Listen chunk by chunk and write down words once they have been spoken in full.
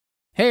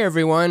Hey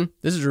everyone,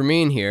 this is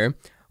Ramin here.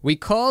 We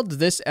called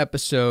this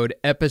episode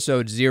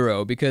Episode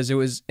 0 because it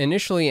was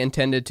initially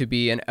intended to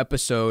be an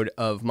episode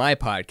of my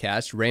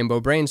podcast, Rainbow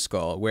Brain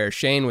Skull, where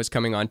Shane was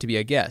coming on to be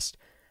a guest.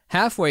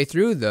 Halfway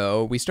through,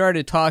 though, we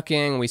started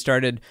talking, we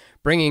started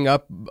bringing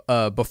up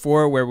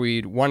before where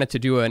we wanted to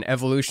do an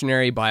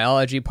evolutionary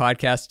biology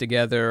podcast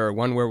together, or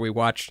one where we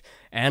watched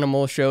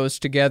animal shows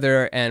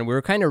together, and we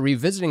were kind of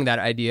revisiting that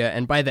idea,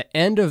 and by the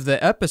end of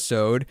the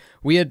episode,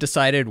 we had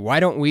decided, why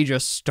don't we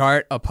just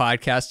start a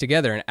podcast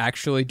together and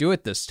actually do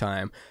it this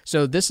time?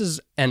 So this is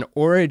an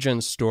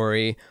origin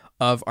story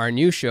of our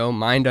new show,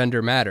 Mind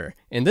Under Matter.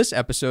 In this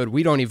episode,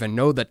 we don't even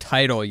know the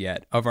title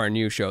yet of our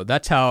new show.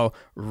 That's how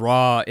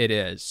raw it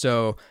is.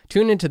 So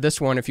tune into this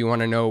one if you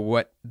want to know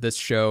what this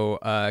show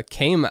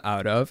came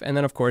out of. And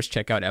then, of course,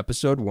 check out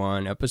Episode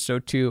 1,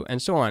 Episode 2,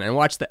 and so on. And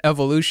watch the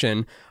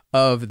evolution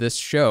of this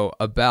show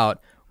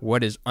about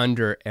what is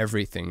under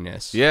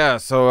everythingness. Yeah,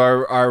 so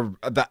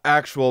the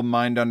actual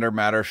Mind Under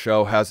Matter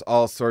show has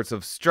all sorts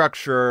of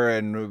structure,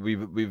 and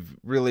we've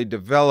really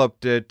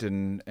developed it,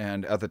 and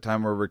at the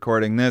time we're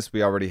recording this,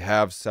 we already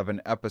have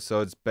 7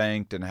 episodes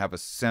banked and have a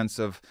sense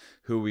of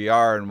who we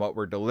are and what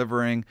we're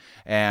delivering.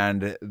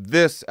 And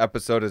this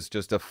episode is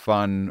just a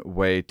fun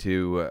way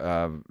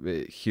to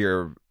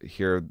hear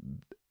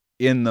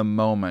in the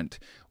moment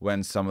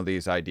when some of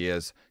these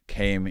ideas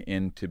came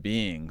into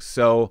being.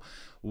 So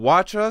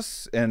watch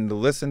us and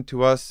listen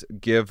to us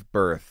give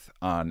birth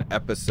on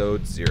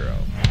Episode 0.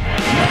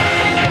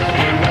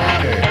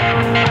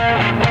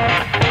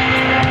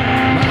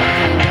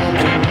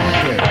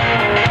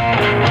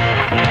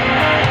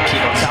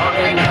 Keep on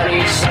sounding,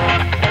 honeys.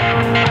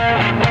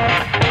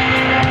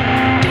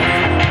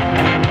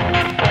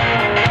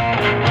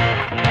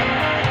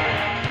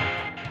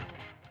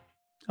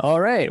 All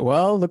right.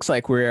 Well, looks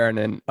like we're in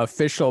an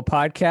official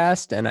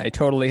podcast, and I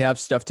totally have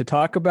stuff to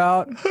talk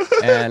about.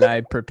 And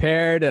I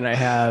prepared, and I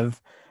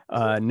have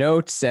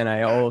notes, and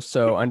I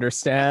also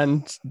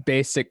understand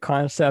basic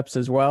concepts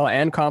as well,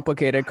 and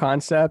complicated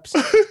concepts.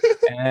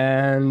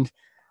 And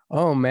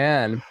oh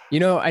man,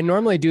 I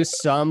normally do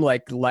some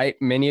like light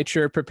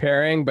miniature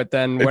preparing, but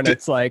then when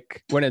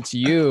it's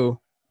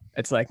you,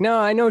 it's like, no,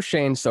 I know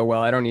Shane so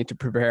well, I don't need to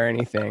prepare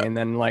anything. And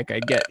then like I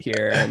get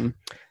here and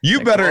you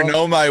like, better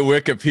know my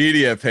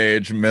Wikipedia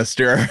page,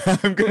 mister.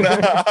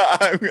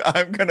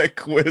 I'm gonna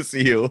quiz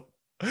you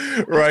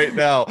right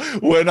now.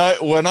 When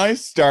I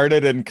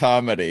started in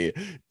comedy,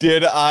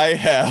 did I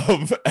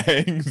have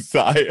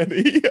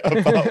anxiety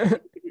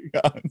about being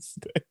on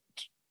stage?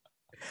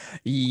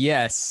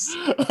 Yes.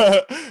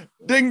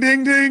 Ding,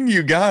 ding, ding.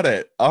 You got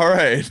it. All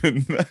right.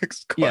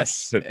 Next question.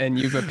 Yes. And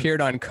you've appeared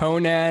on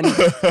Conan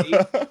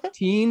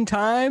 18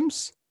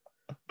 times.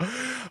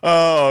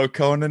 Oh,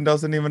 Conan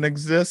doesn't even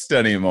exist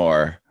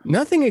anymore.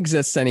 Nothing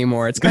exists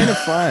anymore. It's kind of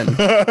fun.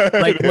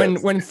 Like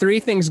when 3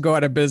 things go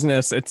out of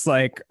business, it's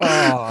like,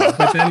 oh,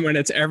 but then when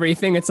it's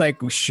everything, it's like,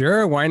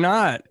 sure, why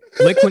not?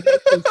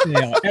 Liquidation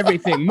sale,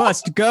 everything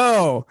must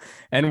go.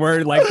 And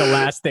we're like the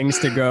last things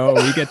to go.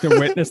 We get to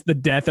witness the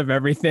death of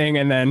everything.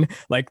 And then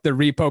like the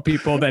repo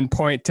people then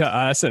point to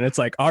us and it's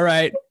like, all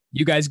right,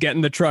 you guys get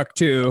in the truck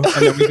too.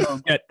 And then we go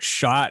get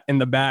shot in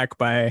the back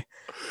by,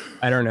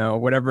 I don't know,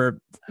 whatever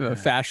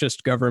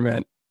fascist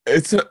government.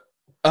 It's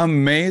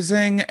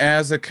amazing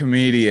as a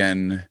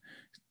comedian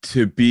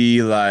to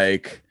be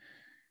like,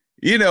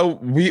 we're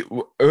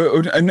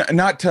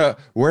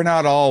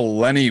not all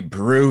Lenny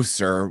Bruce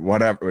or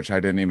whatever, which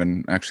I didn't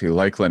even actually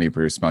like Lenny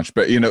Bruce much,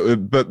 but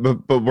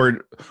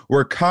but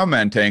we're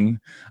commenting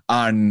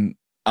on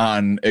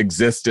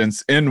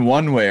existence in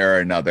one way or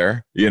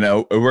another.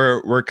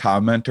 We're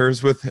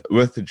commenters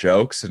with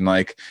jokes and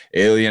like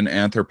alien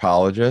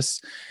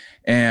anthropologists,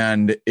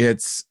 and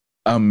it's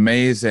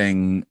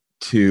amazing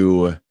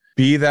to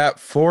be that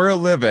for a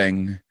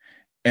living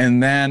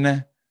and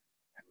then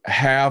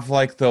have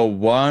like the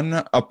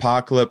one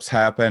apocalypse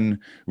happen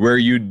where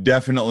you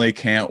definitely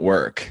can't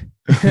work.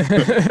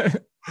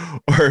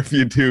 Or if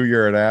you do,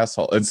 you're an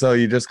asshole. And so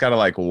you just got to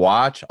like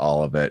watch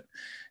all of it.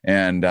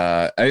 And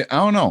I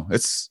don't know.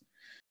 It's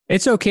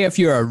okay if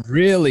you're a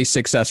really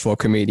successful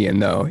comedian,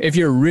 though. If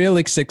you're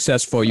really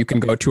successful, you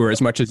can go tour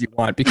as much as you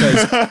want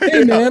because,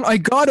 hey, man, I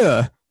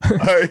gotta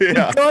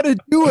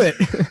do it.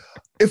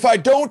 If I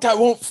don't, I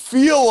won't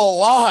feel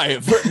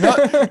alive.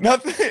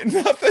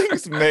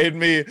 Nothing's made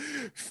me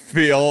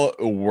feel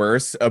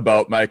worse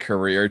about my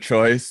career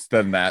choice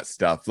than that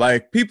stuff.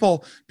 Like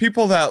people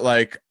that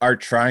like are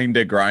trying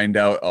to grind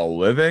out a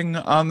living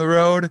on the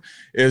road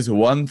is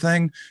one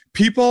thing.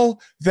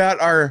 People that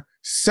are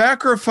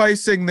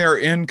sacrificing their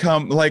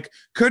income, like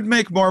could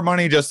make more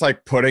money just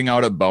like putting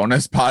out a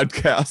bonus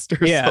podcast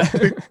or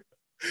something.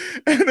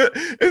 And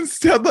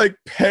instead like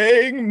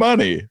paying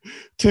money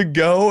to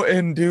go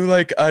and do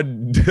like a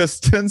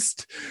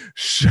distanced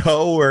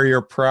show where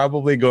you're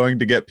probably going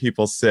to get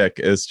people sick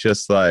is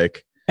just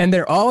like, and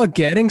they're all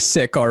getting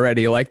sick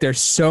already. Like there's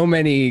so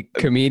many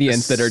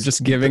comedians that are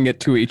just giving it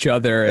to each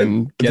other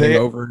and getting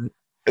over it.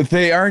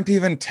 They aren't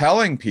even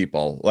telling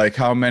people like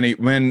how many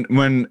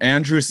when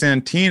Andrew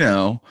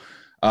Santino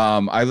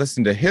I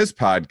listened to his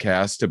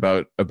podcast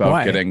about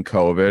Why? getting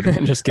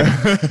COVID. Just kidding.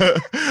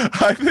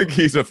 I think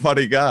he's a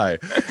funny guy.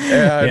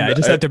 And, Yeah, I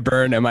just had to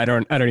burn him. I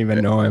don't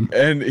even know him.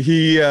 And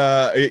he,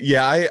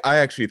 I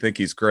actually think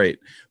he's great.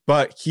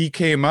 But he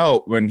came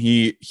out when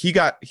he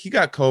got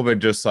COVID,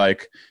 just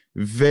like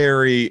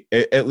very,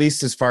 at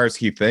least as far as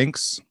he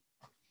thinks,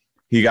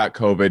 he got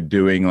COVID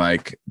doing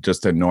like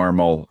just a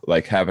normal,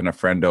 like having a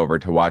friend over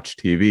to watch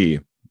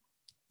TV.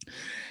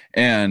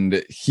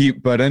 And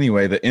but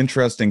anyway, the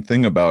interesting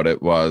thing about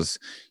it was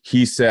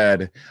he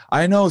said,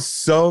 I know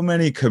so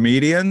many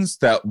comedians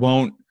that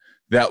won't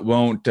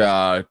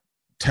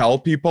tell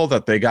people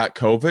that they got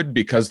COVID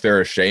because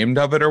they're ashamed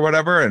of it or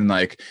whatever. And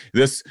like,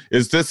 this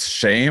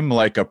shame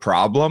like a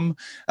problem?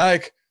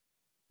 Like,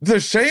 the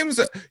shame's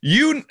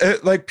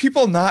like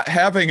people not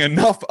having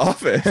enough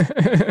of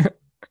it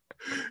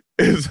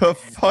is a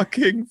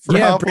fucking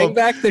problem. Yeah, bring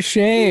back the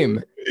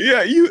shame.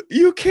 Yeah,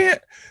 you can't,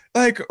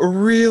 like,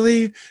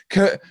 really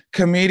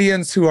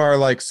comedians who are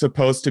like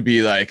supposed to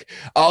be like,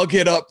 I'll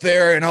get up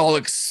there and I'll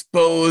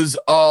expose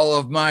all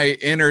of my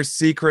inner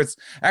secrets.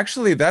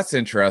 Actually, that's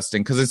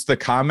interesting because it's the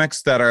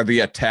comics that are the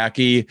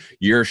attacky,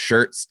 your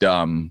shirt's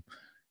dumb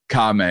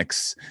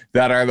comics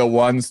that are the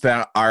ones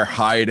that are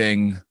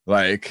hiding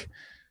like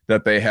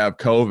that they have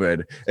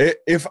COVID.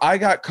 If I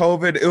got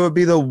COVID, it would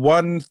be the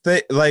one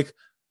thing, like,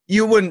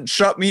 you wouldn't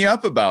shut me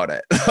up about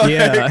it.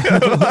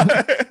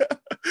 Yeah.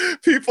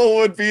 People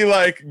would be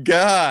like,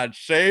 God,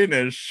 Shane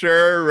is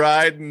sure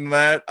riding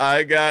that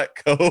I got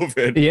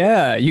COVID.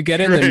 Yeah, you get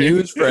in the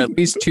news for at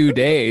least 2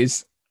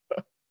 days,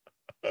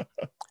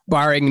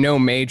 barring no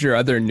major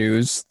other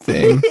news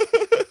thing.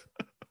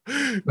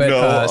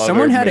 But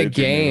someone had a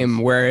game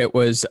where it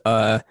was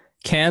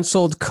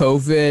canceled,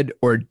 COVID,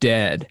 or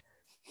dead.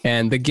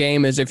 And the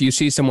game is, if you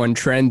see someone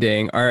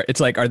trending, are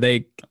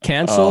they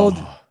canceled,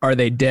 are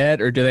they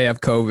dead, or do they have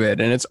COVID?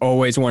 And it's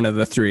always one of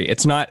the three.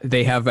 It's not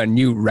they have a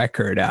new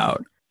record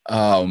out.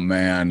 Oh,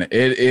 man.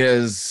 It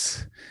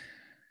is,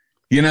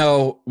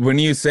 when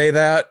you say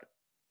that,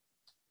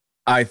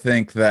 I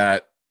think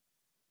that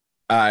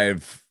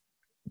I've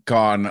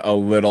gone a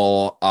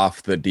little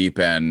off the deep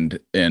end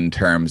in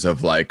terms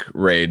of like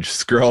rage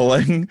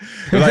scrolling.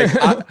 Like,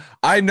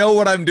 I know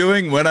what I'm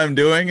doing when I'm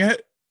doing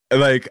it.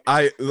 Like,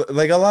 a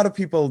lot of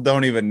people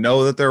don't even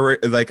know that they're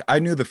like, I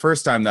knew the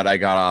first time that I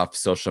got off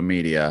social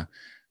media,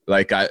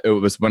 like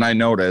it was when I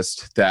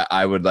noticed that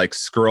I would like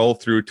scroll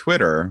through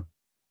Twitter.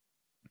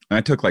 And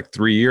I took like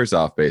 3 years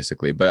off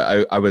basically,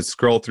 but I would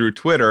scroll through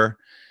Twitter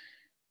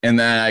and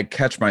then I'd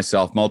catch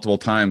myself multiple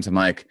times. I'm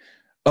like,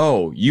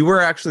 oh, you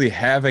were actually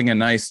having a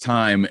nice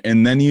time.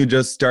 And then you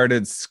just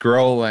started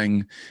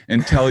scrolling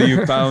until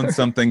you found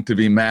something to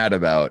be mad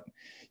about.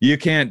 You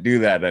can't do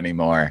that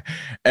anymore.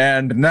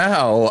 And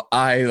now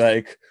I,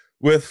 like,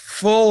 with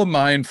full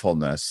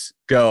mindfulness,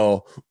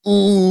 go,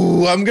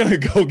 ooh, I'm going to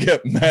go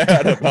get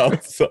mad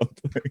about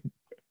something.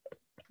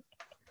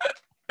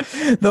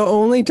 The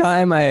only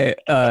time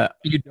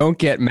you don't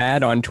get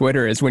mad on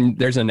Twitter is when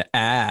there's an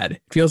ad.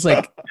 It feels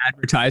like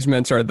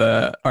advertisements are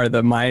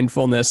the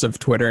mindfulness of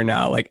Twitter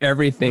now. Like,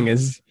 everything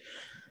it's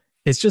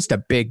just a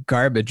big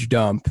garbage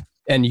dump.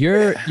 And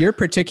you're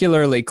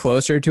particularly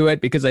closer to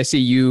it because I see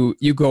you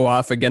go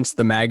off against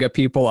the MAGA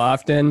people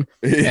often.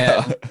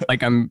 Yeah. And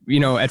like,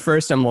 at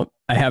first I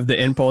have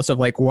the impulse of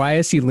like, why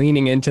is he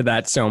leaning into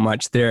that so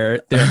much?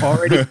 They're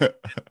already,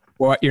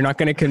 you're not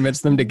going to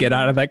convince them to get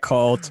out of that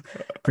cult,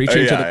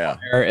 preaching to the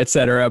choir,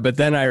 etc. But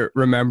then I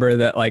remember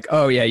that, like,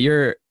 oh yeah,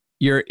 you're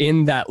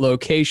in that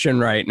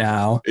location right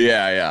now.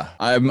 Yeah.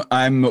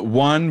 I'm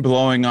one,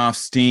 blowing off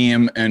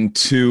steam, and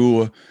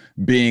two,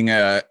 being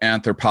an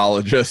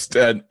anthropologist,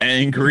 an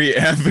angry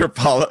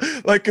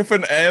anthropologist. Like, if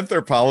an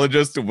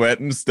anthropologist went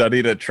and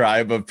studied a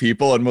tribe of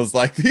people and was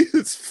like,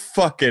 these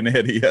fucking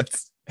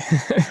idiots.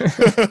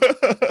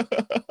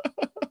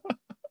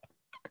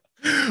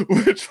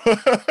 Which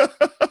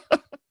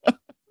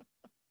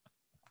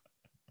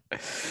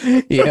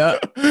Yeah.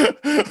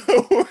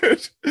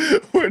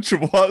 which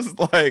was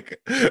like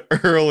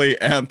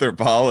early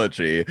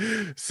anthropology,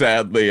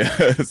 sadly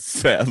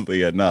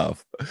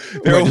enough.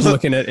 We're just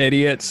looking at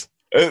idiots.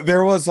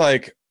 There was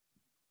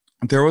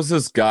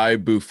this guy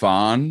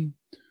Buffon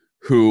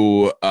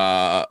who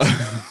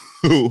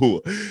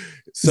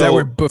Is that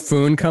where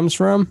buffoon comes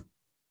from?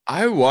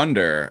 I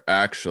wonder,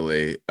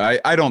 actually.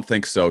 I don't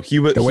think so.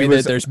 The way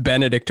that there's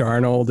Benedict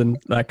Arnold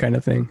and that kind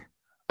of thing.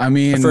 I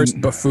mean, the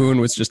first buffoon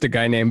was just a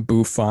guy named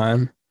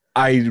Buffon.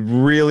 I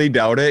really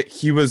doubt it.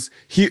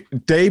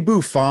 De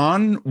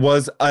Buffon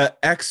was an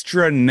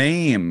extra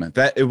name.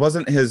 That it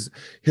wasn't his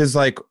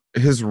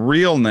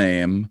real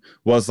name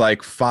was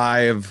like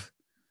five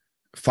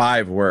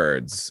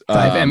words.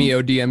 5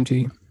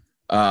 MEODMT.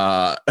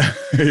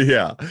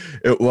 Yeah,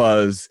 it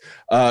was.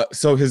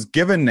 So his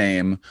given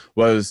name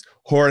was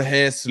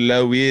Jorge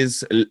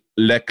Louis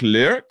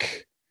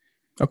Leclerc.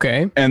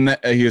 Okay. And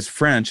he was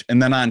French.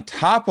 And then on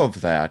top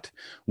of that,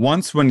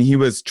 once when he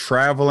was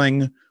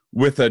traveling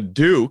with a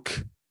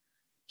duke,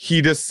 he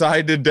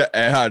decided to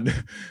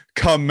add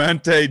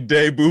Clemente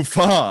de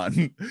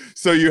Buffon.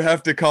 So you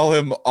have to call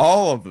him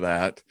all of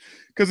that,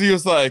 because he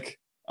was like,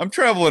 I'm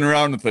traveling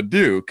around with the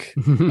Duke.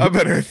 I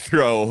better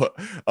throw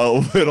a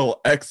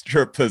little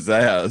extra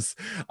pizzazz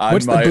on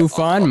What's the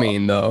Buffon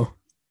mean, though?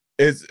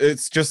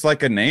 It's just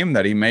like a name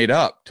that he made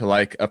up to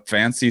like a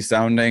fancy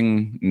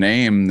sounding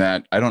name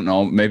that, I don't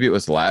know, maybe it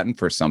was Latin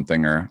for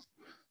something or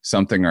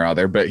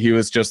other, but he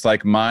was just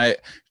like, my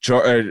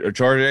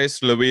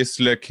Georges Louis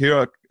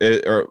Leclerc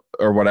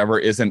or whatever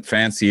isn't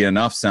fancy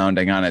enough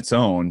sounding on its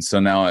own.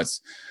 So now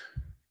it's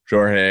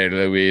Jorge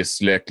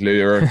Luis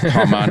Leclerc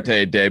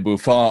Clemente de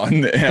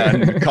Buffon,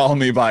 and call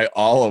me by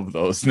all of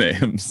those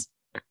names.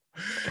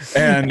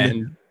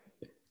 And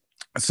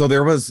so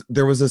there was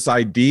this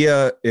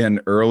idea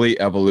in early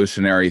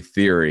evolutionary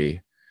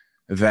theory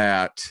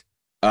that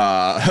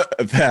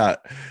there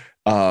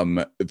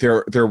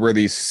were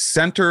these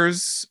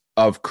centers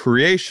of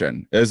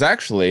creation. It was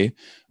actually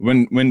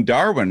when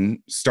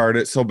Darwin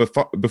started. So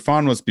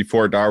Buffon was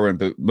before Darwin,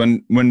 but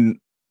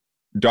when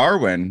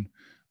Darwin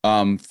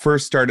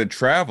first started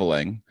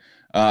traveling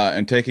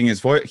and taking his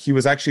voyage, he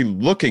was actually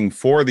looking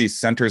for these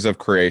centers of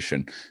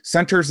creation.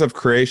 Centers of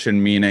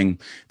creation meaning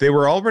they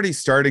were already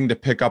starting to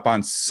pick up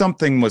on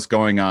something was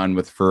going on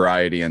with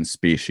variety and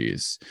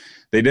species.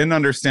 They didn't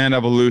understand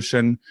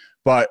evolution,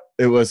 but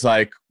it was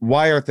like,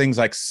 why are things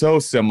like so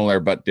similar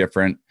but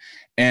different?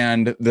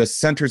 And the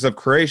centers of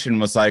creation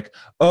was like,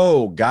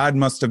 oh, God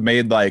must have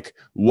made like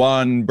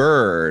one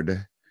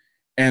bird,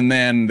 and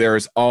then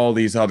there's all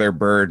these other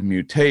bird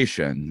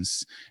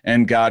mutations,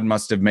 and God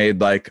must have made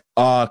like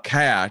a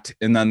cat,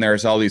 and then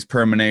there's all these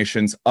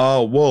permutations,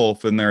 a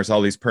wolf, and there's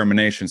all these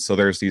permutations. So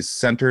there's these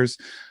centers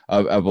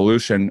of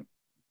evolution.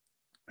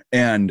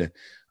 And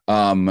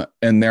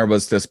there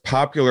was this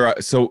popular,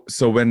 so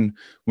when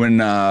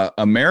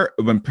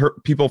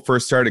people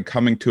first started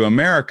coming to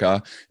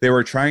America, they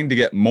were trying to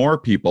get more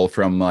people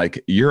from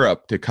like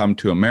Europe to come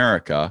to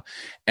America,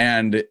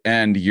 and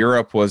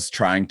Europe was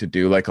trying to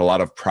do like a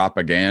lot of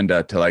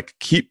propaganda to like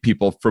keep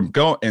people from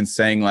going and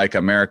saying like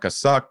America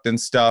sucked and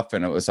stuff,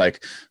 and it was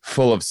like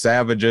full of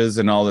savages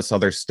and all this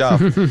other stuff.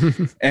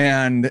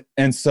 and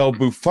so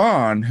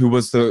Buffon, who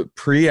was the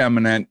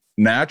preeminent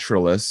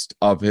naturalist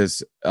of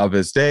his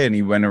day, and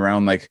he went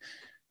around like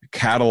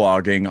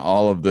cataloging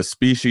all of the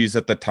species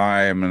at the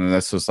time, and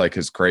this was like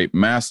his great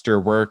master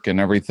work and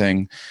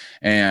everything,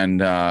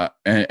 and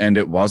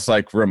it was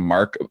like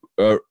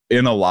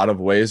in a lot of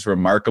ways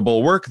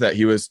remarkable work that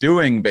he was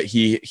doing. But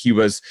he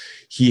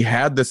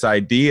had this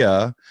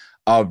idea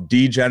of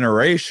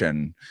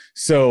degeneration,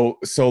 so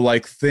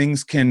like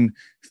things can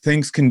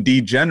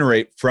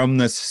degenerate from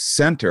this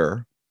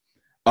center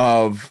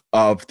of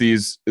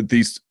these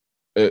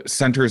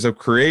centers of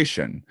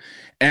creation.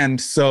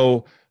 And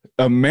so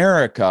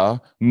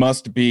America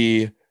must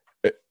be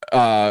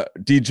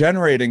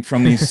degenerating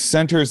from these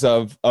centers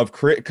of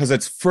creation because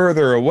it's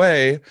further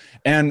away.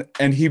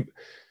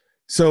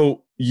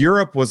 So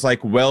Europe was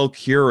like well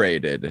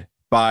curated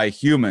by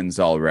humans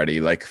already,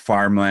 like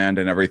farmland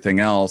and everything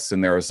else,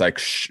 and there was like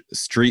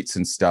streets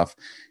and stuff.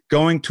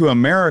 Going to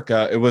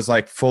America, it was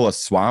like full of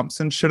swamps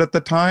and shit at the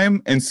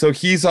time. And so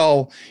he's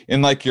all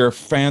in like your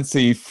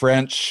fancy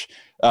French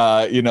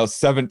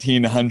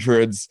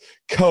 1700s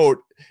coat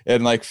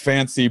and like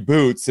fancy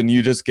boots, and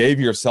you just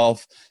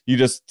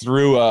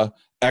threw a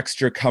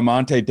extra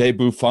Clemente de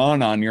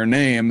Buffon on your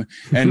name,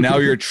 and now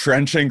you're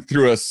trenching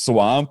through a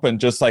swamp and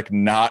just like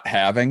not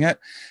having it.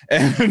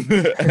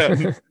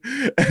 And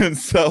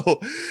so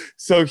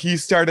he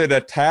started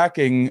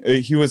attacking.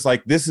 He was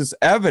like, this is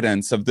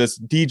evidence of this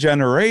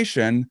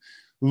degeneration.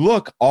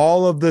 Look,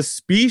 all of the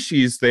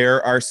species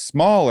there are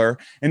smaller,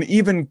 and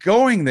even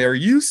going there,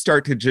 you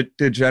start to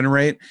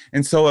degenerate.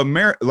 And so,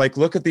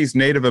 look at these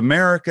Native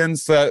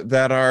Americans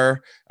that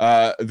are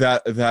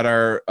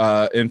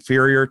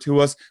inferior to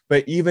us,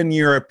 but even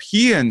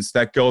Europeans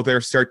that go there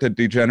start to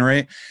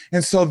degenerate.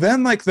 And so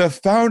then, like the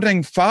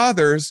founding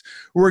fathers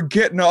were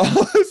getting all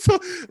so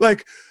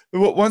like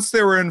once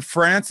they were in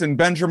France, and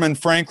Benjamin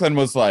Franklin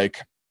was like,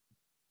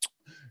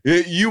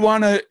 "You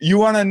wanna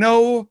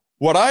know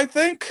what I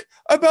think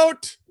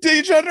about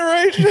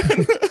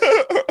degeneration?"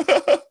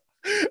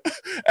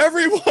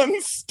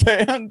 Everyone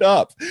stand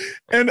up.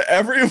 And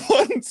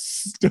everyone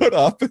stood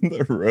up in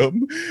the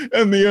room,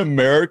 and the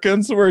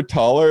Americans were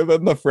taller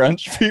than the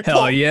French people.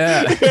 Hell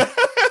yeah.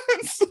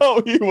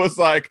 So he was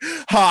like,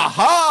 ha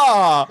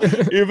ha,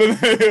 even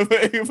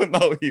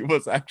though he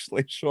was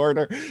actually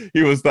shorter,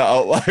 he was the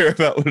outlier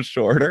that was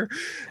shorter.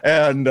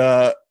 And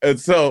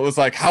so it was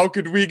like, how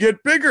could we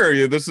get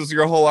bigger? This is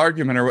your whole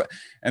argument.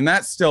 And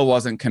that still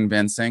wasn't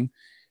convincing.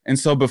 And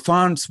so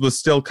Buffon was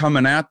still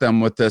coming at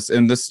them with this.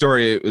 And this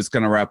story is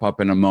going to wrap up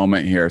in a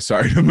moment here.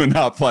 Sorry to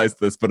monopolize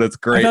this, but it's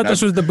great. I thought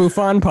this was the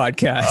Buffon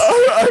podcast.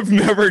 I've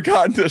never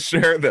gotten to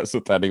share this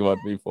with anyone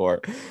before.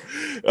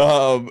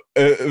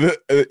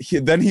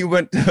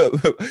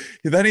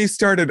 Then he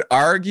started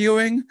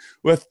arguing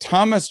with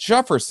Thomas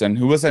Jefferson,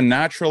 who was a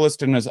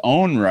naturalist in his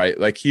own right.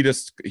 Like he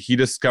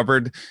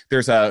discovered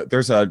there's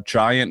a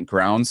giant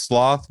ground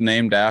sloth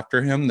named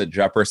after him, the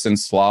Jefferson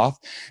sloth,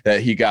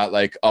 that he got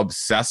like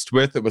obsessed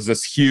with. It was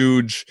this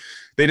huge.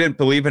 They didn't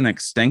believe in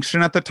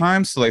extinction at the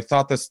time, so they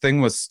thought this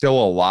thing was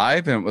still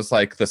alive, and it was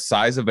like the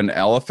size of an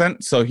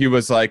elephant. So he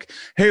was like,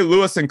 hey,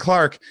 Lewis and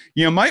Clark,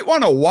 you might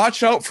want to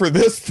watch out for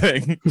this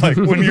thing, like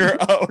when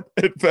you're out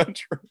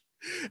adventuring.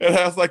 It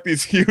has like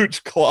these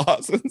huge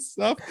claws and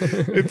stuff.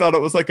 They thought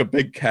it was like a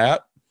big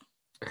cat.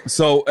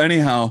 So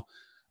anyhow,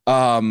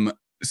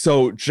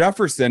 so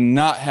Jefferson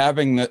not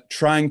having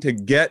trying to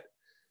get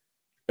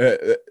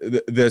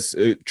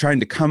trying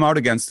to come out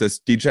against this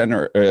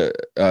degeneration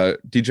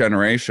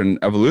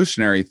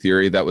evolutionary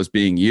theory that was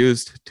being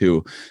used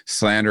to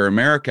slander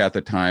America at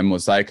the time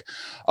was like,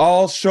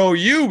 I'll show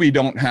you we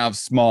don't have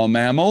small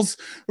mammals.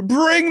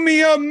 Bring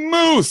me a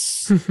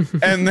moose.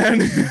 and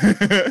then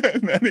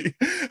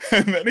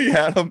he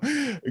had him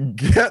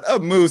get a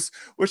moose,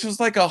 which was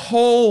like a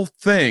whole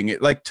thing.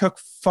 It like took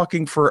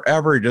fucking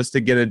forever just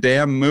to get a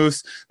damn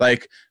moose,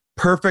 like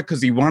perfect,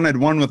 because he wanted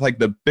one with like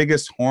the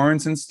biggest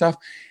horns and stuff.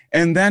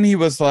 And then he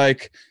was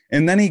like,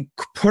 and then he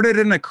put it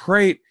in a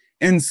crate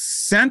and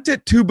sent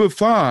it to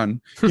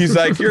Buffon. He's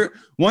like,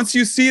 once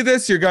you see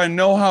this, you're going to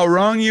know how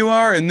wrong you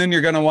are. And then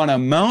you're going to want to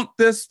mount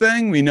this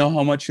thing. We know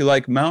how much you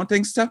like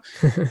mounting stuff.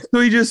 So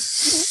he just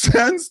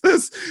sends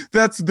this.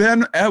 That's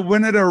then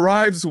when it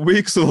arrives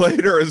weeks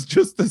later is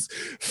just this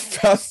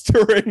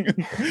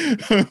festering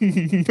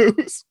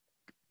moose.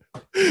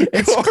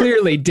 It's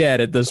clearly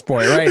dead at this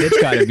point, right? It's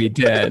got to be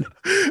dead.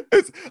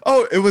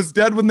 It was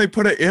dead when they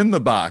put it in the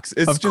box.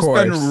 It's just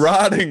been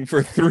rotting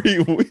for 3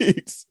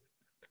 weeks.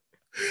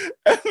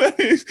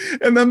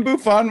 And then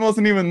Buffon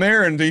wasn't even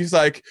there, and he's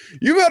like,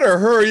 you better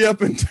hurry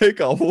up and take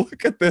a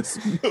look at this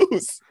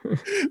moose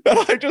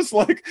that I just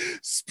like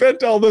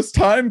spent all this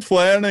time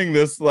planning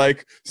this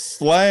like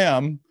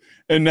slam,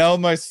 and now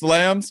my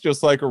slam's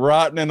just like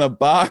rotting in a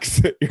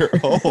box at your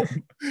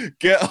home.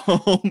 Get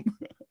home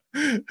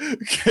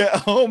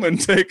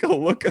and take a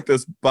look at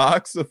this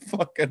box of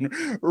fucking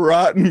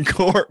rotten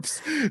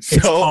corpse.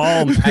 It's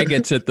all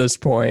maggots at this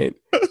point.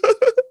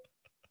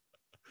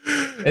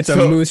 It's a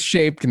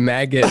moose-shaped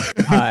maggot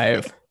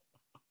hive.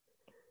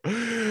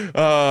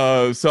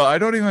 So I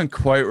don't even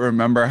quite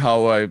remember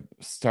how I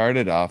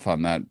started off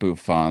on that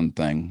Buffon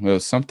thing. It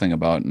was something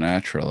about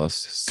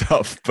naturalist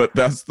stuff, but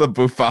that's the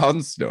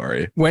Buffon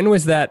story. When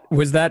was that?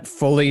 Was that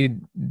fully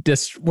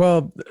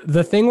well,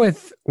 the thing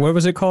with, what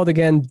was it called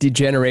again?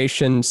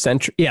 Degeneration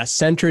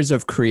centers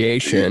of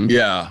creation.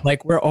 Yeah.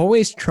 Like we're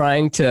always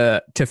trying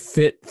to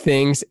fit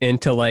things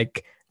into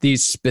like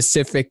these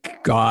specific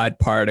God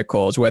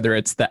particles, whether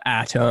it's the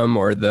atom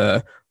or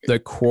the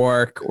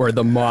quark or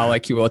the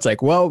molecule. It's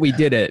like, well, we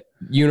did it.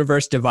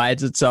 Universe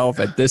divides itself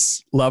at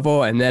this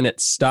level and then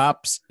it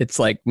stops. It's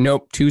like,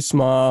 nope, too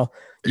small.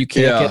 You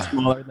can't get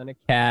smaller than a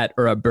cat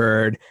or a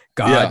bird.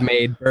 God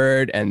made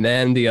bird and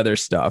then the other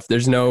stuff.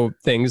 There's no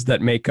things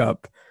that make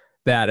up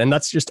that. And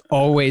that's just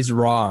always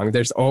wrong.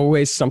 There's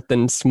always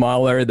something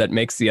smaller that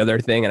makes the other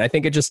thing. And I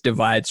think it just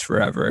divides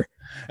forever.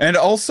 And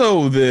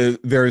also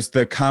there's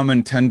the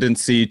common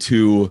tendency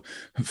to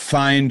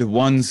find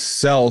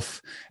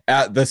oneself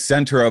at the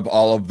center of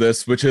all of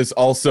this, which is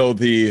also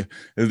the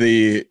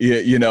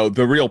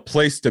real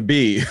place to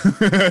be.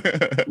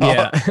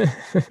 Yeah.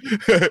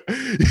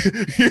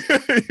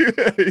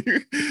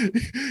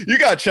 You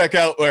got to check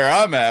out where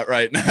I'm at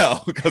right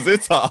now because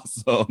it's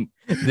awesome.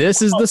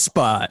 This is the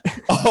spot.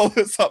 All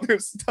this other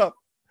stuff.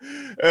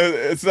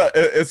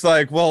 It's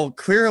like, well,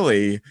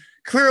 clearly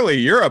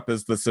Europe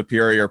is the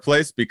superior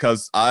place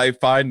because I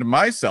find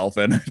myself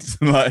in it.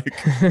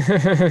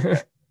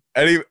 Like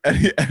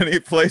any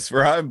place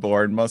where I'm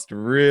born must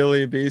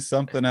really be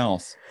something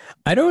else.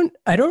 I don't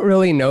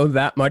really know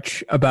that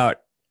much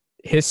about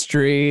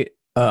history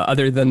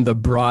other than the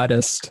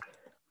broadest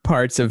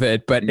parts of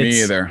it, but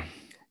me either.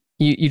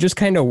 You just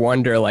kind of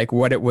wonder like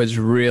what it was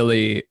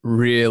really,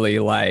 really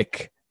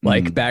like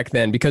back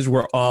then, because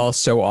we're all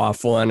so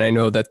awful. And I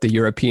know that the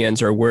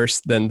Europeans are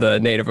worse than the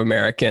Native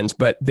Americans,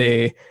 but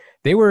they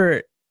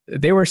were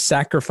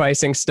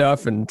sacrificing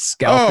stuff and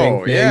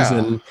scalping things.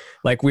 And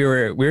like we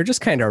were just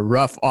kind of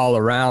rough all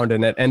around.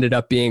 And it ended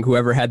up being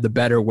whoever had the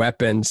better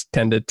weapons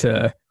tended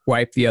to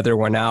wipe the other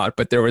one out.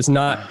 But there was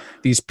not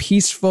these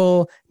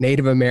peaceful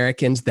Native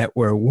Americans that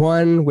were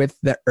one with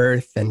the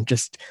earth and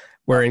just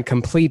were in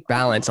complete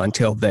balance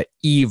until the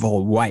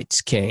evil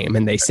whites came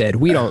and they said,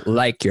 we don't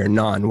like your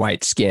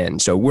non-white skin,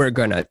 so we're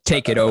gonna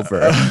take it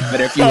over.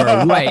 But if you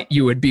were white,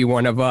 you would be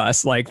one of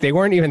us. Like they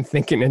weren't even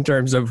thinking in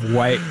terms of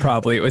white,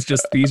 probably. It was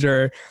just, these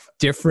are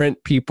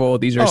different people.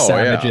 These are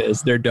savages.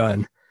 Yeah. They're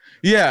done.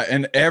 Yeah.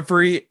 And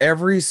every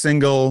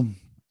single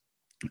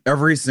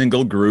every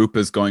single group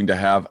is going to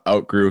have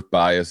out-group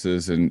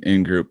biases and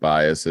in-group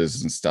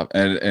biases and stuff.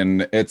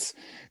 And it's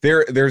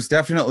there's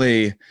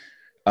definitely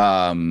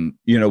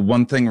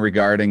one thing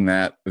regarding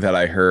that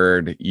I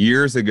heard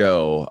years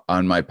ago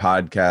on my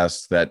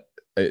podcast that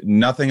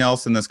nothing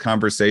else in this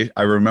conversation,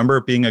 I remember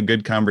it being a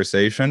good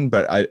conversation,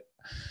 but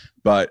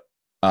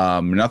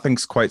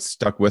nothing's quite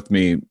stuck with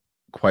me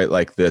quite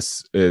like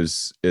this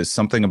is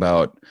something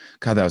about,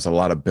 God, that was a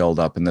lot of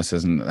buildup and this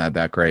isn't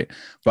that great.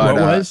 But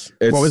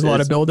what was a lot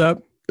of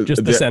buildup?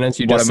 Just the sentence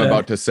you just said? What I'm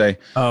about to say.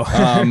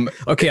 Oh,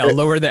 okay. I'll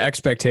lower the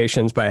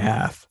expectations by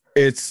half.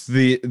 It's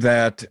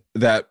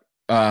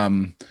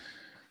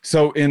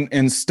so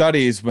in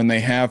studies, when they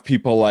have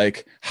people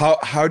like,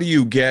 how do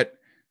you get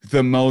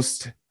the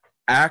most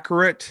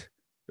accurate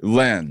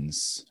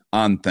lens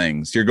on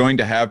things? You're going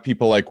to have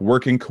people like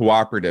working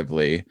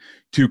cooperatively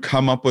to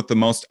come up with the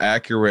most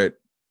accurate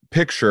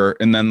picture,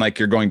 and then like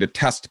you're going to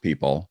test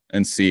people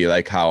and see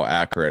like how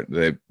accurate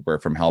they were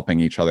from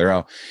helping each other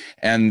out.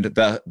 And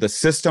the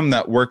system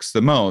that works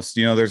the most,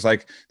 there's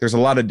a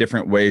lot of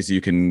different ways you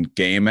can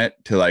game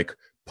it to like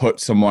put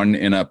someone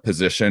in a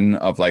position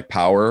of like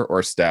power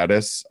or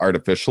status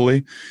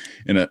artificially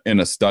in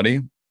a study.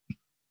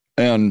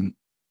 And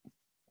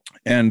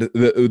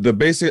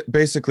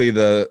basically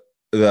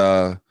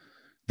the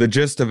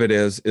gist of it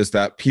is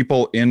that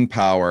people in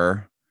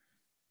power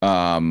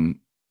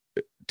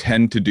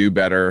tend to do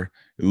better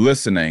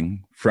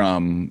listening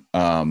from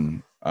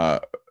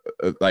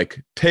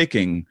like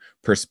taking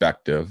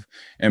perspective,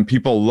 and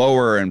people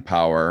lower in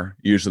power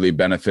usually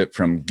benefit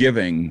from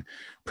giving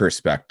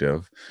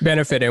perspective.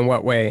 Benefit in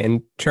what way?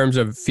 In terms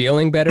of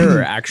feeling better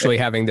or actually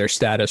having their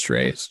status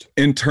raised?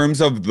 In terms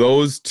of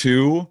those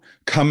two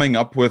coming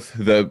up with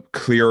the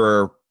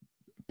clearer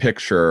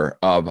picture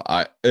of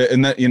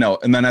and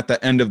then at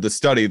the end of the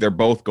study, they're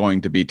both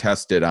going to be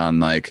tested on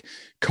like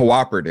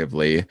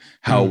cooperatively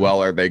how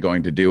well are they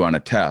going to do on a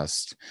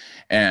test.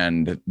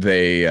 And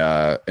they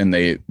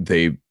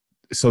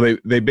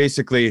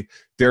basically,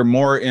 they're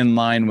more in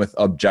line with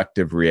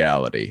objective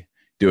reality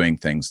doing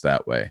things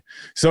that way.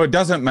 So it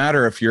doesn't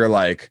matter if you're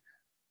like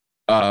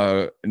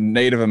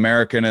Native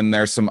American and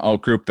there's some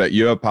outgroup that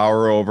you have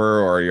power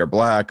over, or you're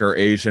Black or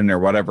Asian or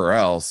whatever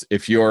else.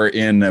 If you're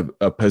in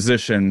a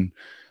position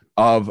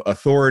of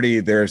authority,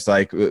 there's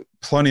like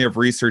plenty of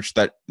research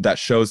that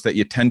shows that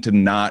you tend to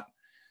not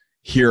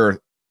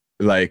hear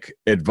like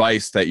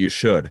advice that you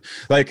should.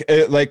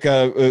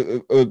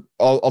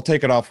 I'll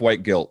take it off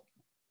white guilt.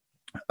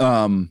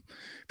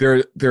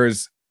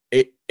 There's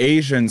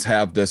Asians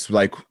have this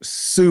like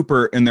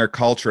super, in their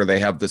culture, they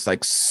have this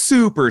like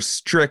super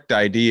strict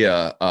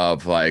idea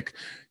of like,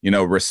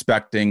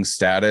 respecting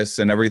status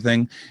and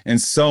everything. And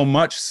so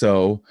much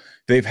so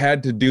they've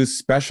had to do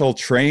special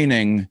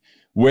training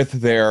with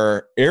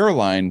their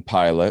airline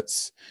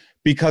pilots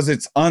because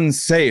it's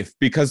unsafe,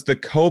 because the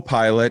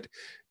co-pilot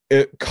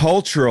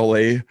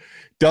culturally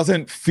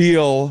doesn't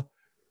feel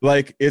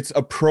like it's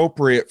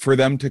appropriate for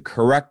them to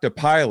correct a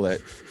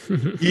pilot,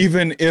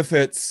 even if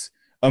it's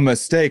a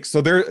mistake.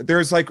 So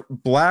there's like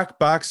black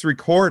box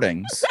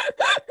recordings.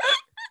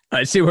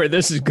 I see where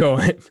this is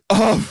going.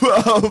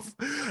 Of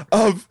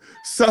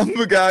some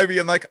guy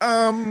being like,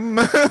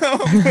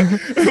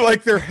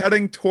 like they're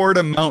heading toward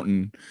a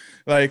mountain.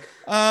 Like,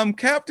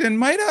 Captain,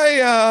 might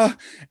I,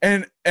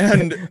 and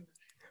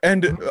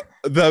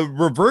the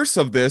reverse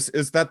of this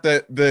is that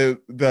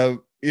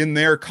the in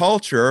their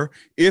culture,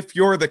 if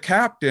you're the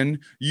captain,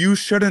 you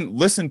shouldn't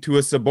listen to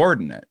a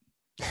subordinate.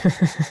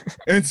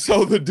 And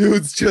so the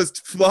dude's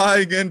just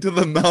flying into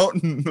the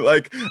mountain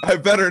like, I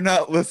better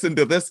not listen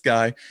to this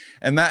guy.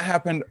 And that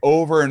happened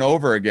over and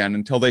over again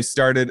until they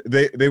started,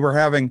 they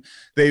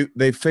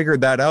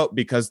figured that out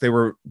because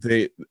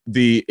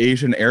the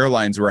Asian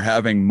airlines were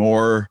having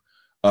more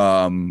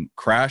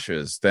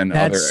crashes than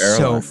That's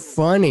other airlines. So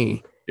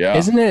funny. Yeah.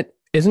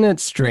 Isn't it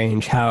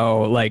strange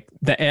how like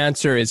the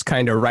answer is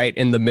kind of right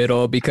in the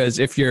middle? Because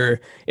if you're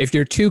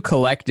too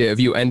collective,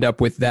 you end up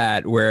with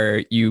that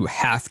where you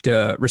have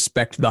to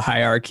respect the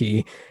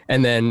hierarchy.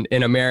 And then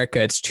in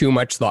America, it's too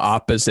much the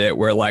opposite,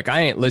 where like,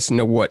 I ain't listening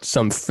to what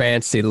some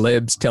fancy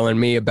libs telling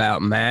me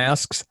about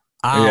masks.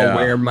 I'll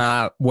wear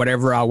my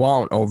whatever I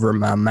want over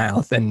my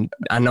mouth. And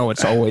I know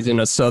it's always in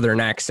a Southern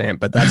accent,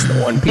 but that's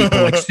the one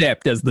people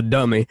accept as the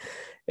dummy.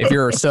 If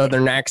you're a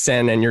Southern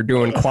accent and you're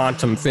doing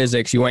quantum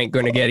physics, you ain't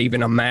going to get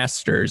even a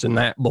master's in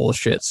that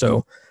bullshit.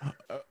 So,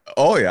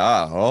 oh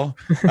yeah. Well,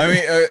 I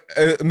mean,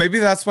 maybe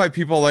that's why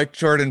people like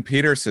Jordan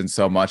Peterson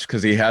so much,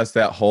 because he has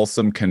that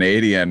wholesome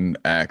Canadian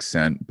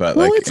accent. But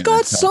well, it's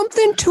got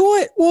something to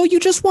it. Well, you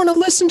just want to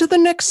listen to the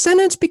next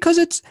sentence because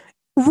it's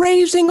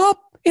raising up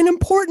in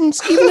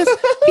importance, even if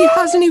he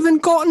hasn't even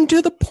gotten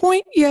to the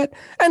point yet.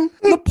 And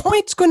the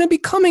point's going to be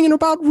coming in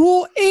about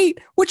Rule 8,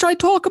 which I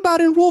talk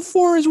about in Rule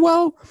 4 as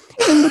well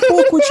in the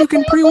book, which you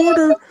can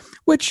pre-order,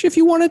 which if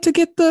you wanted to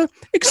get the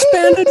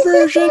expanded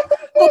version,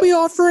 I'll be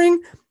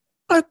offering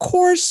a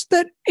course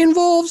that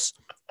involves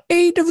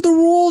 8 of the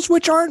rules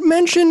which aren't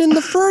mentioned in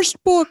the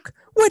first book,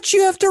 which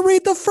you have to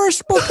read the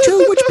first book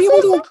too, which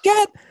people don't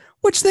get,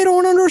 which they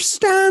don't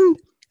understand.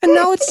 And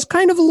now it's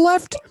kind of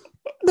left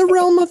the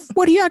realm of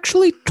what he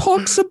actually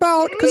talks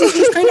about, because it's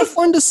just kind of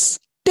fun to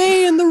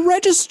stay in the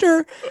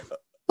register.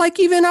 Like,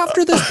 even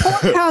after this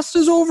podcast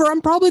is over,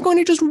 I'm probably going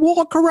to just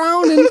walk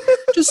around and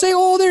just say,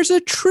 oh, there's a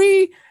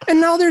tree, and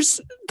now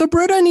there's the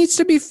Brita needs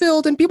to be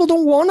filled, and people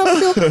don't want to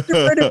fill the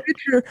Brita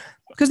pitcher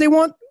because they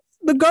want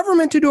the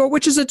government to do it,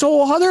 which is its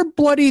whole other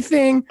bloody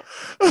thing.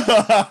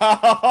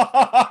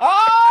 Yeah,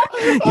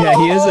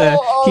 he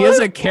is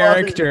a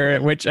character,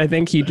 which I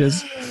think he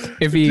just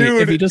if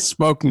he just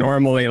spoke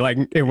normally, like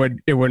it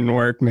wouldn't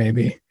work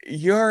maybe.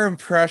 Your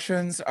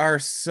impressions are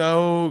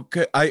so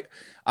good.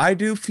 I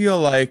do feel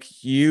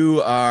like you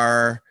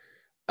are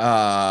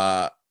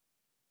I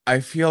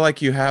feel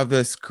like you have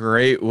this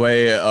great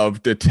way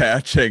of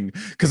detaching,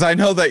 because I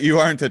know that you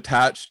aren't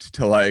attached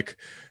to like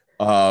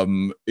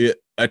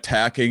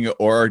attacking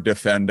or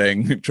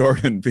defending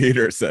Jordan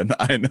Peterson.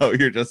 I know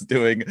you're just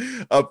doing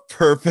a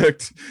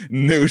perfect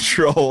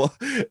neutral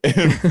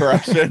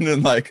impression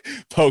and like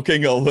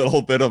poking a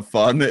little bit of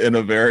fun in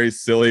a very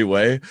silly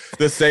way.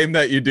 The same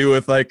that you do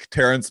with like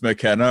Terrence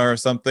McKenna or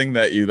something,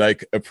 that you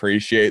like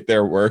appreciate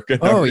their work.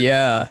 And everything.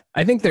 Yeah.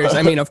 I think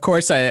I mean, of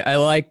course I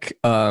like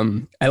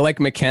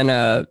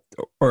McKenna,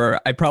 or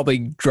I probably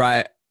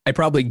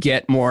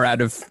get more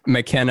out of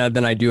McKenna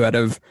than I do out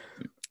of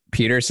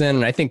Peterson,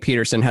 and I think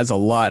Peterson has a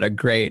lot of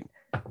great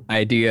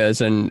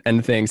ideas and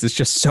things. It's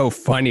just so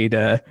funny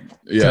to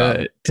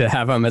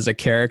have him as a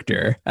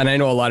character. And I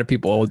know a lot of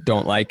people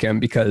don't like him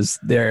because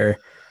they're,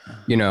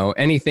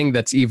 anything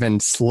that's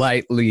even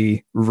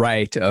slightly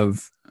right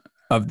of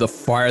the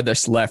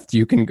farthest left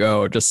you can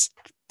go, just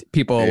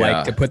people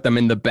like to put them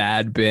in the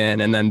bad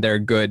bin, and then they're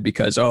good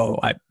because, oh,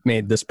 I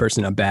made this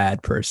person a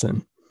bad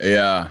person.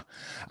 Yeah,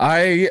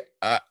 I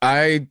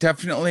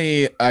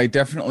definitely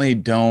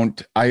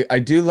don't. I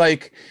do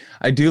like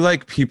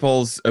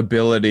people's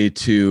ability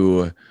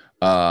to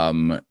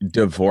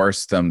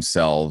divorce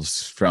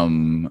themselves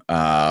from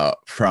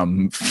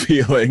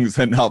feelings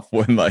enough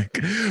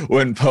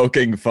when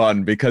poking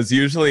fun, because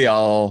usually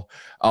I'll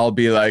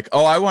be like,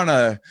 oh, I want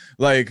to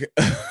like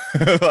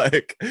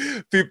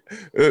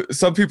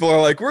some people are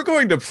like, we're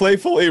going to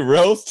playfully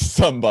roast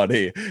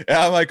somebody, and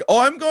I'm like, oh,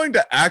 I'm going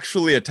to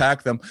actually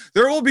attack them.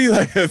 There will be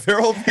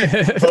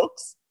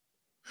jokes.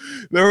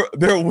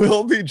 There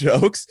will be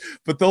jokes,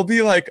 but they'll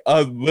be like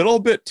a little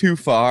bit too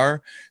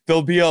far.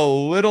 They'll be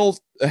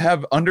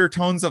have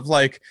undertones of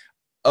like,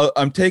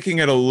 I'm taking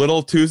it a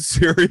little too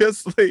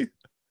seriously.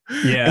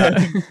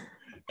 Yeah.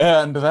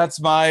 And that's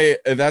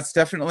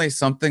definitely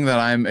something that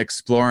I'm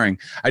exploring.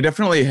 I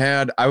definitely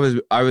I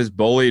was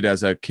bullied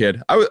as a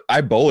kid.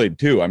 I bullied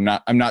too. I'm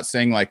not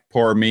saying like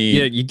poor me.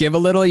 Yeah, you give a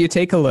little, you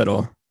take a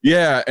little.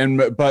 Yeah,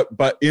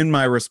 but in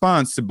my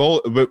response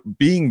to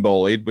being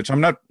bullied, which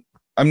I'm not,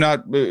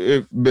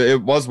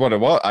 it was what it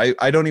was.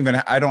 I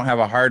don't have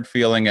a hard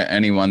feeling at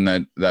anyone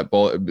that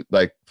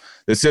like,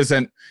 this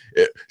isn't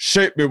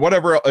shape me,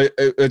 whatever.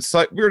 It's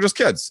like, we were just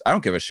kids. I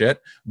don't give a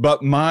shit.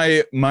 But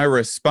my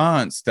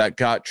response that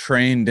got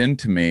trained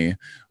into me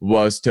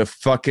was to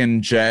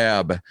fucking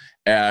jab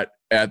at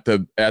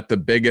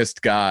the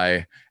biggest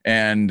guy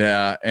and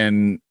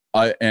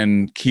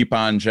keep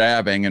on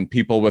jabbing, and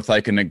people with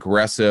like an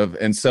aggressive.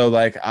 And so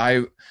like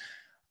I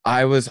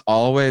was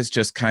always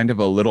just kind of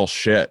a little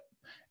shit.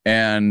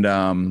 And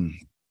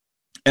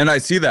I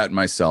see that in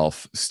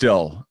myself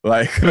still,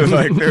 like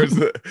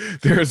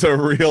there's a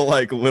real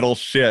like little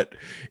shit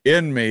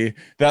in me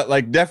that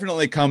like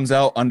definitely comes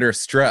out under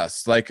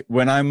stress. Like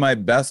when I'm my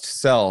best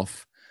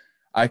self,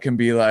 I can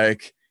be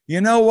like,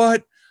 you know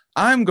what?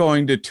 I'm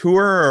going to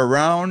tour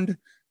around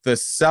the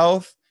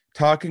South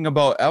talking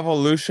about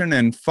evolution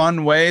in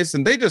fun ways,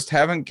 and they just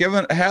haven't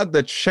had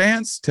the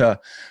chance to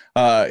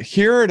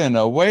hear it in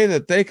a way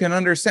that they can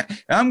understand.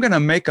 And I'm going to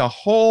make a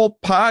whole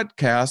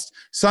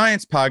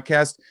science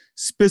podcast,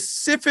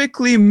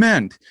 specifically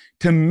meant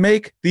to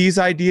make these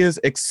ideas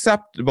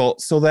acceptable,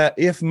 so that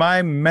if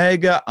my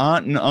mega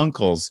aunt and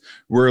uncles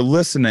were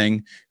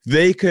listening,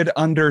 they could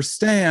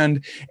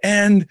understand,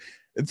 and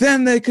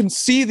then they can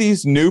see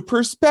these new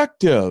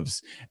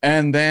perspectives.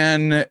 And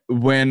then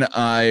when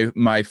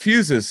my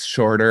fuse is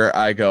shorter,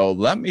 I go,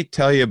 let me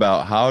tell you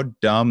about how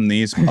dumb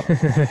these and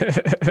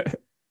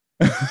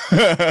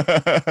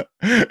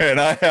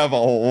I have a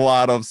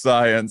lot of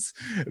science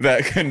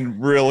that can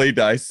really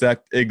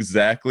dissect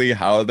exactly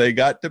how they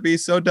got to be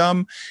so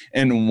dumb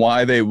and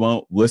why they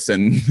won't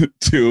listen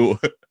to.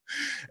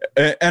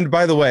 And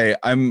by the way,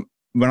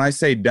 when I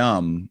say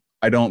dumb,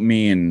 I don't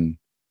mean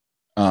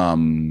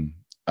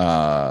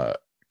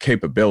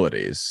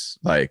capabilities.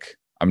 Like,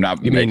 I'm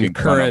not making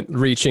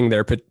reaching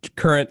their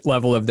current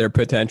level of their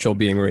potential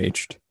being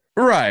reached.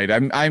 Right.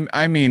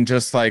 I mean,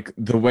 just like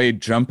the way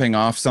jumping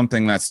off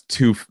something that's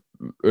too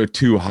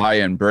high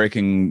and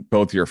breaking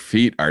both your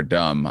feet are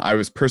dumb. I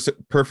was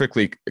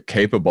perfectly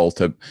capable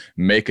to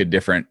make a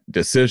different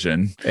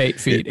decision. 8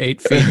 feet.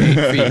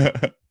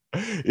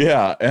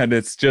 Yeah, and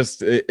it's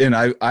just, and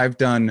I've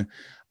done.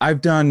 I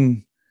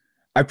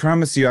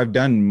promise you, I've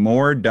done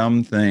more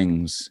dumb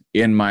things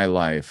in my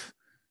life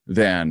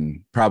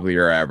than probably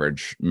your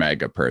average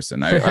MAGA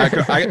person.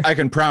 I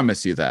can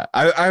promise you that.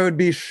 I would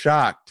be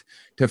shocked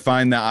to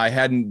find that I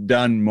hadn't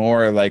done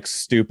more like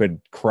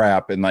stupid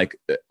crap and like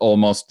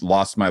almost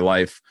lost my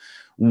life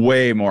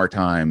way more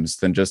times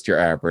than just your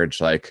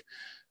average like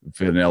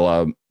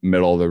vanilla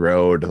middle of the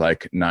road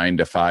like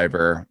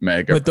 9-to-5er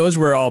MAGA. But those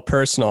were all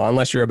personal,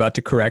 unless you're about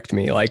to correct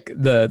me. Like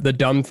the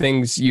dumb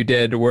things you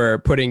did were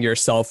putting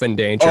yourself in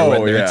danger,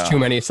 whether it's too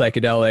many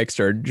psychedelics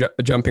or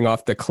jumping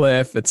off the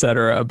cliff,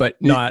 etc. But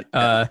not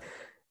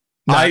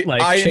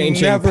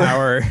changing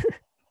power.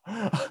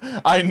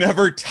 I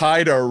never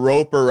tied a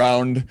rope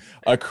around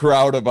a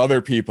crowd of other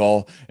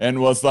people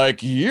and was like,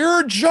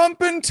 "You're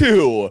jumping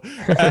too."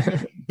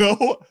 And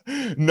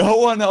no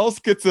one else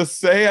gets a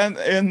say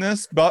in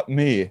this but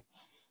me.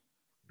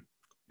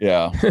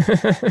 Yeah.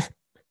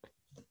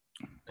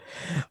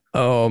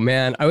 Oh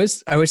man, I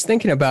was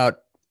thinking about.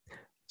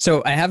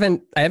 So I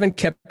haven't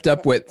kept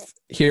up with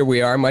Here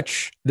We Are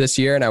much this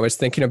year, and I was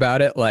thinking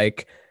about it.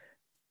 Like,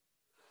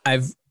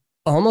 I've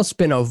almost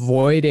been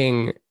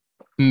avoiding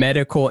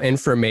medical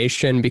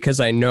information because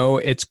I know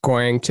it's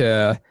going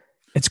to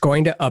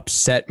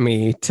upset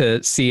me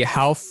to see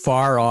how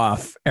far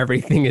off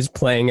everything is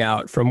playing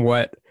out from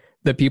what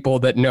the people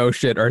that know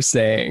shit are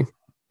saying.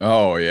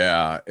 Oh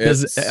yeah.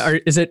 Is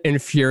it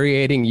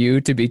infuriating you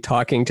to be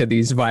talking to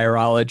these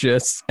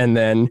virologists and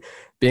then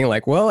being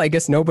like, well, I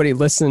guess nobody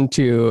listened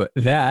to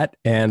that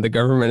and the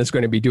government is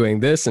going to be doing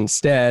this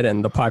instead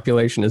and the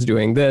population is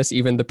doing this,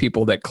 even the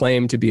people that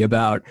claim to be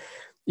about,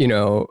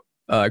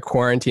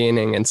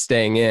 quarantining and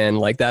staying in,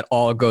 like that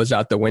all goes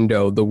out the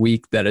window the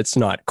week that it's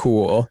not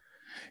cool.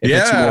 If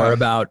it's more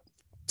about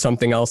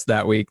something else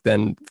that week,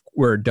 then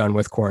we're done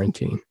with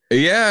quarantine.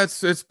 Yeah,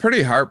 it's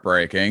pretty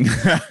heartbreaking,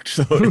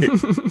 actually.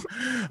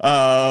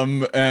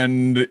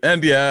 And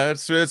yeah,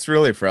 it's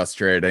really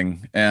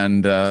frustrating.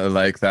 And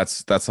like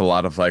that's a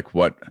lot of like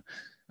what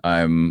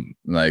I'm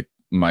like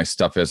my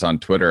stuff is on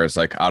Twitter is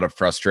like out of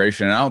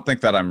frustration. And I don't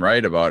think that I'm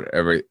right about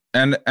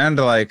and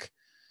like.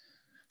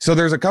 So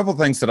there's a couple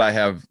things that I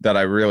have that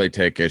I really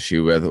take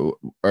issue with,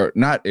 or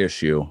not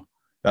issue,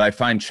 that I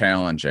find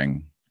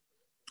challenging.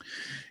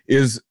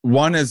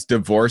 One is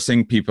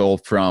divorcing people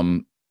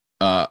from,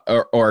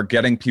 or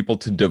getting people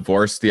to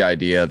divorce the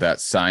idea that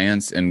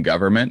science and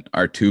government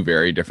are two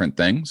very different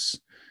things,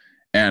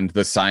 and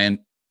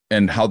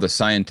how the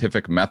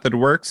scientific method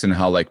works and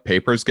how like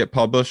papers get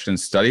published and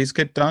studies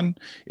get done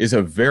is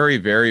a very,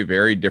 very,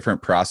 very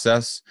different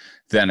process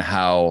than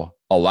how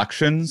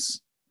elections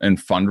and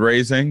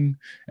fundraising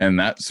and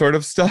that sort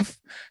of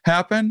stuff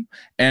happen.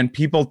 And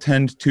people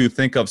tend to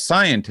think of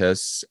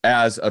scientists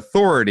as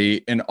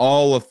authority, and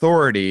all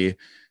authority,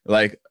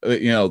 like,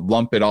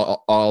 lump it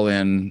all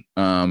in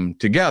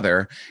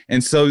together.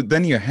 And so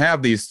then you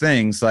have these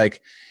things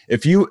like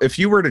if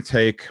you were to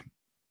take,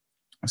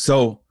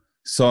 so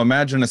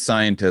imagine a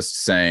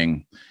scientist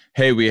saying,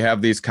 hey, we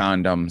have these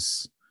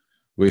condoms.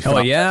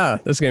 Yeah,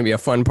 this is going to be a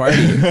fun party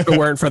if it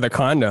weren't for the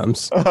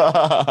condoms.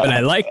 But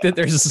I like that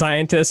there's a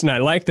scientist, and I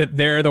like that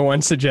they're the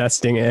one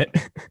suggesting it.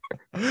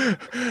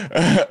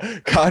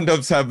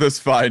 Condoms have this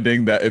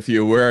finding that if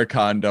you wear a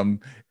condom,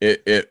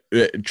 it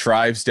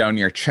drives down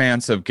your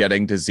chance of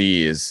getting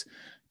disease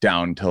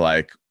down to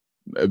like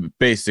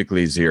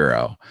basically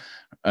zero.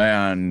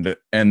 And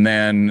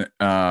then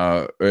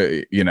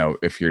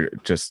if you're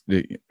just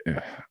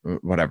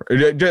whatever,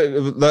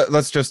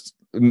 let's just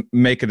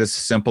make it as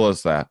simple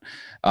as that.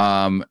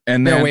 And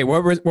then wait,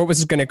 what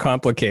was going to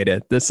complicate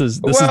it? This is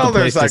the place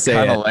there's like to say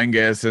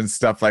cunnilingus and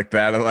stuff like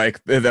that, and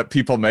like that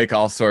people make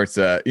all sorts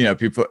of,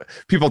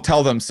 people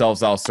tell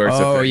themselves all sorts of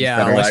things. Oh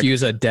yeah, let's like,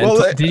 use a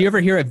dental. Did you ever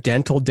hear of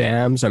dental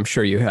dams? I'm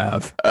sure you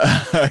have.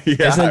 Yeah,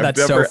 isn't that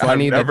so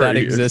funny that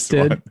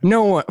existed? One.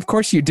 No, of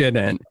course you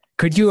didn't.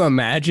 Could you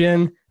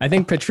imagine? I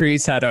think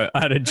Patrice had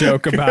a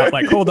joke about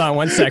like, hold on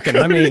one second,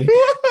 let me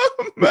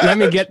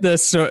get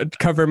this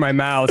cover my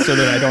mouth so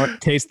that I don't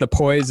taste the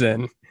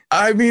poison.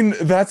 I mean,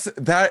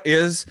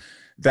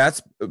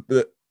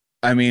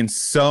 I mean,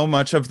 so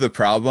much of the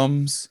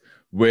problems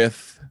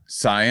with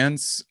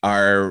science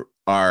are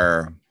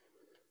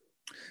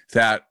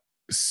that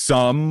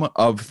some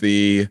of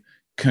the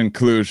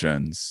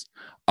conclusions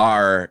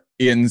are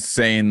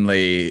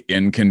insanely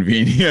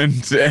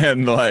inconvenient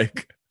and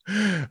like,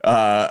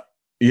 not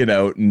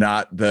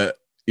the,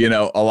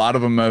 a lot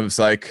of them is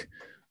like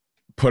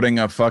putting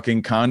a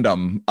fucking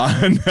condom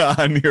on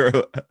your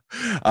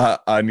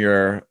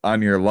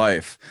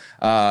life.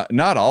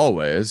 Not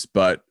always,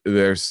 but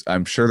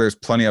I'm sure there's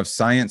plenty of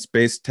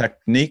science-based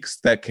techniques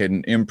that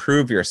can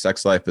improve your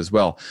sex life as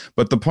well.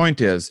 But the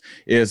point is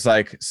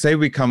like, say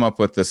we come up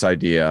with this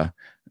idea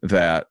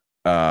that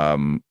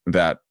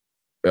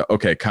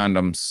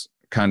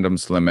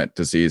condoms limit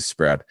disease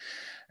spread,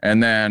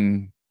 and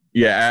then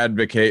you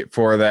advocate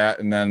for that,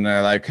 and then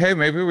they're like, hey,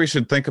 maybe we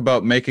should think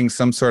about making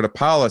some sort of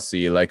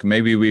policy, like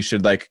maybe we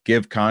should like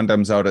give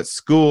condoms out at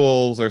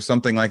schools or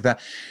something like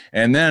that.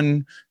 And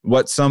then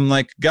what some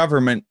like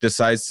government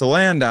decides to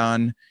land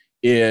on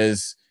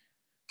is,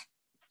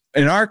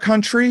 in our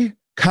country,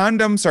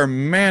 condoms are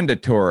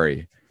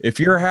mandatory. If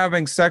you're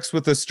having sex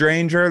with a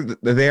stranger,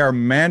 they are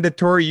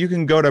mandatory. You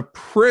can go to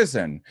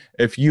prison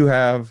if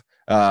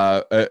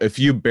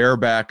you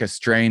bareback a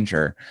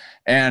stranger,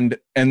 and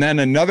then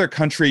another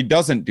country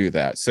doesn't do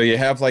that. So you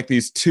have like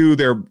these two,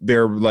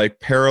 they're like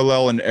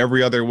parallel in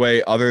every other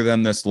way other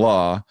than this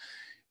law.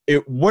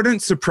 It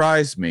wouldn't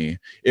surprise me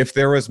if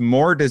there was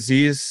more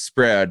disease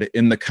spread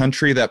in the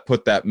country that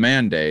put that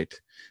mandated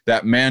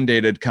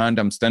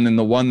condoms than in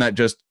the one that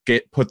just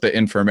put the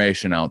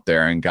information out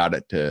there and got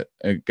it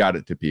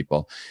to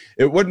people.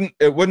 It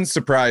wouldn't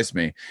surprise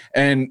me.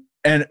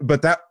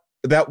 But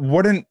that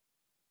wouldn't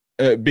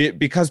be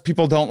because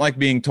people don't like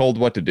being told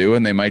what to do,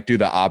 and they might do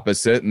the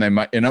opposite, and it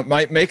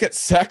might make it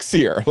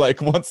sexier.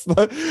 Like once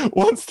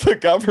the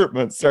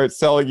government starts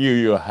telling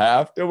you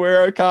have to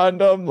wear a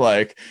condom,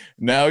 like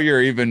now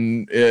you're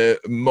even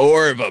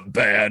more of a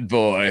bad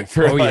boy.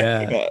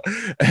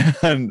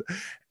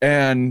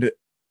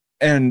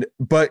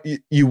 But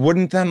you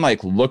wouldn't then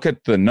like look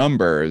at the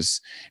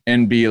numbers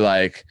and be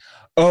like,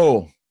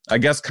 oh, I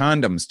guess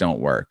condoms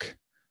don't work.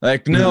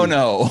 Like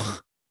no,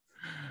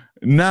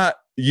 not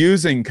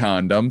using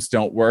condoms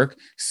don't work.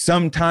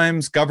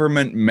 Sometimes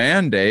government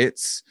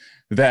mandates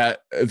that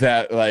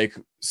like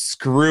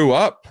screw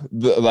up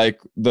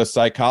the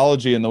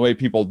psychology and the way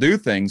people do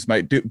things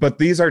might do, but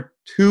these are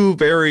two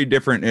very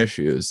different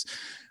issues.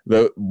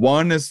 The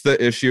one is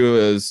the issue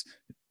is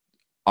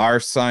our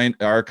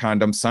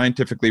condom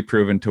scientifically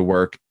proven to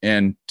work,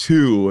 and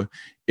two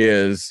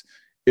is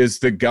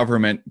the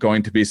government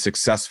going to be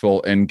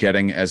successful in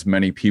getting as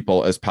many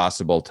people as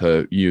possible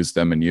to use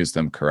them and use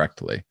them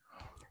correctly.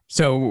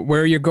 So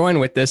where you're going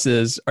with this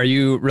is, are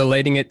you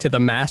relating it to the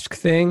mask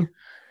thing?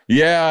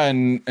 Yeah,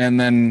 and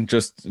then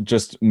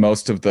just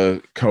most of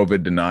the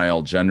COVID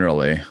denial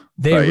generally.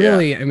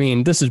 I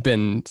mean, this has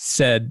been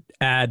said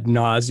ad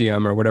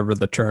nauseum or whatever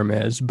the term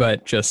is,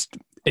 but just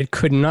it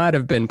could not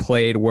have been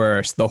played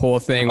worse. The whole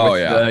thing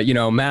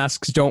with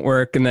masks don't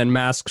work, and then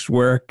masks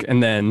work,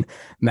 and then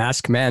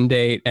mask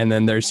mandate, and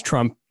then there's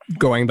Trump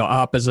going the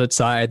opposite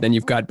side. Then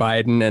you've got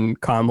Biden and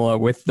Kamala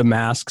with the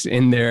masks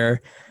in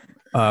their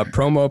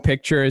promo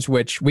pictures,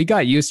 which we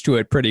got used to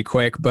it pretty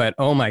quick, but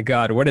oh my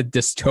God, what a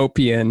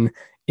dystopian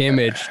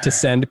image to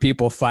send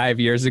people 5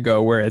 years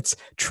ago, where it's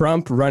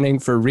Trump running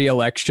for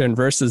re-election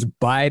versus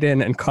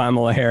Biden and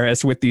Kamala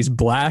Harris with these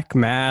black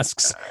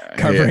masks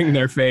covering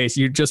their face.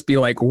 You'd just be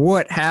like,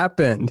 what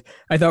happened?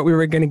 I thought we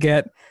were going to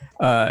get,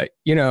 I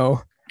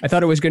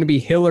thought it was going to be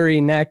Hillary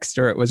next,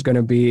 or it was going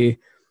to be,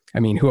 I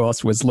mean, who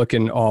else was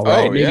looking all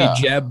right? Maybe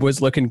Jeb was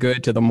looking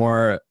good to the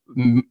more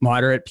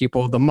moderate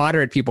people. The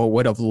moderate people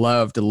would have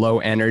loved low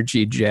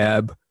energy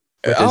Jeb.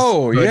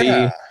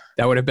 Yeah.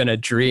 That would have been a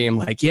dream.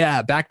 Like,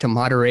 yeah, back to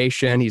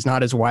moderation. He's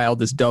not as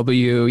wild as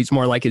W. He's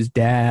more like his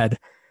dad.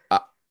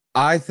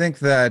 I think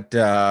that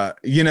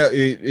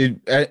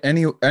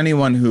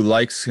anyone who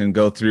likes can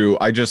go through.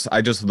 I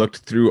just looked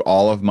through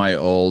all of my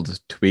old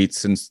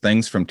tweets and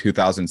things from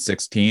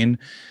 2016,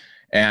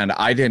 and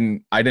I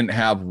didn't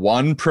have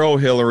one pro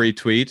Hillary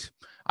tweet.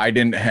 I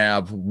didn't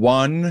have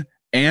one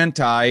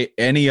anti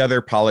any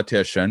other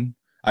politician.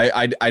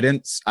 I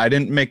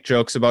didn't make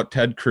jokes about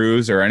Ted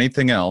Cruz or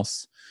anything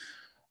else.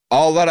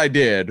 All that I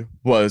did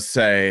was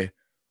say,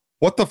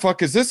 what the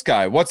fuck is this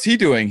guy? What's he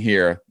doing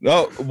here?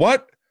 Oh,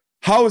 what?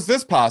 How is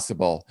this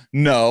possible?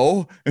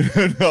 No,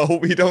 no,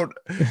 we don't.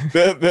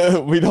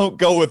 We don't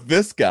go with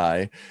this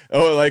guy.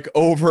 Oh, like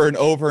over and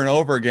over and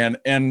over again.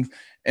 And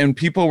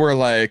people were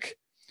like,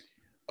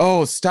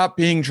 oh, stop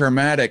being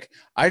dramatic.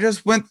 I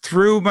just went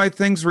through my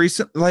things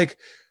recently. Like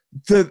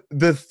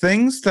the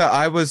things that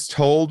I was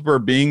told were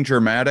being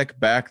dramatic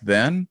back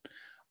then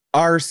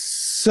are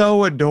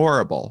so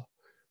adorable.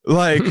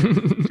 Like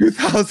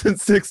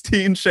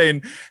 2016,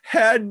 Shane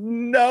had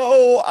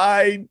no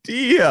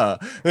idea.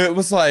 It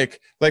was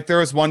like there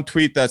was one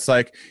tweet that's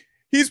like,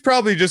 he's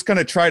probably just going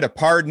to try to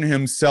pardon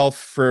himself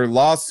for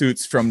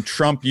lawsuits from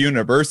Trump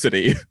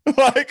University.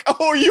 Like,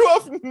 oh, you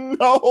have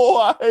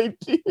no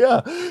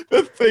idea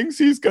the things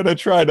he's going to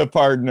try to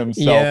pardon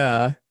himself.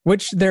 Yeah,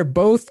 which they're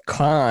both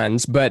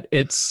cons, but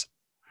it's,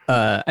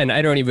 and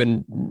I don't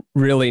even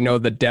really know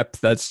the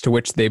depth as to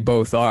which they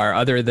both are,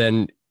 other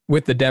than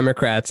with the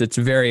Democrats, it's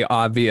very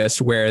obvious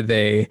where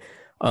they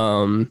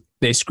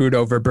screwed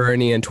over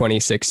Bernie in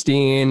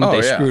 2016.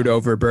 Screwed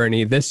over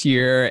Bernie this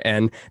year.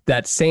 And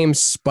that same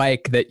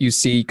spike that you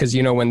see, because,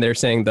 when they're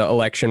saying the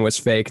election was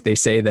fake, they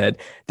say that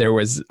there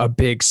was a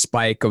big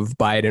spike of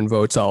Biden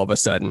votes all of a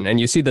sudden.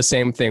 And you see the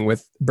same thing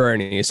with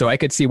Bernie. So I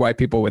could see why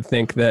people would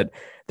think that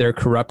they're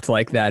corrupt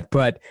like that.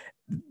 But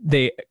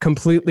they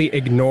completely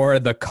ignore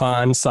the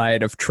con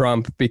side of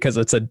Trump because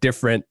it's a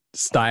different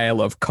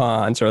style of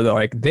cons, or they're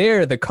like,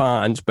 they're the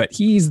cons, but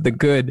he's the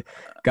good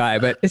guy,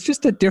 but it's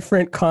just a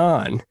different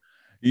con.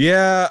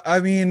 Yeah. I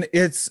mean,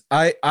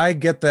 I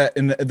get that.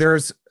 And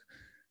there's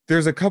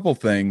a couple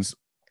things,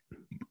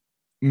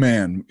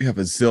 man, we have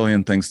a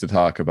zillion things to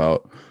talk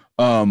about.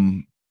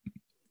 So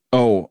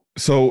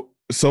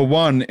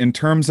one, in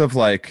terms of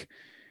COVID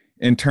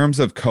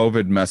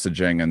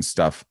messaging and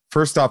stuff,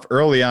 first off,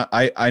 early on,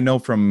 I know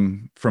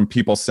from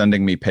people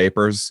sending me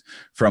papers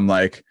from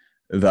like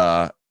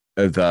the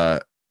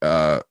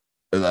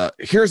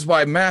here's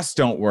why masks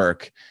don't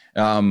work.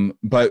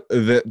 But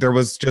there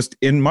was just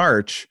in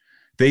March,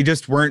 they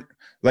just weren't,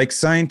 like,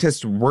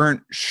 scientists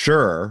weren't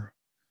sure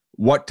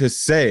what to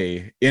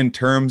say in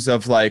terms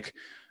of like,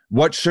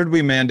 what should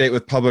we mandate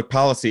with public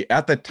policy?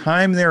 At the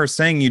time they were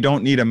saying you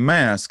don't need a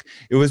mask,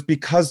 it was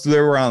because they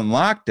were on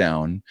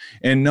lockdown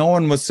and no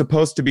one was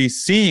supposed to be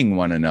seeing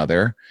one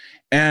another.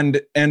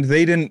 And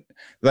they didn't,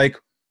 like,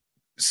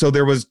 so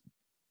there was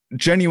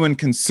genuine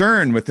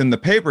concern within the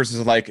papers,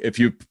 is like, if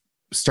you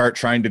start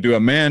trying to do a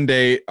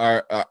mandate,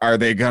 are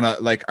they gonna,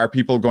 like, are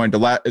people going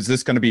to is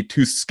this going to be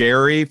too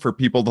scary for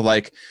people to,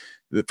 like,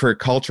 for a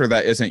culture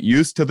that isn't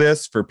used to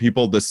this, for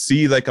people to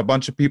see like a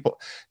bunch of people?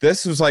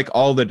 This was like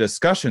all the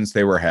discussions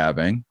they were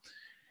having.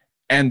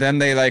 And then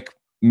they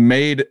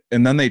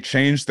they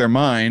changed their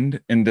mind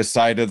and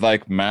decided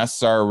like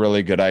masks are a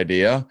really good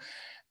idea.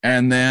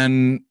 And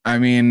then, I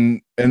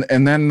mean,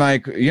 and then,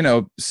 like, you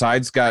know,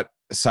 sides got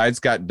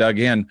dug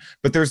in,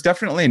 but there's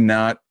definitely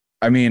not,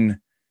 I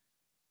mean,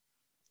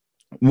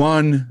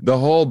 one, the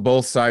whole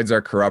both sides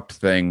are corrupt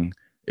thing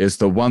is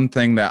the one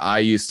thing that I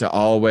used to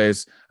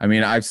always, I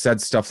mean, I've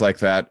said stuff like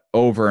that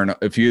over, and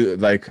if you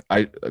like,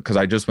 because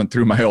I just went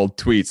through my old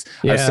tweets.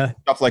 Yeah. I've said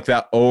stuff like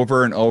that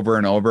over and over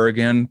and over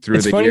again through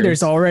it's the funny, years.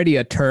 there's already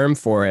a term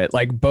for it.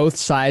 Like, both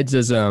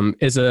sidesism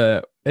is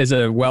a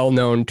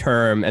well-known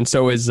term, and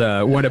so is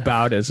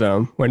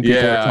whataboutism, when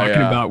people are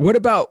talking about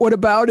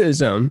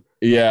whataboutism.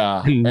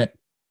 Yeah.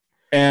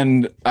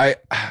 And I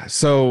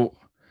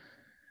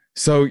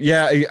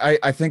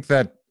think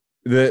that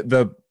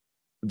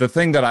the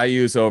thing that I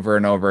use over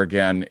and over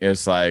again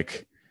is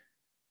like,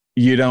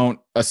 a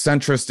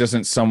centrist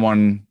isn't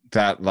someone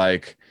that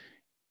like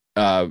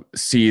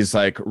sees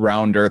like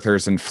round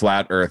earthers and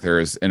flat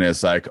earthers and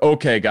is like,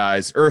 okay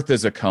guys, earth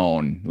is a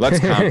cone,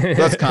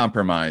 let's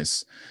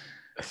compromise.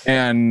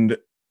 And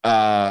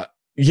I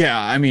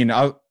mean,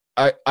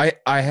 I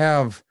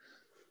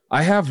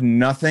have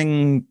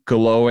nothing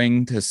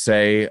glowing to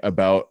say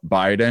about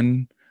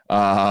Biden.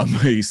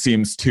 He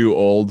seems too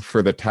old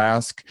for the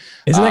task.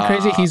 Isn't that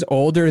crazy? He's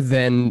older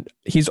than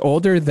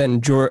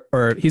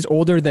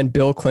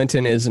Bill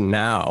Clinton is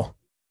now.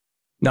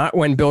 Not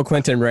when Bill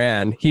Clinton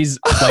ran. He's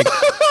like,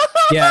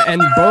 yeah.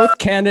 And both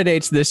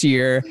candidates this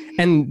year,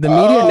 and the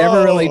media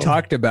never really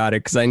talked about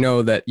it because I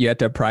know that you have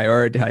to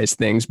prioritize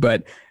things,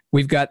 but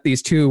we've got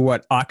these two,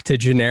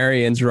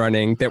 octogenarians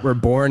running that were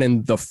born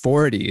in the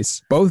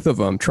 40s. Both of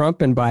them,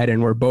 Trump and Biden,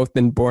 were both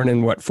born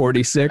in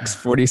 46,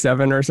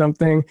 47 or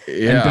something.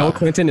 Yeah. And Bill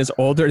Clinton is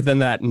older than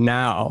that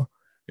now.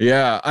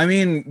 Yeah. I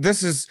mean,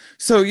 this is,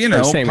 so, you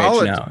know,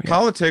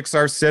 politics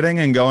are sitting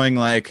and going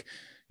like,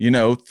 you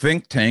know,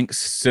 think tanks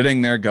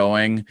sitting there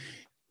going,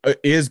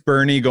 is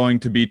Bernie going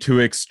to be too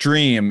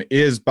extreme?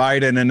 Is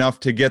Biden enough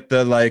to get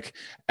the, like,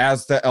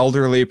 as the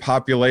elderly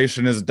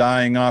population is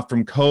dying off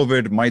from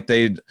COVID, might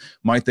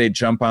they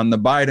jump on the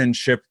Biden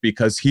ship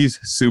because he's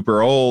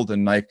super old?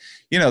 And, like,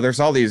 you know, there's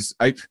all these,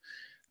 I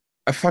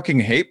fucking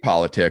hate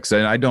politics,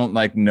 and I don't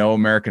like know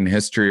American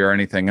history or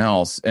anything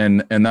else.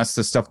 And that's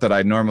the stuff that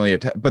I normally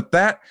attack. But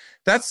that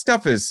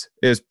stuff is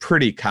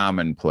pretty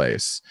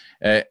commonplace.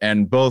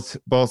 And both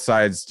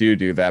sides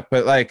do that.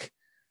 But, like,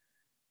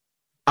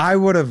 I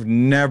would have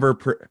never,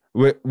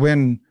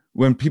 when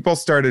people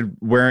started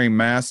wearing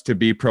masks to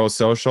be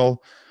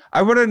pro-social,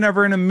 I would have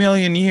never in a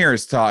million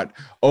years thought,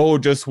 oh,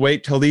 just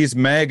wait till these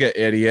MAGA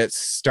idiots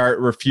start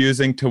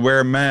refusing to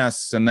wear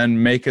masks and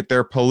then make it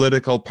their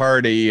political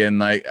party. And,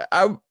 like,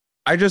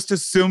 I just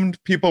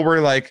assumed people were,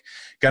 like,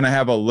 going to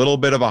have a little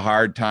bit of a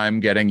hard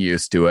time getting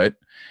used to it.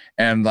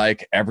 And,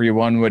 like,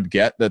 everyone would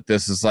get that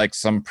this is like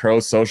some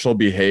pro-social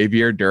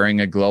behavior during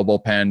a global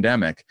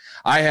pandemic.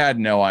 I had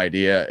no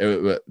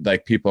idea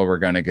like people were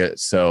going to get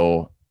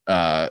so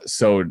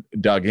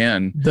dug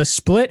in. The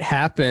split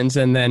happens,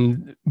 and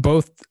then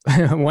both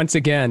once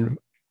again,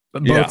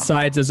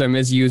 sidesism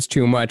is used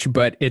too much,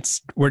 but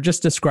we're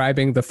just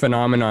describing the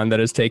phenomenon that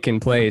has taken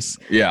place.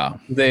 Yeah.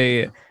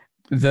 The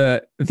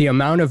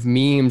amount of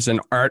memes and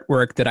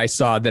artwork that I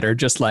saw that are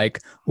just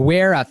like,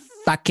 wear a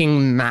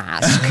fucking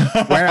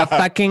mask, wear a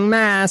fucking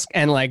mask.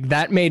 And, like,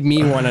 that made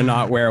me want to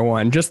not wear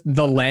one. Just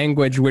the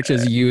language which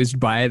is used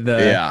by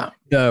the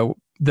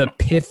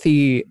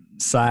pithy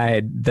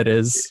side that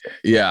is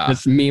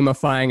just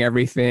memifying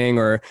everything,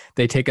 or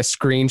they take a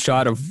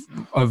screenshot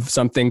of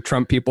something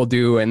Trump people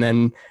do and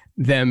then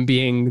them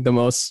being the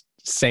most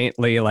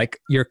saintly, like,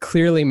 you're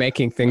clearly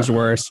making things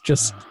worse.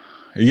 Just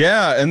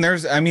and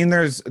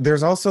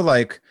there's also,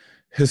 like,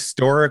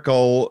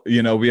 historical,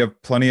 you know, we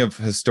have plenty of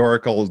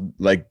historical,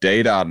 like,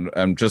 data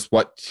on just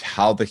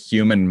how the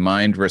human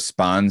mind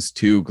responds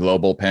to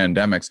global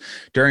pandemics.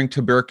 During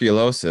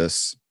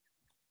tuberculosis,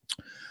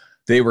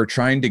 they were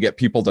trying to get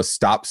people to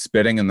stop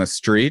spitting in the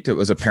street. It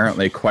was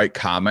apparently quite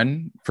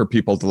common for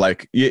people to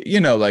like,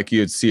 like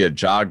you'd see a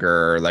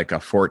jogger or like a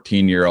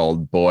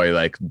 14-year-old boy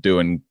like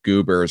doing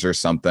goobers or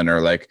something, or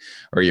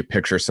you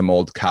picture some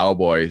old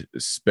cowboy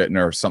spitting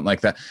or something like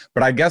that.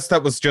 But I guess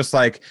that was just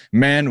like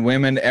men,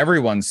 women,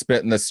 everyone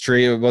spit in the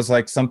street. It was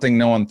like something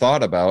no one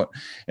thought about.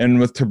 And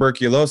with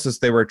tuberculosis,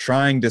 they were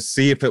trying to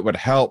see if it would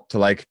help to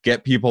like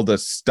get people to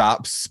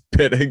stop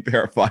spitting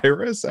their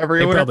virus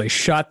everywhere. They probably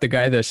shot the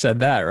guy that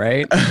said that,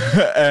 right?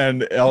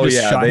 And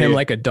shot him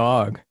like a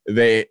dog.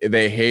 They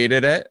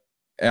hated it.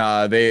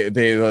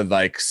 They would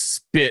like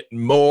spit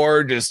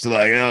more just to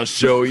like, I'll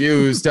show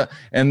you stuff.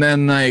 And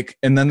then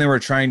they were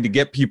trying to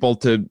get people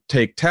to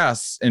take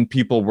tests, and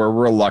people were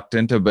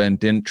reluctant and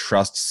didn't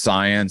trust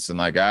science, and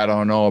like, I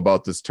don't know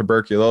about this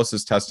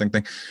tuberculosis testing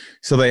thing.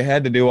 So they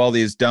had to do all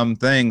these dumb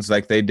things.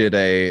 Like they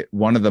did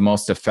one of the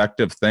most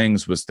effective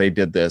things was they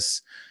did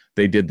this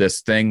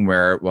thing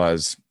where it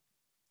was,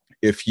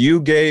 if you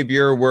gave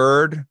your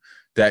word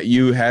that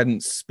you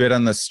hadn't spit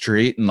on the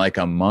street in like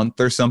a month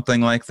or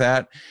something like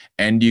that,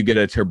 and you get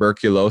a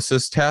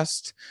tuberculosis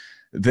test,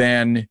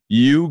 then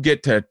you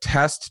get to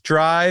test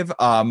drive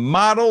a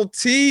Model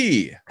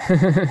T.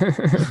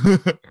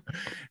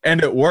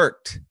 And it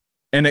worked.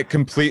 And it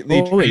completely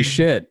Holy changed.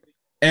 shit.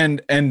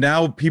 And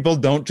now people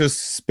don't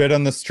just spit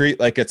on the street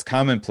like it's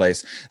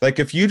commonplace. Like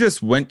if you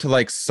just went to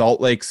like Salt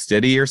Lake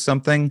City or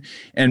something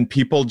and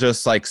people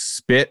just like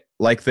spit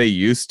like they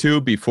used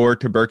to before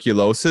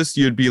tuberculosis,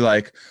 you'd be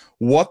like,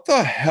 what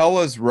the hell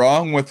is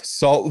wrong with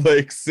Salt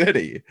Lake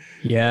City?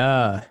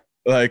 Yeah.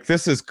 Like,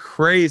 this is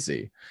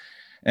crazy.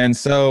 And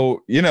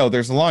so,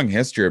 there's a long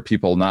history of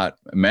people not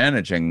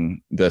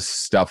managing this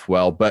stuff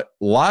well, but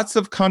lots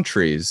of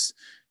countries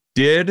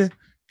did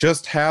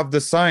just have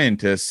the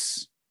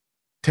scientists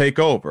take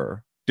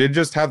over. Did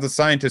just have the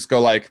scientists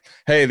go like,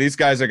 hey, these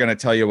guys are going to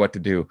tell you what to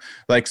do.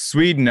 Like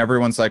Sweden,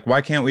 everyone's like,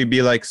 why can't we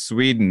be like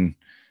Sweden?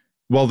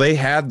 Well, they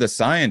had the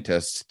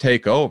scientists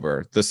take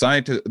over.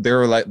 They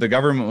were like, the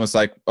government was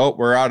like, oh,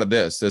 we're out of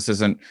this. This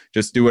isn't,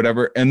 just do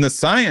whatever. And the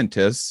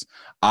scientists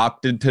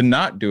opted to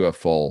not do a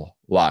full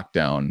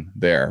lockdown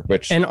there,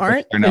 which and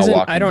I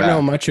don't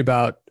know much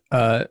about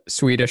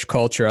Swedish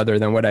culture other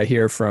than what I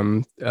hear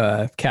from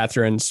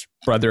Catherine's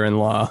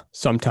brother-in-law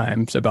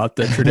sometimes about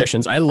the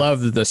traditions. I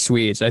love the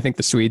Swedes. I think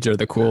the Swedes are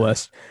the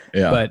coolest.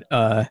 Yeah.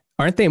 But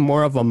aren't they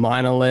more of a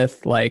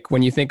monolith? Like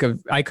when you think of,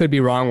 I could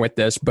be wrong with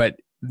this, but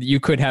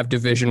you could have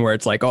division where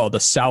it's like, oh, the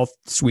South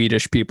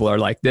Swedish people are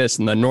like this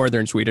and the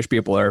Northern Swedish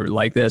people are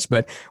like this.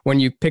 But when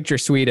you picture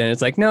Sweden,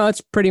 it's like, no,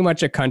 it's pretty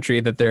much a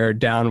country that they're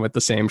down with the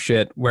same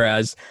shit.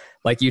 Whereas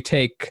like you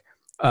take,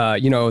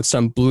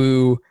 some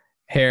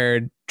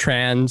blue-haired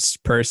trans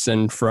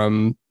person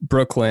from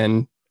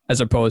Brooklyn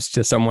as opposed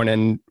to someone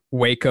in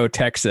Waco,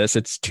 Texas.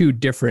 It's two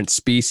different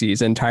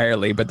species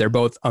entirely, but they're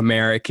both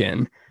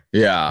American.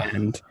 Yeah.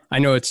 And I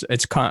know it's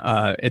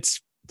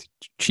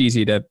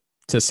cheesy to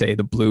say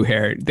the blue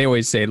hair. They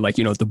always say like,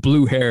 the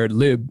blue haired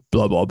lib,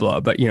 blah, blah,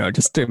 blah. But,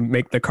 just to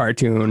make the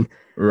cartoon.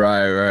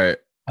 Right.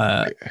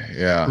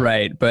 Yeah.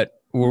 Right. But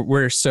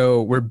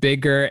we're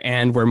bigger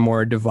and we're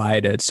more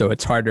divided. So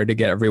it's harder to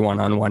get everyone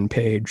on one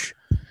page.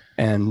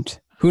 And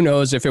who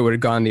knows if it would have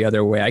gone the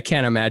other way. I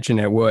can't imagine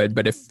it would.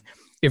 But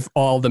if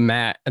all the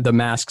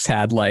masks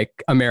had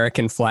like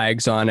American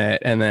flags on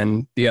it and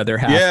then the other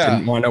half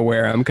didn't want to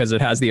wear them because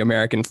it has the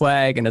American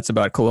flag and it's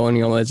about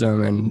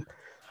colonialism and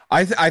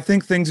I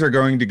think things are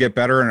going to get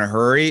better in a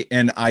hurry.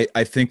 And I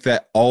think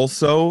that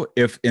also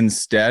if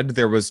instead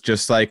there was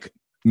just like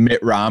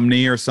Mitt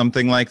Romney or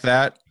something like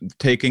that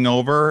taking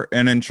over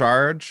and in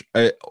charge,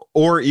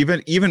 or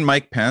even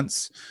Mike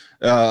Pence,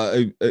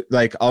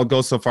 like I'll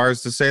go so far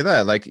as to say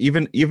that like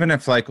even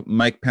if like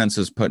Mike Pence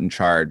is put in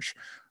charge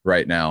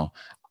right now,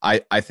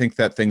 I think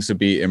that things would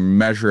be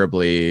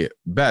immeasurably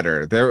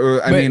better.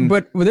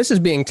 But this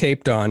is being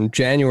taped on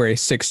January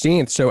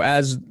 16th. So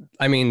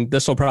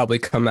this will probably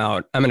come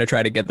out. I'm going to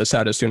try to get this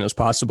out as soon as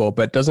possible,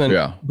 but doesn't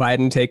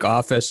Biden take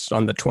office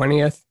on the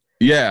 20th?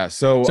 Yeah.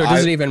 So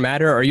does it even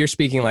matter? Or you're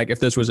speaking like if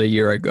this was a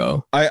year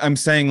ago? I'm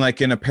saying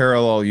like in a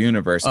parallel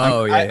universe.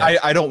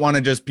 I don't want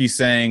to just be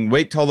saying,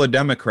 wait till the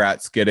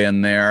Democrats get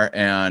in there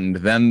and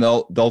then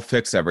they'll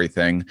fix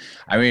everything.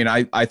 I mean,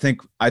 I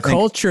think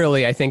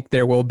culturally, I think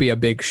there will be a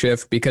big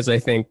shift because I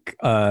think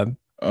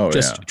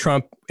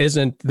Trump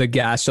isn't the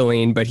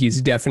gasoline, but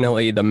he's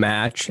definitely the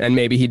match. And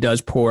maybe he does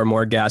pour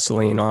more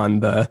gasoline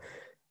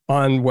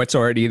on what's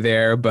already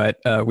there, but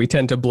we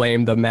tend to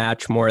blame the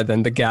match more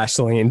than the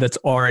gasoline that's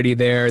already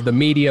there. The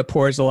media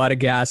pours a lot of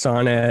gas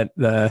on it.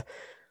 The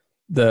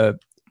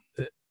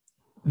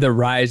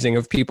rising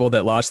of people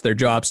that lost their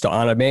jobs to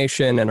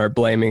automation and are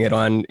blaming it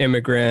on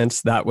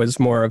immigrants, that was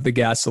more of the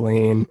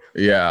gasoline.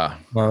 Yeah.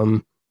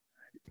 The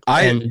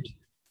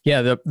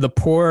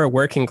poor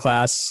working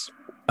class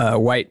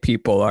white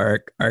people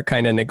are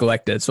kind of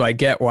neglected. So I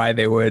get why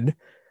they would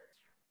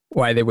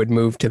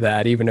move to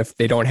that, even if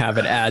they don't have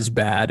it as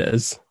bad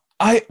as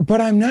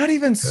but I'm not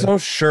even so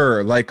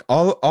sure. Like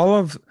all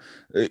of,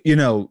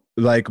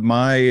 like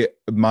my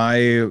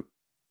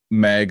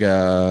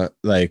mega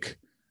like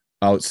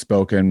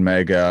outspoken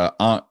mega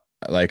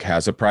like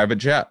has a private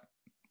jet.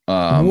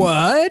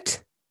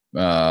 What? She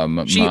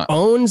My,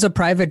 owns a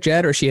private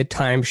jet, or she had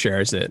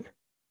timeshares it?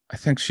 I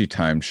think she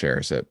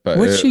timeshares it, but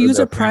What'd she use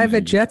a apparently,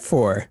 private jet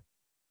for?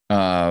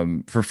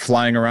 for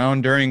flying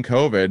around during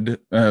COVID,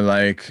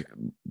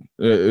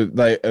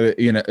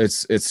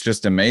 it's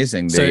just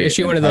amazing. So the is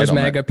she one of those entitlement.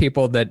 MAGA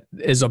people that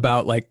is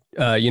about like,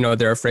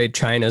 they're afraid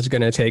China's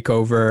going to take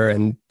over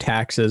and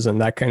taxes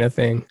and that kind of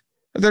thing?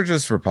 They're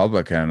just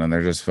Republican and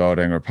they're just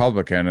voting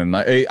Republican. And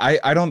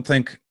I don't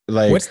think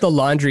like, What's the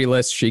laundry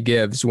list she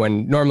gives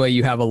when normally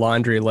you have a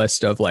laundry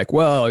list of like,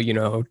 well,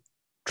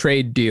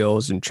 trade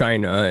deals in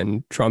China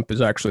and Trump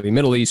is actually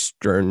Middle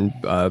Eastern,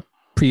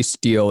 peace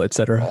deal,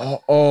 etc.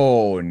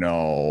 Oh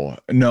no,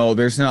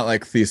 there's not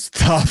like these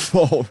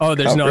thoughtful. Oh,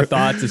 there's no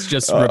thoughts. It's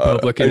just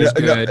Republican is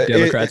good,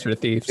 Democrats are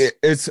thieves.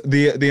 It's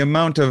the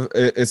amount of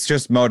it's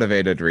just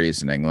motivated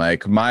reasoning.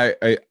 Like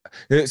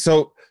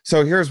so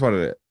here's what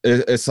it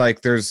is. It's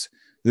like this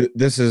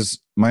is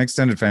my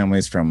extended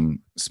family's from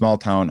small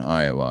town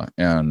Iowa,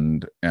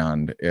 and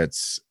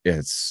it's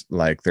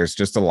like there's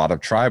just a lot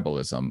of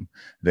tribalism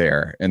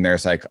there, and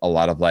there's like a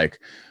lot of like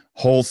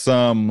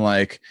wholesome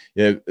like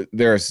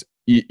there's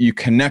you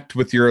connect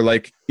with your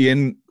like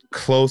in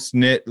close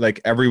knit,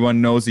 like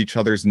everyone knows each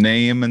other's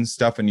name and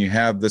stuff, and you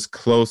have this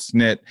close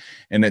knit,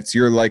 and it's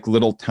your like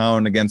little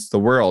town against the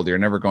world. You're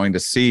never going to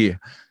see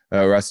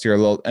the rest of your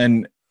little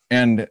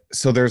and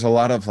so there's a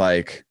lot of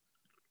like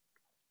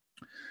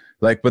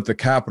with the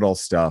capital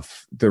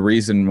stuff. The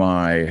reason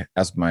why,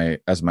 as my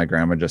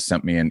grandma just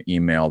sent me an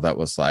email that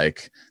was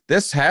like,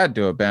 this had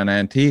to have been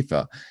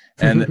Antifa,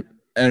 and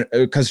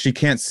because she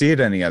can't see it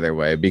any other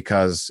way,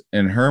 because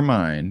in her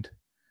mind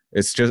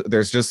it's just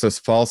there's just this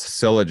false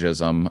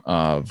syllogism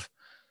of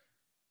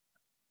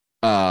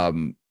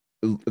the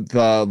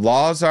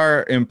laws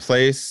are in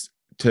place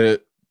to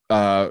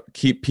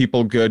keep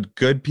people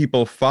good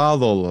people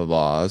follow the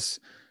laws,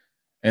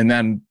 and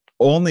then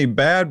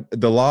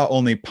the law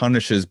only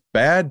punishes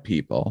bad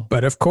people,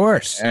 But of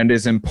course, and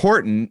is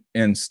important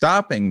in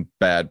stopping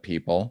bad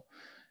people,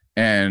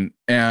 and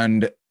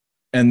then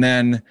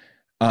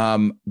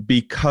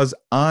because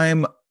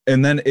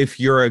and then if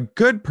you're a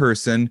good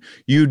person,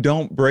 you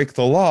don't break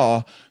the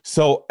law.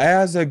 So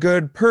as a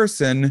good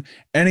person,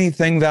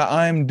 anything that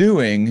I'm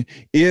doing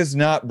is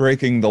not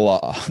breaking the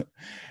law.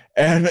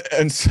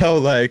 And so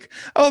like,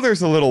 oh,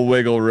 there's a little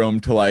wiggle room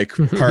to like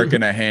park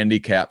in a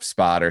handicap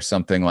spot or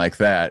something like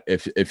that.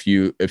 If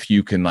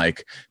you can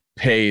like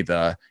pay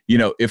the,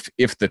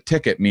 if the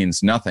ticket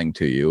means nothing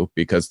to you,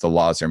 because the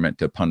laws are meant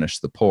to punish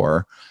the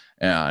poor,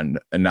 and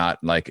not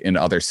like in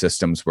other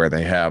systems where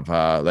they have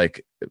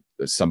like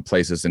some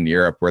places in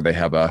Europe where they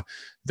have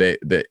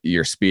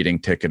your speeding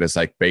ticket is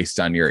like based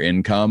on your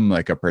income,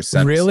 like a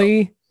percent.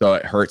 Really? So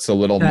it hurts a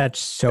little. That's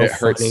so it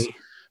hurts funny.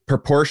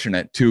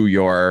 Proportionate to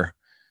your,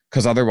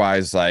 because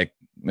otherwise like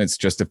it's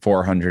just a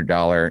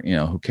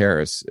 $400, who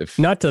cares if.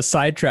 Not to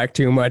sidetrack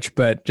too much,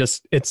 but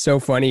just it's so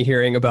funny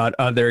hearing about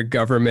other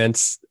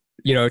governments,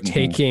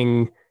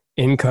 taking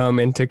income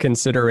into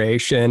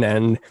consideration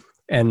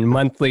and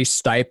monthly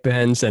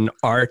stipends and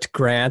art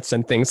grants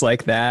and things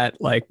like that.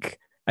 Like,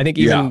 I think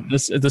even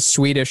the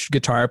Swedish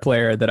guitar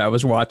player that I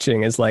was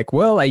watching is like,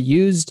 well, I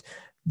used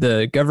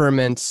the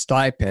government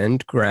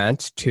stipend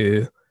grant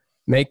to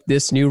make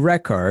this new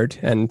record.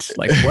 And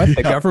like, what?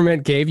 The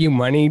government gave you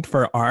money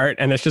for art?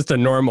 And it's just a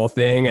normal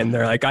thing. And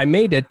they're like, I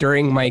made it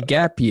during my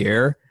gap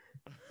year,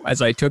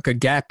 as I took a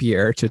gap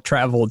year to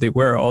travel the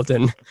world,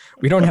 and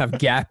we don't have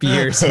gap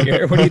years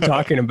here. What are you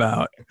talking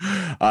about?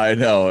 I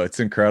know, it's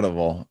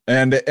incredible,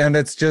 and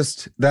it's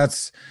just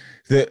that's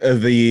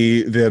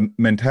the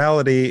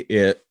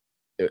mentality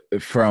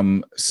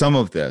from some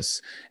of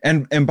this.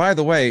 And by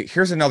the way,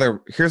 here's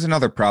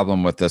another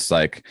problem with this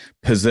like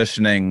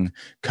positioning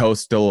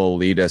coastal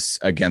elitists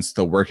against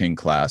the working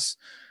class,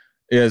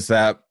 is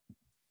that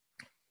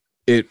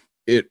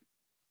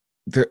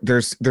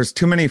there's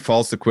too many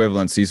false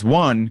equivalencies.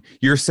 One,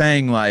 you're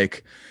saying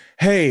like,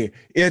 hey,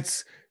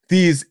 it's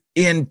these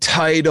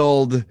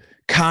entitled,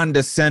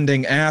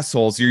 condescending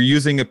assholes. You're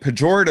using a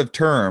pejorative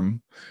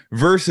term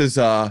versus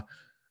a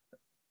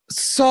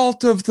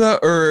salt of the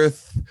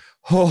earth,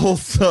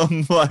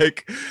 wholesome,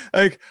 like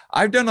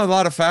I've done a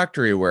lot of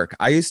factory work.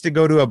 I used to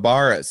go to a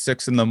bar at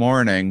 6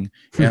 a.m.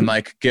 and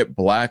like get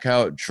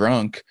blackout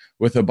drunk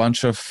with a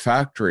bunch of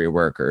factory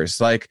workers.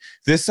 Like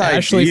this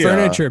Ashley idea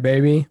Furniture,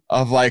 baby,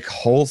 of like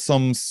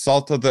wholesome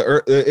salt of the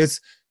earth.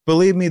 It's,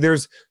 believe me,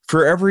 there's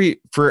for every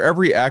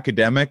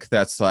academic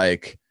that's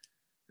like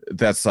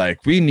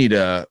we need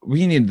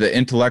the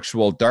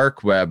intellectual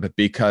dark web,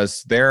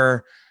 because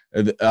their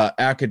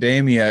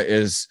academia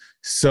is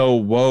so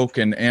woke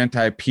and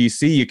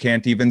anti-PC you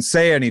can't even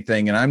say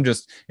anything.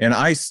 And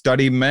I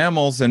study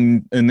mammals,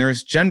 and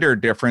there's gender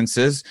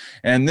differences,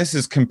 and this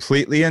is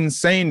completely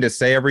insane to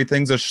say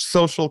everything's a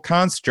social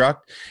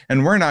construct,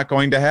 and we're not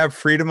going to have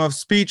freedom of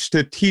speech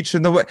to teach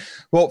in the way.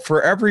 Well,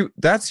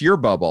 that's your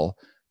bubble.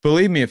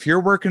 believe me, if you're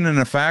working in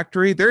a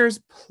factory, there's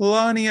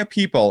plenty of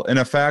people in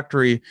a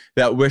factory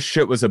that wish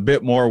shit was a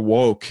bit more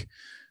woke,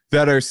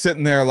 that are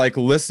sitting there like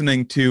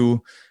listening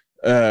to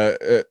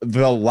the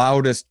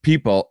loudest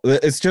people.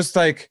 It's just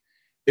like,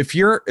 if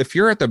you're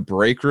at the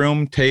break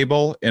room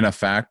table in a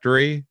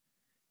factory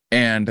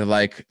and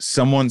like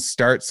someone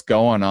starts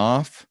going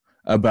off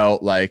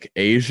about like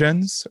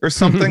Asians or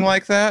something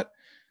like that,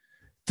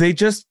 they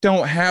just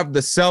don't have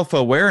the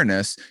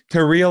self-awareness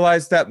to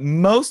realize that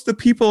most of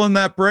the people in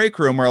that break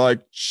room are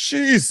like,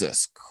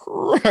 Jesus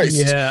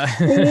Christ. Yeah.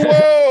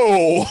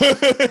 Whoa.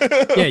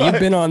 Yeah, you've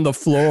been on the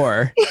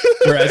floor,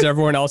 whereas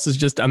everyone else is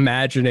just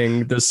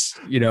imagining this,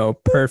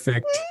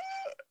 perfect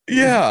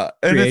yeah,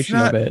 and creation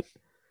of it.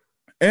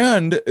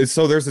 And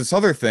so there's this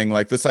other thing,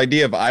 like this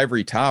idea of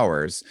ivory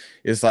towers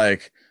is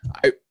like,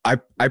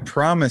 I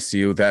promise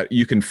you that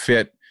you can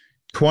fit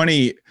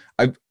 20.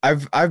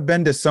 I've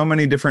been to so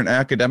many different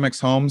academics'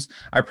 homes.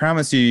 I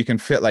promise you can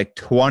fit like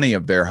 20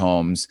 of their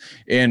homes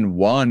in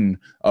one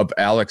of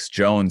Alex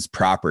Jones'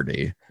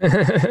 property.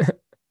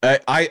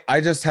 I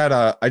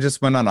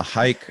just went on a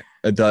hike.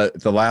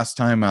 The last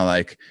time I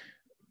like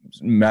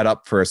met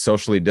up for a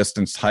socially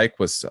distanced hike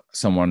was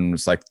someone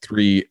was like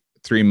three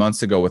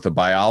months ago with a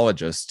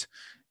biologist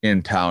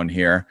in town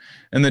here,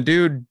 and the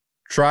dude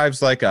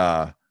drives like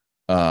a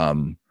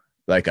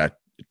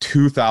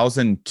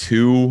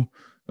 2002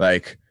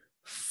 like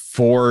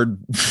Ford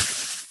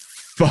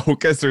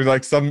Focus or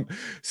like some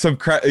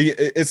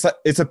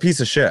it's a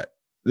piece of shit.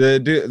 The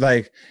dude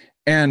like,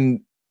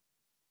 and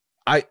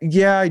I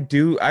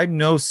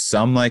know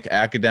some like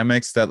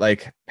academics that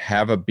like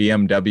have a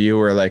BMW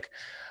or like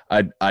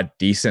a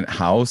decent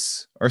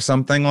house or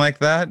something like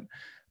that.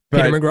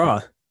 But, Peter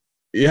McGraw.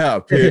 Yeah,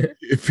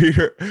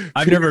 Peter.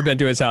 I've never been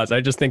to his house. I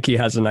just think he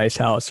has a nice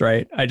house,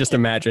 right? I just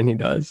imagine he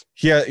does.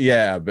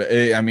 Yeah, but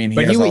I mean,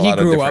 he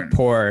grew up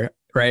poor,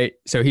 right?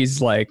 So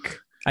he's like,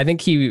 I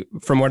think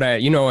from what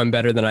him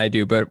better than I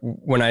do, but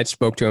when I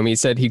spoke to him, he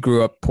said he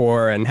grew up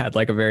poor and had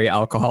like a very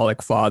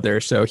alcoholic father.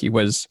 So he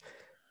was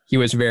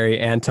very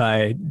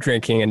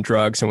anti-drinking and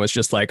drugs and was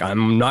just like,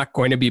 I'm not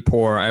going to be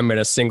poor. I'm going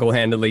to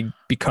single-handedly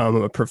become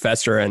a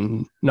professor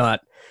and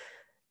not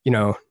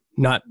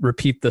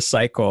repeat the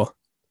cycle.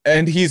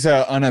 And he's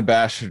an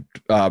unabashed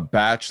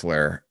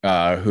bachelor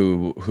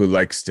who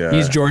likes to.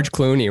 He's George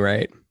Clooney,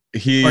 right?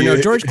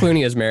 George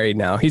Clooney is married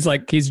now. He's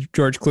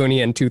George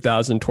Clooney in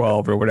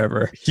 2012 or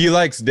whatever. He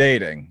likes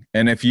dating,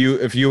 and if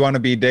you want to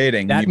be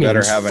dating, that you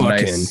better have a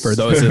nice. For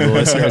those of the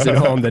listeners at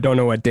home that don't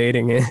know what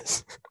dating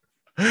is,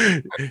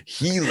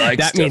 he likes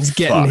that means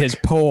getting his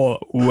pole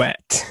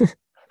wet.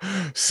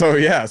 So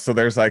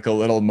there's like a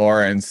little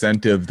more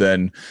incentive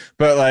than,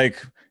 but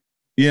like.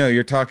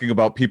 You're talking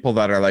about people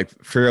that are like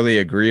fairly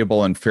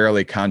agreeable and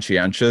fairly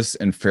conscientious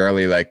and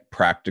fairly like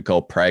practical,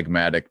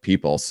 pragmatic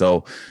people.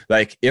 So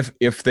like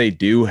if they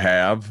do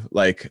have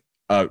like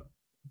a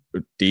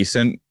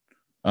decent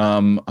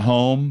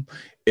home,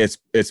 it's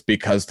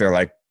because they're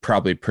like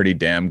probably pretty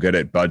damn good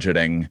at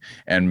budgeting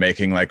and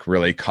making like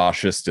really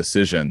cautious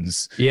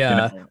decisions.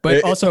 Yeah,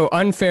 but also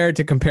unfair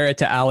to compare it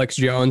to Alex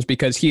Jones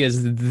because he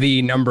is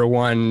the number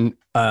one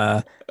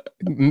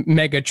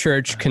mega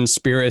church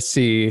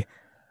conspiracy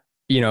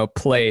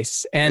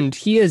place, and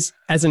he is,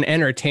 as an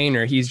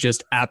entertainer, he's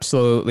just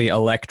absolutely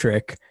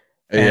electric.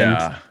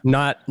 And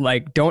not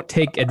like, don't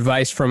take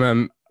advice from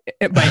him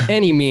by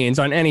any means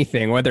on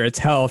anything, whether it's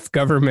health,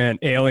 government,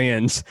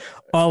 aliens,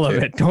 all of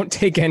it. Don't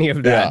take any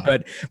of that. Yeah.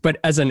 But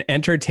as an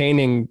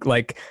entertaining,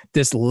 like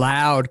this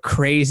loud,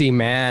 crazy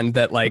man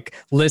that like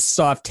lists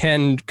off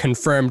 10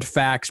 confirmed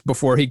facts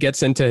before he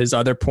gets into his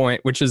other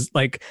point, which is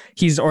like,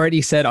 he's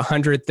already said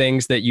 100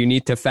 things that you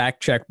need to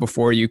fact check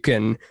before you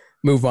can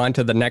move on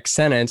to the next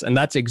sentence. And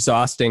that's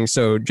exhausting.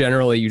 So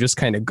generally you just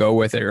kind of go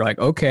with it. You're like,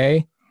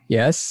 okay,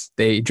 yes,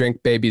 they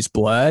drink baby's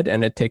blood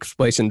and it takes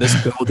place in this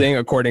building,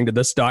 according to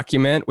this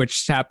document,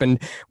 which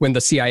happened when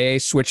the CIA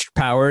switched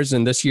powers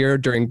in this year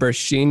during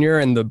Bush Sr.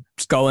 and the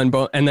Skull and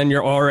Bone. And then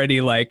you're already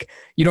like,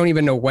 you don't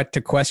even know what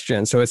to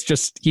question. So it's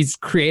just, he's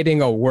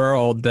creating a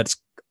world that's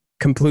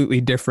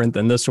completely different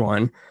than this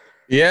one.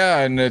 Yeah,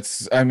 and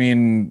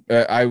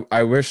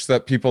I wish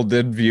that people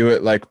did view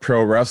it like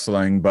pro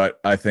wrestling, but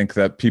I think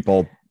that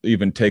people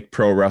even take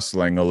pro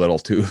wrestling a little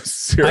too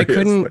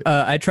seriously.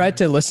 I tried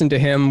to listen to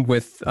him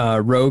with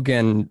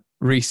Rogan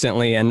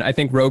recently, and I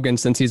think Rogan,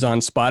 since he's on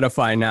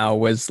Spotify now,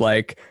 was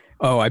like,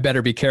 oh, I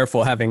better be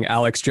careful having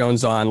Alex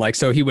Jones on. Like,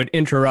 so he would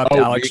interrupt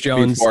Alex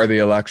Jones before the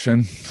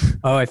election.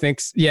 Oh, I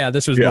think,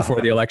 this was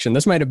before the election.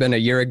 This might've been a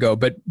year ago,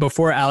 but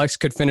before Alex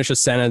could finish a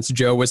sentence,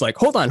 Joe was like,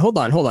 hold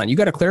on. You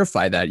got to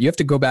clarify that. You have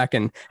to go back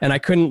and I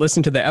couldn't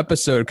listen to the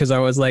episode because I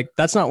was like,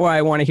 that's not why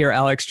I want to hear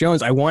Alex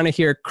Jones. I want to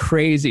hear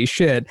crazy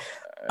shit.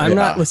 I'm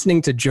not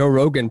listening to Joe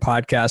Rogan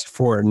podcast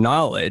for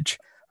knowledge.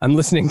 I'm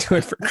listening to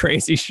it for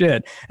crazy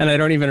shit. And I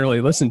don't even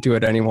really listen to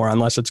it anymore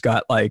unless it's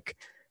got like,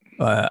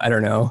 I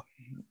don't know,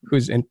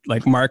 who's in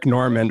like Mark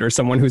Normand or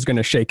someone who's going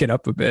to shake it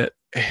up a bit.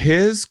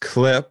 His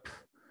clip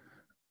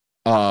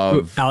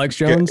of Alex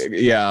Jones?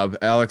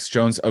 Alex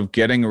Jones of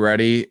getting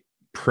ready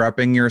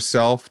prepping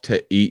yourself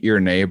to eat your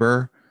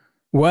neighbor.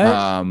 What?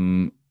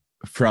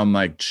 From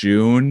like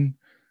June.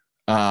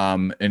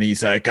 And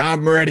he's like,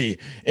 I'm ready.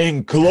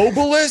 And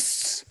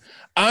globalists,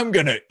 I'm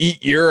gonna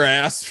eat your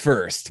ass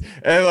first.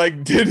 And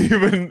like didn't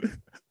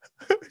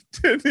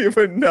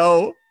even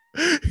know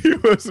he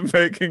was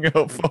making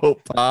a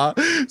faux pas.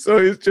 So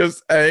he's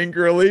just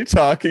angrily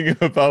talking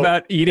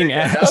about eating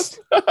ass.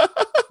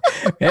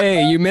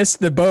 Hey, you missed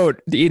the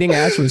boat. The eating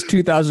ass was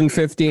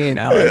 2015,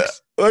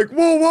 Alex. Like,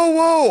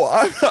 whoa.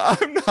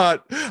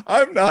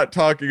 I'm not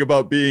talking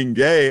about being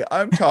gay.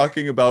 I'm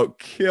talking about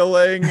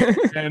killing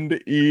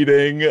and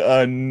eating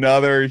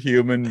another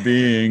human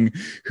being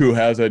who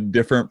has a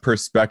different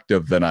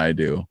perspective than I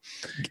do.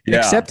 Yeah.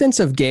 Acceptance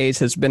of gays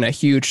has been a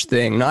huge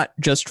thing, not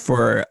just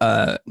for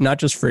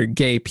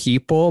gay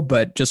people,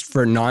 but just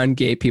for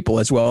non-gay people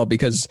as well.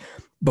 Because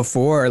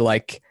before,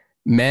 like,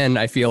 men,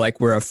 I feel like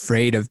we're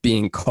afraid of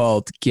being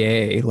called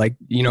gay. Like,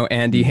 you know,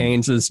 Andy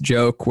Haynes's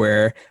joke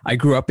where I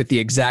grew up at the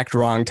exact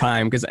wrong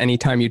time because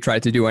anytime you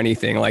tried to do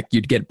anything, like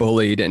you'd get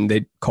bullied and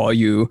they'd call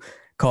you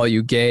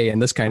gay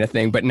and this kind of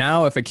thing. But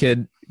now if a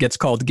kid gets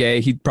called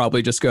gay, he'd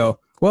probably just go,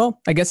 well,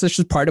 I guess it's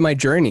just part of my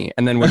journey,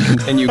 and then would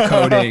continue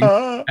coding.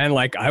 And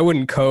like, I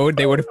wouldn't code.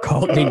 They would have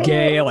called me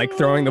gay, like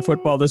throwing the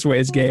football this way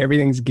is gay.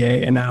 Everything's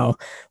gay. And now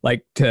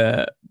like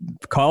to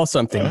call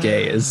something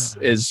gay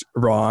is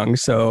wrong.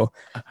 So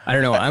I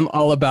don't know. I'm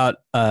all about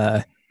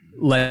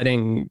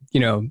letting, you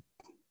know,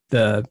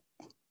 the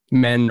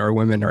men or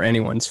women or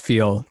anyone's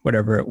feel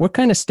whatever. What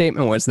kind of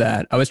statement was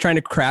that? I was trying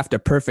to craft a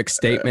perfect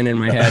statement in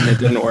my head and it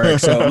didn't work.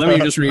 So let me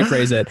just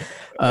rephrase it.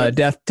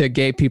 Death to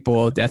gay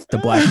people, death to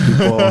black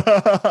people,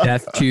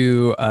 death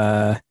to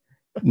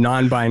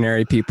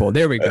non-binary people.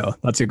 There we go.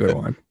 That's a good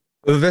one.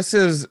 That's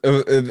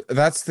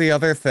the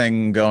other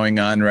thing going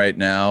on right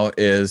now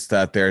is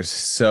that there's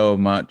so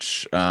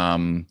much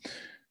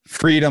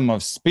freedom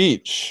of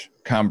speech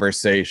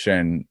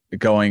conversation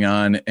going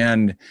on.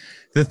 And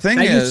the thing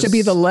that is, used to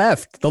be the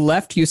left. The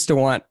left used to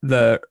want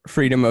the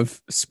freedom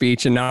of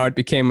speech, and now it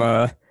became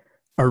a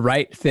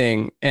right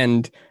thing.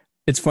 And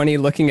it's funny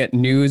looking at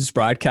news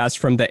broadcasts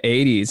from the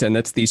 80s, and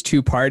it's these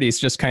two parties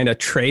just kind of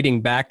trading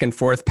back and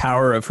forth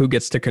power of who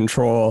gets to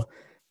control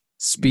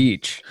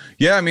speech.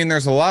 Yeah, I mean,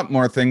 there's a lot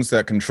more things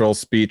that control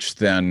speech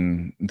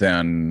than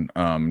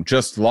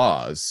just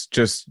laws.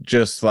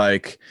 Just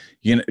like,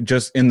 you know,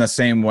 just in the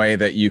same way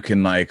that you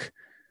can like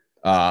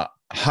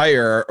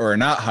hire or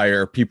not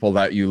hire people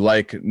that you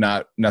like,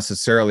 not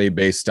necessarily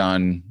based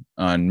on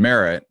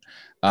merit.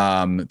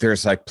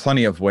 There's like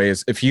plenty of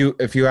ways. If you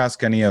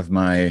ask any of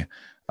my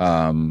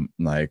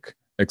like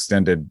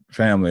extended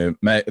family,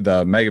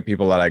 the mega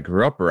people that I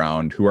grew up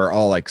around, who are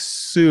all like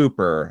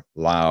super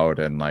loud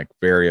and like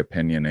very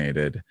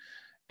opinionated,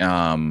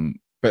 but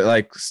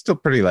like still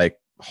pretty like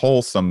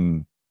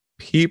wholesome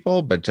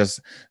people, but just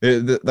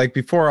like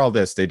before all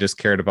this, they just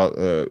cared about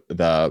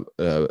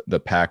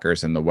the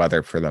Packers and the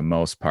weather for the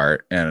most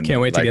part, and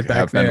can't wait like, to get back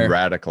have there. been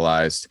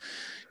radicalized.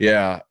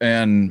 Yeah,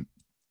 and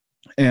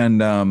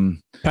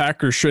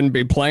Packers shouldn't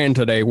be playing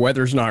today.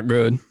 Weather's not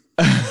good.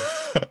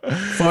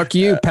 Fuck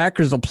you.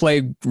 Packers will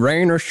play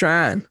rain or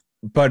shine.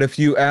 But if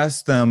you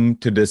ask them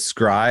to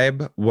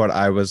describe what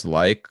I was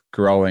like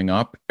growing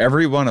up,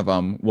 every one of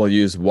them will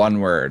use one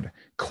word: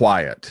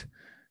 quiet.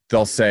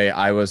 They'll say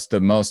I was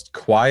the most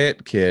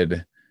quiet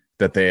kid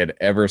that they had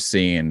ever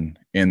seen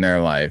in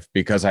their life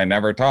because I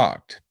never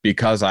talked,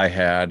 because I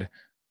had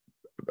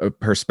a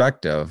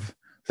perspective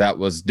that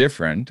was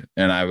different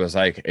and I was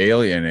like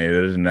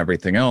alienated and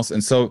everything else.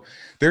 And so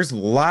there's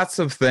lots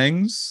of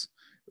things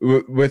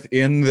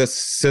within this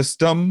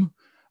system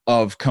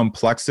of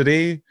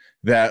complexity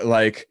that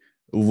like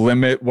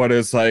limit what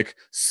is like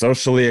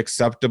socially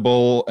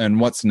acceptable and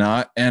what's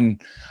not.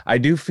 And I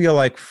do feel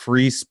like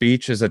free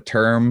speech is a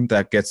term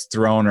that gets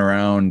thrown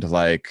around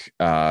like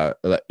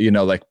you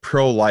know, like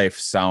pro-life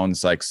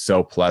sounds like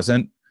so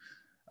pleasant,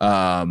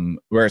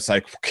 where it's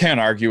like, can't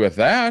argue with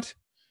that.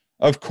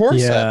 Of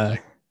course, yeah.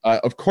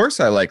 Of course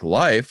I like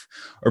life.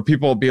 Or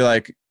people will be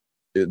like,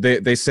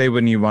 they say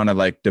when you want to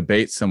like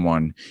debate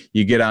someone,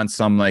 you get on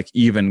some like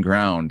even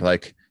ground,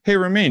 like, hey,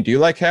 Ramin, do you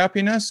like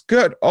happiness?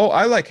 Good. Oh,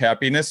 I like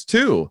happiness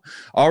too.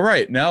 All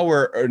right.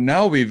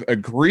 Now we've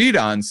agreed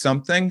on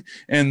something,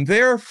 and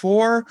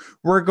therefore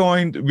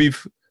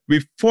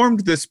we've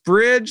formed this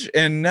bridge,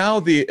 and now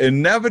the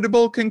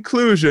inevitable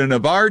conclusion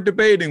of our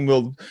debating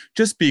will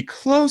just be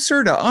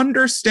closer to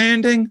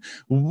understanding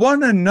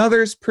one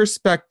another's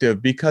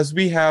perspective because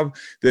we have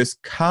this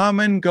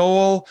common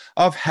goal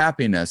of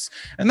happiness.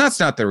 And that's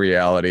not the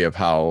reality of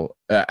how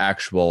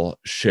actual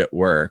shit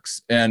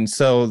works. And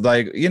so,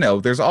 like, you know,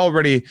 there's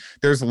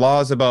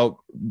laws about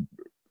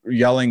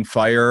yelling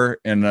fire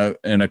in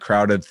a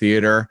crowded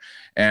theater,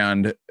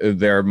 and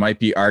there might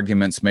be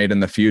arguments made in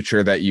the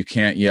future that you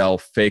can't yell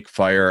fake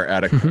fire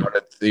at a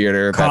crowded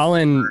theater.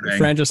 Colin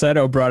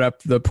Francescetto brought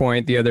up the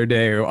point the other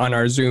day on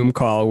our Zoom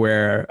call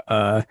where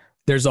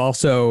there's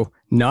also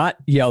not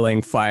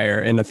yelling fire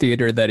in a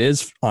theater that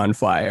is on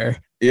fire.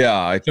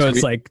 Yeah. So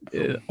it's like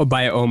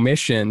by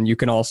omission, you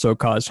can also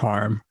cause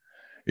harm.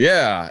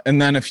 Yeah,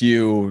 and then if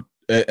you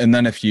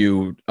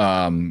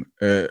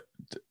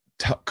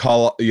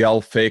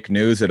yell fake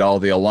news at all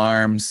the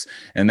alarms,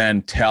 and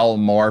then tell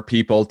more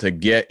people to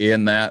get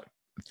in that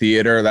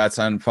theater that's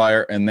on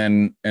fire, and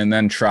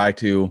then try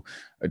to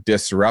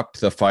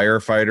disrupt the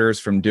firefighters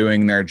from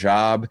doing their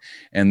job,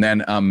 and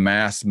then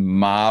amass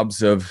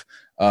mobs of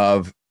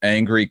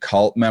angry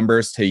cult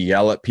members to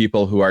yell at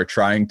people who are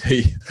trying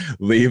to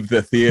leave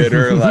the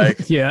theater,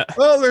 like, Yeah.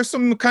 well, there's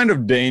some kind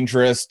of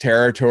dangerous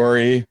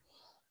territory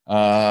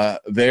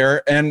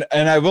there. And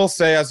I will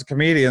say, as a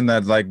comedian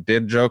that like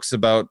did jokes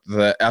about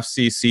the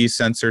FCC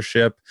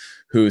censorship,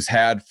 who's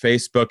had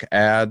Facebook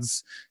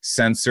ads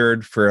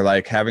censored for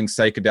like having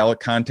psychedelic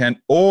content,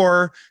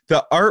 or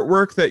the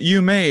artwork that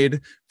you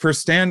made for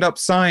Stand Up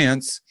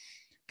Science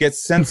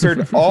gets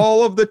censored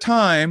all of the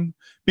time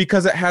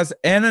because it has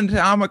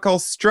anatomical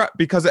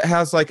because it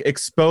has like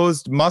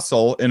exposed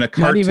muscle in a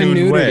Not even cartoon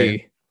nudity.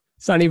 way.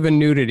 It's not even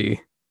nudity.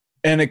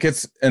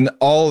 And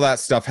all that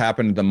stuff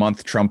happened the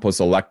month Trump was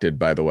elected,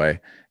 by the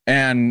way.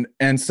 And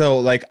so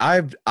like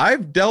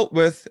I've dealt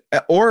with,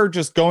 or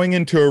just going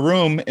into a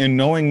room and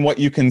knowing what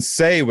you can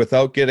say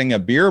without getting a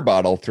beer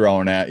bottle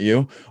thrown at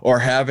you, or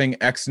having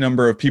X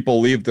number of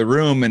people leave the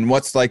room, and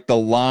what's like the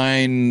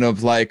line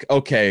of like,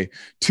 okay,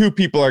 2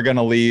 people are going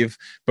to leave,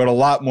 but a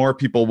lot more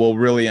people will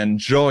really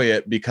enjoy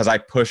it because I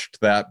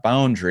pushed that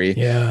boundary.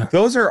 Yeah.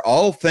 Those are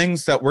all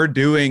things that we're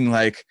doing.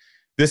 Like,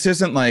 this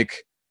isn't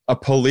like a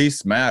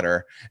police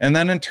matter. And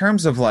then in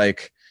terms of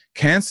like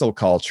cancel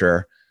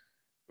culture,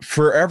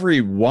 for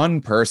every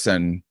one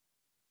person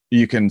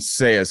you can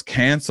say is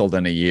canceled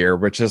in a year,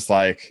 which is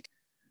like,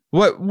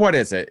 what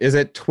is it? Is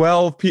it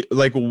 12 people?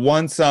 Like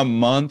once a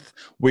month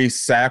we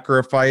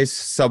sacrifice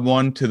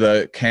someone to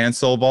the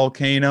cancel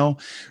volcano,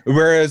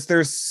 whereas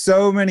there's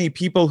so many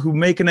people who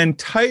make an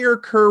entire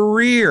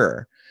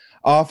career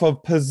off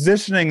of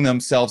positioning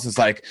themselves as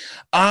like,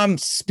 I'm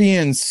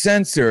being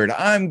censored,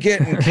 I'm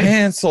getting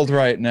canceled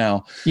right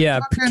now.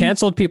 Yeah,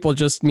 canceled people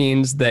just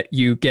means that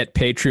you get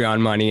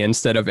Patreon money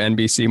instead of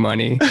NBC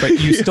money, but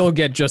you still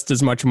get just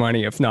as much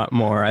money, if not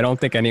more. I don't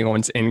think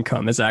anyone's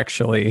income is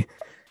actually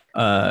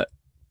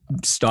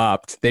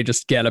stopped. They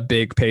just get a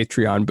big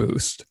Patreon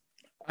boost.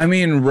 I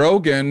mean,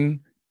 Rogan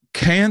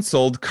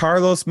canceled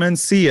Carlos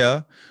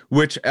Mencia,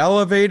 which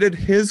elevated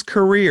his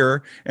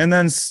career, and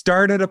then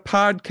started a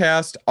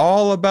podcast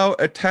all about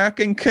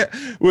attacking,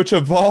 which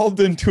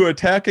evolved into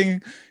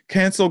attacking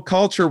cancel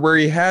culture, where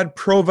he had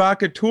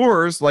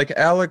provocateurs like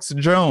Alex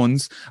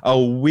Jones a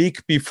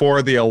week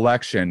before the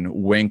election.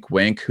 Wink,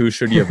 wink. Who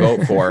should you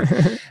vote for?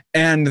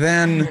 And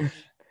then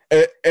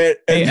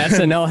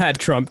SNL had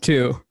Trump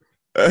too.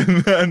 And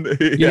then,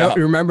 yeah.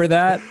 You remember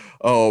that?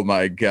 Oh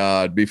my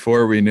God!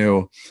 Before we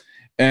knew.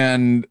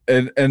 And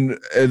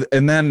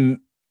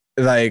then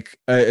like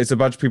it's a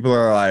bunch of people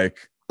are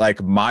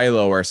like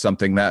Milo or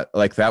something that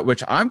like that,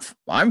 which I'm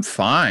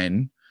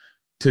fine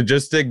to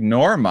just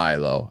ignore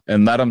Milo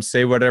and let him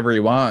say whatever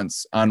he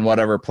wants on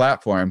whatever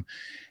platform.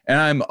 And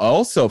I'm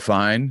also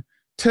fine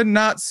to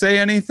not say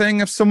anything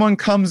if someone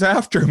comes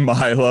after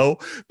Milo,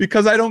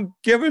 because I don't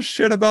give a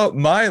shit about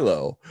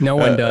Milo. No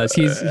one does.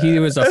 He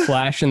was a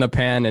flash in the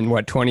pan in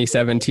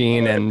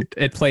 2017, and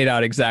it played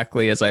out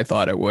exactly as I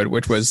thought it would,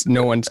 which was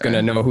no one's going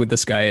to know who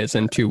this guy is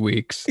in 2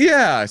 weeks.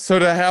 Yeah. So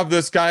to have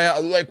this guy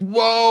like,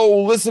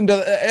 whoa, listen to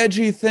the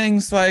edgy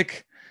things,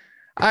 like,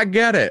 I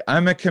get it.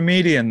 I'm a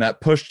comedian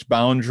that pushed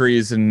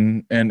boundaries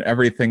and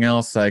everything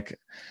else. Like,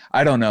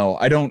 I don't know.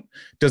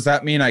 Does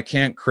that mean I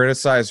can't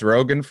criticize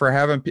Rogan for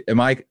am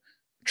I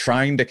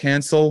trying to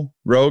cancel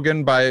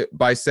Rogan by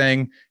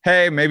saying,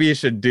 hey, maybe you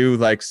should do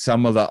like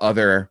some of the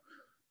other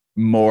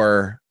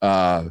more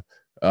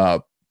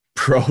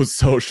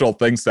pro-social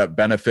things that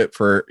benefit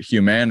for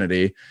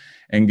humanity,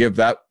 and give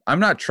that? I'm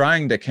not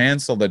trying to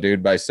cancel the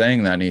dude by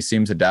saying that. And he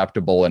seems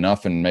adaptable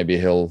enough, and maybe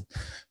he'll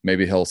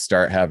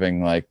start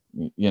having like,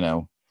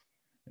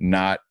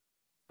 not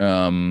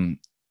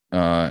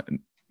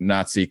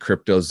Nazi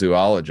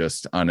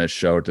cryptozoologist on his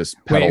show to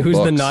peddle Wait, who's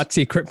books. the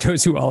Nazi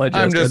cryptozoologist?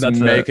 I'm just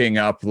making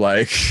up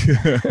like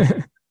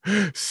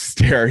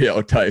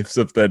stereotypes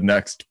of the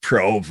next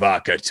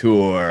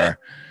provocateur.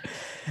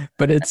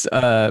 But it's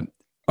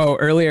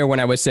earlier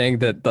when I was saying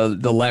that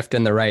the left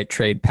and the right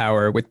trade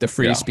power with the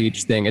free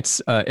speech thing,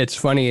 it's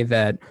funny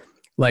that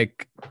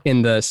like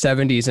in the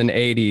 70s and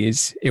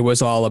 80s, it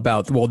was all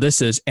about, well,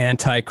 this is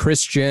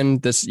anti-Christian.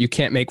 This, you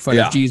can't make fun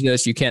of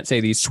Jesus. You can't say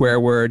these swear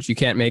words. You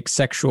can't make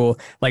sexual,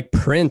 like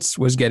Prince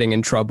was getting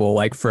in trouble,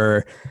 like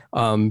for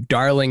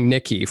Darling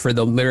Nikki, for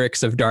the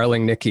lyrics of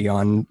Darling Nikki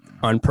on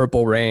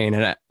Purple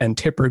Rain. And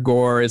Tipper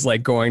Gore is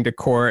like going to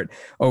court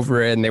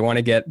over it, and they want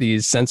to get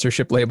these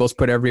censorship labels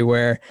put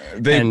everywhere.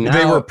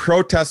 They were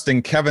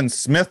protesting Kevin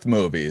Smith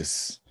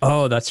movies.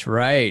 Oh, that's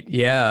right.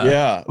 Yeah.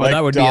 Yeah. Well, like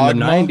that would Dogma. be in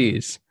the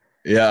 90s.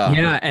 Yeah.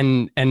 Yeah.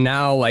 And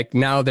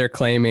now they're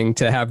claiming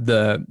to have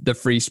the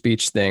free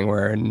speech thing,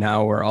 where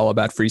now we're all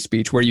about free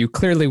speech, where you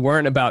clearly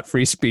weren't about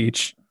free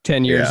speech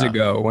 10 years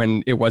ago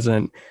when it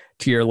wasn't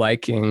to your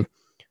liking.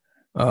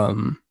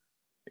 Yeah.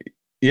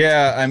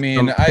 I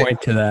mean,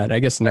 point to that. I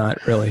guess not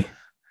really.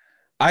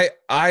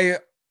 I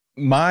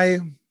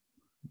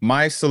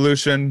my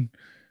solution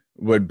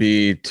would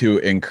be to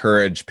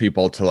encourage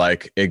people to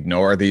like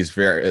ignore these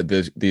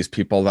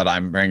people that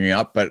I'm bringing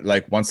up, but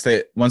like once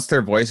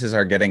their voices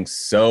are getting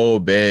so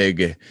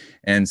big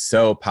and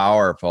so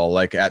powerful,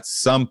 like at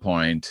some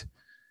point,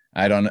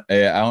 I don't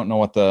know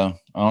what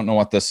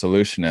the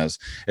solution is.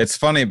 It's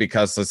funny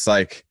because it's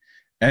like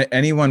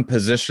anyone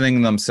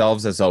positioning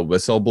themselves as a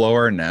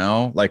whistleblower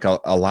now, like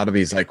a lot of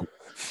these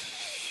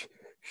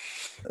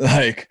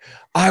like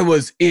I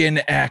was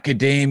in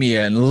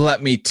academia and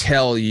let me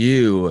tell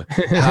you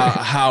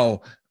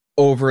how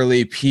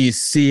overly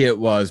PC it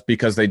was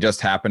because they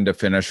just happened to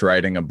finish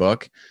writing a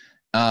book.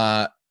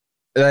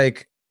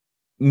 Like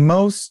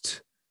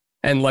most.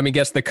 And let me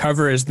guess, the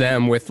cover is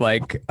them with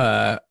like,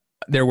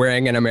 they're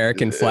wearing an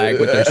American flag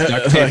with their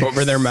duct tape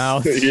over their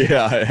mouth.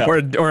 Yeah.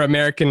 Or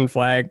American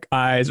flag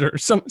eyes or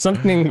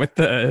something with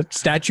the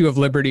Statue of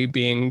Liberty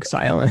being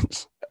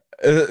silent.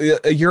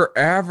 Your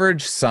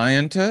average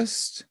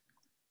scientist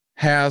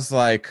has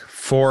like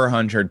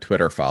 400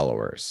 Twitter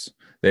followers.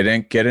 They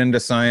didn't get into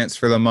science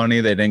for the money.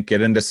 They didn't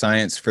get into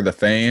science for the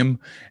fame.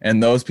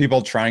 And those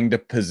people trying to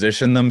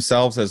position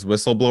themselves as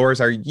whistleblowers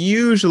are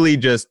usually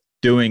just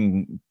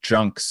doing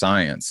junk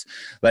science.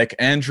 Like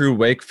Andrew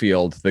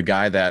Wakefield, the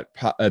guy that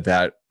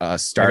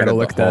started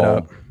look that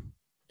up.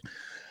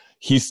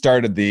 He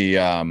started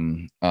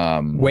the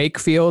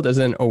Wakefield as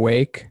in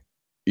awake.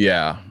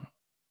 Yeah.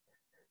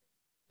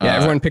 Yeah,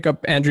 everyone pick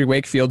up Andrew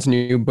Wakefield's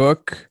new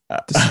book,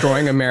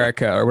 Destroying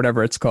America, or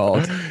whatever it's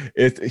called.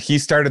 He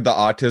started the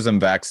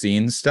autism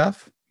vaccine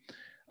stuff.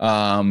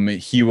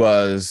 He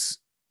was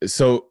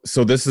so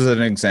this is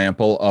an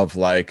example of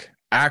like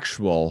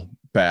actual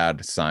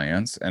bad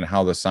science and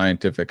how the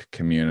scientific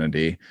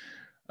community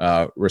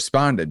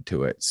responded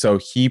to it. So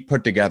he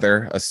put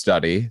together a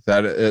study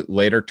that it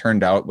later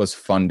turned out was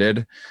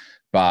funded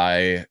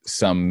by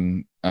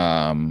some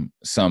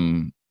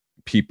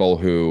people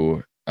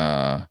who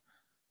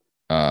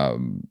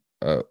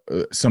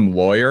some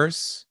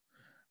lawyers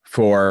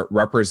for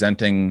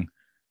representing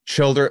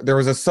children. There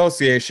was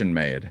association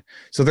made.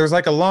 So there's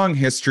like a long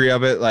history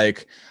of it.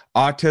 Like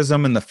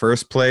autism in the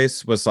first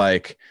place was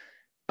like,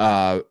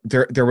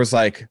 there was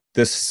like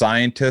this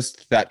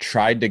scientist that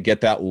tried to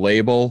get that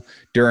label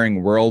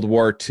during World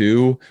War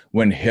II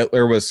when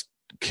Hitler was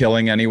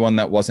killing anyone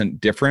that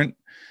wasn't different.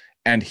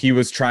 And he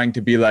was trying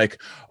to be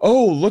like,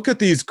 oh, look at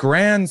these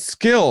grand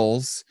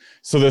skills.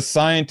 So the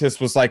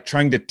scientist was like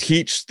trying to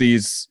teach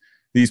these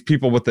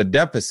people with a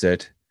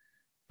deficit,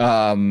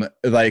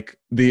 like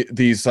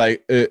these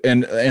like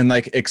and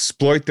like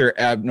exploit their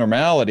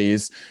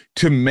abnormalities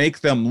to make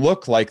them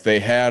look like they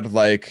had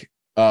like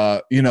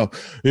well,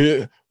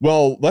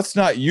 let's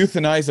not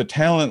euthanize a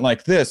talent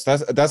like this.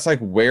 That's like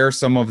where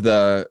some of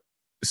the.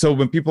 So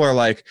when people are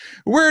like,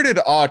 where did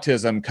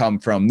autism come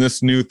from?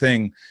 This new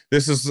thing,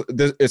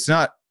 it's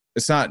not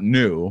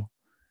new.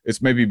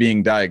 It's maybe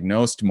being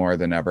diagnosed more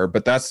than ever,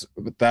 but that's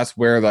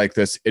where like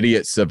this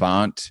idiot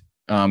savant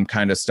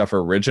kind of stuff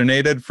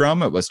originated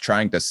from. It was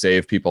trying to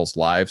save people's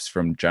lives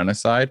from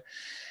genocide.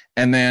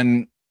 And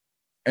then,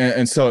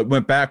 and so it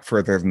went back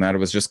further than that. It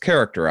was just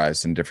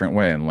characterized in a different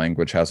way, and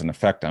language has an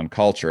effect on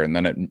culture. And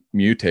then it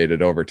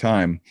mutated over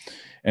time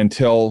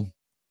until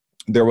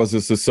there was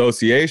this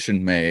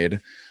association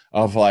made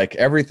of like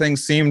everything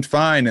seemed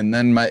fine, and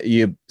then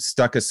you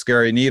stuck a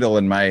scary needle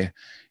in my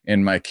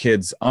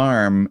kid's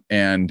arm,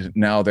 and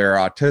now they're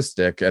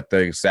autistic at the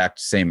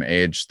exact same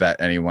age that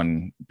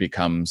anyone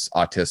becomes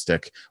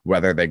autistic,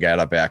 whether they get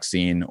a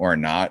vaccine or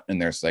not. And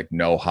there's like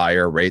no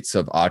higher rates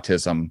of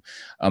autism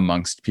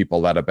amongst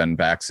people that have been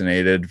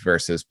vaccinated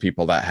versus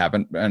people that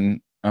haven't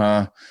been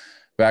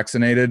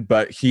vaccinated.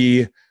 But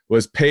he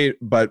was paid,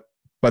 but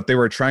they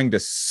were trying to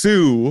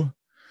sue.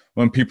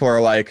 When people are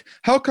like,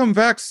 how come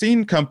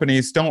vaccine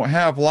companies don't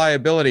have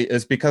liability,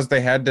 is because they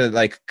had to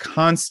like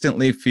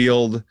constantly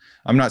field.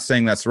 I'm not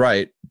saying that's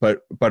right,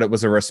 but it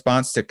was a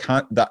response to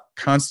the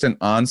constant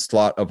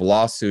onslaught of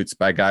lawsuits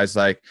by guys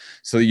like,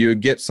 so you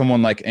get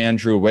someone like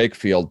Andrew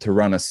Wakefield to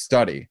run a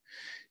study.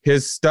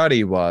 His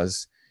study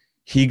was,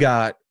 he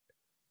got,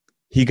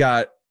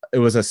 it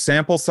was a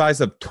sample size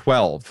of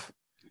 12.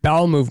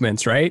 Bowel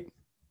movements, right?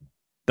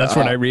 That's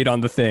what I read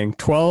on the thing.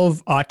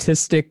 12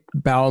 autistic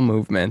bowel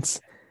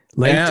movements.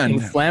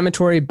 Linked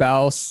inflammatory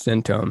bowel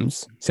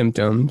symptoms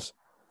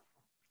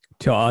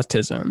to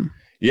autism.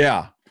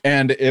 Yeah.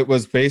 And it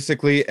was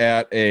basically he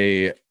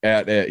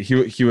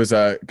was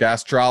a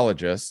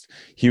gastrologist.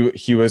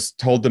 He was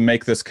told to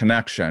make this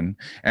connection.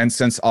 And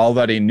since all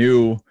that he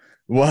knew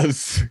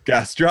was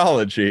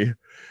gastrology,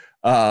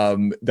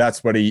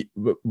 that's what he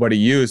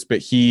used. But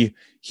he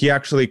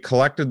actually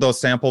collected those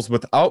samples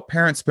without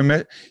parents'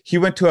 permit. He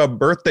went to a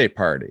birthday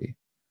party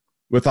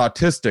with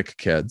autistic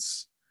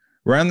kids,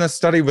 ran the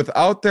study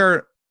without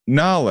their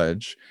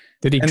knowledge.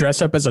 Did he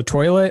dress up as a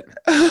toilet?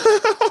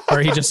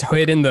 Or he just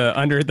hid in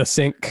under the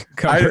sink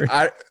cupboard?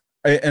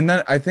 And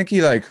then I think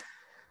he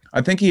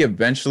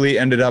eventually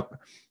ended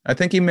up, I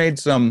think he made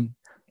some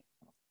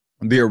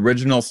the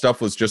original stuff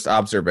was just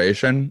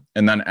observation,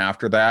 and then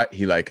after that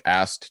he like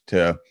asked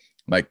to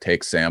like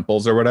take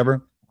samples or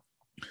whatever.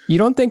 You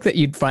don't think that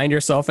you'd find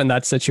yourself in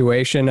that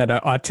situation at an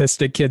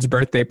autistic kid's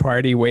birthday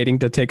party waiting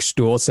to take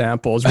stool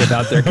samples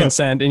without their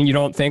consent, and you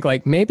don't think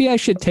like, maybe I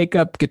should take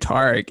up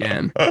guitar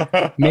again.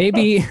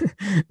 Maybe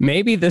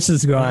this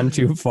has gone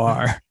too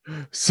far.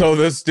 So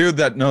this dude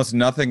that knows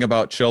nothing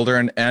about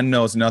children and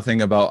knows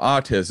nothing about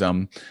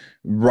autism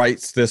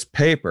writes this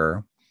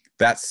paper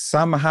that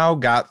somehow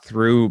got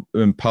through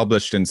and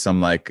published in some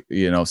like,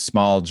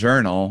 small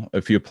journal.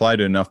 If you apply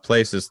to enough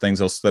places, things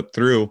will slip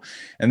through.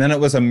 And then it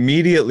was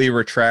immediately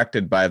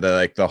retracted by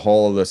the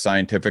whole of the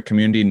scientific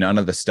community. None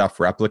of the stuff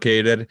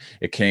replicated.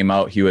 It came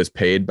out he was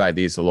paid by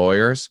these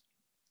lawyers.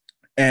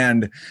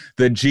 And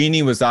the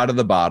genie was out of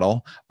the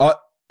bottle.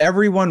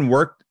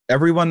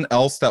 Everyone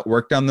else that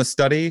worked on the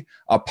study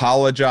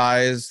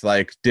apologized,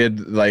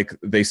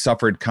 they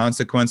suffered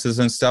consequences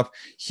and stuff.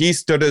 He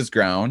stood his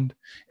ground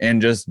and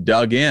just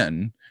dug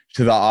in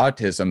to the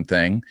autism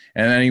thing.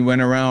 And then he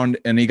went around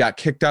and he got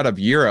kicked out of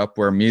Europe,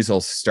 where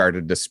measles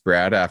started to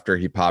spread after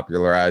he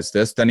popularized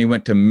this. Then he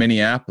went to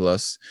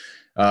Minneapolis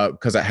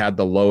because it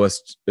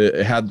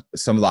had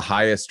some of the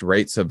highest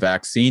rates of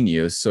vaccine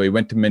use. So he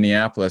went to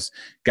Minneapolis,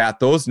 got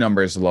those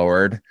numbers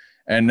lowered.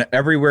 And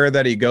everywhere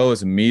that he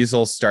goes,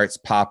 measles starts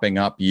popping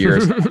up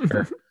years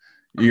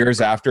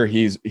after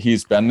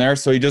he's been there.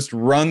 So he just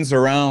runs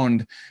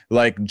around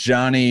like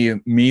Johnny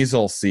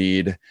Measles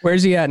Seed.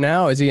 Where's he at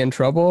now? Is he in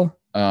trouble?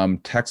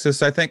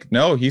 Texas, I think.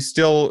 No, he's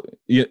still.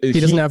 He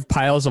doesn't have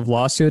piles of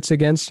lawsuits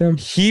against him.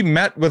 He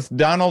met with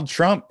Donald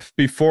Trump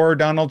before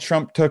Donald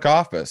Trump took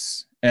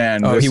office.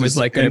 And he was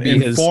like going to be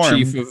his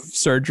chief of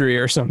surgery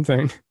or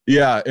something.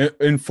 Yeah,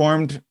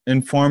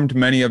 informed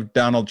many of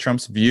Donald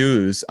Trump's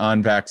views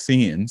on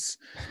vaccines,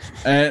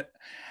 and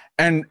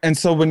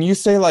so when you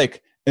say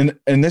like, and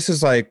this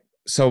is like,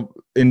 so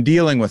in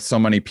dealing with so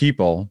many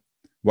people,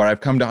 what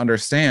I've come to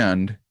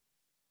understand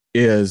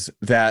is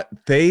that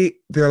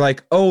they're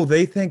like, oh,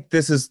 they think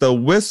this is the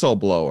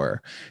whistleblower.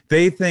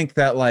 They think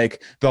that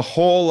like the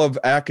whole of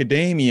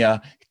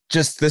academia,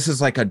 this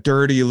is like a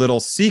dirty little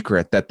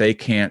secret that they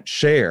can't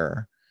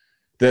share,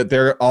 that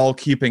they're all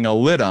keeping a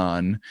lid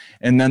on.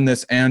 And then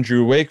this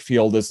Andrew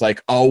Wakefield is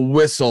like a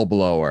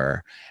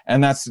whistleblower.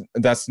 And that's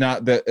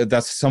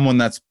someone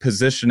that's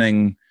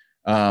positioning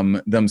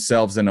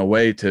themselves in a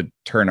way to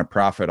turn a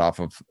profit off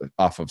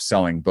of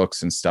selling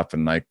books and stuff,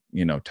 and like,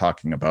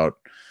 talking about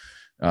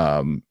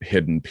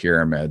hidden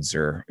pyramids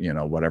or,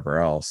 whatever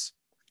else.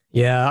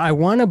 Yeah, I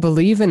want to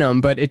believe in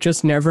them, but it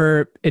just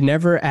never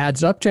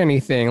adds up to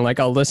anything. Like,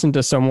 I'll listen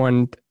to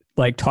someone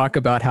like talk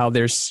about how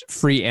there's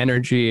free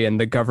energy and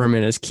the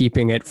government is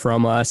keeping it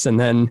from us, and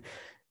then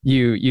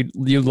you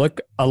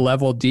look a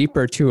level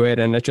deeper to it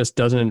and it just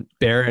doesn't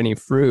bear any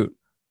fruit.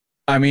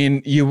 I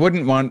mean, you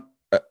wouldn't want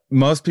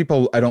most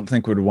people, I don't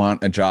think, would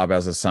want a job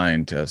as a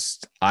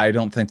scientist. I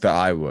don't think that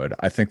I would.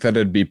 I think that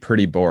it'd be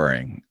pretty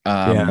boring.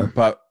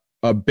 But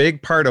a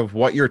big part of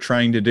what you're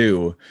trying to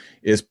do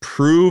is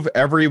prove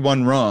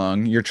everyone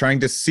wrong. You're trying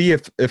to see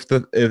if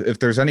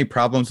there's any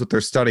problems with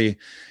their study.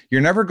 You're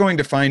never going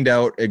to find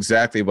out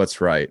exactly what's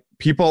right.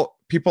 People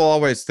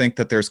always think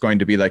that there's going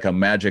to be like a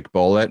magic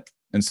bullet.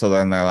 And so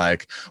then they're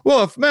like,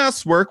 well, if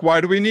masks work, why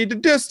do we need to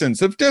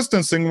distance? If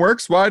distancing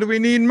works, why do we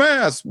need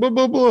masks? Blah,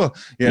 blah, blah.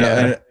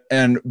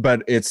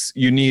 But there's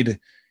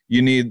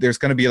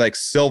going to be like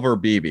silver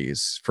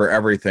BBs for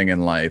everything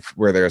in life,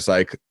 where there's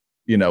like,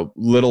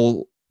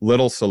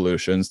 little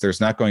solutions.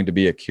 There's not going to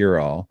be a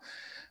cure-all.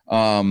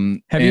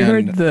 Have you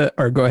heard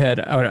go ahead.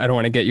 I don't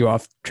want to get you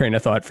off train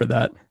of thought for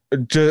that.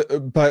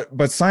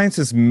 But science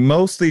is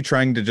mostly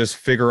trying to just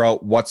figure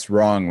out what's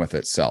wrong with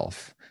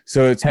itself.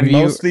 So it's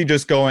mostly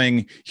just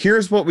going,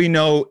 here's what we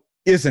know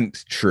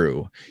isn't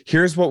true.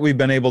 Here's what we've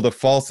been able to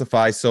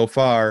falsify so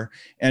far.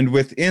 And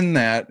within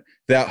that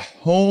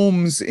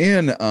homes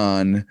in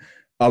on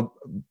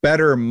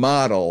better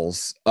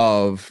models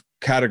of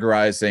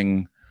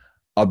categorizing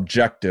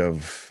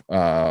objective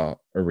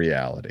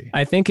reality.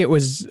 I think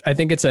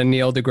it's a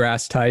Neil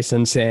deGrasse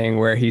Tyson saying,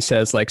 where he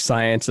says like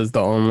science is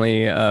the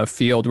only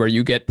field where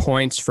you get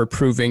points for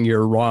proving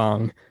you're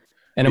wrong.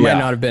 And it might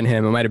not have been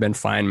him. It might have been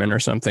Feynman or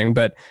something.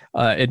 But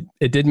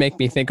it did make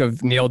me think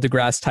of Neil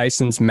deGrasse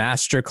Tyson's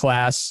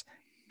masterclass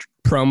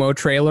promo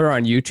trailer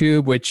on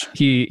YouTube, which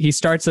he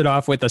starts it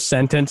off with a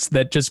sentence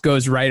that just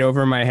goes right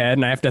over my head,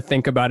 and I have to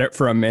think about it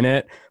for a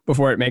minute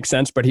before it makes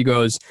sense. But he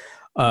goes,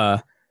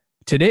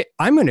 today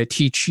I'm going to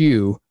teach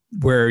you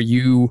where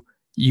you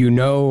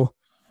know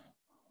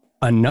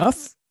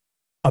enough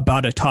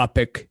about a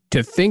topic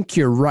to think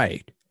you're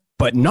right,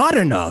 but not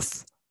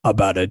enough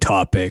about a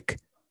topic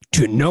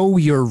to know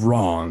you're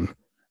wrong.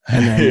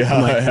 And then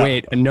I'm like,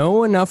 wait,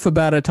 know enough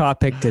about a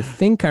topic to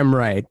think I'm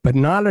right, but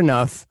not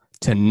enough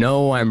to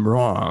know I'm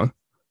wrong.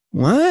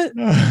 What?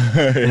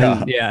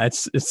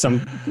 It's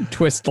some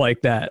twist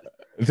like that.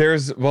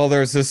 There's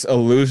this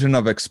illusion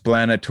of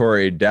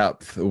explanatory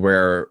depth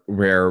where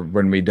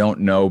when we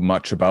don't know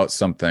much about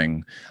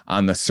something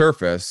on the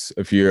surface,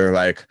 if you're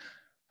like,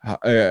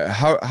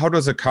 how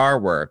does a car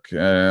work?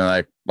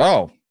 Like,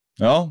 oh,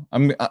 well,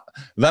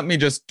 let me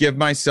just give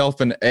myself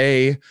an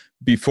A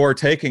before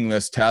taking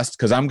this test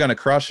because I'm going to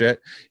crush it.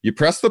 You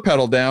press the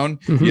pedal down,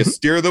 you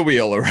steer the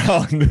wheel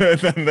around. And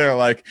then they're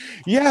like,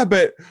 yeah,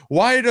 but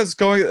why does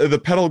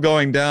the pedal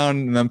going down?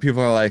 And then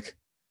people are like,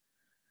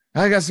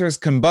 I guess there's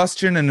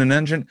combustion in an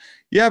engine.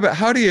 Yeah, but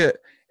how do you?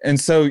 And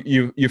so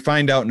you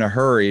find out in a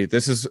hurry.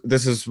 This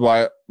is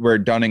where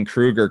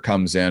Dunning-Kruger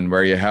comes in,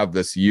 where you have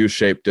this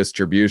U-shaped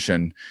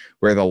distribution,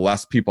 where the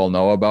less people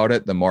know about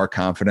it, the more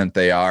confident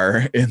they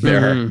are in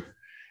there.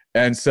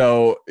 And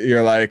so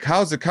you're like,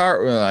 how's the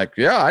car? We're like,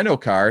 yeah, I know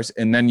cars.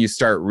 And then you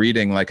start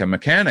reading like a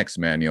mechanic's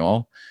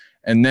manual.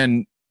 And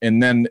then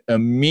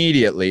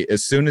immediately,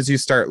 as soon as you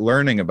start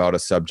learning about a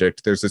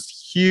subject, there's this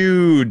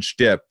huge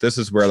dip. This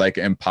is where like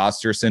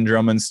imposter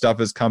syndrome and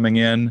stuff is coming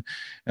in.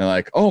 And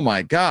like, oh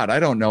my God, I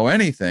don't know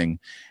anything.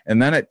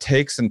 And then it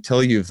takes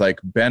until you've like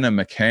been a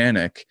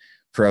mechanic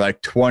for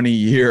like 20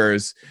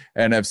 years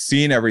and have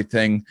seen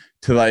everything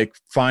to like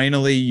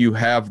finally you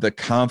have the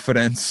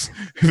confidence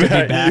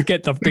back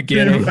at the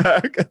beginning.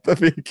 Back at the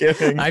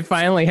beginning. I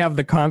finally have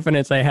the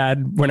confidence I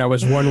had when I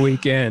was 1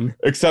 week in.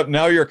 Except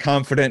now you're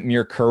confident and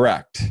you're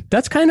correct.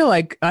 That's kind of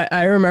like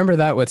I remember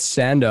that with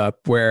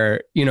stand-up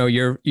where, you know,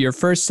 your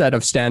first set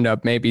of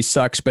stand-up maybe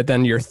sucks, but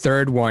then your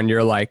third one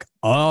you're like,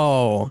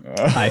 oh,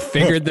 I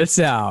figured this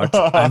out.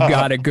 I've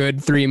got a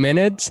good 3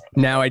 minutes.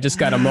 Now I just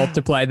got to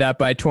multiply that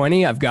by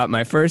 20. I've got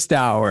my first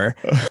hour.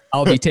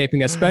 I'll be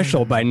taping a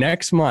special by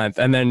next month.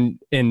 And then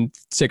in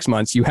 6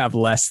 months, you have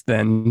less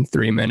than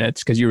 3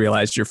 minutes because you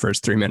realized your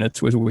first 3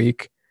 minutes was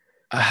weak.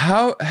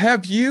 How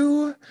have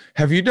you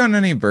done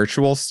any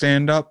virtual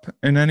stand-up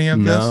in any of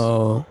this?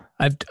 No,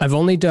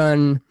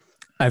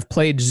 I've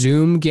played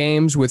Zoom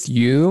games with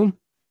you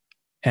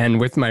and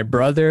with my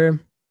brother.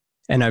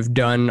 And I've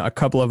done a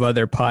couple of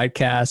other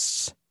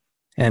podcasts,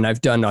 and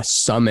I've done a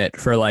summit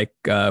for like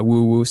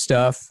woo-woo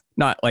stuff.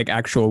 Not like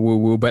actual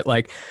woo-woo, but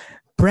like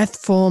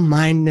Breathful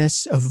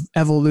Mindness of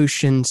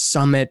Evolution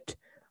Summit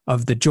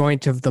of the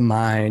Joint of the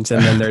Minds.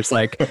 And then there's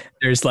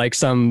like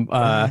some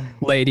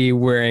lady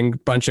wearing a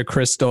bunch of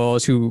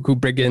crystals who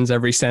begins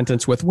every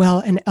sentence with, well,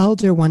 an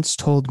elder once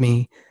told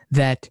me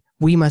that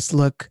we must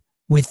look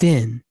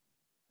within.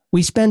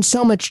 We spend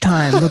so much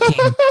time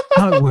looking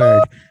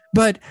outward.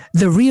 But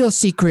the real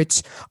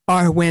secrets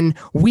are when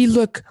we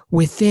look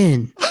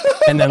within.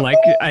 And then, like,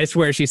 I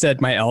swear she said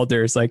my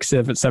elders like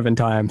seven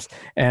times.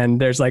 And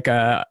there's like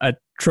a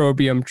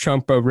Trobium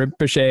Trumpa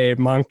Rinpoche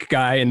monk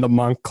guy in the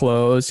monk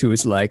clothes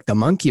who's like, the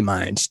monkey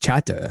minds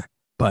chatter,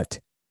 but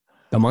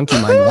the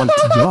monkey mind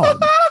wants a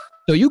job.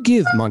 So you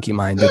give monkey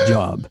mind a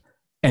job,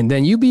 and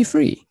then you be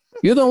free.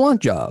 You don't want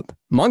job.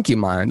 Monkey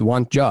mind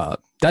want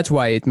job. That's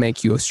why it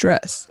make you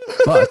stress.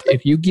 But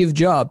if you give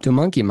job to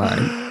monkey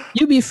mind,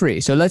 you be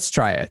free. So let's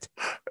try it.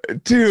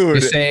 Dude.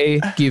 You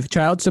say, give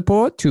child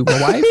support to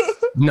a wife?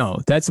 No,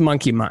 that's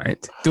monkey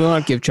mind. Do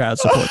not give child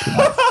support to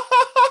wife.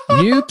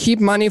 You keep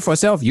money for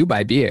self. You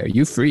buy beer.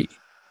 You free.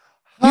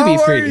 You be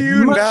free. Are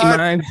you monkey not?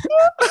 mind.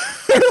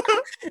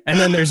 And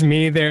then there's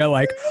me there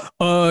like,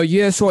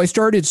 yeah, so I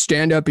started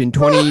stand-up in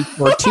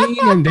 2014,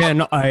 and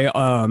then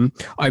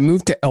I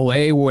moved to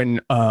LA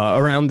when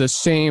around the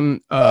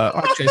same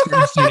actually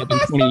I started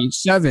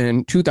stand-up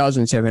in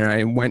 2007.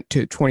 I went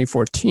to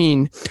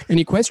 2014.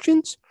 Any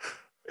questions?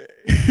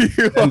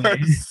 You are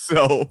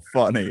so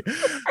funny.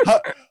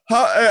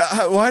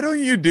 Why don't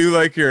you do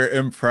like your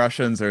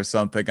impressions or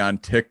something on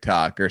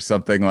TikTok or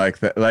something like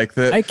that? Like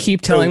that. I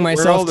keep telling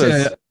myself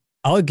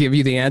I'll give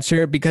you the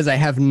answer because I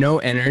have no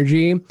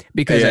energy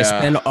because I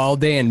spend all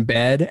day in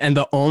bed, and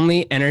the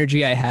only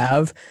energy I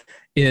have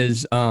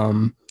is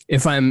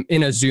if I'm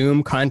in a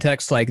Zoom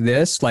context like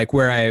this, like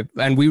where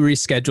we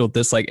rescheduled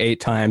this like 8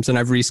 times, and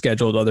I've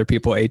rescheduled other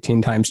people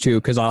 18 times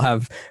too, because I'll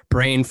have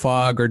brain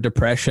fog or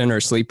depression or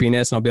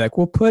sleepiness, and I'll be like,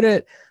 well, put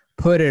it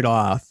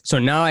off. So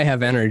now I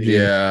have energy.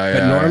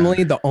 But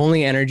normally the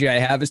only energy I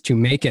have is to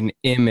make an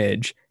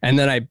image, and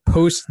then I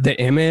post the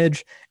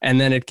image,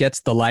 and then it gets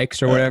the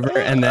likes or whatever,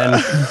 and then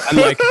I'm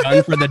like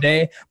done for the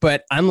day.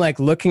 But I'm like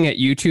looking at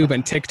YouTube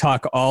and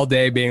TikTok all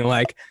day being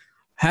like,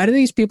 how do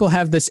these people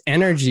have this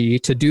energy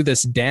to do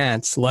this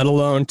dance, let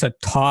alone to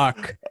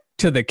talk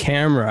to the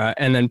camera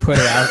and then put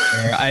it out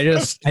there? I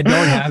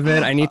don't have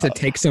it. I need to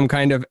take some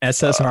kind of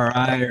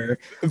SSRI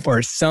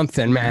or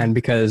something, man,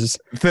 because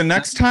the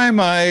next time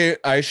I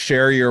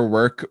share your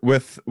work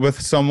with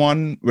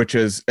someone, which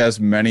is as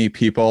many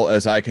people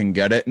as I can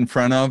get it in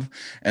front of,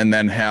 and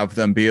then have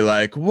them be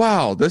like,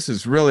 wow, this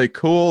is really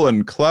cool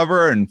and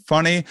clever and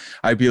funny,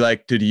 I'd be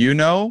like, did you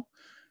know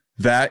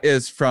that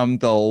is from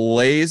the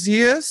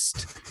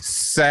laziest,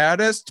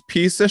 saddest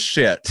piece of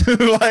shit?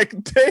 Like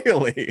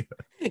daily.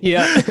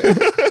 Yeah.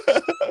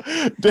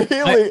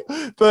 Daily,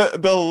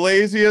 the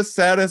laziest,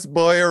 saddest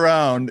boy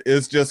around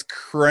is just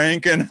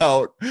cranking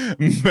out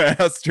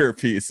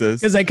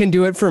masterpieces. Because I can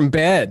do it from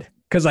bed.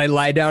 Because I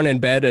lie down in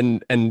bed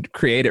and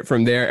create it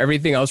from there.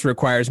 Everything else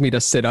requires me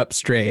to sit up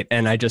straight,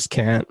 and I just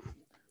can't.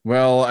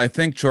 Well, I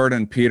think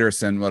Jordan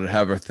Peterson would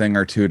have a thing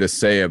or two to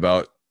say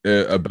about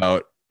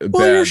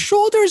Well, your bad.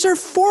 shoulders are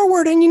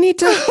forward and you need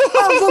to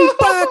have them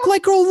back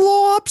like a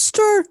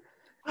lobster.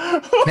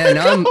 Man,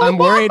 now I'm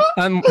worried.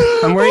 I'm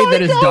worried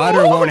that his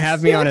daughter won't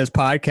have me on his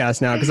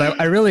podcast now, because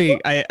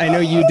I know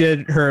you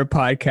did her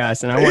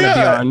podcast and I want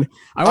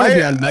to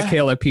be on the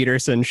Kayla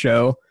Peterson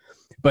show,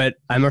 but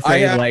I'm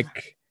afraid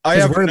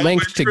because we're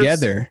linked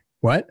together.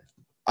 What?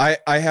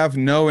 I have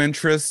no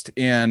interest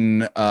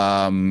in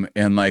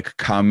like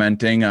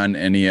commenting on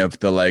any of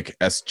the like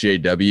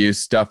SJW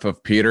stuff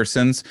of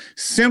Peterson's,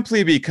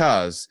 simply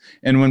because,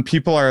 and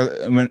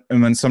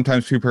when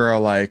sometimes people are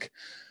like,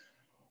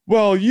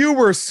 well, you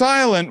were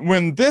silent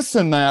when this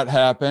and that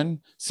happened,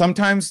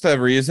 sometimes the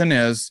reason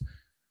is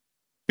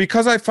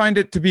because I find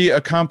it to be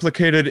a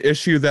complicated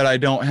issue that I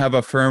don't have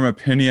a firm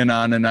opinion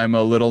on, and I'm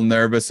a little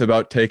nervous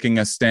about taking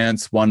a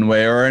stance one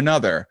way or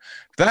another.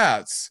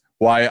 That's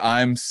why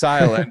I'm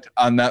silent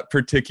on that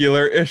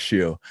particular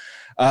issue.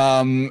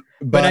 But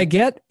I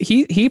get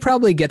he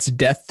probably gets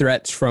death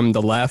threats from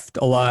the left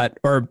a lot,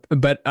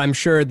 but I'm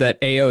sure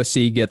that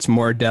AOC gets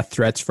more death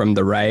threats from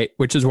the right,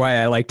 which is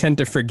why I tend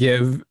to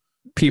forgive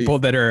people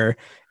that are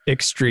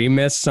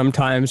extremists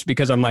sometimes,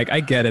 because I'm like, I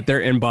get it.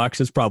 Their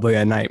inbox is probably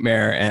a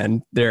nightmare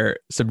and they're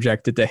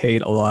subjected to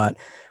hate a lot.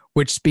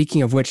 Which,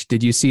 speaking of which,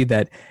 did you see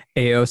that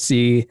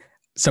AOC,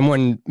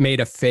 someone made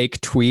a fake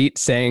tweet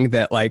saying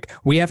that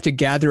we have to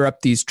gather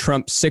up these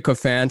Trump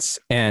sycophants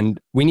and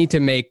we need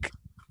to make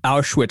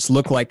Auschwitz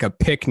look like a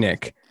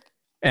picnic.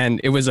 And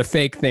it was a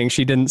fake thing.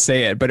 She didn't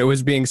say it, but it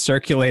was being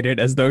circulated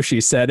as though she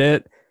said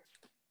it.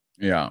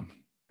 Yeah.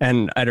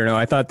 And I don't know.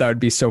 I thought that would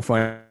be so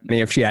funny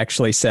if she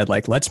actually said,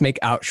 let's make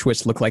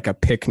Auschwitz look like a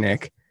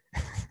picnic.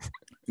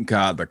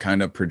 God, the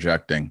kind of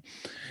projecting.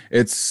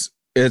 It's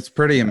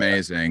pretty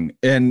amazing.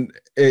 And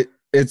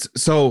it's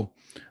so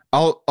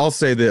I'll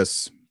say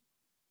this.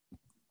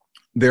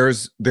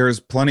 There's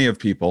plenty of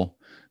people,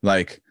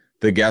 like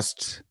the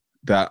guest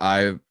that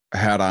I've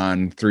had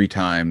on 3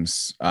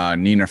 times,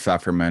 Nina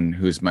Pfefferman,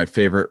 who's my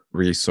favorite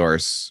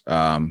resource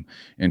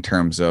in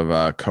terms of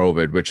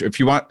COVID, which if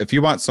you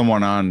want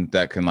someone on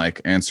that can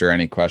answer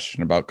any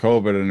question about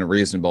COVID in a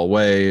reasonable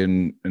way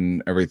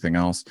and everything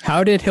else.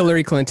 How did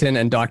Hillary Clinton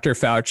and Dr.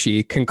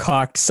 Fauci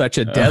concoct such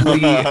a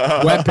deadly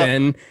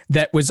weapon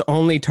that was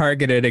only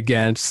targeted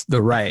against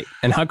the right?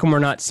 And how come we're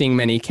not seeing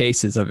many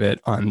cases of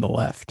it on the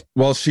left?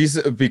 Well,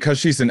 because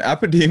she's an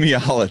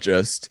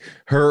epidemiologist,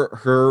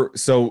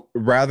 so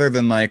rather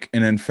than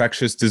an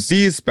infectious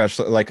disease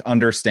specialist,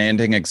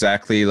 understanding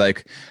exactly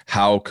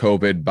how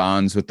COVID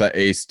bonds with the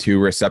ACE2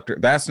 receptor,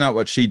 that's not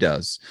what she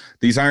does.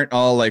 These aren't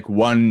all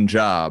one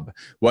job.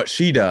 What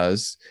she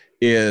does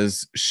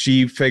is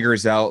she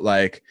figures out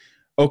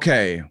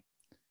okay,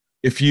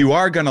 if you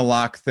are going to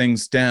lock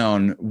things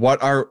down,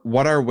 what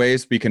are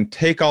ways we can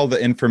take all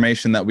the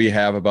information that we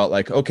have about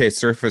okay,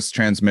 surface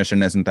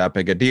transmission isn't that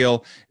big a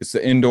deal. It's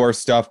the indoor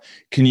stuff.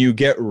 Can you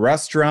get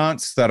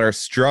restaurants that are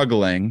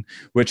struggling,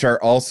 which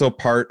are also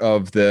part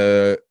of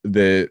the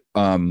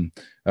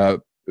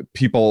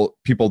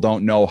people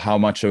don't know how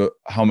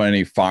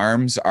many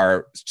farms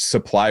are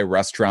supply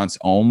restaurants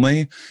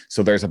only.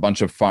 So there's a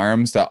bunch of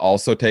farms that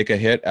also take a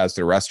hit as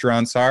the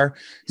restaurants are.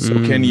 So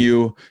can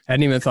you? I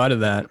hadn't even thought of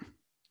that.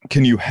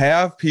 Can you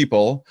have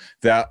people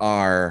that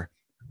are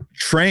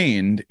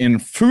trained in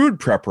food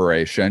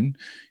preparation?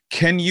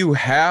 Can you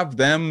have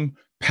them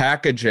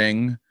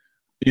packaging,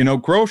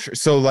 groceries?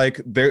 So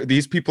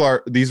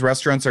these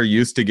restaurants are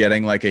used to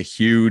getting a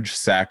huge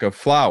sack of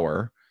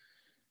flour.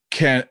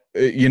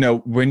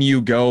 When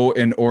you go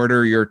and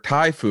order your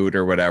Thai food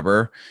or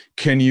whatever,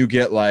 can you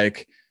get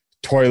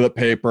toilet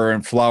paper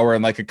and flour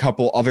and a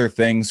couple other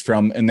things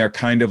and they're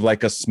kind of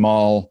a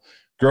small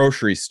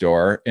grocery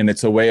store, and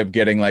it's a way of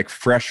getting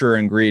fresher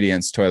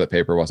ingredients. Toilet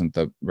paper wasn't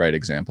the right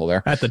example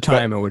there. At the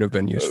time, it would have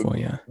been useful,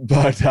 yeah.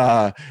 But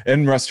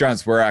in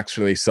restaurants, we're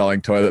actually selling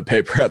toilet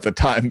paper at the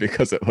time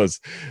because it was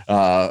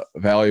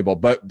valuable.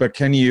 But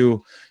can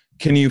you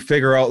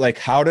figure out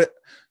how to,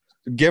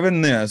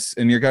 given this,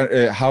 and you're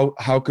gonna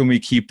how can we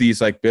keep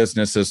these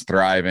businesses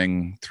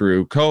thriving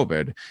through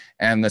COVID?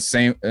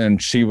 And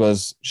she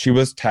was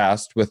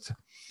tasked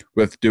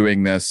with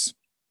doing this,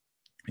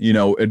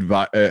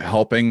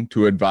 helping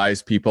to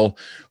advise people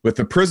with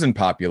the prison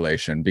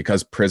population,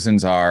 because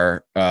prisons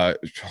are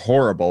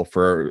horrible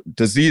for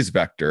disease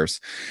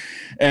vectors,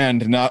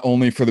 and not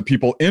only for the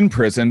people in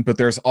prison, but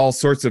there's all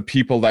sorts of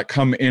people that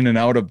come in and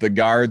out of the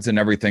guards and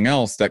everything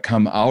else that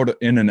come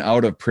in and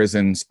out of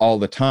prisons all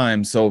the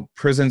time. So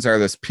prisons are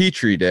this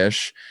petri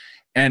dish.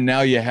 And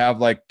now you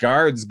have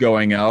guards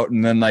going out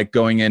and then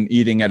going in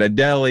eating at a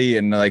deli,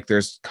 and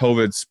there's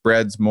COVID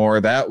spreads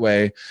more that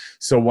way.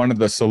 So one of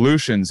the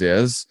solutions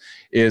is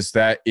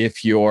that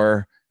if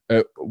you're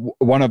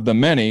one of the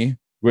many,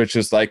 which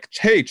is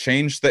hey,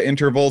 change the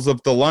intervals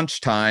of the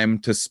lunchtime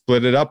to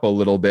split it up a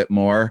little bit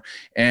more.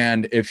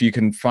 And if you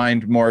can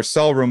find more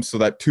cell rooms so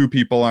that 2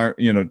 people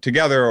aren't,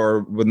 together,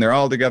 or when they're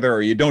all together,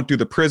 or you don't do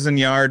the prison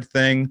yard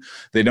thing,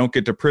 they don't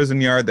get to prison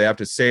yard, they have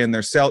to stay in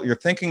their cell. You're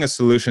thinking of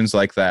solutions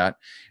like that.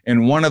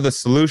 And one of the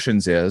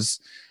solutions is,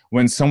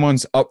 when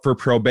someone's up for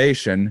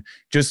probation,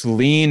 just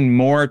lean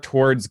more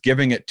towards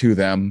giving it to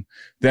them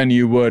than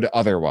you would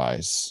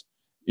otherwise,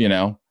 you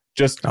know?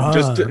 Just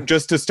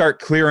to start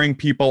clearing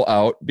people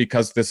out,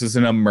 because this is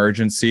an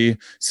emergency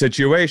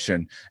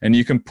situation, and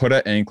you can put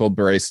an ankle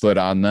bracelet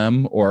on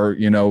them, or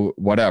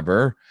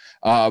whatever.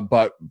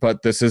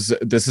 But this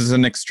is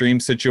an extreme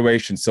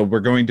situation. So we're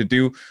going to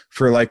do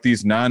for like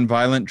these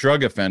nonviolent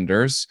drug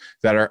offenders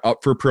that are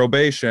up for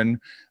probation.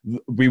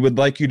 We would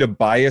like you to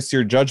bias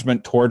your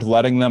judgment toward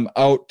letting them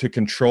out to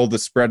control the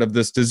spread of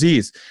this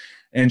disease.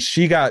 And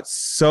she got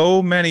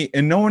so many,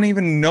 and no one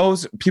even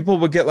knows. People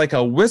would get like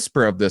a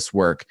whisper of this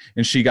work,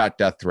 and she got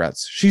death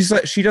threats. She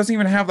doesn't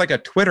even have like a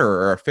Twitter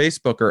or a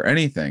Facebook or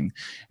anything.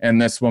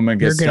 And this woman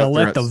gets You're going to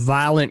let the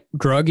violent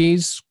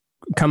druggies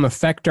come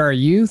affect our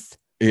youth?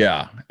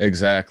 Yeah,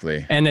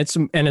 exactly. And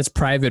it's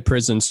private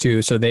prisons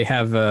too, so they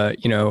have a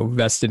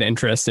vested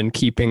interest in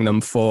keeping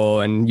them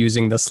full and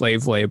using the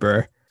slave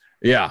labor.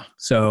 Yeah.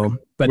 So,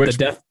 but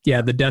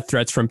the death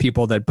threats from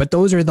people but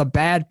those are the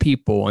bad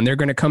people, and they're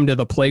going to come to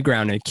the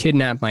playground and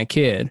kidnap my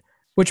kid,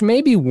 which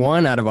maybe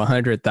 1 out of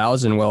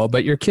 100,000 will,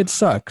 but your kid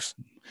sucks.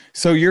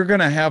 So you're going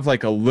to have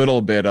like a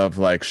little bit of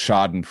like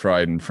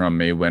Schadenfreude from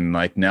me when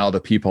like now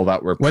the people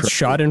that were... What's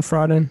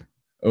Schadenfreude?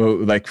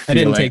 Like I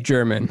didn't take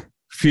German.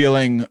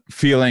 Feeling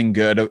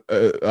good at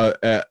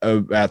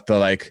the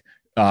like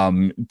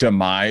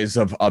demise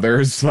of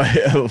others,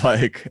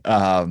 like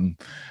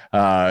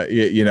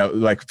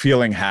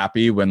feeling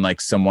happy when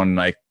like someone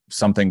like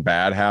something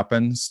bad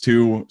happens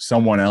to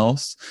someone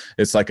else.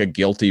 It's like a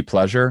guilty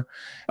pleasure.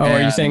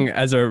 Are you saying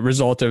as a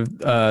result of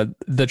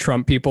the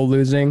Trump people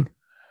losing?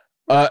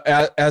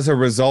 As a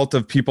result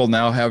of people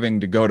now having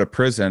to go to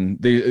prison,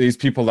 these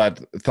people that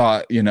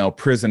thought,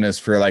 prison is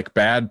for like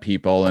bad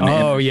people and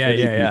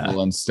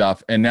people and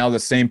stuff. And now the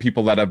same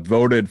people that have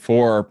voted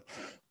for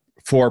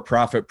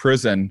profit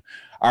prison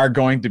are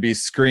going to be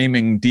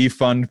screaming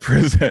defund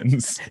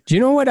prisons. Do you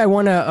know what I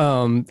want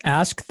to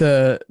ask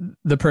the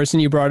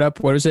person you brought up?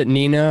 What was it?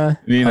 Nina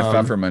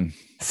Pfefferman.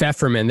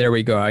 Pfefferman. There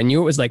we go. I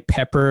knew it was like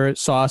pepper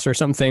sauce or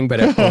something, but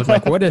I was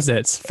like, what is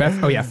it?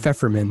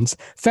 Pfefferman's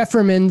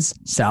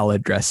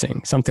salad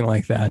dressing, something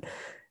like that.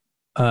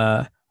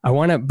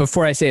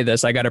 Before I say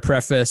this, I got to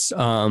preface,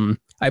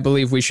 I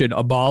believe we should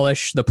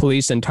abolish the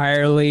police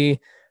entirely.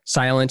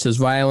 Silence is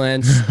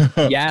violence.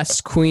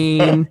 Yes,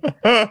 queen.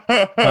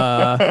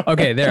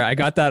 Okay, there. I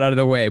got that out of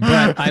the way.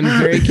 But I'm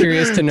very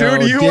curious to know.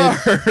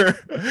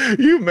 Dude,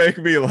 you make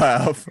me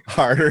laugh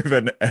harder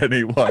than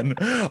anyone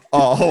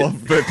all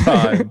of the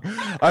time.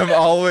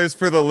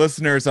 For the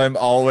listeners, I'm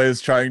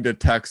always trying to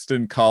text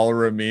and call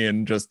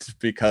Ramin just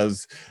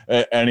because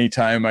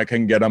anytime I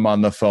can get him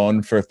on the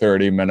phone for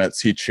 30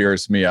 minutes, he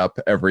cheers me up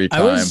every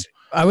time.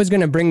 I was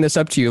going to bring this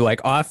up to you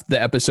like off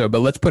the episode, but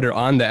let's put it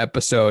on the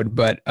episode.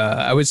 But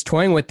I was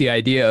toying with the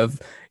idea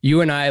of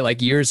you and I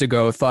like years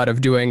ago thought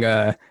of doing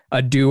a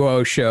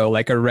duo show,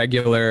 like a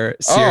regular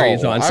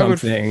series on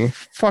something. I would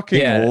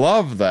fucking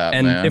love that,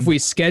 and man. If we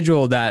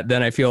schedule that,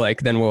 then I feel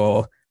like then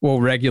we'll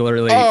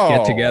regularly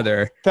get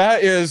together.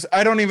 That is,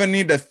 I don't even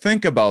need to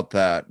think about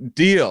that.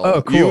 Deal.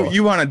 Oh, cool.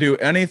 You want to do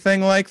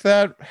anything like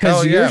that?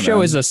 Because your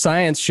show is a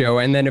science show,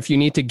 and then if you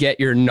need to get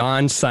your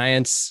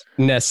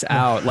non-science-ness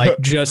out, like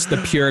just the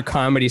pure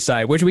comedy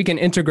side, which we can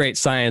integrate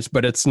science,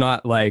 but it's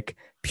not like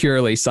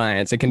purely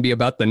science. It can be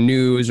about the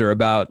news or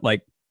about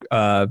like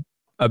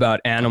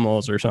about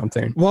animals or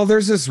something. Well,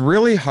 there's this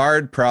really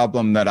hard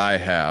problem that I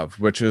have,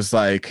 which is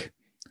like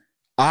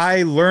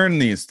I learn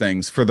these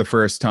things for the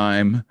first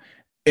time.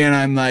 And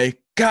I'm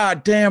like,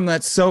 God damn,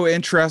 that's so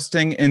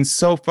interesting and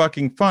so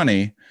fucking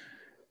funny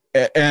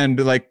and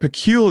like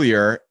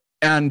peculiar.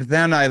 And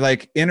then I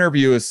like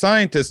interview a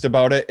scientist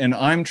about it, and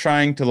I'm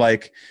trying to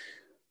like,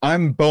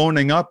 I'm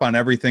boning up on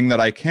everything that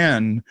I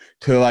can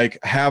to like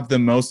have the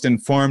most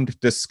informed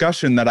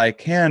discussion that I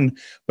can.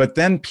 But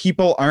then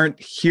people aren't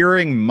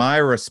hearing my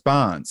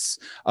response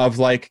of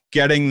like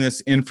getting this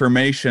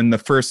information the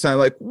first time,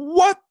 like,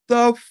 what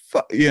the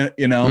fuck,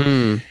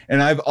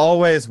 and I've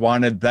always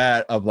wanted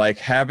that of like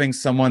having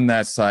someone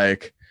that's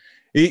like,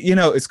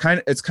 it's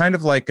kind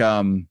of like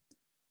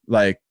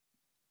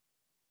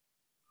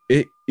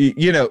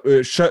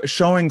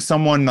showing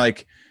someone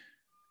like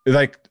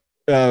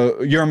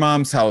Your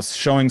Mom's House,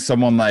 showing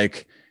someone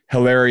like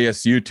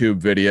hilarious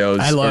YouTube videos.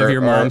 I love Your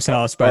Mom's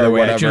House, by the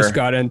way. Whatever. I just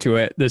got into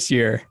it this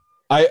year.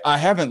 I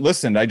haven't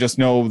listened. I just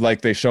know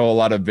like they show a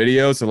lot of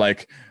videos of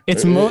like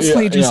it's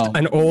mostly just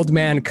an old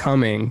man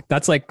coming.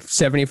 That's like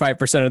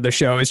 75% of the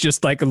show. It's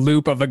just like a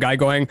loop of a guy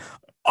going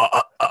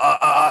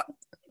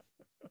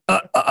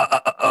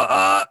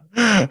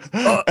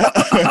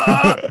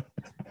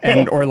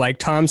and or like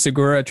Tom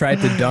Segura tried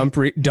to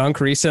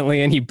dunk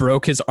recently, and he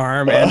broke his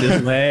arm and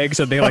his leg,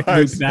 so they like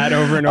looped that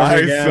over and over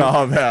again. I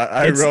saw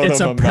that. It's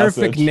a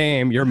perfect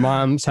name, Your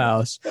Mom's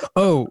House.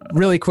 Oh,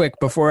 really quick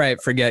before I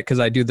forget, because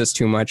I do this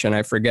too much and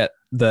I forget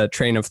the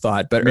train of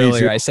thought. But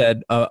earlier I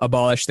said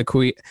abolish the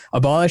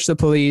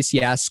police.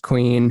 Yes,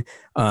 queen.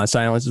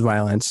 Silence is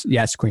violence.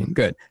 Yes, queen.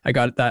 Good. I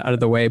got that out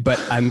of the way.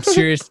 But I'm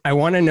serious. I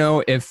want to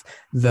know if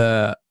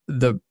the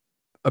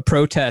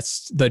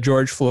protests, the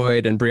George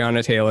Floyd and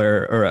Breonna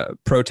Taylor or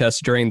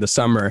protests during the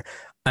summer,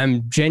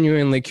 I'm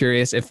genuinely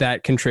curious if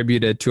that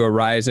contributed to a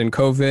rise in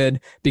COVID,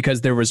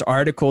 because there was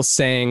articles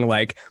saying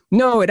like,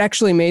 no, it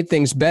actually made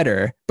things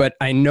better. But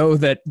I know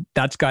that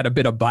that's got a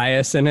bit of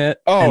bias in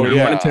it. Oh, and I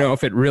yeah. wanted to know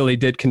if it really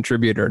did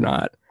contribute or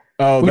not.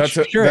 Oh, Which,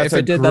 that's if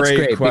it did, that's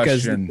great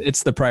question. because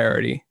it's the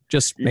priority.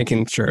 Just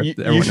making sure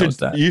everyone knows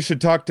that. You should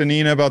talk to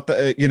Nina about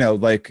the,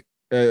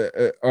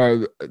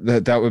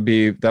 that would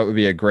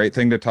be a great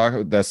thing to talk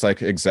about. That's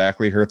like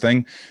exactly her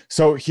thing.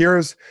 So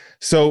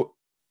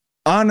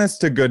honest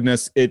to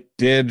goodness, it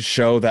did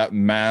show that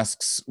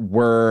masks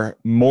were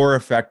more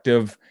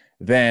effective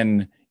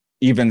than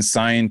even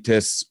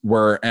scientists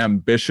were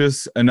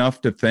ambitious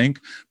enough to think.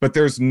 But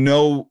there's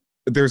no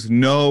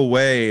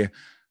way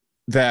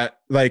that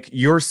like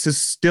you're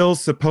still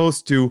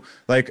supposed to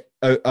like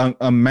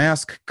a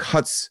mask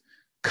cuts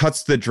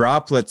the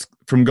droplets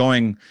from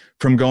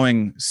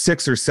going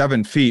 6 or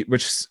 7 feet,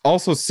 which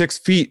also 6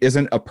 feet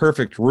isn't a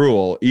perfect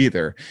rule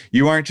either.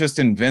 You aren't just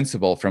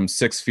invincible from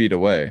 6 feet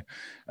away.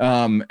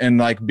 And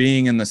like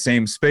being in the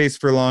same space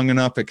for long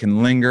enough, it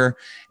can linger.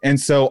 And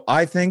so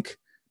I think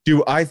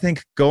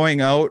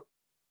going out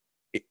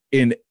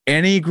in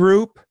any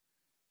group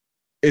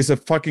is a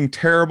fucking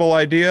terrible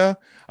idea?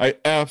 I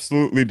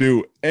absolutely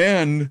do.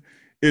 And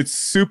it's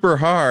super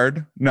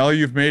hard. Now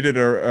you've made it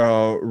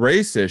a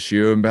race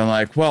issue and been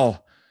like,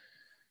 well,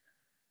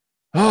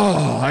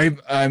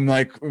 I'm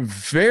like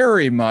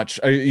very much,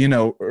 I'm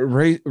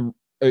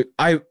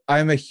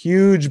a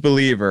huge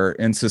believer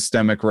in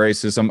systemic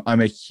racism.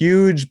 I'm a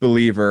huge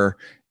believer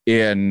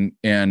in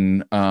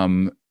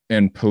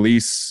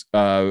police,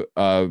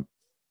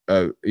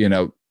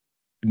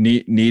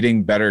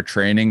 needing better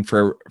training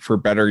for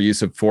better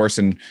use of force,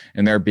 and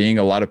there being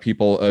a lot of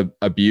people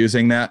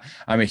abusing that.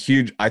 I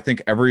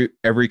think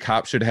every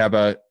cop should have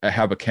a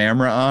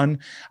camera on.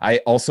 I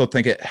also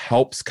think it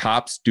helps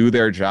cops do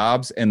their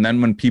jobs, and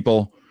then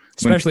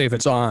especially if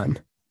it's on.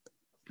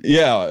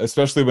 Yeah,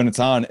 especially when it's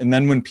on. And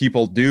then when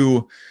people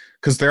do,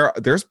 because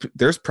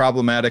there's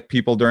problematic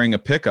people during a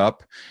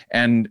pickup,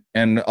 and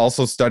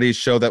also studies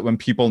show that when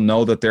people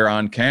know that they're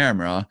on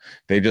camera,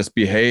 they just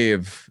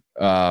behave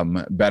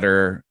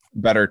better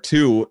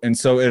too. And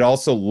so it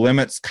also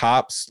limits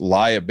cops'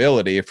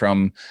 liability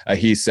from a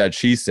he said,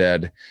 she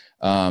said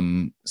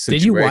situation.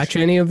 Did you watch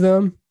any of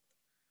them?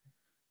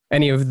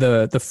 Any of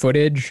the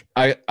footage?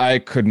 I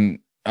couldn't.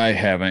 I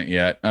haven't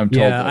yet. I'm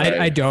told. Yeah,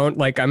 I don't.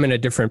 Like, I'm in a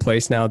different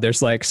place now.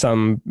 There's like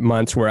some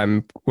months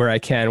where I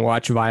can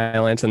watch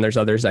violence, and there's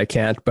others I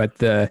can't. But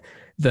the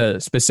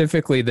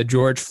specifically the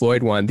George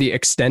Floyd one, the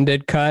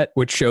extended cut,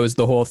 which shows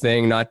the whole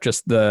thing, not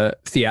just the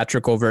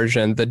theatrical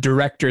version, the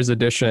director's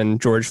edition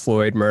George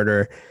Floyd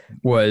murder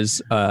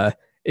was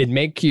it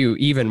make you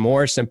even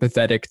more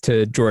sympathetic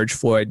to George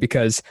Floyd,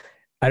 because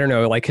I don't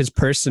know, like his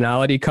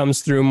personality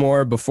comes through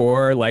more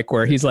before, like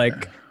where he's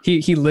like,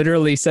 he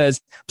literally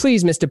says,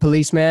 please, Mr.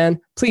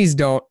 Policeman, please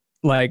don't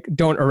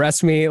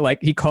arrest me.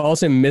 Like he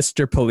calls him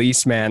Mr.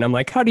 Policeman. I'm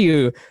like, how do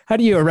you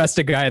arrest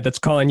a guy that's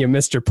calling you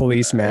Mr.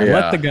 Policeman? Yeah.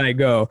 Let the guy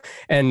go.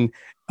 And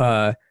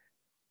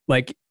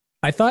like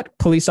I thought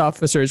police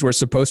officers were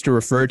supposed to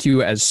refer to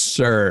you as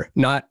sir,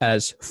 not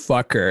as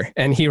fucker.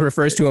 And he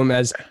refers to him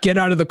as get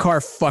out of the car,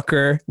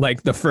 fucker.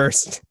 Like the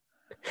first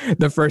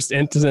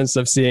instance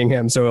of seeing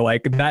him. So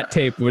like that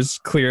tape was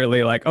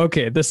clearly like,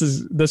 okay,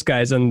 this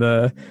guy's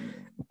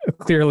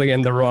clearly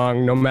in the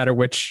wrong, no matter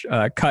which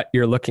cut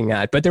you're looking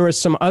at. But there was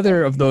some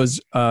other of those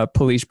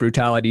police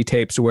brutality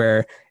tapes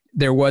where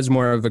there was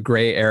more of a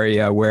gray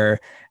area, where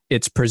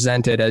it's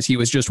presented as he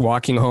was just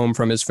walking home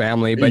from his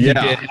family, but he did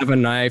have a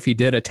knife. He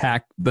did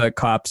attack the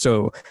cop.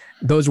 So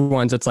those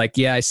ones, it's like,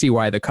 yeah, I see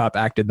why the cop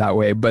acted that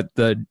way. But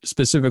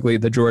specifically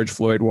the George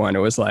Floyd one, it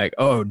was like,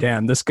 oh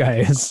damn, this guy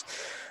is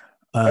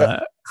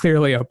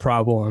clearly a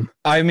problem.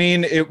 I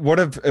mean, it would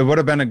have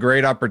been a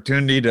great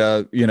opportunity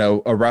to,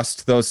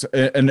 arrest those.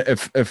 And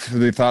if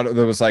they thought it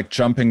was like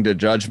jumping to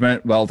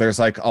judgment, well, there's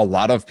like a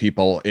lot of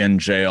people in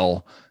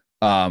jail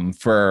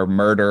for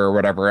murder or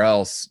whatever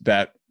else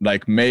that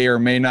like may or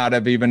may not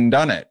have even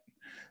done it.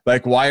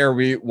 Like, why are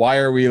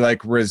we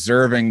like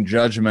reserving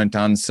judgment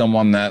on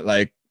someone that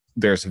like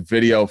there's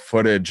video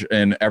footage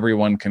and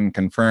everyone can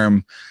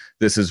confirm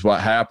this is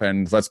what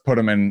happened? Let's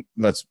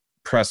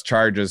press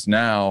charges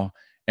now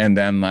and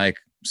then like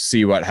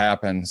see what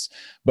happens.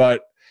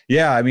 But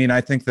yeah, I mean,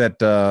 I think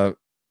that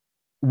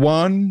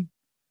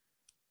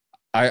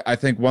I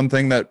think one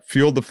thing that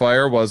fueled the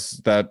fire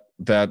was that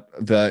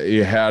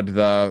you had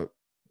the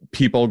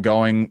people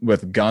going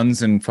with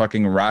guns and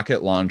fucking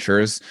rocket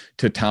launchers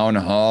to town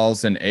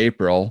halls in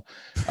April,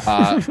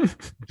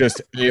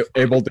 just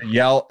able to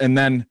yell.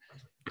 And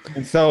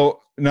so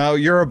now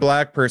you're a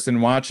black person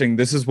watching.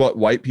 This is what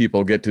white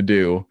people get to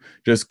do.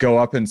 Just go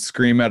up and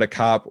scream at a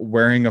cop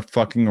wearing a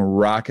fucking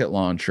rocket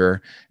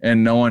launcher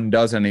and no one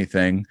does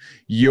anything.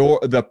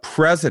 You're the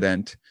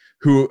president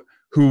who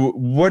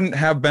wouldn't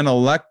have been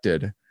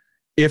elected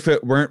if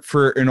it weren't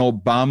for an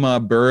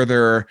Obama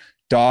birther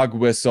dog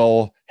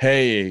whistle,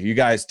 hey, you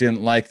guys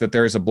didn't like that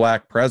there's a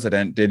black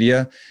president, did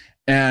you?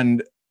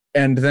 And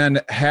then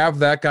have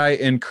that guy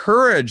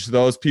encourage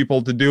those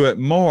people to do it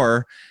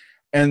more.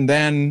 And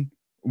then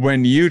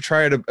when you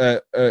try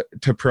to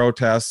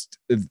protest,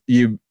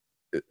 you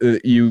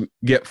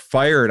get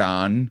fired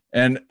on.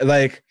 And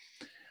like,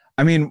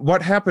 I mean,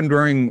 what happened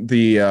during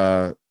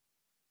the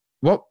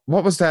what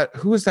was that?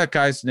 Who was that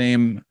guy's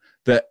name?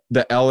 The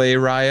LA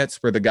riots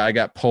where the guy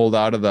got pulled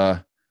out of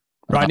the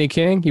Rodney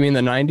King? You mean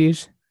the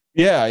 90s?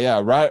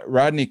 Yeah.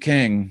 Rodney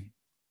King.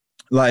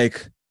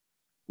 Like,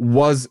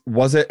 was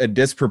it a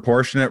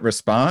disproportionate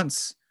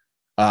response?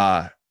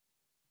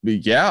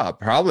 Yeah,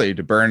 probably,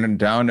 to burn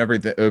down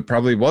everything. It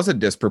probably was a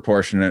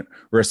disproportionate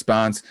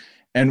response.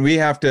 And we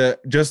have to,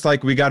 just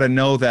like we got to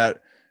know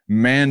that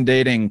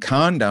mandating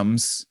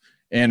condoms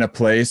in a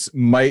place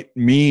might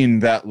mean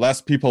that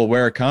less people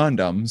wear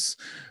condoms.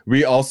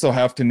 We also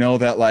have to know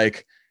that,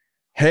 like,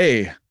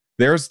 hey,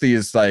 there's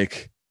these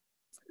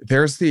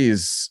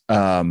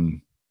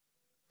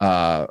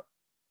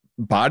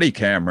body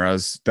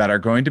cameras that are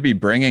going to be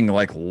bringing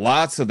like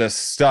lots of this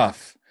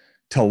stuff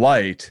to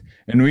light,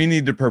 and we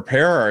need to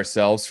prepare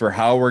ourselves for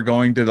how we're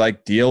going to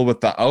like deal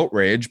with the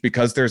outrage,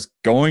 because there's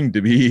going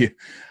to be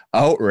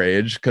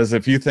outrage. Because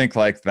if you think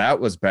like that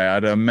was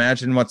bad,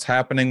 imagine what's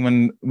happening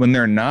when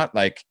they're not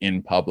like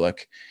in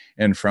public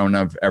in front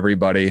of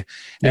everybody.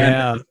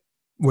 Yeah.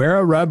 Wear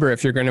a rubber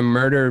if you're going to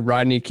murder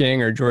Rodney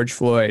King or George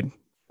Floyd.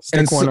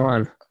 Stick one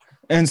on.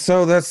 And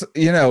so that's,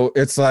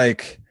 it's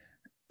like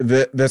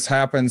this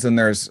happens,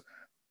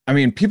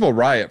 and people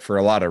riot for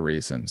a lot of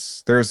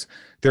reasons. There's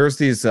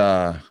these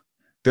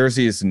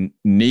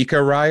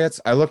Nika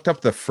riots. I looked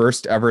up the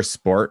first ever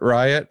sport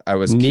riot. I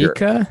was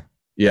Nika?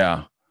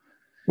 Yeah.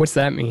 What's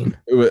that mean?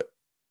 Nika.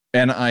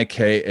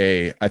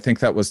 I think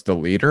that was the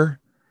leader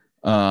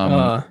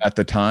at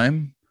the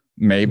time.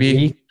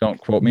 Maybe. Don't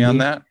quote me on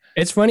that.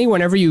 It's funny,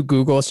 whenever you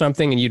Google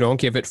something and you don't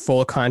give it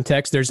full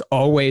context, there's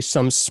always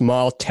some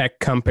small tech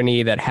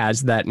company that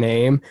has that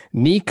name,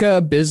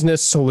 Nika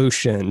Business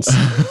Solutions.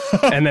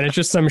 And then it's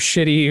just some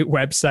shitty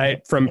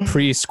website from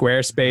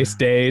pre-Squarespace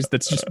days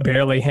that's just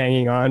barely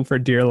hanging on for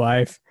dear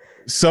life.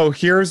 So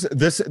here's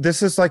this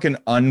is like an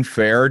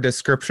unfair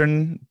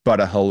description, but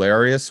a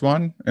hilarious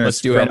one.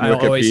 Let's do it. I'll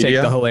always take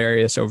the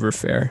hilarious over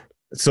fair.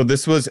 So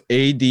this was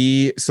AD.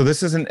 So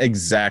this isn't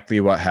exactly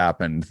what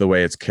happened, the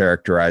way it's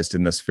characterized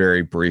in this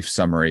very brief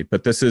summary,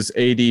 but this is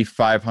AD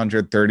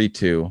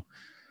 532.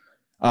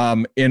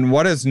 In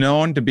what is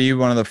known to be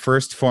one of the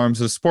first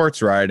forms of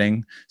sports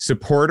riding,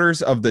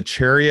 supporters of the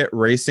chariot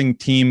racing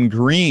team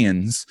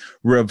Greens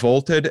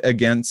revolted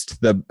against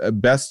the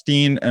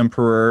Bestine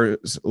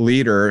Emperor's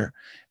leader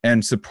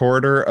and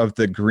supporter of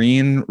the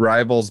Green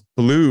rivals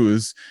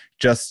Blues,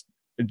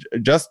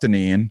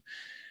 Justinian.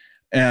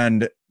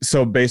 And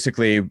so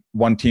basically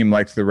one team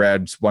liked the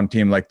Reds, one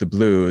team liked the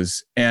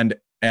Blues, and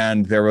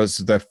there was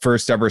the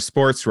first ever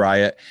sports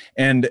riot.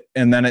 And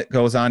then it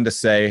goes on to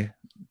say,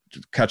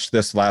 catch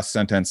this last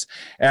sentence,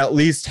 at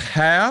least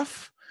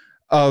half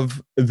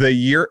of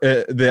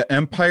the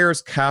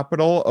empire's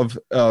capital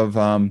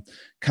of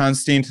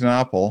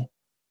Constantinople,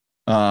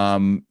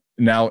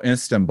 now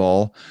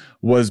Istanbul,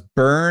 was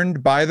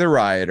burned by the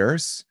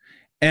rioters,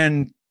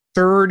 and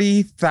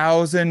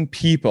 30,000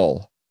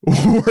 people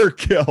were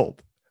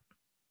killed.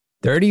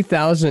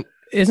 30,000.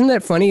 Isn't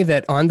that funny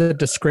that on the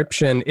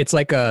description, it's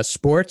like a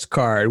sports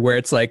card where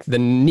it's like the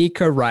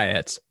Nika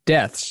riots,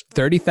 deaths,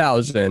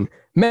 30,000,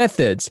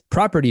 methods,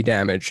 property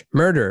damage,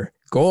 murder,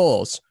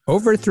 goals,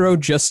 overthrow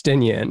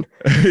Justinian.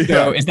 Yeah.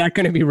 So is that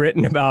going to be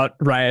written about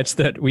riots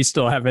that we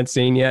still haven't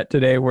seen yet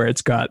today, where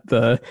it's got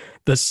the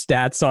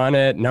stats on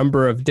it,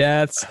 number of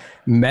deaths,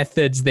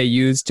 methods they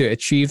use to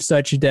achieve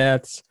such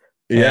deaths,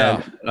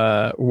 yeah,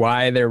 and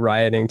why they're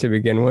rioting to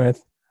begin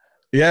with?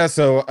 Yeah,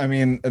 so I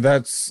mean,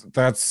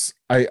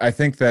 I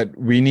think that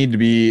we need to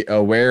be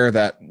aware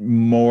that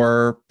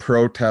more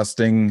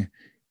protesting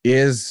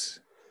is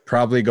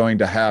probably going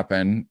to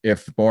happen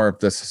if more of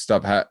this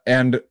stuff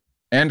and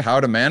how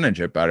to manage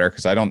it better,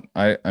 because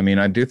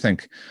I do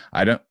think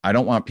I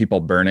don't want people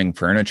burning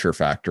furniture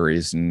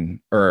factories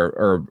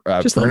or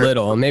just a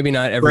little, maybe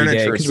not every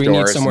day, because we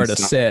need somewhere to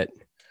sit.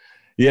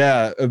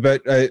 Yeah,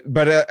 but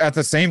at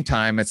the same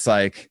time, it's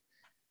like,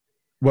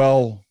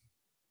 well,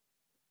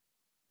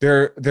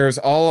 we're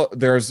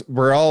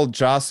all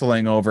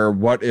jostling over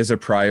what is a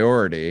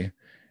priority.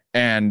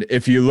 And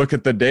if you look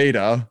at the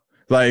data,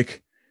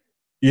 like,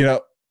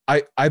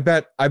 I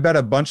bet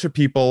a bunch of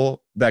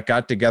people that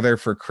got together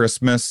for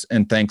Christmas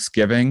and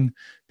Thanksgiving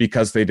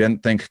because they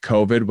didn't think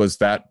COVID was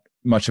that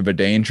much of a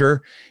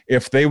danger,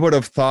 if they would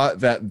have thought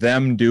that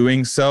them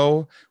doing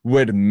so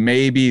would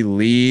maybe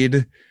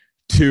lead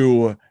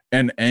to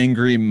an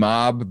angry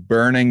mob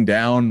burning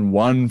down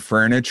one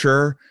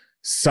furniture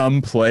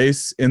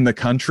someplace in the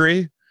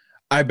country,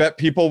 I bet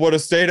people would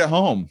have stayed at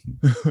home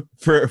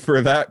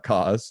for that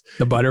cause.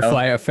 The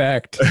butterfly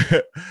effect.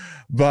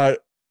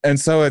 And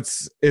so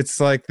it's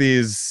like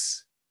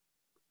these,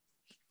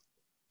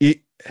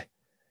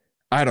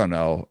 I don't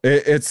know.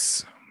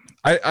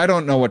 I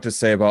don't know what to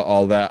say about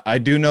all that. I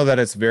do know that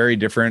it's very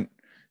different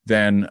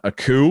than a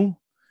coup,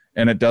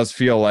 and it does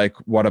feel like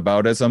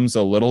whataboutisms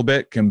a little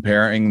bit,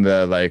 comparing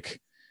the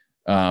like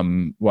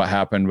what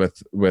happened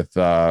with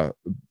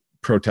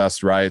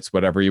protest riots,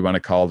 whatever you want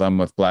to call them,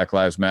 with Black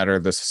Lives Matter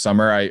this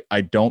summer.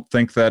 I don't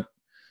think that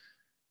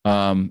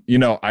I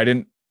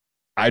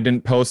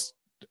didn't post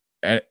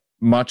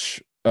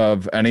much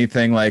of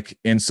anything like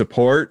in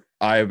support.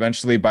 I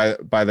eventually, by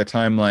the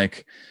time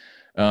like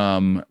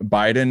when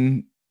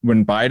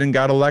Biden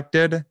got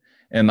elected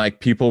and like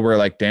people were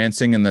like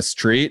dancing in the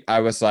street, I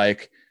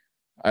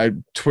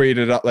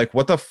tweeted out like,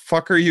 what the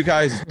fuck are you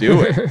guys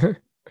doing?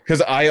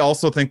 Because I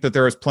also think that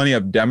there was plenty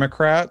of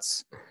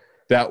Democrats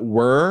that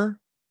were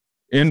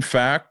in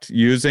fact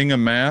using a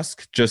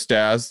mask just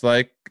as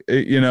like,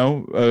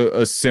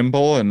 a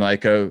symbol and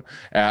like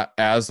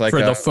as like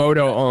for the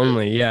photo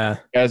only. Yeah.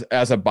 As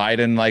a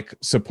Biden like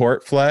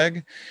support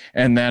flag.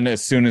 And then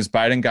as soon as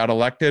Biden got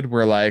elected,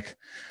 we're like,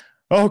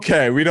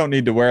 okay, we don't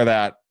need to wear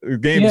that. The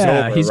game's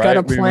over. He's got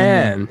a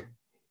plan.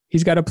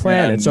 He's got a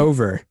plan. It's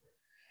over.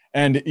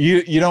 And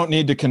you don't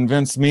need to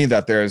convince me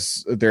that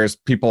there's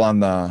people on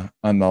the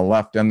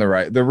left and the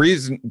right. The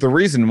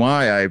reason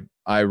why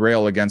I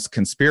rail against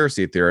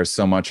conspiracy theorists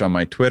so much on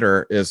my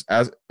Twitter is,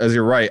 as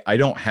you're right, I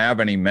don't have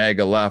any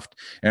MAGA left,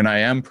 and I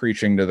am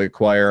preaching to the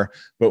choir.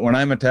 But when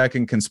I'm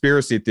attacking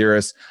conspiracy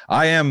theorists,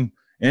 I am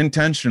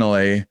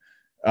intentionally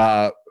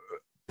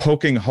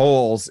poking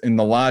holes in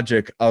the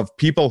logic of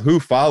people who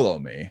follow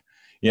me.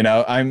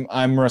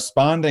 I'm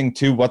responding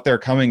to what they're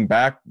coming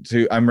back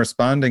to. I'm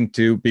responding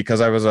to,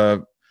 because I was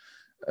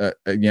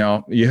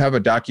you have a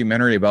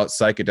documentary about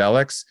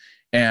psychedelics,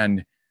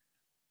 and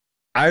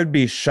I would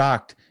be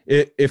shocked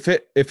if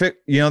it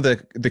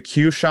the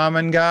Q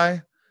shaman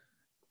guy.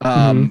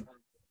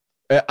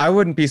 I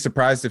wouldn't be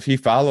surprised if he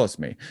follows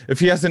me. If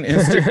he has an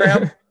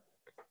Instagram,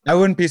 I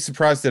wouldn't be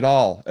surprised at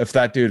all if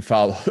that dude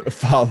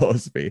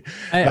follows me.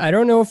 I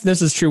don't know if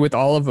this is true with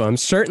all of them.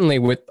 Certainly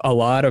with a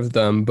lot of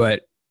them,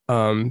 but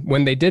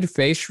when they did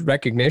face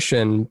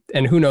recognition,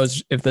 and who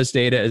knows if this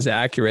data is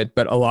accurate,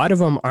 but a lot of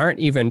them aren't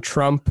even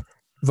Trump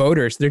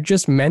voters. They're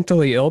just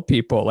mentally ill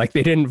people. Like,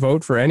 they didn't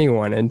vote for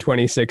anyone in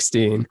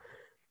 2016.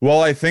 Well,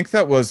 I think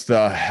that was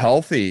the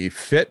healthy,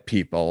 fit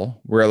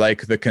people, were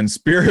like the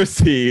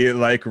conspiracy,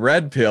 like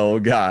red pill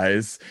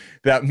guys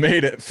that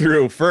made it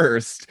through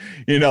first.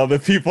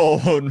 The people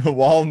in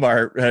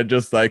Walmart had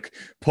just like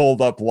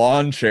pulled up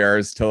lawn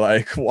chairs to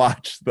like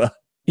watch the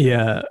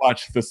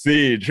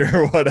siege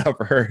or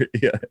whatever.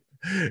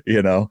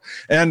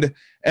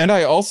 And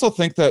I also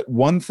think that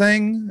one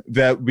thing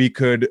that we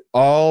could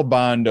all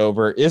bond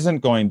over isn't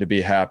going to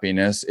be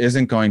happiness,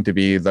 isn't going to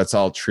be let's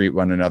all treat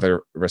one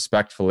another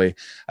respectfully.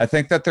 I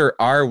think that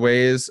there are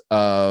ways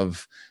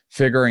of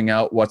figuring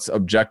out what's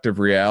objective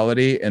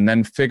reality, and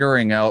then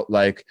figuring out,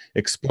 like,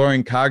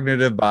 exploring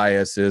cognitive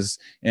biases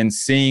and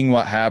seeing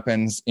what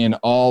happens in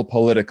all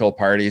political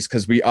parties,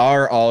 because we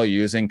are all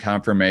using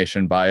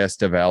confirmation bias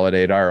to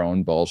validate our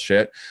own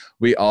bullshit.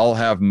 We all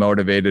have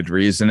motivated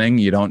reasoning.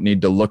 You don't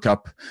need to look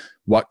up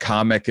what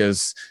comic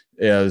is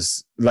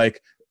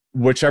like,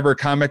 whichever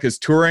comic is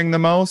touring the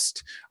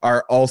most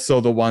are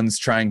also the ones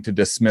trying to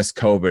dismiss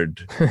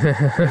COVID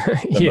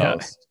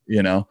most,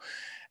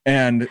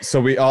 And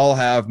so we all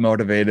have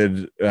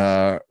motivated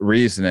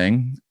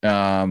reasoning.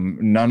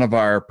 None of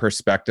our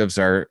perspectives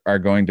are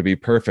going to be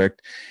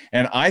perfect.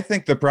 And I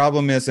think the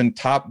problem is in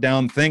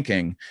top-down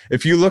thinking.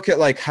 If you look at,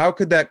 like, how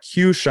could that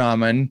Q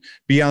shaman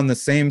be on the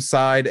same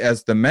side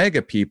as the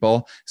mega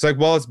people? It's like,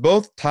 well, it's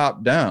both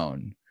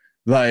top-down.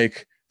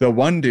 Like, the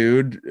one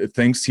dude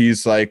thinks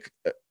he's, like,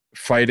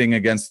 fighting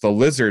against the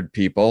lizard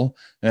people,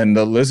 and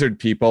the lizard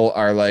people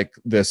are like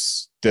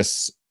this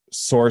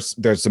source.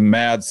 There's some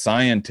mad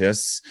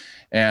scientists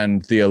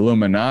and the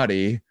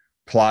Illuminati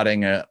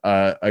plotting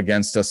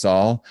against us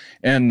all,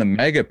 and the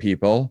mega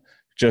people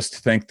just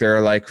think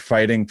they're like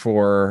fighting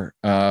for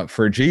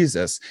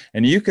Jesus.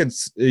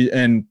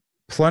 And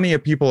plenty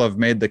of people have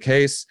made the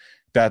case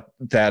that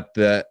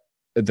the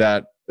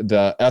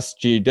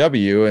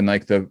SJW and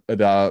like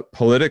the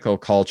political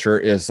culture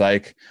is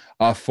like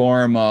a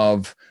form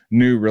of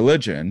new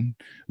religion,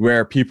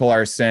 where people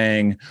are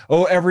saying,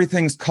 oh,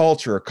 everything's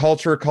culture.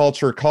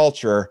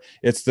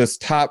 It's this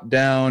top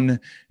down,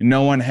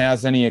 no one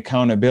has any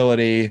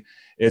accountability.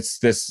 It's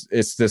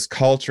this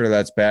culture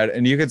that's bad.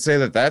 And you could say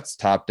that that's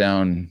top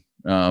down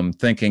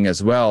thinking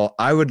as well.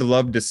 I would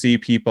love to see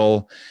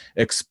people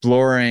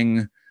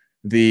exploring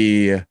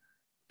the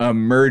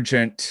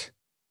emergent,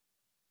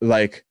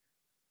 like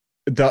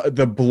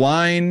the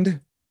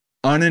blind,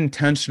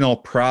 unintentional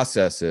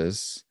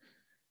processes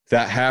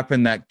that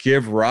happen that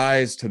give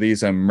rise to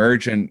these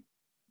emergent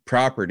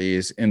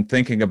properties, and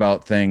thinking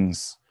about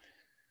things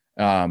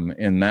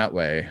in that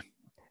way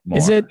more.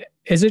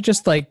 Is it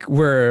just like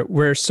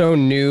we're so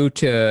new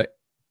to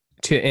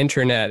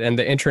internet, and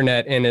the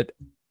internet in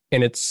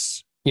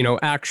its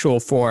actual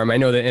form? I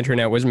know the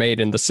internet was made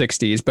in the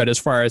 60s, but as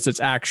far as it's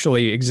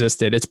actually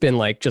existed, it's been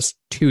like just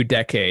 2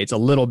 decades, a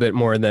little bit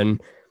more than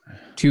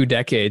 2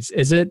 decades.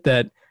 Is it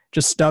that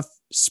just stuff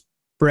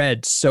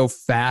spread so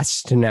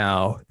fast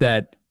now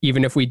that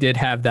even if we did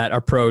have that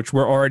approach,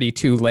 we're already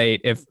too late.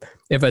 If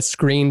a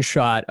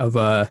screenshot of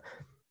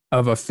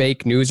a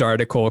fake news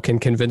article can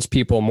convince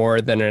people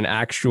more than an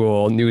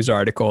actual news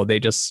article, they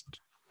just...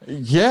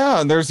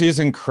 Yeah, and there's these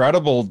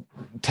incredible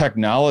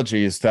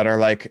technologies that are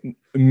like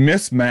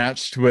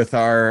mismatched with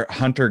our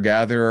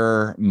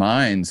hunter-gatherer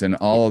minds in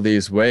all of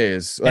these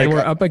ways. Like, and we're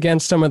up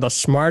against some of the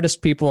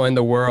smartest people in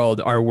the world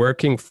are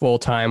working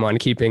full-time on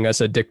keeping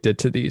us addicted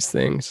to these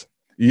things.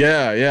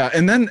 Yeah.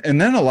 And then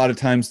a lot of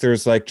times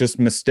there's like just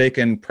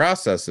mistaken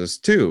processes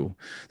too.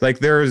 Like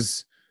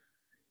there's,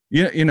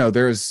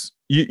 there's,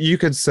 you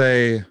could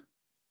say,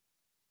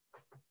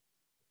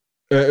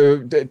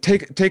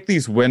 take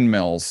these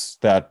windmills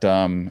that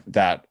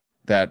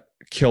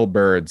kill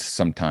birds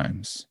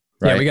sometimes.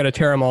 Right? Yeah, we got to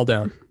tear them all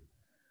down.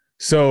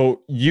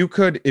 So you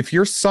could, if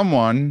you're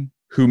someone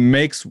who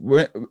makes,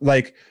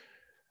 like,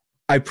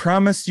 I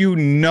promise you,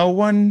 no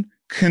one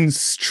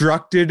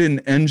constructed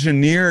and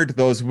engineered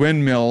those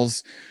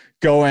windmills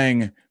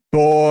going,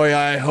 boy,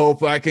 I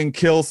hope I can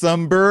kill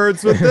some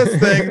birds with this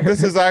thing.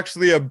 This is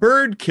actually a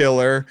bird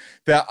killer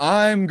that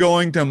I'm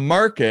going to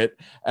market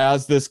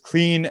as this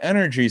clean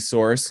energy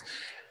source.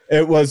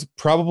 It was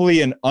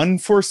probably an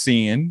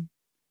unforeseen,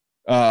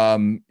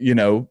 negative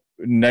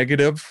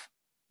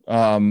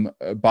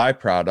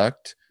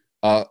byproduct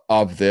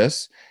of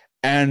this.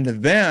 And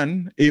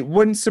then it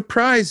wouldn't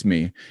surprise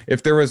me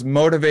if there was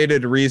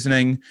motivated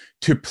reasoning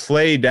to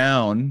play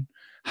down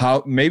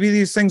how maybe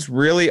these things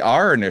really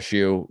are an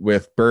issue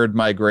with bird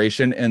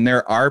migration, and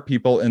there are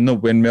people in the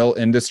windmill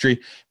industry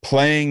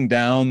playing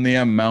down the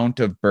amount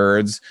of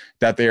birds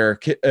that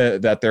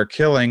they're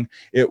killing.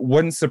 It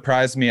wouldn't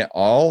surprise me at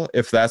all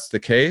if that's the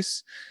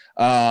case,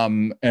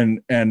 and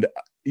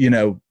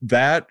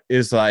that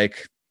is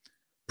like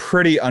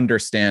pretty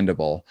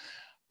understandable.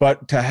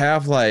 But to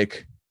have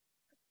like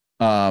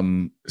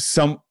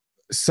some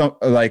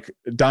like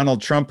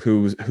Donald Trump,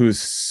 who's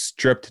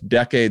stripped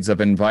decades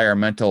of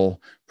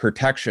environmental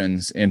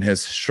protections in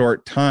his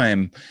short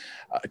time,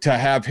 to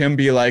have him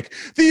be like,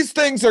 these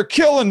things are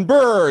killing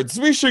birds,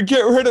 we should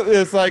get rid of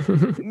this. Like,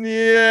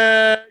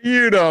 yeah,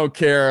 you don't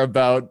care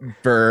about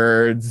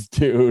birds,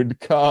 dude.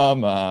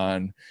 Come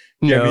on,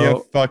 give me a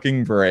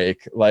fucking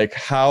break. Like,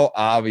 how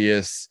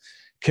obvious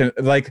can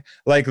like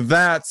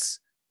that's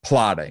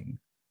plotting.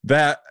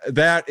 That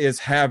is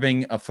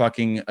having a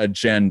fucking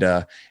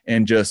agenda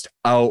and just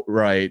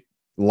outright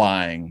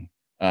lying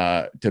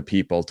to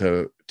people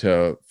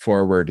to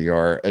forward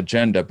your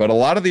agenda. But a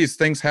lot of these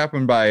things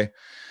happen by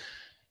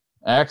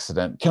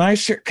accident. Can I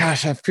share?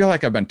 Gosh, I feel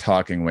like I've been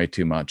talking way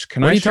too much.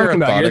 Can I share a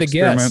thought experiment?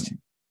 You're the guest.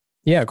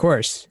 Yeah, of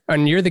course.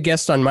 And you're the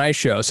guest on my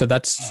show, so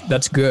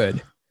that's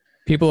good.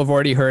 People have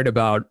already heard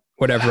about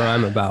whatever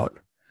I'm about.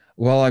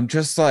 Well, I'm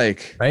just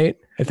like... Right?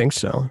 I think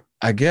so.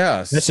 I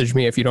guess. Message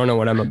me if you don't know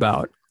what I'm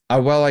about.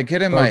 Well, I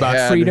get in my about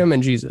head... freedom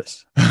and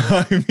Jesus.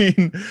 I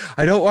mean,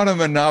 I don't want to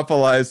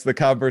monopolize the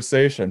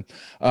conversation.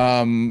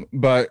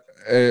 But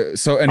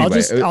so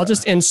anyway... I'll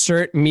just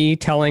insert me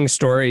telling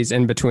stories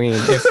in between.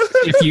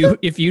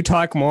 If you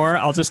talk more,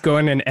 I'll just go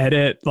in and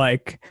edit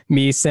like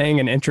me saying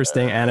an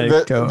interesting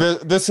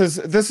anecdote. This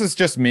is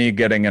just me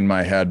getting in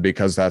my head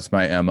because that's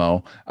my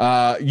MO.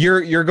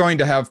 You're going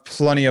to have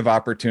plenty of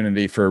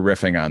opportunity for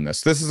riffing on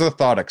this. This is a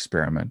thought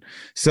experiment.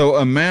 So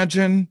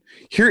imagine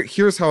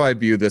here's how I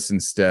view this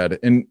instead,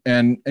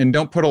 and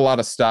don't put a lot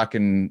of stock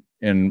in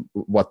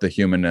what the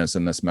human is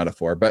in this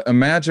metaphor, but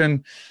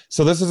imagine,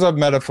 so this is a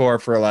metaphor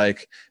for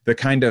like the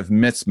kind of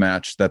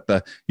mismatch that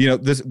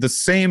the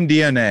same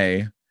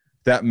DNA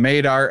that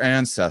made our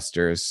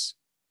ancestors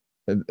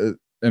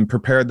and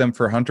prepared them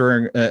for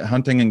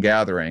hunting and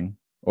gathering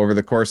over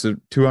the course of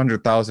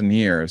 200,000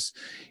 years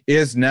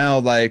is now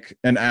like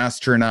an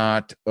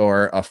astronaut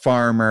or a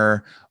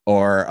farmer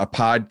or a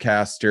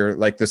podcaster,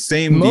 like the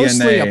same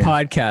mostly DNA. A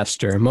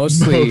podcaster,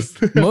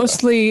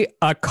 mostly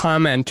a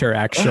commenter,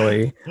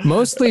 actually,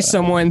 mostly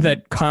someone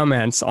that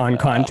comments on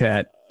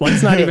content.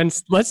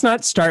 Let's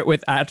not start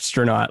with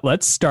astronaut.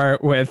 Let's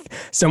start with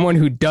someone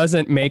who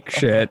doesn't make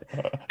shit.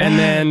 And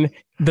then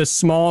the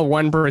small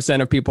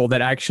 1% of people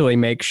that actually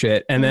make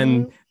shit. And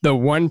then the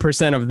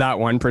 1% of that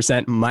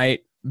 1%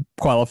 might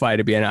qualify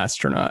to be an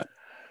astronaut.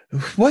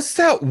 What's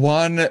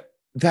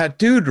that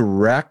dude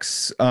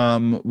Rex,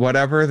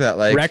 whatever, that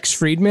like Rex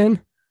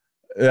Friedman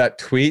that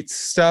tweets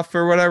stuff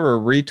or whatever,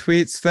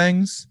 retweets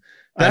things.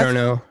 I don't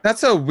know.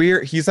 That's a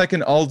weird, he's like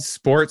an old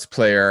sports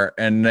player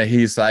and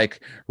he's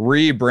like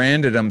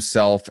rebranded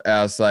himself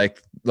as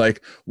like,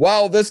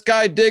 wow, this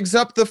guy digs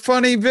up the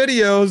funny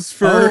videos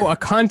for a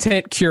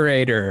content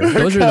curator.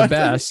 Those are the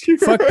best.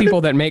 Fuck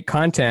people that make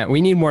content.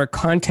 We need more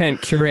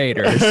content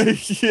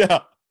curators.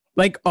 Yeah.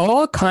 Like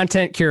all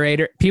content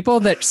people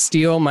that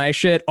steal my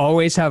shit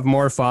always have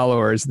more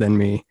followers than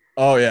me.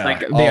 Oh yeah.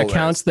 Like the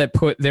accounts that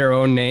put their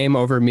own name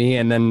over me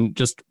and then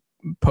just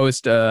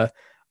post a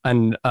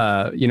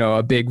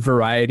a big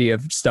variety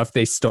of stuff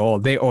they stole,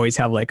 they always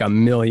have like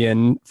 1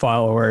 million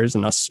followers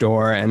and a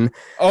store. And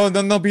and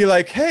then they'll be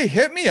like, hey,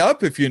 hit me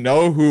up if you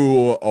know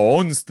who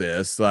owns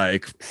this.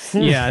 Like,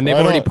 yeah, and they've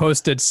already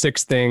posted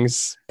 6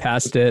 things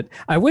past it.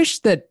 I wish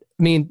that,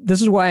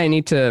 this is why I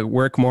need to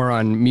work more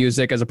on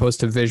music as opposed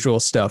to visual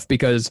stuff,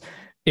 because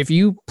if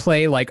you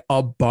play like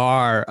a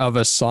bar of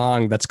a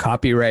song that's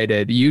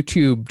copyrighted,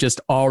 YouTube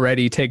just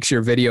already takes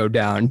your video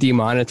down,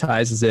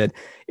 demonetizes it.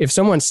 If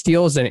someone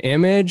steals an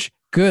image,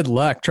 good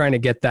luck trying to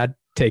get that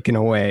taken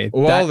away.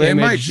 Well, they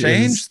might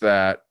change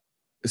that.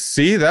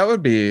 See, that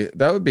would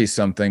be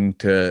something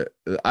to.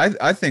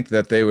 I think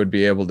that they would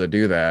be able to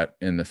do that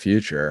in the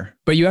future.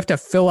 But you have to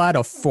fill out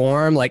a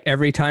form like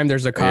every time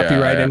there's a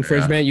copyright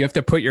infringement. You have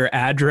to put your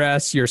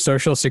address, your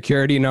social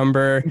security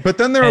number. But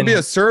then there will be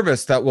a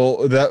service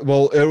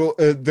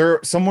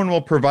someone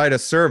will provide a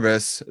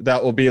service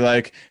that will be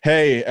like,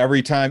 hey,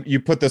 every time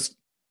you put this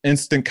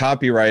instant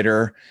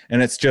copywriter,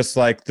 and it's just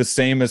like the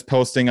same as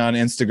posting on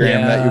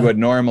Instagram that you would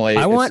normally.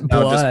 I want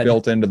blood just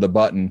built into the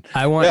button.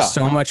 I want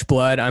so much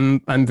blood.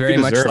 I'm very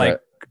much like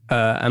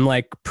I'm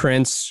like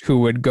Prince, who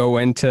would go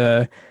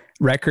into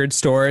record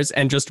stores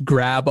and just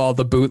grab all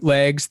the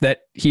bootlegs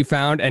that he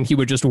found, and he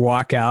would just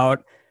walk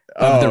out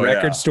of the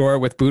record store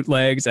with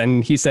bootlegs.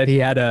 And he said he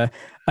had a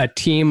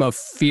team of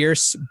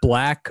fierce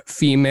black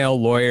female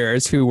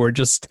lawyers who were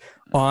just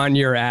on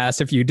your ass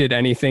if you did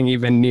anything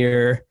even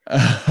near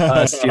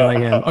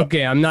stealing him.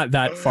 Okay, I'm not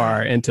that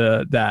far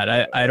into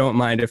that. I don't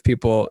mind if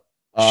people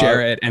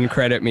share it and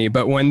credit me,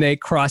 but when they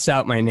cross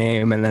out my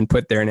name and then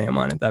put their name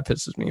on it, that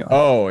pisses me off.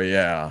 Oh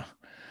yeah.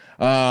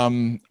 All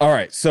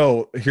right.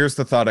 So here's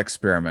the thought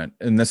experiment,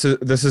 and this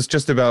is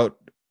just about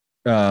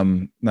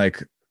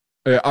like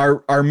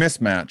our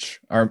mismatch,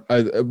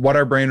 what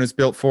our brain was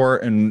built for,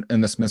 and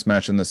this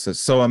mismatch in this.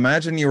 So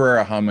imagine you were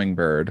a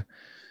hummingbird,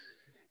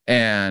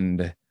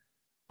 and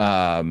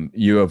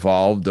you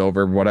evolved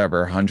over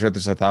whatever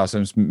hundreds of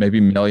thousands, maybe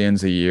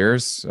millions of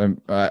years.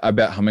 I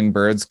bet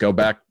hummingbirds go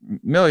back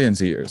millions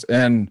of years.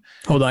 And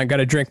hold on, I got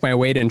to drink my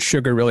weight in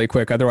sugar really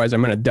quick, otherwise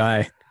I'm gonna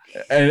die.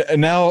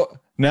 And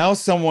now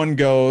someone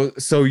goes,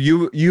 so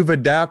you've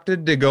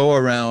adapted to go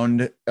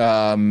around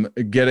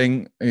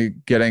getting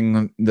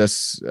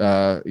this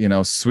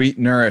sweet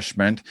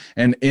nourishment,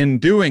 and in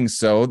doing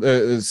so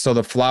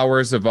the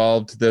flowers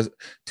evolved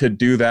to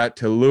do that,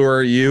 to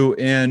lure you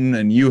in,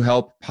 and you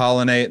help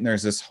pollinate, and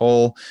there's this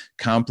whole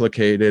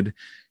complicated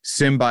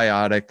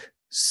symbiotic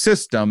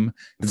system.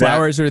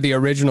 Flowers are the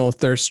original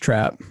thirst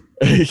trap.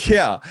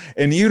 Yeah,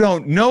 and you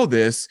don't know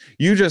this,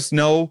 you just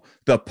know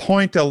the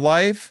point of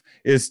life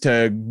is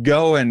to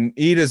go and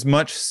eat as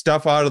much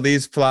stuff out of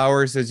these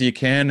flowers as you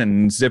can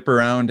and zip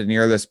around, and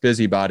you're this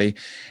busybody.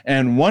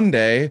 And one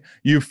day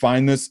you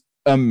find this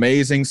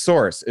amazing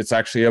source. It's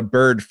actually a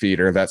bird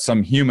feeder that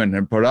some human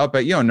had put up,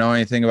 but you don't know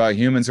anything about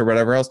humans or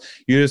whatever else.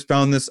 You just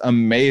found this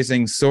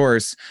amazing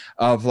source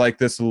of like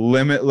this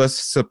limitless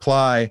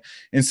supply.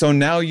 And so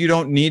now you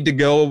don't need to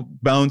go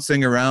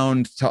bouncing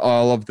around to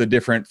all of the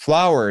different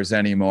flowers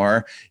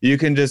anymore. You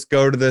can just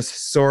go to this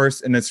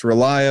source, and it's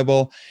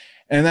reliable.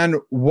 And then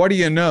what do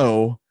you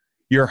know?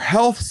 Your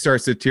health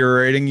starts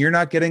deteriorating. You're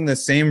not getting the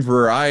same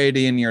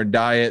variety in your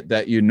diet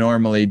that you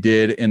normally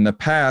did in the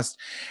past.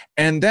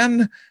 And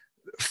then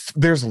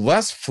there's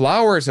less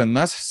flowers and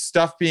less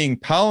stuff being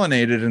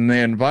pollinated in the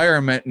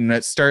environment. And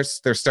there starts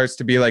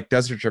to be like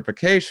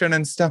desertification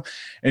and stuff.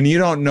 And you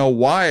don't know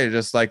why. It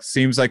just like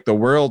seems like the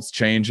world's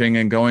changing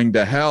and going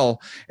to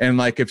hell. And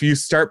like, if you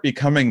start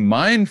becoming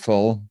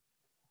mindful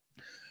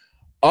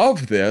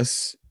of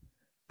this,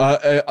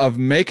 of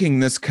making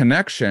this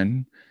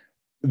connection,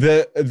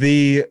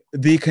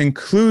 the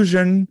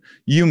conclusion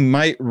you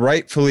might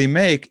rightfully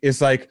make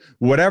is like,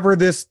 whatever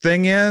this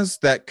thing is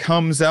that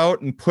comes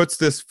out and puts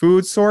this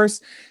food source,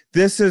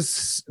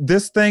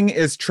 this thing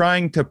is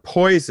trying to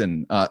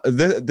poison.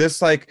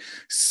 This like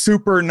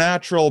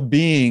supernatural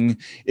being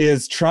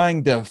is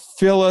trying to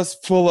fill us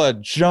full of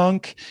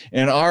junk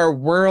in our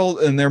world,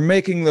 and they're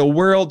making the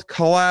world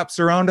collapse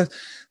around us.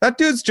 That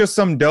dude's just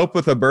some dope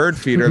with a bird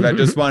feeder that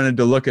just wanted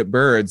to look at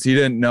birds. He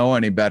didn't know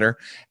any better.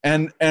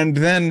 And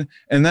then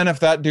if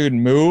that dude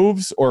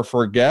moves or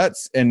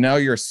forgets, and now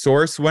your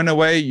source went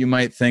away, you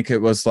might think it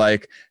was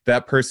like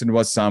that person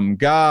was some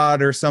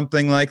god or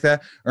something like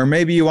that. Or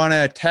maybe you want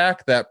to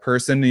attack that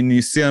person and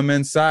you see them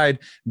inside.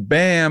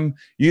 Bam,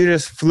 you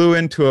just flew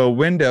into a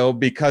window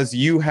because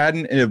you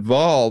hadn't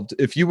evolved.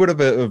 If you would have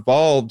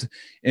evolved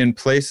in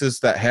places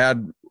that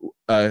had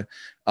a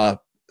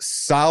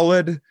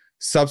solid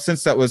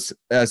substance that was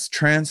as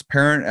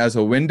transparent as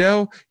a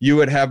window, you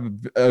would have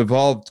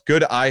evolved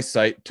good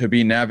eyesight to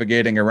be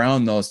navigating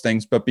around those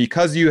things. But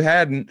because you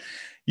hadn't,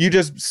 you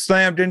just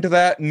slammed into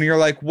that, and you're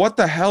like, what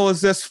the hell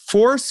is this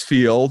force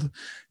field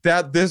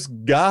that this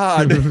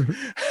god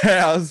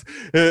has?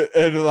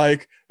 And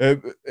like,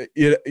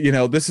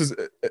 this is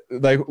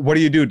like, what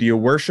do? Do you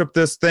worship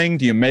this thing?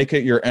 Do you make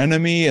it your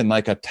enemy and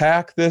like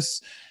attack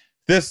this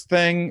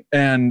thing?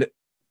 And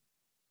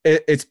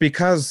it's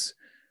because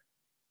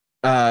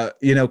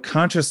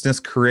consciousness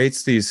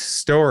creates these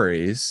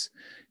stories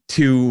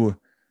to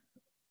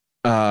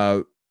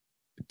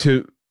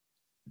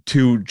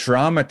to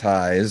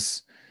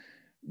dramatize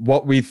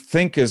what we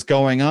think is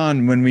going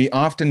on when we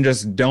often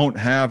just don't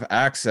have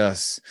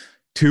access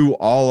to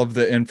all of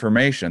the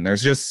information.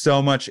 There's just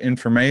so much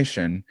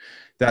information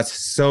that's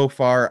so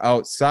far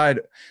outside.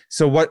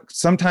 So what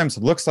sometimes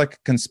looks like a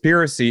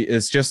conspiracy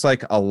is just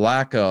like a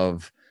lack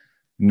of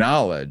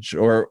knowledge,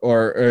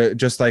 or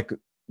just like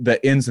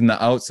the ins and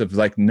the outs of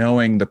like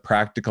knowing the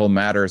practical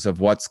matters of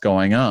what's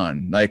going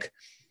on. Like,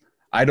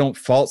 I don't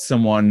fault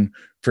someone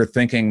for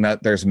thinking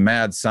that there's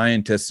mad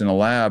scientists in a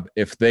lab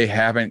if they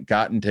haven't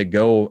gotten to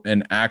go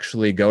and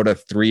actually go to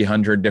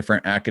 300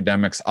 different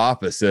academics'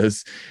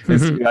 offices.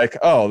 It's like,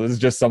 oh, this is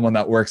just someone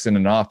that works in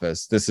an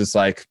office. This is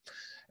like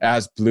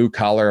as blue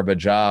collar of a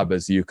job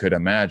as you could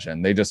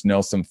imagine. They just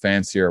know some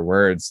fancier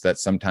words that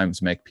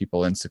sometimes make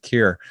people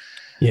insecure.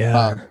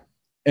 Yeah.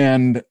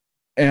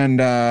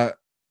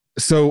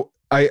 So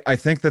I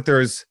think that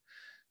there's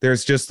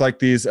just like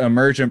these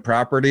emergent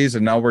properties,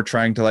 and now we're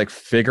trying to like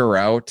figure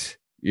out,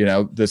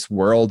 this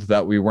world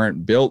that we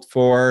weren't built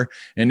for.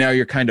 And now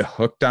you're kind of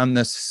hooked on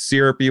this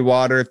syrupy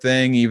water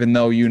thing, even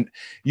though you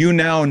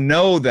now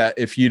know that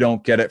if you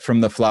don't get it from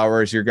the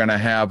flowers, you're going to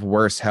have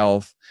worse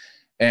health,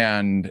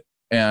 and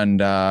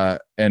the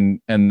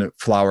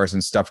flowers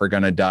and stuff are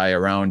going to die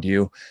around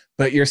you,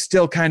 but you're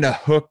still kind of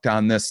hooked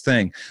on this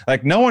thing.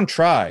 Like, no one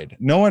tried,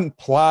 no one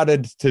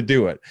plotted to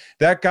do it.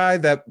 That guy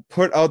that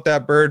put out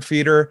that bird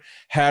feeder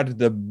had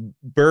the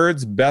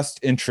bird's best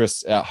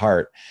interests at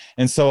heart.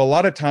 And so a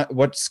lot of time,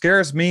 what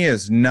scares me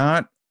is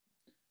not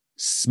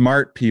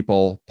smart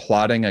people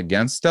plotting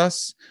against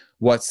us.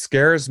 What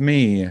scares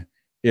me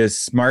is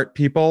smart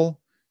people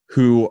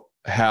who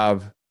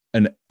have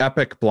an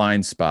epic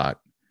blind spot.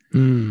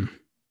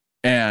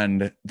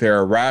 And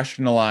they're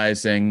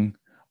rationalizing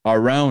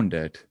around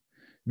it.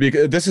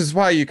 Because this is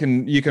why you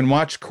can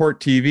watch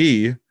court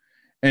TV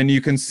and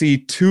you can see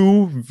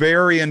two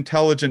very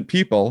intelligent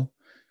people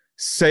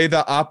say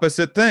the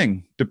opposite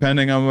thing,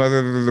 depending on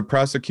whether they're the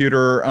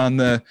prosecutor or on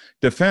the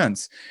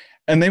defense.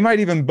 And they might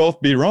even both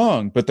be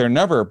wrong, but they're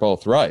never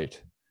both right.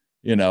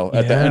 At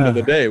the end of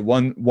the day,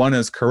 one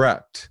is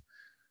correct.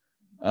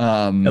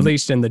 At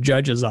least in the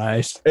judge's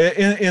eyes.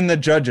 In the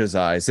judge's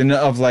eyes, and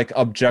of like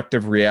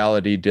objective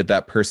reality, did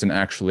that person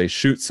actually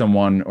shoot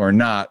someone or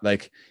not?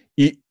 Like,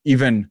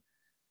 even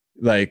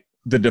like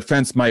the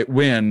defense might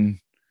win,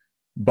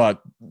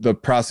 but the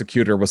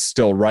prosecutor was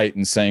still right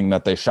in saying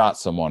that they shot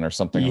someone or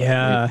something.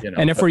 Yeah.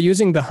 And if we're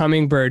using the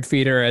hummingbird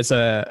feeder as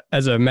a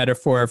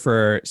metaphor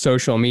for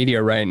social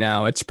media right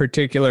now, it's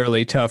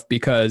particularly tough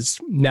because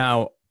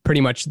now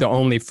pretty much the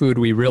only food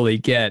we really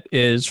get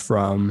is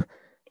from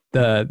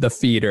the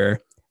feeder,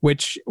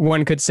 which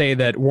one could say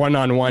that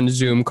one-on-one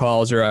Zoom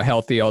calls are a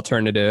healthy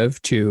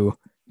alternative to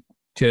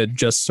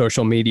just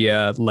social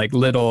media, like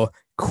little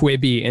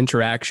Quibi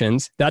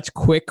interactions. That's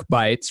quick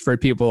bites for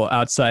people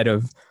outside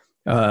of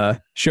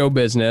show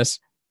business.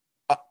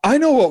 I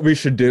know what we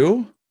should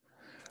do.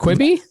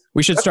 Quibi?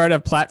 We should start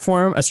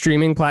a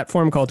streaming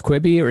platform called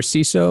Quibi or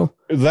CISO.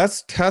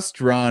 Let's test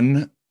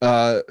run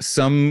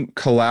some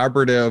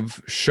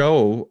collaborative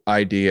show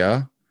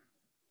idea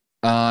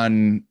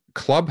on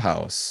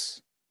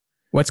Clubhouse.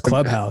 What's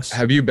Clubhouse?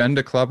 Have you been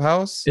to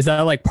Clubhouse? Is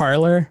that like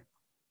Parler?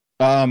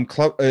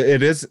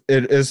 It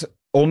is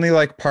only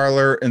like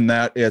Parler in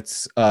that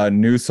it's a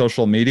new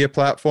social media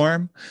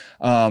platform,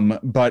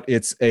 but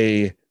it's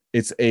a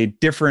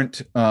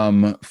different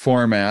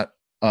format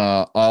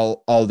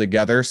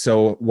altogether.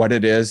 So what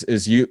it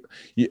is you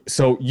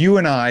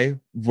and I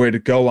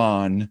would go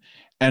on,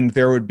 and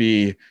there would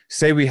be,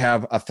 say we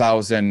have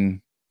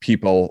 1,000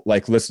 people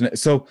like listening.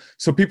 So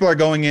people are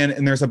going in,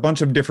 and there's a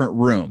bunch of different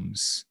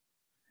rooms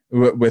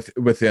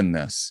within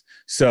this.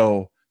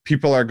 So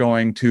people are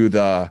going to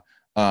the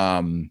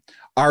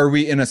are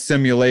we in a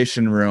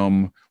simulation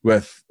room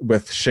with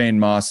Shane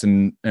Moss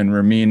and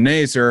Ramin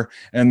Nazer?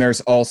 And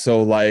there's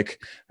also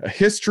like a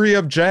history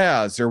of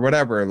jazz or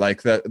whatever,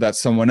 like that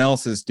someone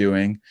else is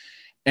doing.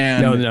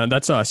 And no,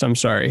 that's us. I'm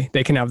sorry.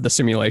 They can have the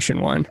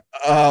simulation one.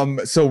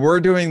 So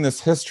we're doing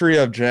this history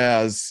of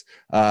jazz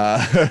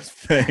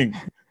thing.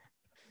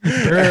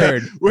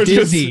 Bird,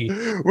 Dizzy,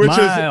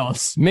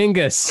 Miles,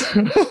 Mingus.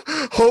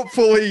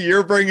 Hopefully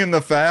you're bringing the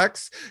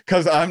facts,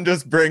 because I'm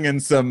just bringing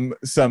some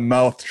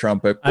mouth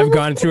trumpet. I've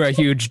gone through a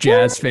huge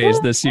jazz phase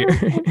this year.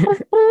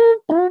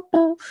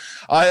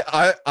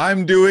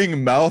 I'm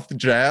doing mouth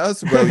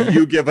jazz while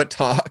you give a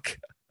talk.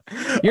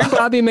 You're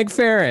Bobby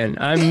McFerrin.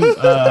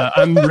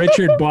 I'm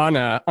Richard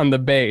Bona on the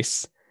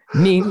bass.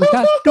 I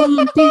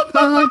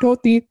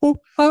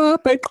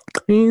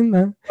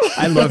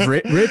love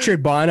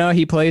Richard Bono.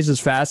 He plays as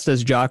fast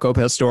as Jaco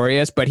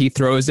Pastorius, but he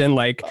throws in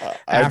like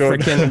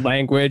African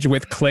language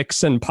with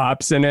clicks and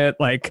pops in it,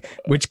 like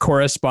which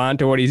correspond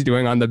to what he's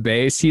doing on the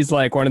bass. He's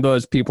like one of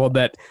those people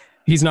that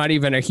he's not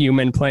even a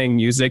human playing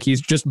music.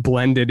 He's just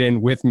blended in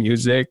with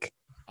music.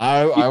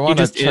 I want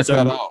to check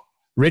that out.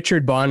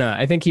 Richard Bona.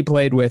 I think he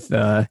played with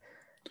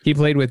He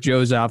played with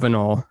Joe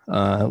Zawinul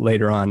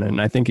later on,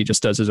 and I think he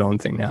just does his own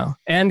thing now.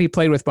 And he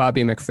played with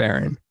Bobby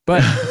McFerrin.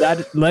 But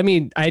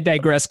I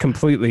digress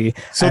completely.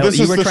 So this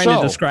you is were the trying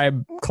show. to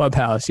describe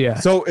Clubhouse, yeah.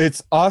 So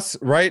it's us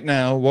right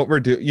now, what we're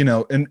doing, you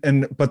know,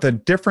 but the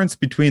difference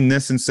between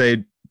this and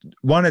say,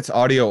 one, it's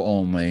audio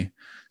only.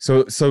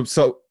 So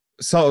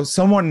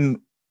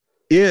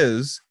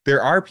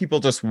there are people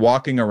just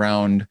walking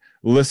around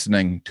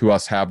listening to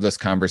us have this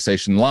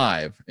conversation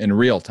live in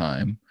real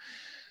time.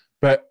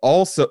 But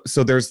also,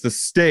 so there's the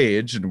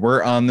stage, and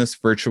we're on this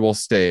virtual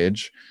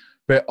stage,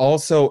 but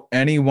also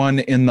anyone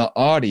in the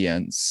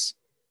audience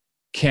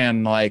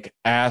can like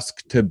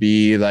ask to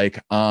be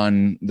like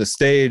on the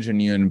stage,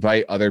 and you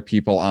invite other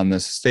people on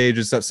the stage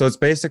and stuff. So it's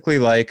basically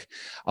like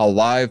a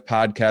live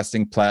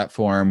podcasting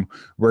platform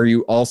where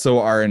you also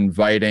are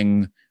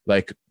inviting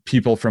like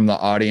people from the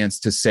audience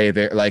to say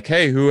they're like,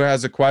 hey, who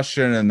has a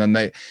question? And then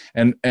they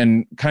and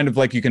kind of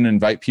like you can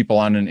invite people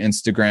on an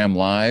Instagram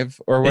live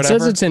or whatever. It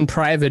says it's in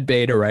private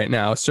beta right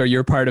now, so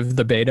you're part of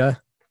the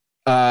beta.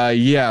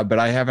 Yeah, but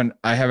I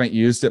haven't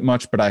used it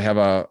much, but I have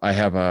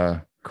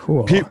a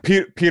cool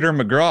Peter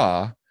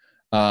McGraw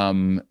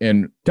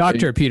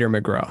Dr. Peter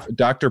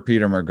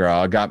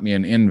McGraw got me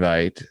an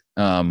invite,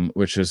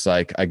 which is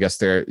like, I guess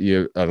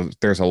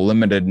there's a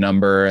limited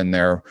number and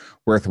they're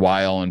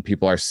worthwhile and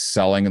people are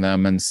selling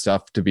them and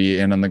stuff to be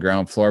in on the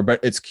ground floor, but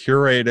it's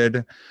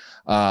curated.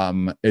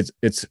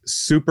 It's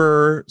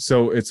super,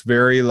 so it's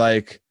very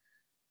like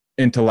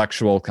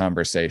intellectual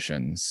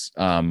conversations,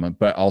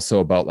 but also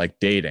about like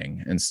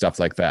dating and stuff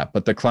like that.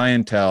 But the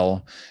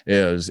clientele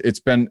it's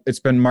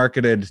been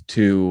marketed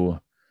to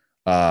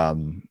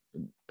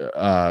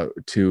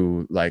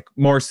like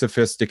more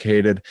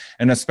sophisticated,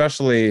 and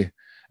especially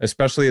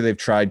they've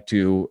tried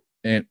to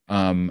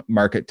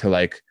market to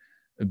like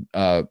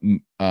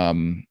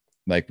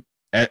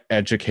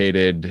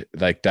educated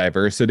like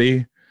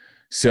diversity.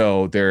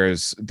 So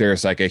there's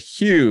like a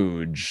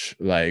huge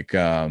like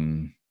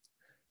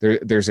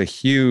there's a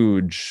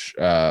huge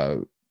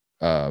like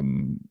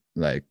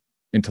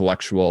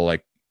intellectual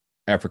like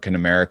African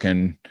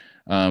American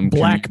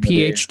black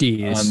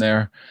PhDs on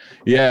there.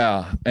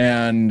 Yeah.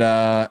 And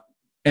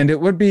it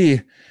would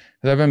be,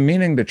 I've been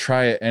meaning to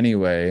try it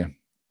anyway.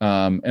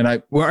 Well,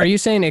 are you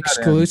saying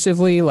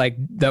exclusively like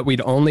that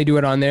we'd only do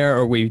it on there,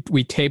 or we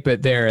tape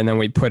it there and then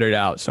we put it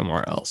out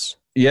somewhere else?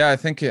 Yeah, I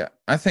think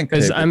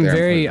because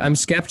I'm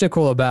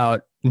skeptical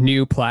about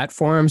new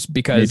platforms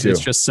because it's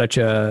just such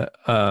a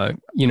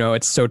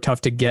it's so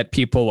tough to get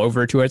people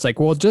over to it. It's like,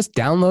 well, just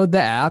download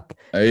the app,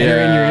 enter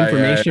in your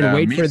information,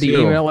 wait for the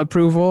email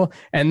approval,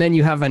 and then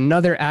you have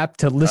another app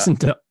to listen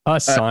to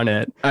us on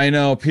it. I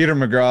know Peter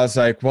McGraw's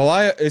like,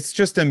 well, it's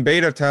just in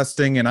beta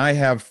testing and I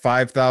have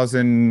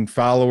 5,000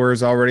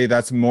 followers already.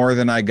 That's more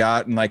than I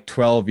got in like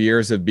 12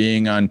 years of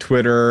being on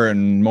Twitter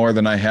and more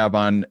than I have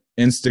on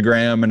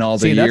Instagram and all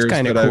the years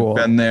that I've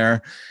been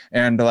there.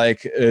 And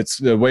like, it's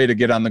a way to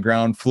get on the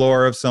ground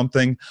floor of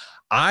something.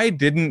 I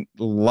didn't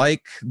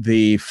like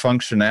the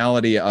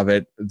functionality of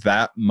it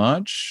that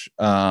much.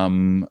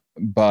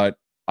 But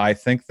I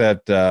think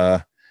that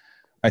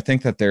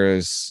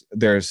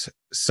there's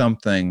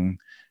something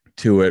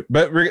to it,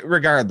 but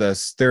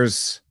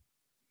regardless,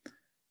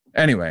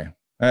 anyway,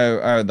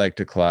 I would like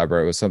to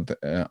collaborate with something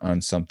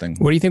on something.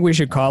 What do you think we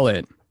should call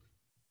it?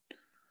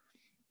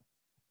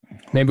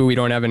 Maybe we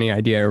don't have any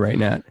idea right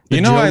now.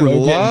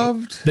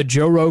 Loved the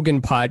Joe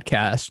Rogan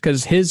podcast,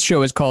 because his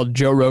show is called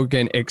Joe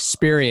Rogan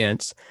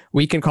Experience.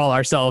 We can call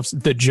ourselves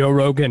the Joe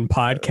Rogan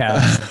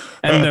Podcast,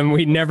 and then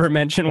we never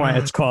mention why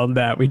it's called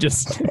that. We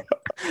just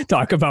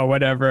talk about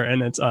whatever,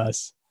 and it's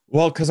us.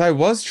 Well, because I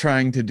was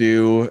trying to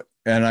do,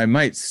 and I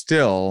might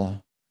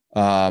still,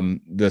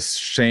 this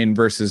Shane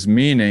versus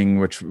Meaning,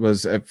 which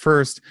was at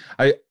first,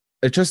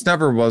 it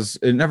never was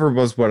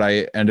what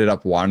I ended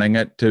up wanting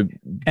it to.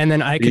 And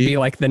then I could be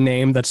like the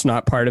name that's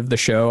not part of the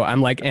show.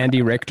 I'm like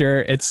Andy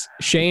Richter. It's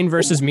Shane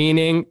versus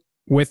Meaning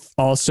with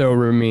also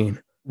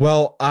Ramin.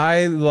 Well,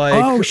 I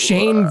like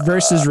Shane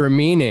versus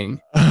Ramining.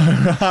 Or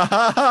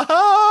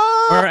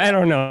I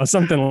don't know,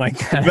 something like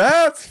that.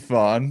 That's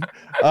fun.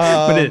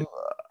 But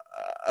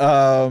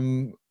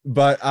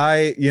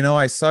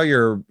I saw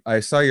your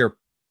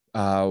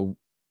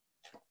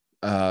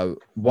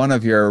one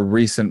of your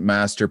recent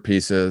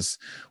masterpieces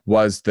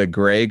was the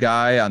gray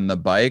guy on the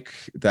bike.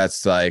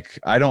 That's like,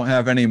 I don't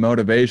have any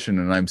motivation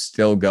and I'm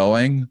still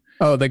going.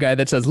 Oh, the guy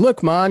that says,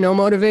 "Look, ma, no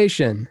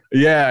motivation."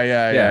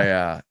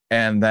 Yeah.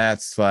 And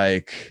that's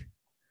like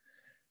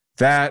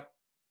that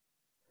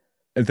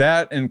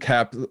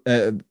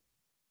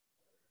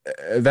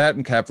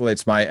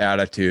encapsulates my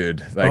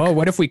attitude. Like,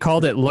 what if we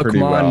called it "Look,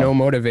 ma, no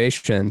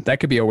motivation"? That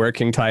could be a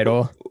working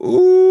title.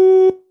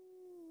 Ooh.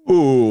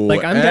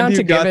 Like, I'm down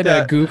to give it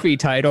a goofy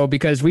title,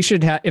 because we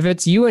should have, if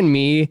it's you and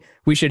me,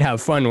 we should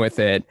have fun with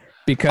it,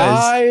 because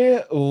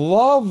I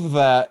love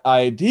that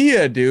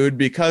idea, dude,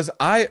 because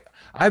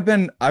I've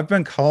been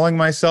calling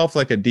myself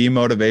like a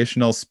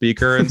demotivational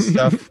speaker and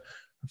stuff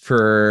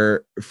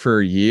for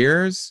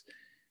years.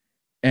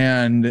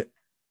 And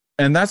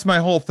that's my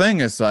whole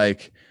thing, is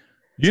like,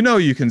 You know,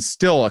 you can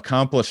still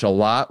accomplish a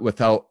lot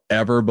without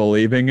ever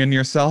believing in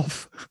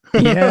yourself.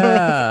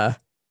 Yeah.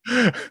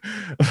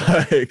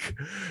 Like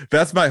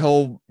that's my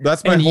whole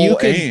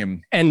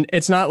aim. And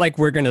it's not like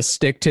we're gonna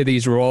stick to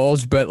these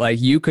roles, but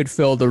like you could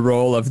fill the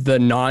role of the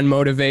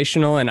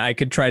non-motivational and I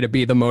could try to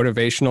be the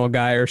motivational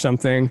guy or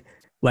something.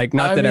 Like,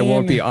 not that I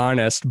won't be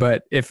honest,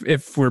 but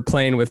if we're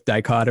playing with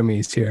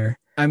dichotomies here.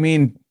 I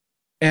mean,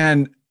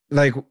 and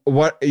like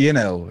what, you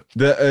know,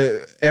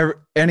 the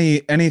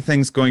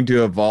anything's going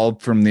to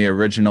evolve from the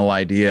original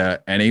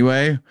idea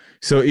anyway.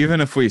 So even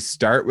if we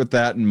start with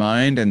that in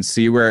mind and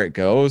see where it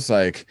goes,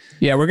 like,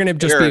 yeah, we're gonna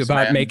just be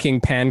about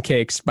making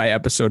pancakes by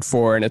episode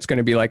 4, and it's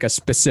gonna be like a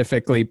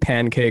specifically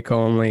pancake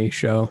only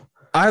show.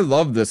 I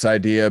love this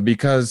idea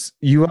because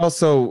you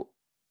also,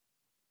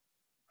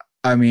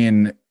 I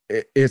mean,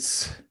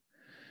 it's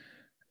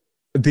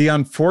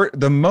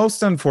the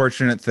most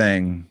unfortunate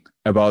thing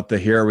about the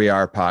Here We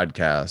Are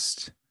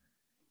podcast,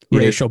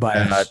 racial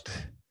bias.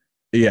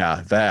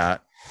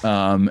 That.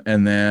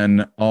 And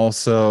then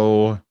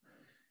also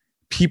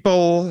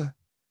people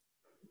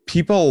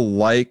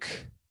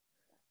like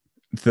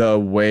the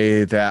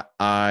way that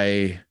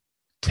I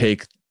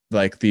take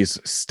like these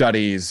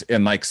studies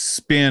and like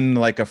spin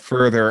like a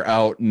further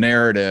out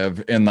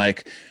narrative and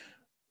like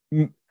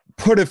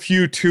put a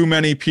few too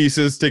many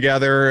pieces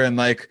together and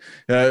like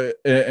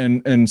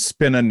and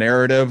spin a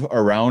narrative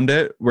around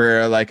it,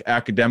 where like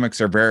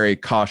academics are very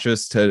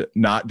cautious to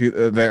not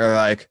do. They're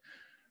like,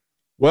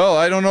 well,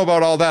 I don't know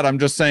about all that. I'm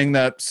just saying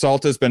that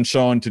salt has been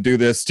shown to do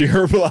this to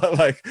your blood.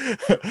 Like,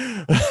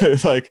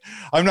 like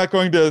I'm not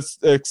going to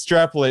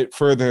extrapolate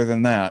further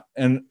than that.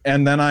 And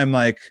then I'm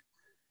like,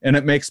 and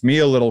it makes me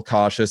a little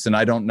cautious, and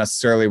I don't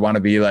necessarily want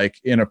to be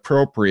like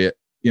inappropriate,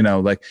 you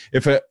know, like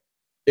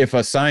if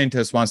a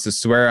scientist wants to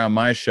swear on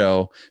my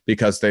show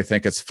because they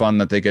think it's fun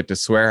that they get to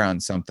swear on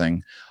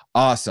something,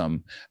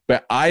 awesome.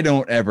 But I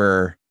don't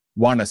ever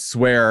want to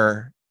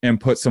swear and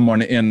put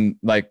someone in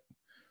like,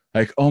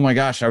 oh my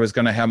gosh, I was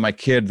going to have my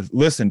kid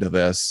listen to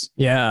this.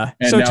 Yeah.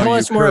 So tell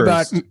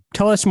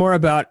us more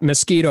about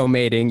mosquito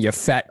mating, you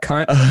fat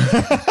cunt.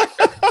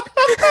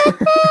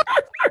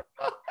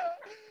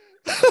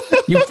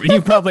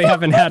 You probably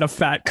haven't had a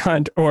fat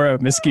cunt or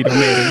a mosquito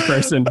mating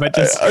person, but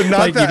just not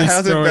like that you just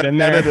hasn't throw it been in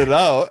there. edited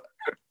out.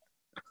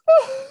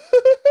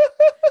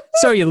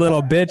 So you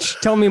little bitch,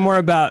 tell me more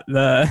about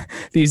the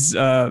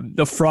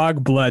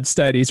frog blood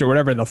studies or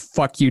whatever the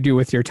fuck you do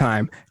with your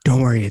time.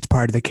 Don't worry, it's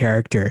part of the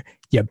character,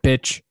 you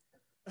bitch.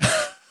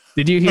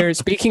 Did you hear,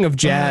 speaking of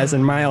jazz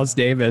and Miles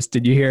Davis,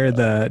 did you hear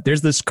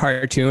there's this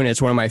cartoon,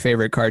 it's one of my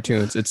favorite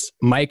cartoons. It's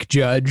Mike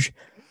Judge,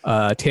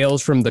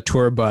 Tales from the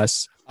Tour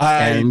Bus.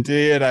 I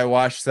did. I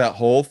watched that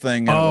whole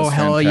thing. And it was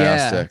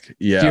fantastic.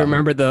 Yeah. Do you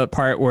remember the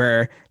part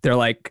where they're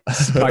like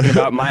talking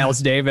about Miles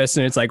Davis,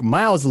 and it's like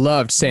Miles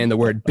loved saying the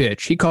word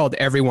bitch. He called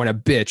everyone a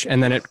bitch,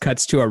 and then it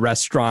cuts to a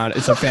restaurant.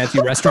 It's a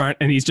fancy restaurant,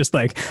 and he's just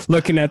like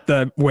looking at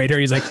the waiter.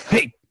 He's like,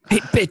 "Hey,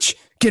 bitch,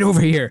 get over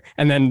here!"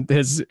 And then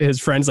his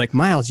friend's like,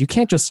 "Miles, you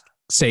can't just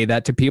say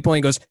that to people." And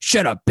he goes,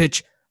 "Shut up,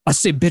 bitch. I'll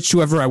say bitch to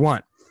whoever I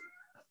want,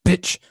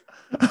 bitch."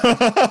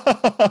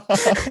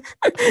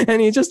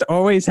 And he just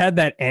always had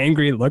that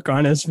angry look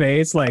on his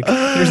face. Like,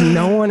 there's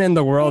no one in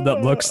the world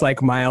that looks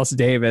like Miles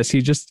Davis.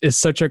 He just is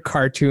such a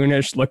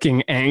cartoonish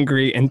looking,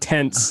 angry,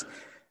 intense,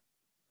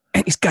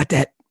 and he's got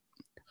that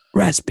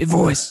raspy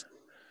voice.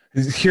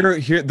 Here,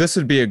 this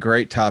would be a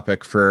great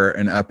topic for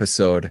an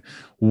episode.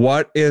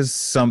 What is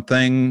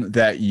something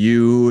that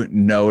you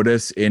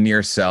notice in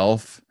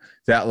yourself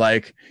that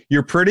like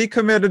you're pretty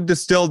committed to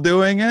still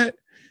doing it,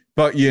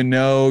 but you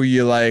know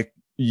you like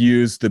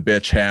use the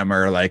bitch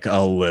hammer like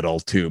a little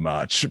too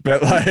much,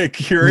 but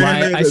like you're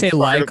I say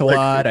like a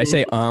lot, I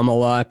say a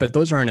lot, but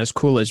those aren't as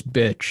cool as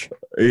bitch.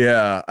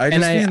 Yeah, I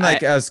just mean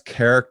like as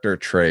character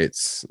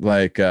traits,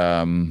 like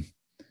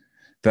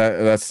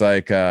that's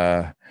like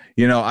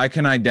you know, I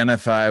can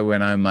identify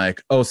when I'm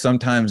like, oh,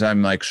 sometimes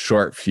I'm like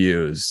short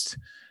fused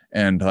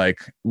and like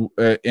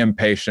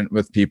impatient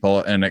with people,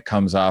 and it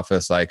comes off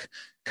as like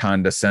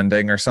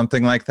condescending or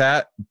something like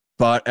that,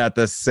 but at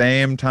the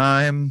same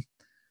time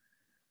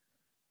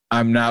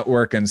I'm not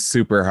working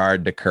super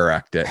hard to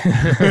correct it.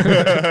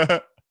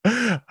 I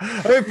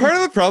mean, part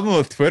of the problem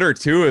with Twitter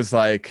too is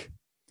like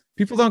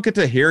people don't get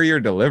to hear your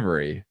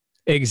delivery.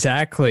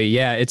 Exactly.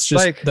 Yeah. It's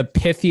just like the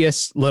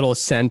pithiest little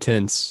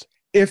sentence.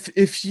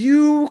 If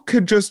you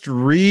could just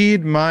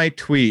read my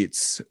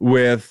tweets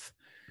with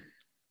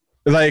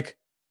like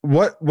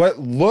what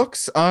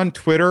looks on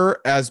Twitter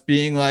as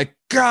being like,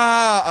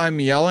 "Gah, I'm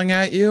yelling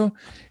at you,"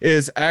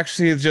 is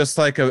actually just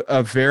like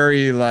a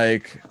very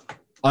like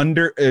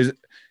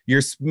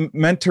you're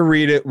meant to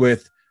read it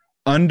with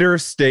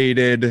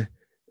understated,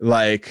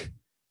 like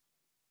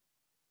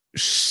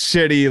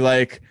shitty,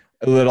 like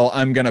a little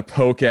 "I'm gonna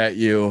poke at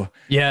you."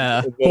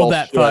 Yeah. Hold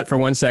that thought for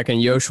 1 second.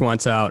 Yosh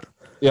wants out.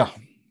 Yeah.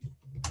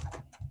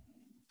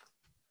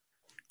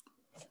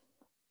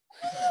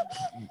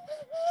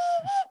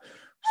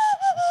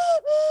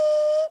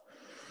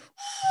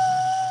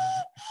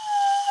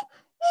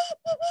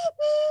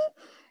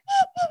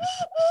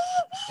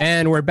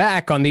 And we're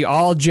back on the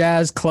All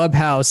Jazz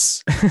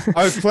Clubhouse.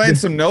 I was playing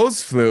some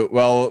nose flute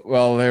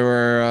while they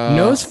were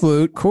Nose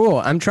flute, cool.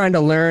 I'm trying to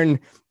learn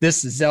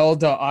this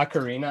Zelda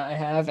ocarina I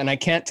have, and I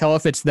can't tell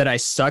if it's that I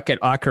suck at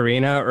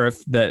ocarina or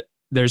if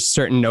there's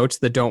certain notes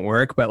that don't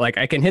work, but like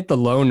I can hit the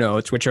low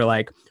notes, which are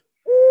like,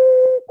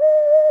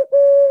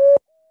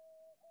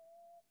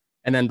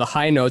 and then the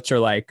high notes are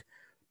like,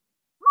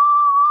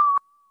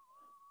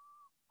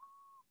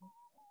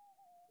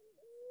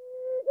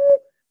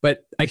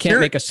 but I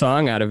can't make a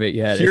song out of it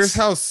yet. Here's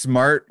how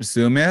smart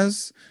Zoom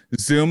is.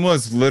 Zoom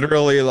was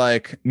literally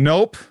like,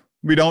 nope,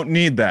 we don't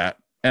need that.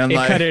 And it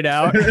like, cut it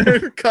out.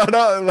 It cut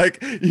out,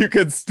 like you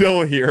could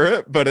still hear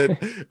it, but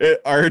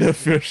it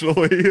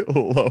artificially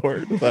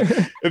lowered.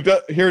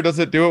 Here, does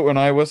it do it when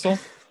I whistle?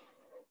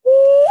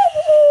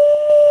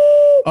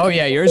 Oh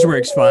yeah, yours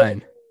works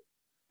fine.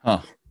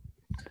 Huh.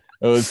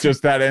 It was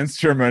just that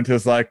instrument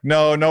is like,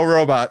 no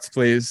robots,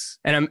 please.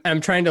 And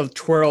I'm trying to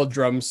twirl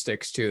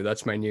drumsticks too.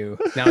 That's my new.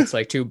 Now it's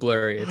like too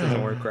blurry. It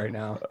doesn't work right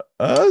now.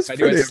 That's if I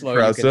do pretty it slow, you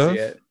can see impressive.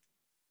 it.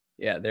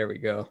 Yeah, there we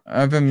go.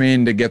 I've been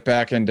meaning to get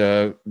back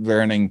into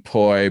learning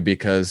poi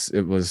because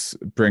it was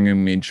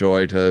bringing me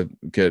joy to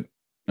get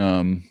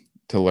to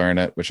learn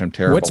it, which I'm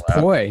terrible What's at.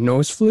 poi?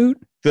 Nose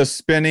flute? The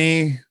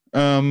spinny,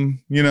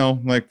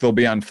 like they'll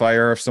be on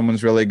fire if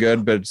someone's really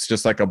good, but it's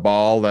just like a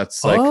ball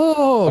that's like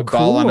a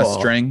ball on a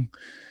string.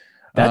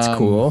 That's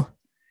cool.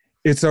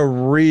 It's a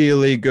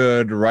really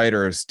good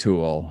writer's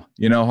tool.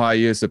 You know how I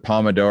use the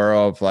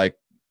Pomodoro of like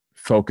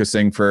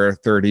focusing for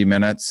 30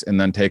 minutes and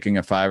then taking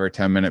a 5 or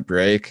 10 minute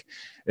break?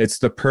 It's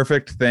the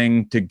perfect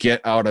thing to get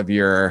out of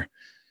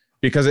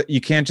because you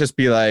can't just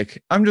be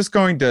like, I'm just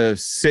going to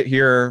sit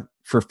here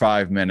for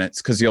 5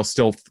 minutes, because you'll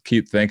still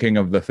keep thinking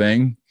of the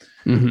thing.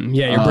 Mm-hmm.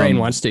 Yeah, your brain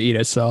wants to eat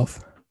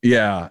itself.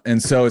 Yeah.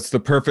 And so it's the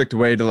perfect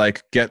way to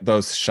like get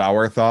those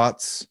shower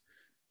thoughts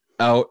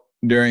out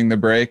during the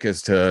break,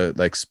 is to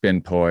like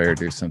spin poi or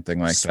do something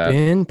like that.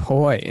 Spin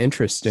poi,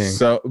 interesting.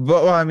 So,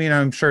 but well, I mean,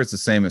 I'm sure it's the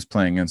same as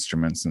playing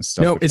instruments and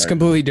stuff. No, it's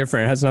completely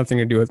different. It has nothing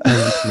to do with playing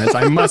instruments.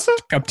 I must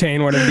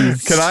obtain one of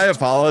these. Can I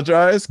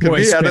apologize? Can we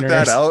Voice edit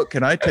that spinners. out?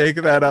 Can I take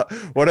that out?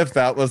 What if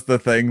that was the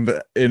thing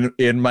that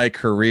in my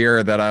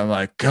career that I'm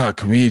like, God,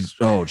 can we?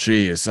 Oh,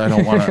 geez, I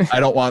don't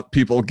want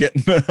people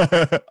getting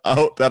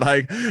out that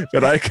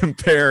I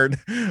compared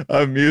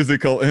a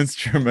musical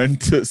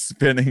instrument to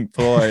spinning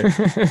poi.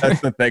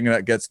 That's the thing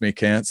that gets me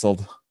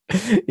canceled.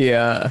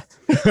 Yeah.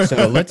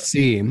 So let's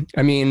see.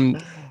 I mean,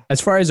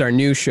 as far as our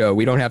new show,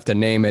 we don't have to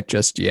name it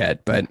just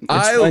yet, but it's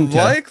I fun to-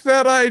 like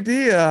that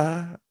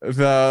idea.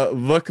 The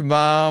look,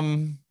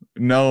 mom,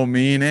 no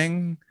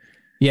meaning.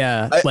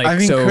 Yeah. Like, I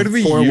mean, so could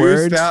we 4 use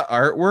words? that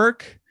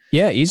artwork?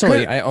 Yeah,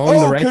 easily. I own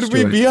the rights could to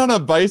we it. be on a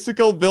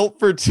bicycle built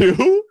for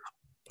two?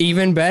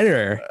 Even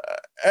better.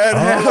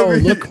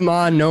 And Look,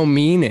 ma, no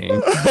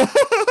meaning.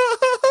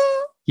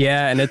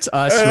 Yeah, and it's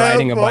us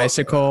riding a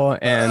bicycle,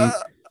 and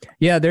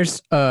yeah,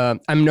 there's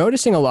I'm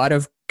noticing a lot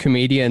of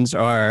comedians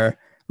are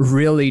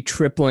really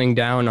tripling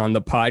down on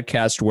the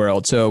podcast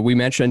world. So we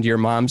mentioned Your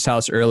Mom's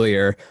House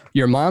earlier.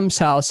 Your Mom's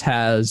House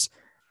has,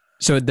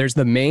 so there's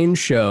the main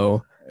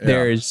show.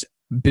 Yeah.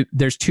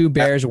 There's 2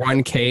 Bears,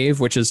 1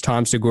 Cave, which is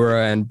Tom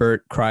Segura and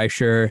Bert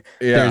Kreischer.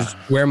 Yeah. There's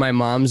Where My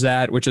Mom's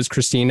At, which is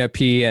Christina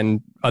P. and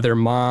other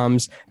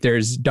moms.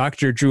 There's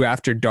Dr. Drew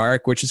After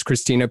Dark, which is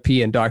Christina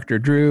P. and Dr.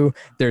 Drew.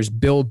 There's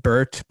Bill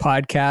Burt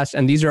podcast.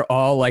 And these are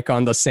all like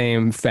on the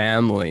same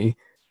family.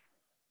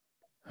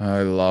 I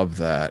love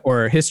that.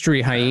 Or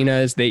History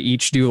Hyenas. They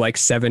each do like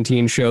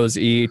 17 shows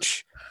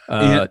each.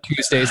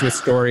 Tuesdays with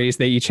Stories.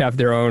 They each have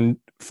their own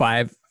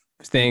 5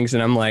 things.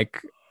 And I'm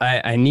like,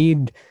 I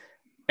need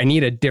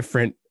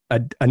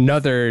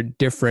another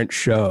different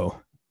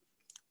show.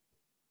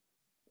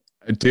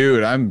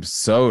 Dude, I'm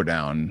so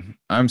down.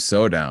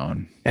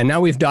 And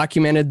now we've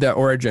documented the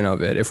origin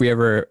of it, if we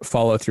ever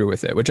follow through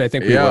with it, which I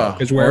think we will.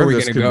 Because where are we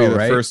going to go, be the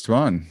right? first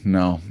one.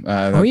 No.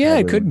 Oh yeah,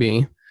 it could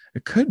be.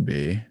 It could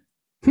be.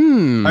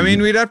 I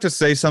mean, we'd have to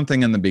say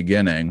something in the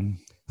beginning.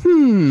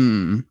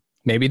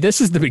 Maybe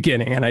this is the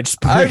beginning, and I just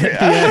put it at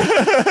the end.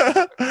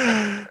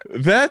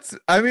 That's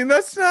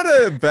not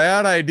a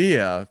bad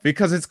idea,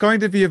 because it's going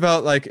to be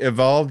about like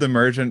evolved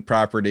emergent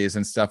properties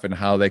and stuff and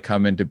how they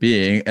come into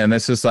being. And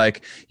this is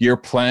like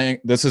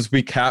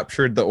we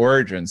captured the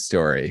origin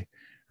story,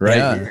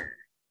 right?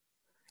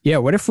 Yeah.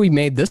 What if we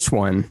made this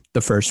one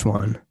the first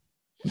one?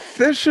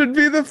 This should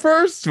be the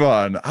first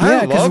one.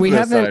 Yeah, because we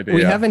idea.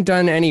 We haven't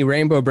done any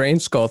Rainbow Brain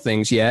Skull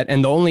things yet,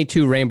 and the only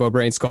 2 Rainbow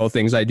Brain Skull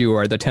things I do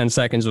are the 10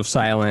 seconds of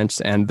silence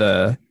and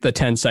the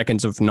 10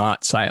 seconds of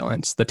not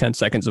silence, the 10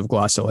 seconds of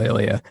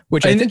glossolalia,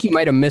 which I think you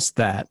might have missed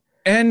that.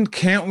 And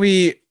can't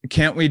we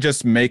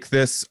just make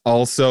this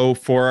also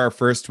for our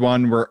first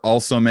one? We're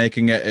also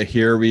making it a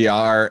Here We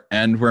Are,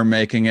 and we're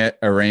making it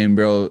a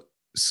Rainbow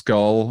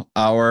Skull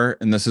Hour,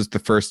 and this is the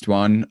first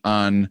one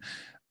on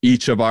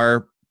each of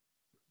our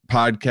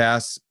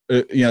podcasts.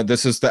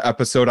 This is the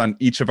episode on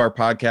each of our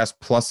podcasts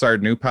plus our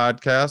new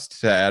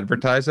podcast to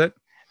advertise it.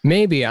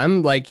 Maybe.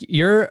 I'm like,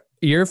 you're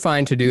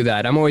fine to do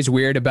that. I'm always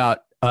weird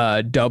about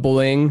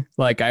doubling.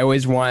 Like I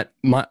always want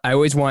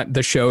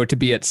the show to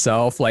be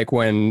itself. Like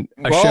when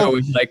a show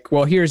is like,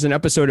 well, here's an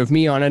episode of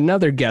me on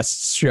another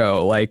guest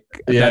show. Like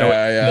that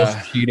always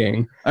feels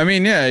cheating. I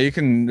mean, yeah, you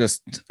can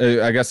just.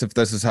 I guess if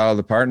this is how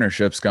the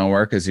partnership's gonna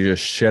work, is you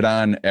just shit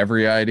on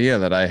every idea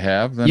that I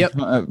have. Then, yep.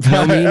 No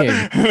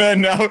meaning.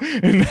 Then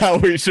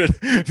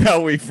now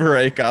we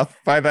break up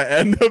by the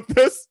end of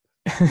this.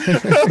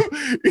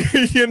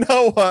 You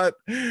know what?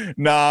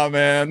 Nah,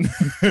 man.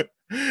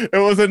 It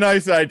was a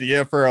nice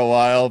idea for a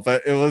while,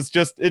 but it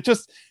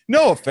just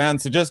no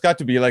offense, it just got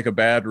to be like a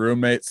bad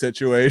roommate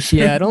situation.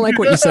 Yeah, I don't like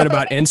what you said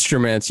about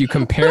instruments. You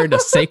compared a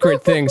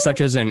sacred thing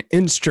such as an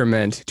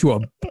instrument to a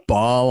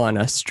ball on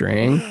a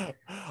string.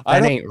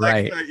 That ain't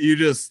right. That you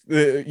just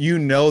you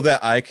know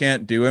that I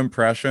can't do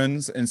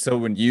impressions, and so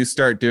when you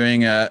start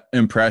doing a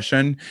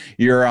impression,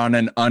 you're on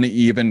an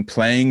uneven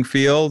playing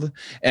field.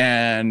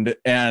 And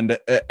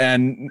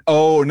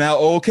oh, now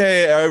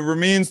okay,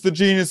 Ramin's the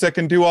genius that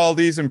can do all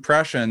these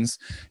impressions,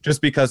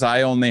 just because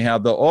I only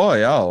have the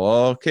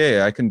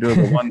okay, I can do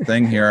the one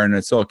thing here, and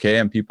it's okay,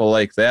 and people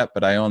like that,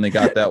 but I only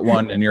got that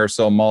one, and you're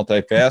so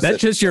multifaceted. That's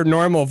just your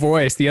normal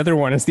voice. The other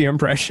one is the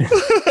impression.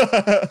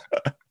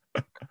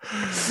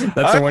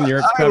 That's the one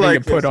you're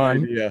having to put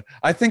on. Yeah,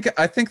 I think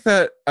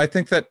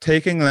that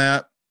taking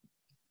that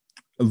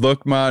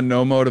look, ma,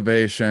 no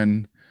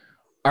motivation.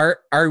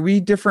 Are we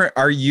different?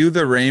 Are you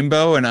the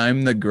rainbow and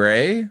I'm the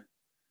gray?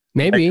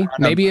 Maybe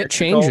it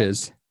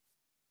changes.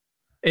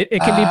 It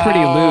can be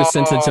pretty loose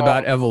since it's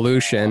about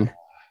evolution.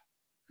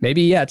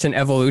 Maybe it's an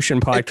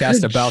evolution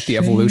podcast about the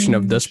evolution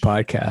of this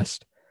podcast.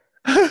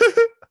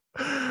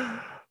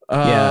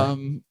 Yeah.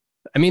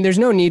 I mean, there's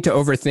no need to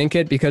overthink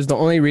it, because the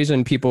only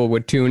reason people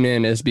would tune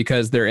in is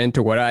because they're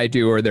into what I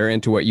do, or they're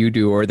into what you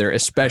do, or they're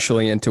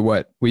especially into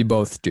what we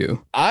both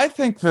do. I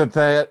think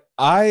that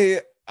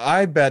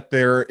I bet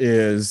there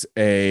is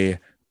a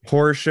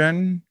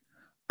portion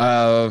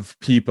of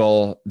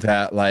people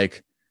that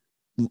like,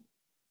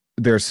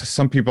 there's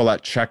some people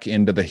that check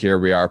into the Here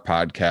We Are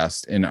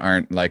podcast and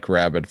aren't like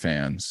rabid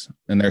fans.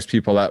 And there's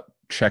people that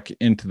check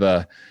into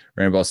the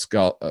Rainbow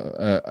Skull,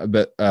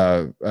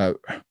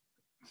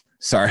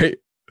 sorry,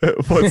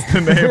 what's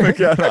the name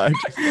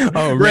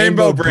again?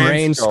 Rainbow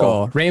Brain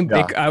Skull.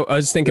 I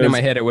was thinking in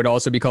my head it would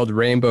also be called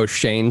Rainbow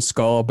Shane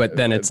Skull, but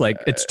then it's like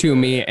it's to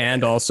me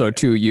and also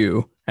to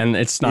you, and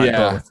it's not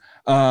both.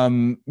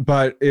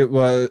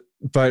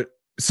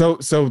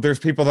 So there's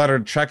people that are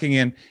checking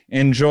in,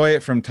 enjoy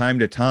it from time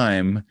to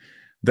time,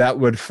 that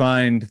would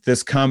find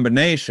this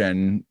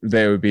combination.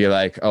 They would be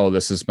like, oh,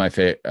 this is my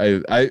favorite.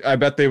 I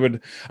bet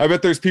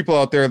there's people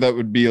out there that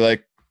would be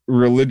like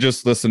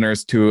religious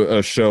listeners to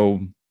a show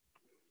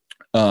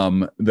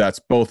that's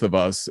both of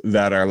us,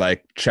 that are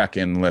like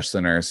check-in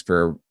listeners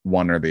for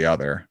one or the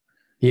other.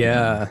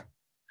 Yeah.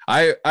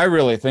 I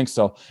really think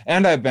so.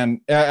 And I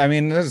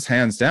mean, this is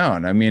hands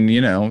down. I mean,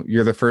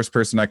 you're the first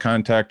person I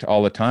contact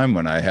all the time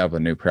when I have a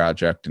new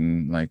project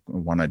and like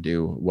want to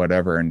do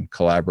whatever and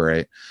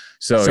collaborate.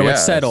 So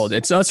it's settled.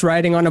 It's us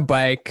riding on a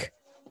bike.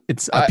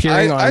 It's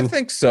appearing on. I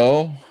think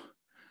so.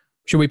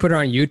 Should we put it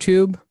on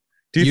YouTube?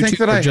 Do you think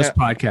that or just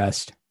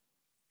podcast?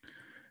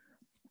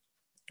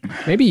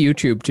 Maybe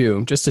YouTube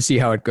too, just to see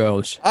how it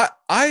goes.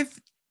 I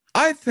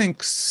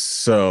think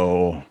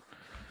so.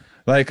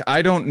 Like,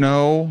 I don't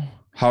know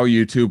how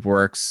YouTube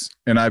works,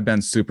 and I've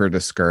been super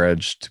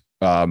discouraged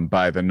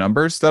by the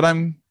numbers that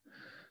I'm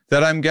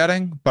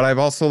getting, but I've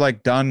also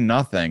like done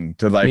nothing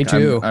to like. Me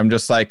too. I've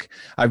just like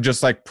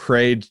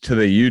prayed to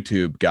the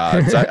YouTube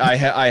gods. I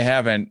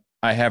haven't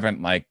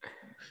like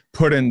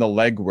put in the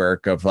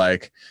legwork of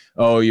like,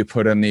 oh, you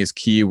put in these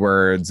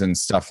keywords and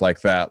stuff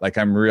like that. Like,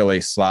 I'm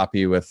really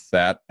sloppy with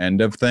that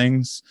end of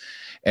things.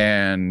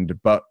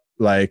 But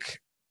like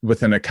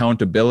with an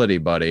accountability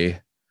buddy,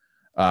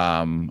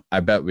 I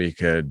bet we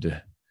could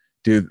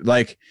do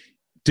like,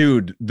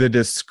 dude, the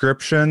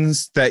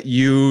descriptions that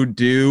you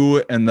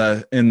do in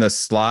the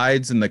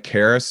slides in the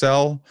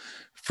carousel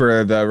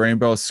for the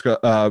Rainbow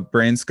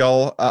Brain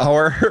Skull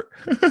hour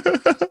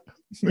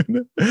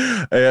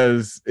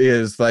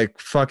is like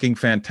fucking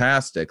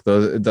fantastic.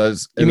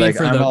 Those you mean like,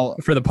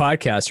 for the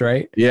podcast,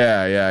 right?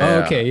 Yeah.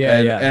 Oh, okay,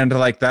 yeah. And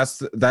like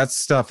that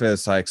stuff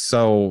is like,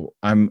 so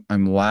I'm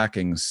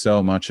lacking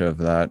so much of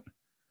that.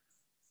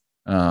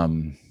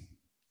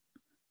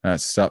 That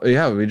stuff.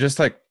 Yeah, we just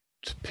like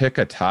pick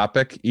a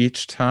topic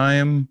each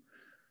time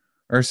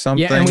or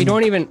something. Yeah, and we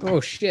don't even. Oh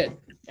shit.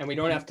 And we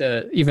don't have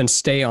to even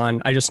stay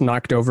on. I just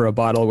knocked over a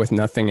bottle with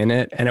nothing in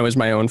it, and it was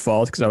my own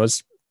fault because I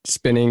was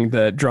spinning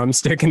the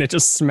drumstick and it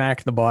just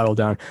smacked the bottle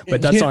down.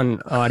 But that's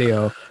on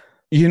audio.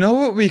 You know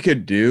what we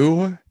could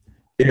do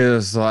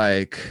is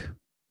like,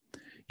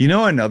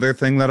 another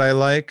thing that I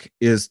like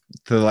is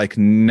the like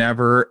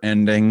never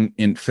ending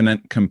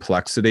infinite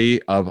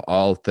complexity of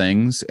all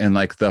things, and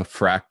like the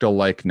fractal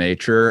like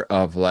nature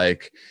of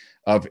like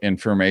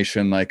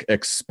information like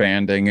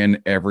expanding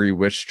in every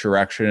which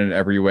direction in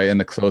every way, and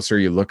the closer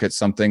you look at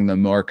something, the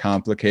more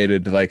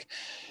complicated, like,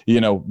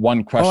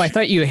 one question. Oh, I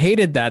thought you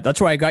hated that. That's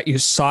why I got you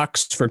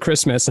socks for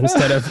Christmas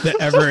instead of the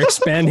ever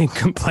expanding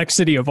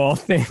complexity of all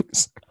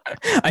things.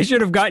 I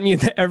should have gotten you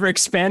the ever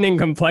expanding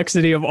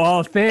complexity of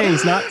all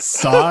things, not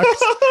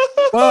socks.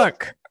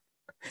 Fuck.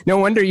 No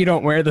wonder you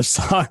don't wear the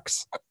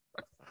socks.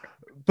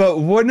 But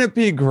wouldn't it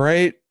be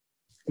great?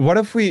 What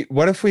if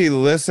we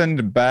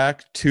listened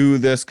back to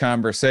this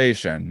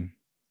conversation,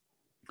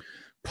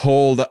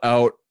 pulled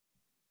out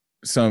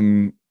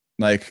some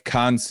like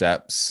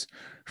concepts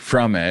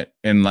from it,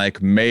 and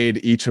like made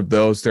each of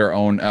those their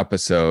own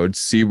episodes,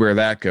 see where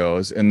that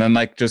goes, and then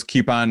like just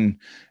keep on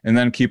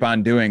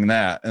doing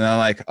that, and then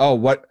like, oh,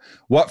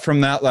 what from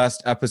that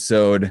last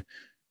episode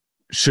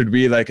should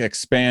we like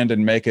expand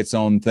and make its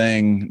own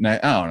thing? I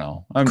don't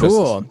know.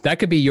 Cool. That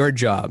could be your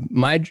job.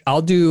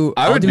 I'll do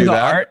the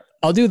art.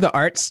 I'll do the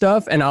art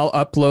stuff, and I'll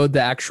upload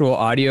the actual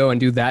audio and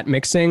do that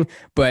mixing.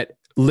 But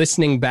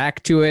listening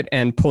back to it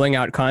and pulling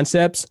out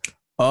concepts,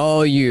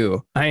 all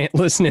you. I ain't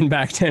listening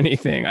back to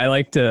anything. I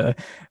like to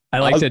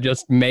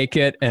just make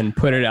it and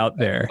put it out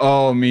there.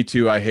 Oh, me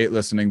too. I hate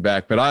listening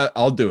back, but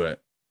I'll do it.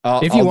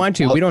 If you want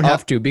to, we don't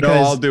have to, because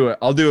no, I'll do it.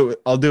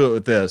 I'll do it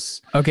with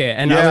this. Okay,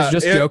 and I was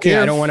just joking.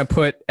 I don't want to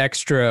put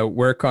extra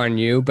work on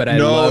you, but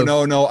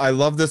no. I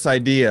love this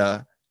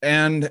idea,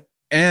 and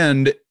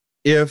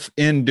if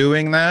in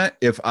doing that,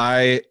 if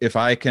I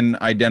can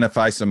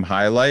identify some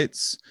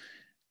highlights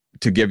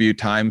to give you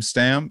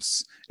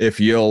timestamps,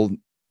 if you'll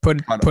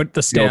put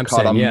the stamps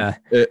in, yeah.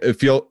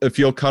 If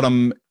you'll cut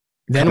them.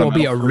 Then we'll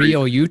be a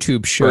real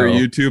YouTube show. For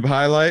YouTube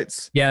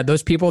highlights. Yeah,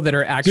 those people that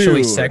are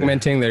actually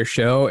segmenting their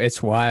show,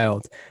 it's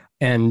wild.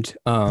 And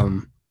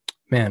man,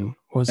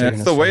 what was I?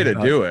 That's the way to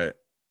do it.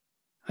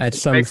 I had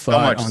some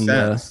thought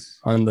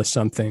on the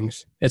some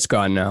things. It's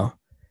gone now.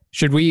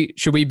 Should we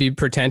be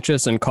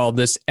pretentious and call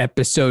this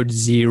episode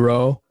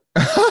 0?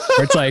 Where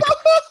it's like,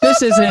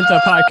 this isn't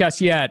a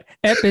podcast yet.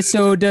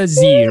 Episode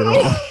 0.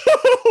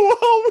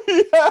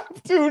 We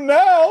have to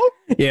now.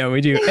 Yeah, we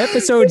do.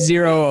 Episode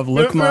 0 of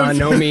Look Ma,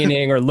 No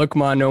Meaning, or Look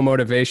Ma, No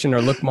Motivation,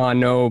 or Look Ma,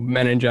 No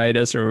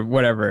Meningitis, or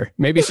whatever.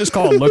 Maybe it's just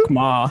called Look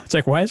Ma. It's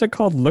like, why is it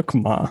called Look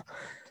Ma?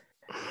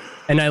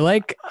 And I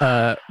like,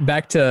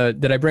 back to,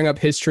 did I bring up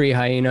history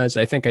hyenas?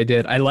 I think I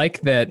did. I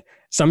like that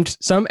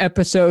some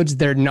episodes,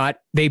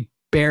 they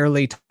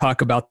barely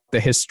talk about the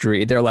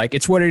history. They're like,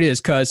 it's what it is,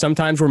 because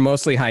sometimes we're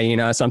mostly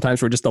hyena,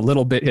 sometimes we're just a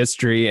little bit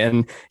history.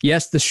 And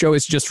yes, the show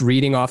is just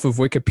reading off of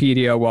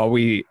Wikipedia while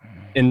we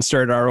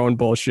insert our own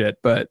bullshit,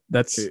 but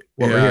that's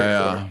what we're here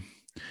for.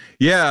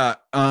 Yeah.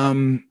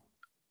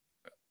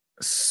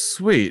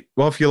 Sweet.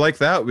 Well, if you like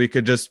that, we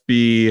could just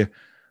be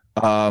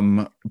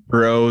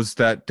bros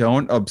that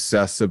don't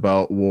obsess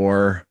about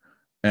war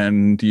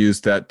and use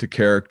that to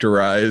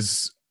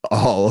characterize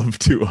all of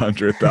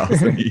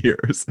 200,000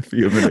 years of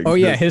human existence. Oh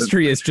yeah,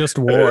 history is just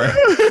war.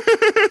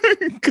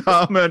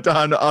 Comment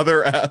on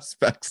other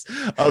aspects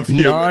of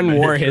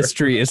non-war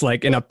history is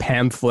like in a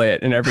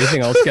pamphlet, and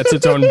everything else gets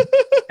its own.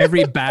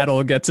 Every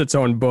battle gets its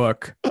own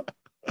book.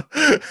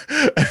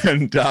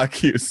 And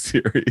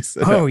docu-series.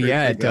 Oh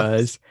yeah, it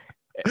does.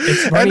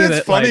 It's funny and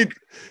it's funny. Like,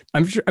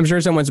 I'm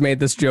sure someone's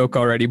made this joke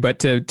already, but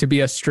to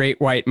be a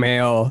straight white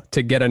male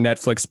to get a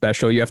Netflix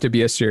special, you have to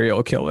be a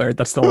serial killer.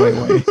 That's the only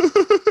way.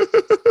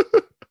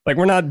 Like,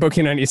 we're not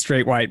booking any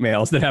straight white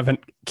males that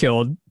haven't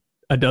killed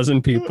a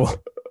dozen people.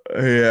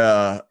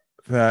 Yeah,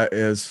 that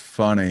is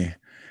funny.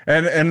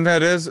 And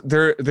that is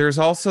there's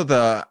also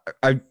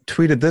I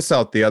tweeted this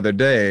out the other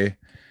day,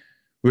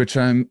 which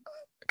I'm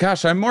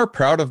more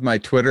proud of my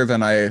Twitter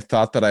than I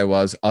thought that I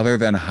was, other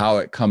than how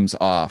it comes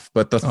off.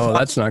 But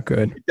that's not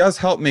good. It does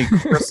help me.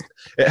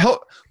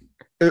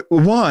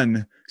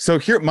 So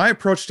here, my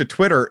approach to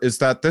Twitter is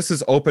that this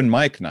is open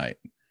mic night.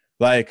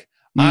 Like,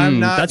 I'm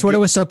not. That's what it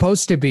was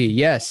supposed to be.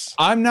 Yes.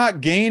 I'm not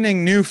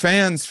gaining new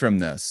fans from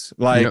this.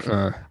 Like,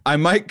 I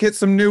might get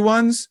some new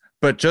ones,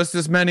 but just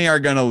as many are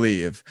going to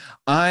leave.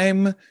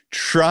 I'm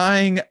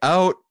trying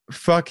out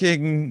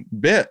fucking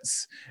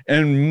bits,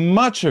 and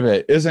much of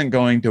it isn't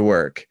going to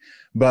work.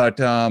 But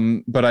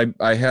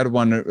I had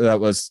one that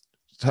was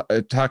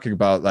talking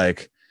about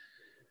like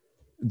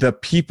the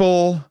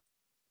people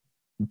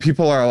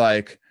are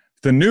like,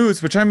 the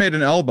news, which I made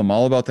an album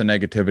all about the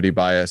negativity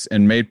bias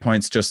and made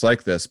points just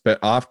like this. But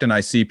often I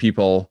see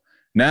people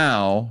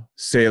now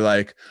say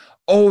like,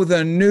 oh,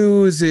 the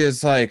news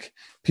is like,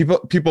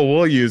 people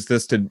will use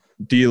this to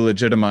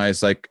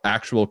delegitimize like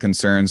actual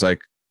concerns like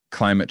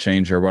climate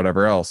change or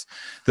whatever else.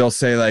 They'll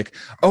say like,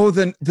 oh,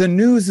 the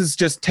news is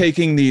just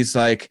taking these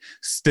like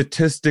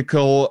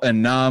statistical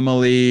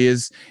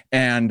anomalies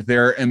and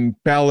they're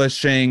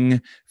embellishing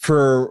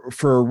for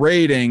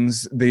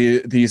ratings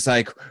these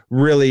like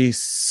really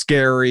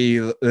scary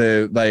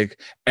like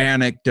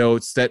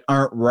anecdotes that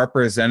aren't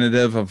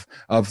representative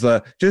of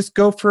the just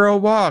go for a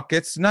walk,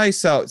 it's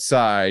nice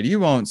outside,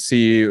 you won't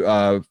see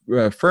a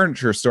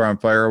furniture store on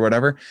fire or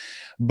whatever.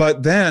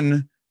 But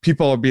then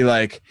people will be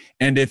like,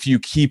 and if you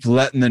keep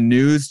letting the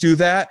news do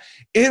that,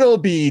 it'll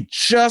be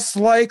just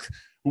like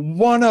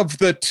one of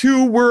the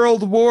 2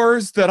 world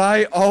wars that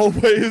I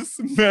always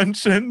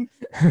mention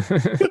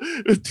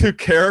to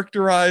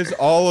characterize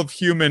all of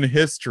human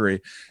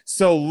history.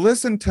 So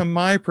listen to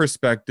my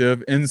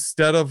perspective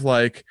instead of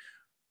like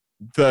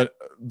the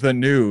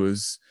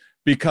news,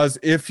 because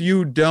if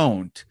you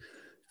don't,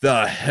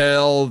 the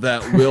hell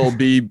that will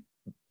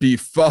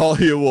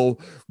befall you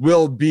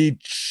will be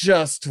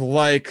just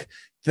like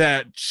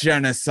that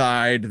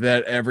genocide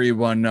that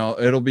everyone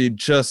knows. It'll be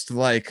just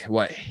like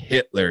what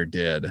Hitler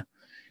did.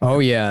 Oh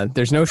yeah,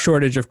 there's no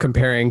shortage of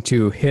comparing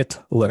to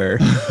Hitler.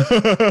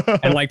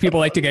 And like people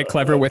like to get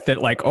clever with it,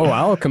 like, oh,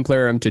 I'll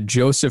compare him to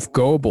Joseph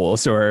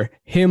Goebbels or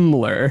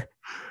Himmler.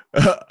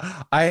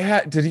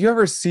 Did you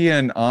ever see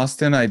in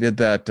Austin? I did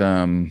that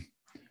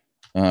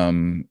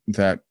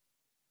that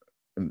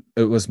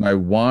it was my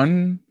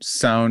one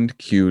sound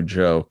cue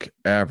joke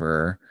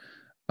ever.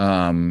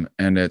 And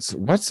it's,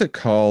 what's it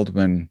called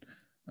when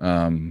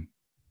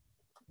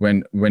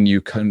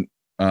you can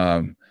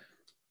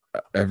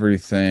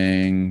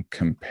everything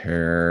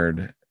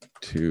compared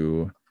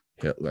to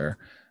Hitler.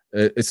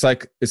 It's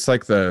like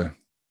the,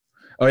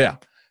 oh yeah.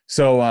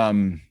 So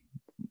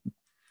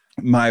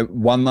my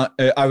one,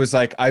 I was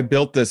like, I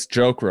built this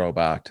joke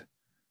robot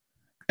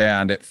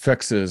and it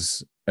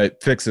fixes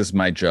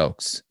my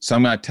jokes. So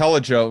I'm going to tell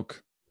a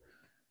joke.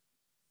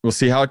 We'll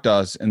see how it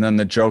does. And then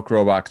the joke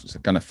robot's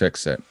going to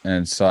fix it.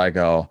 And so I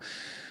go,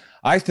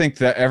 I think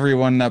that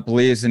everyone that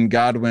believes in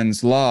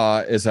Godwin's law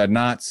is a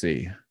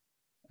Nazi.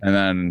 And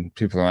then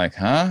people are like,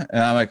 huh?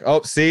 And I'm like,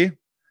 oh, see,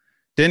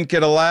 didn't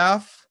get a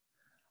laugh.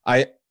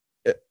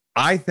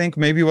 I think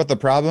maybe what the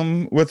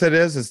problem with it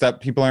is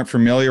that people aren't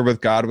familiar with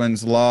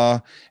Godwin's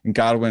law. And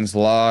Godwin's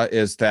law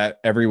is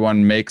that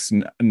everyone makes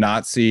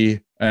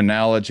Nazi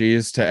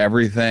analogies to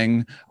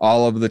everything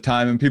all of the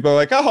time. And people are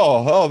like,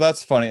 oh,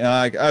 that's funny. And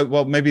I'm like,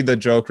 well, maybe the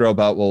joke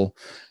robot will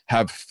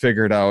have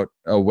figured out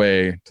a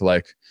way to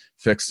like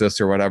fix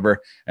this or whatever.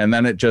 And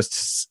then it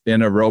just,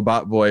 in a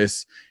robot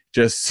voice,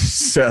 just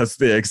says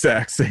the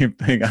exact same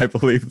thing. I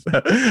believe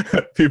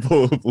that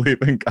people who believe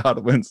in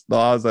Godwin's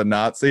law is a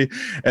Nazi,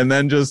 and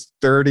then just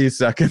 30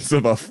 seconds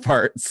of a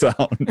fart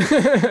sound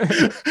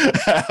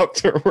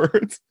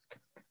afterwards.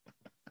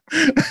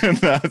 And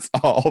that's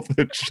all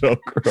the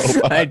joke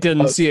robot. I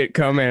didn't see it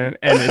coming,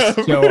 and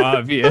it's so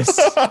obvious.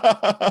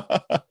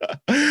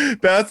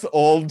 That's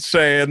old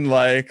Shane,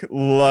 like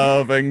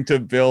loving to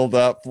build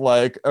up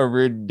like a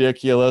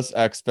ridiculous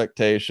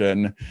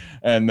expectation,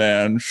 and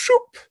then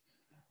shoop.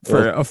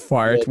 For a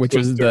fart, which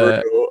is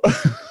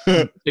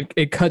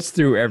it cuts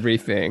through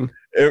everything.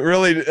 It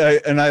really,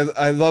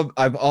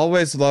 I've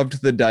always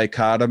loved the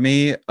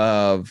dichotomy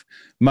of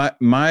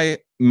my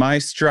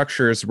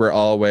structures were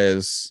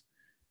always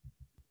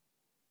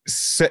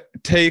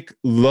take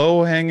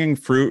low hanging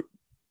fruit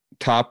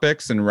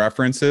topics and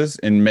references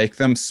and make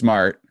them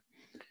smart,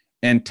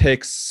 and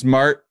take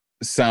smart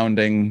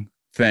sounding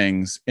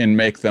things and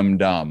make them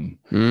dumb.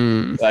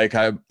 Like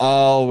I've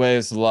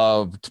always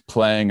loved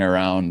playing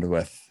around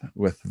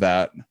with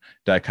that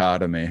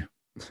dichotomy.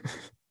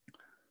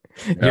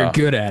 You're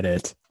good at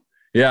it.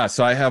 Yeah,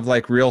 so I have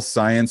like real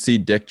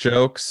sciencey dick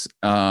jokes,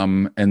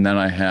 and then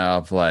I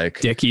have like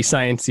dicky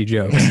sciencey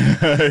jokes.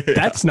 Yeah.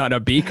 That's not a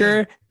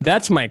beaker.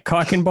 That's my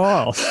cock and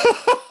balls.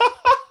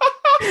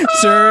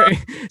 Sir,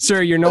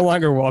 you're no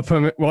longer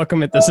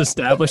welcome at this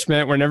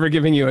establishment. We're never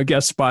giving you a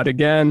guest spot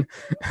again.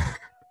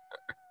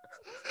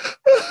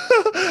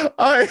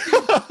 I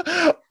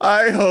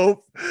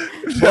hope.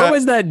 What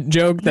was that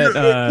joke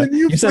that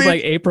you said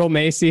like April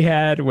Macy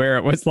had, where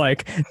it was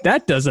like,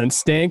 that doesn't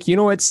stink. You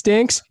know what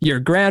stinks?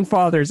 Your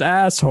grandfather's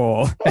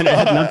asshole. And it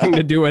had nothing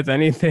to do with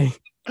anything.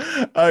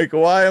 Like,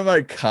 why am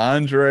I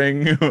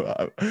conjuring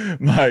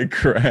my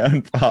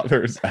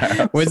grandfather's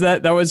ass?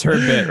 That was her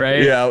bit,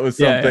 right? Yeah, it was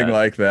something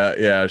like that.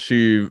 Yeah,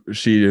 she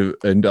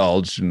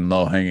indulged in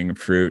low-hanging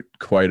fruit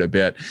quite a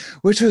bit,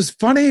 which was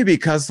funny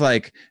because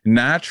like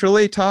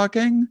naturally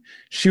talking,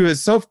 she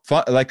was so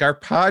fun. Like our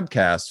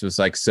podcast was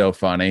like so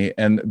funny,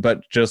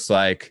 but just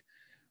like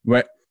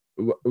what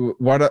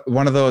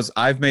one of those,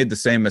 I've made the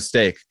same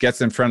mistake, gets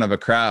in front of a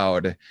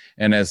crowd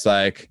and is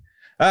like,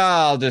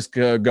 I'll just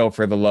go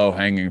for the low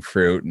hanging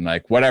fruit, and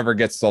like whatever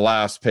gets the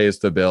last pays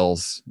the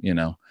bills, you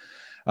know.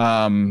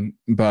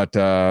 But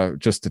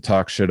just to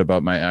talk shit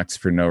about my ex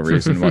for no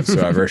reason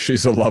whatsoever.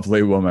 She's a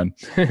lovely woman.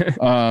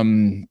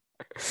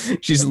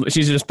 She's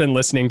just been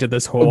listening to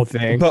this whole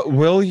thing. But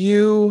will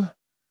you,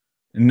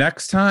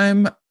 next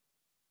time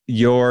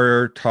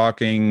you're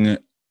talking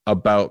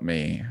about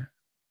me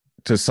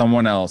to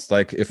someone else,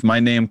 like if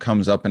my name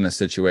comes up in a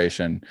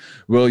situation,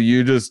 will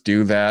you just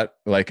do that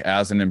like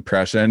as an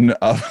impression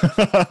of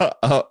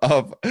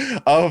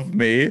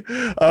me,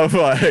 of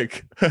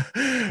like,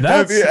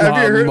 have you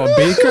heard a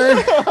beaker?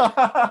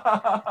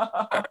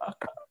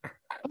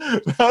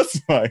 That's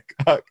my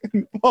cock.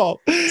 fucking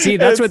fault. See,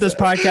 that's what this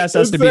podcast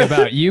has to be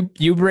about.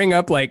 You bring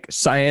up like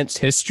science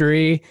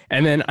history,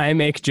 and then I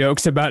make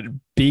jokes about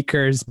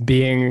beakers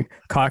being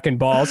cock and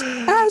balls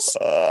as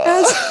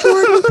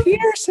Jordan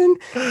Peterson.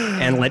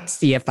 And let's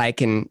see if I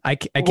can't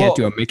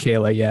do a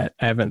Michaela yet.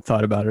 I haven't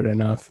thought about it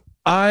enough.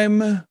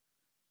 I'm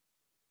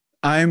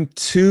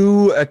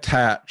too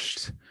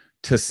attached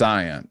to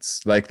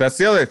science. Like, that's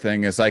the other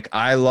thing, is like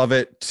I love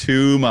it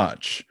too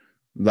much.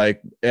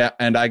 Like,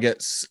 and I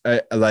get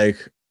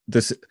like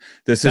this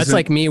That's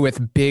like me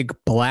with big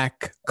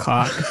black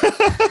cock.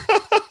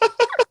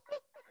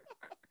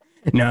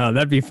 No,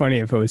 that'd be funny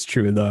if it was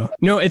true, though.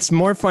 No, it's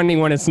more funny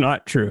when it's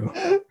not true.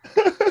 It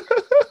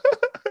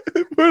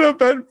would have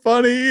been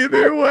funny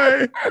either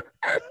way.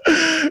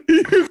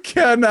 You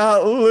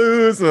cannot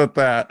lose with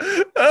that.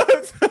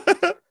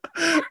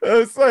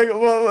 It's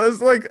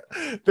like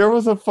there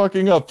was a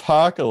fucking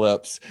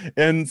apocalypse,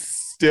 and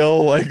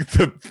still like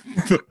the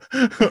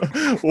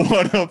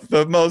one of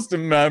the most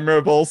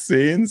memorable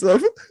scenes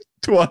of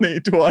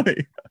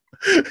 2020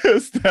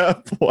 is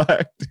that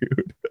black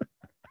dude.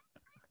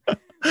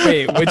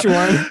 Wait, which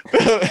one?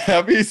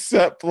 Heavy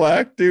set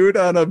black dude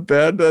on a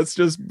bed that's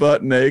just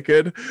butt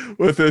naked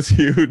with his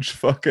huge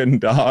fucking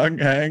dong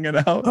hanging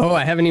out. Oh,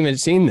 I haven't even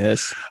seen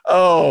this.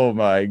 Oh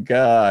my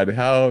God.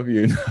 How have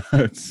you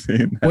not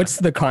seen that? What's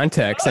the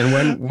context, and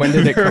when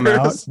did it come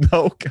out? There's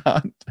no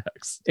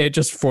context. It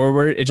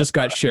just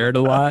got shared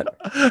a lot.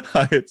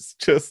 It's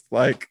just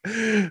like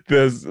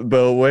this,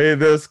 the way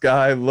this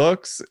guy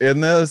looks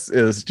in this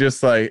is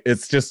just like,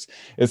 it's just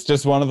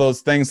one of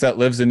those things that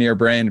lives in your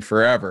brain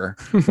forever.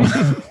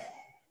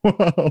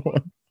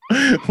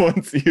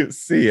 Once you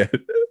see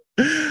it.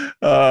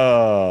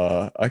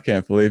 I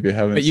can't believe you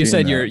haven't. But you seen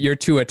said that. you're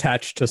too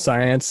attached to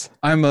science.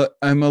 I'm a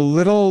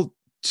little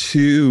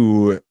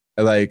too,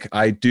 like,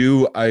 I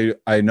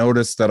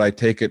notice that I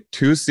take it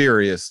too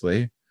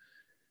seriously,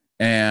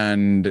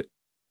 and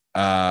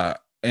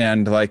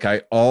like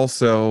I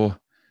also,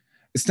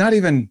 it's not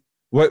even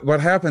what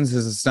happens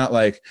is, it's not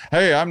like,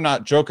 hey, I'm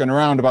not joking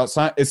around about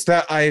science. It's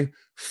that I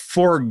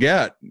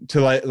forget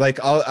to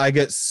I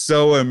get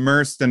so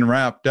immersed and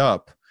wrapped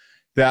up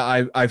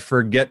that I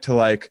forget to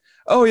like,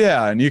 oh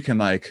yeah, and you can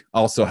like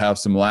also have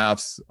some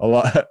laughs a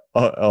lot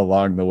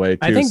along the way too.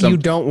 I think you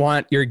don't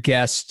want your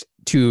guest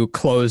to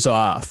close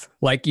off.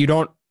 Like you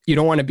don't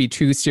want to be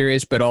too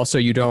serious, but also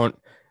you don't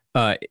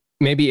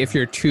maybe if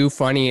you're too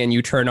funny and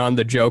you turn on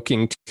the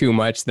joking too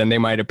much, then they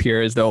might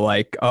appear as though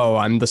like, oh,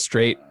 I'm the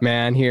straight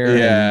man here, and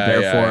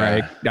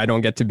therefore I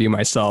don't get to be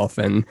myself.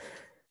 And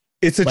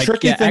it's a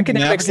tricky thing.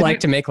 Academics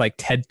like to make like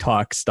TED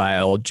Talk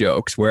style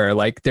jokes where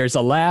like there's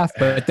a laugh,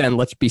 but then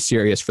let's be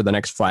serious for the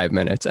next 5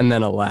 minutes and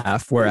then a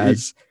laugh.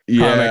 Whereas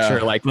comics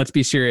are like, let's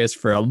be serious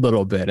for a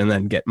little bit and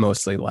then get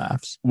mostly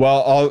laughs.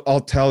 Well,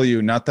 I'll tell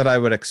you, not that I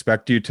would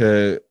expect you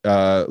to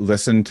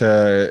listen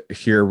to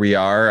Here We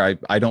Are.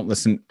 I don't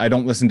listen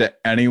to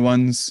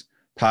anyone's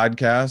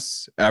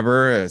podcasts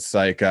ever. It's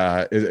like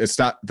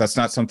that's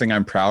not something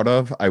I'm proud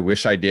of. I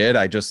wish I did.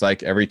 I just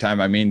like every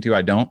time I mean to,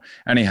 I don't.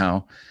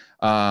 Anyhow.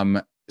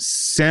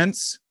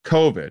 Since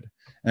COVID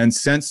and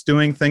since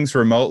doing things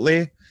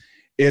remotely,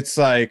 it's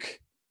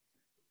like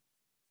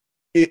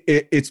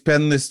it's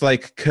been this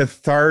like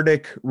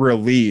cathartic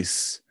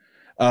release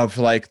of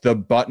like the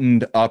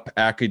buttoned up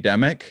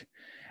academic,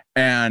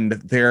 and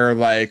they're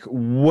like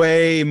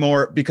way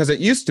more, because it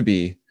used to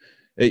be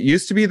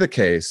the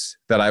case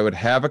that I would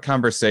have a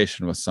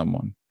conversation with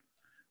someone.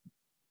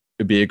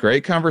 It'd be a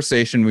great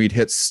conversation. We'd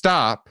hit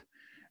stop.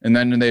 And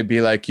then they'd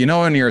be like, you know,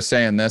 when you're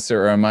saying this, it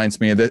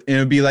reminds me of that. It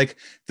would be like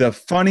the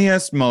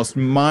funniest, most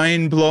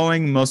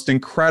mind-blowing, most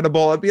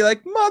incredible. I'd be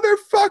like,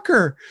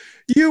 motherfucker,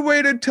 you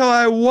waited till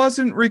I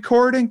wasn't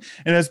recording.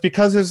 And it's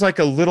because it's like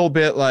a little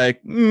bit like,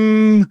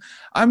 I'm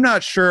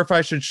not sure if I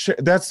should.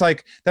 That's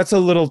a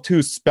little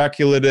too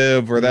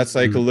speculative, or that's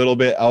like a little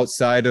bit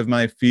outside of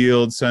my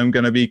field. So I'm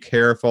going to be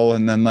careful.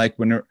 And then like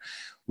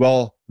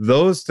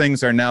those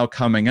things are now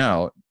coming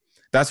out.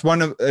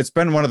 It's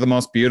been one of the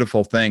most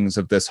beautiful things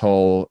of this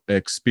whole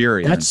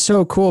experience. That's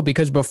so cool,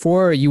 because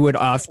before you would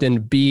often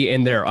be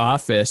in their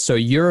office. So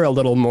you're a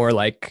little more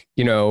like,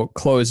 you know,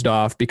 closed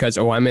off because,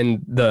 oh, I'm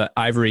in the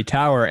ivory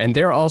tower, and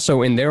they're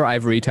also in their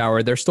ivory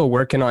tower. They're still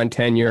working on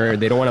tenure.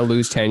 They don't want to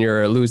lose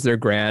tenure or lose their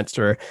grants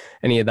or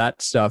any of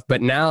that stuff.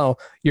 But now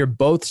you're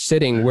both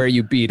sitting where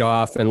you beat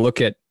off and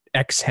look at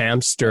X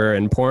Hamster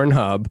and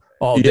Pornhub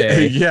all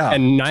day. Yeah.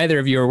 And neither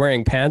of you are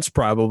wearing pants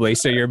probably.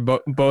 So you're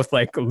both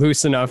like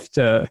loose enough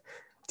to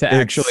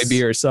actually be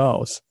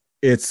yourselves.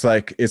 It's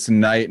like, it's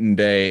night and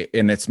day,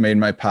 and it's made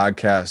my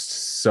podcast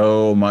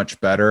so much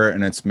better.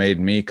 And it's made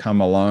me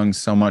come along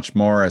so much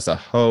more as a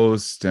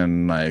host.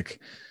 And like,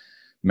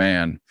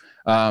 man,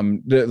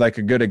 like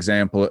a good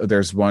example,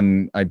 there's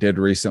one I did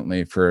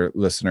recently for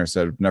listeners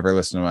that have never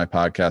listened to my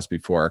podcast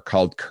before,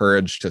 called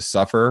Courage to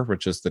Suffer,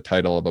 which is the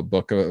title of a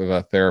book of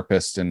a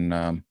therapist and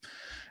a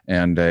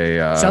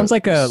sounds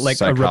like a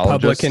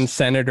Republican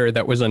senator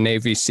that was a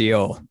Navy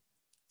SEAL.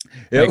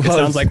 It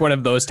sounds like one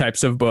of those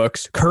types of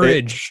books.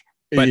 Courage,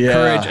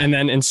 courage, and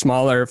then in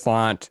smaller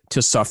font,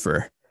 to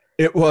suffer.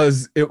 it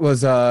was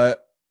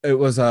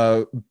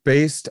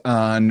based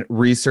on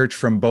research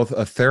from both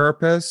a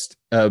therapist,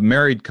 a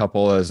married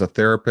couple as a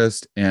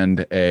therapist,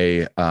 and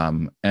a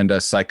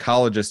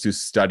psychologist who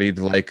studied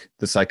like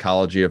the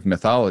psychology of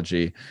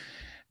mythology,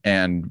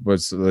 and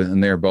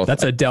they're both.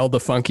 That's Adele the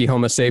Funky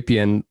Homo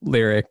Sapien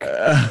lyric.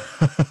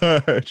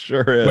 It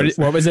sure is.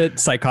 What was it?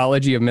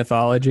 Psychology of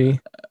mythology.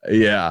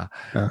 Yeah,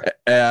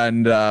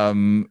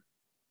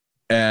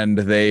 and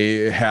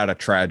they had a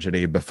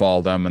tragedy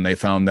befall them, and they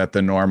found that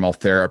the normal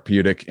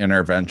therapeutic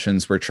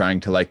interventions were trying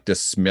to like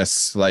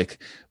dismiss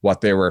like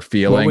what they were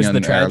feeling What was and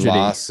the tragedy? their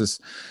losses.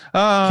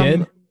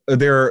 Kid?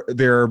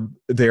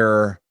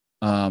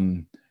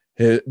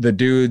 The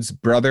dude's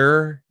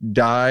brother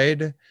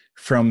died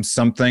from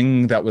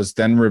something that was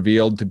then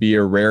revealed to be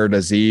a rare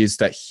disease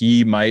that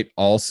he might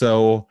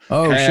also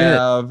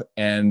have.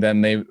 And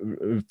then they,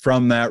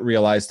 from that,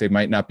 realized they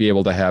might not be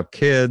able to have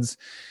kids.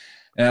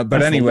 But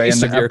That's anyway, in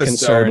the episode,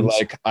 concerns.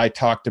 like I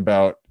talked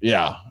about,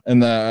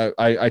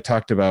 I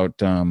talked about,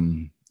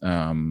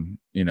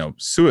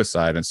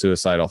 suicide and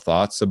suicidal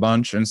thoughts a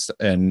bunch,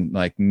 and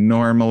like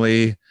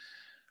normally,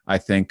 I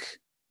think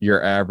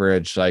your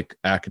average like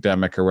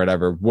academic or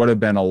whatever would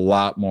have been a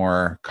lot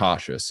more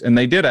cautious. And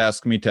they did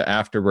ask me to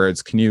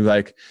afterwards, can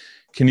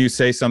you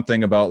say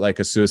something about like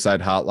a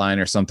suicide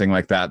hotline or something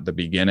like that at the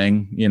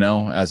beginning,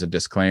 as a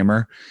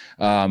disclaimer.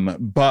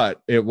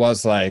 But it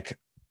was like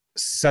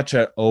such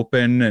an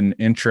open and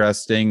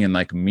interesting and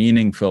like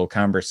meaningful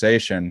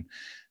conversation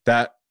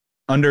that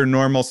under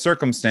normal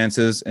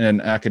circumstances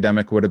an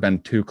academic would have been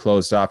too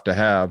closed off to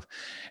have.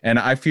 And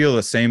I feel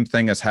the same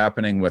thing is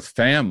happening with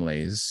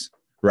families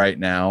right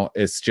now.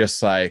 It's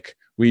just like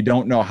we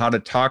don't know how to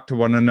talk to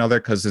one another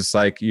because it's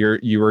like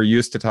you were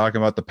used to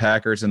talking about the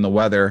Packers and the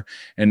weather,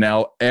 and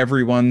now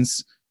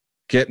everyone's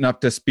getting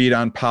up to speed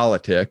on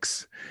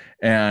politics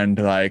and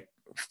like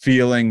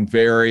feeling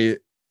very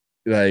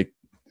like,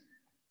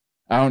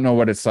 I don't know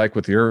what it's like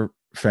with your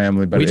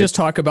family, but we just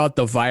talk about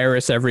the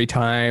virus every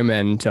time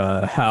and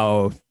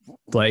how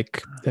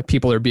like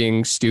people are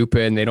being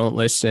stupid and they don't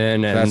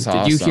listen. And That's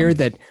awesome.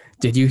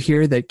 Did you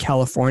hear that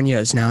California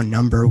is now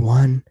number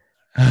one?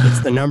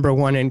 It's the number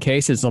one in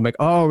cases. I'm like,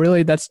 oh,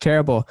 really? That's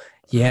terrible.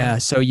 Yeah.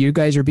 So you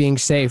guys are being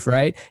safe,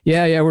 right?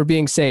 Yeah, we're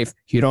being safe.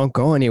 You don't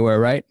go anywhere,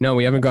 right? No,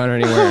 we haven't gone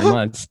anywhere in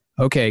months.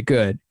 Okay,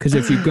 good. Because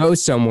if you go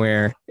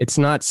somewhere, it's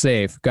not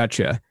safe.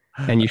 Gotcha.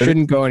 And you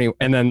shouldn't go anywhere.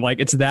 And then like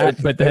it's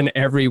that, but then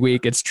every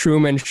week it's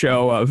Truman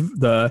Show of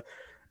the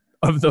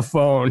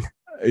phone.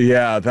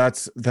 Yeah,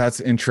 that's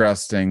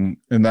interesting.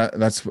 And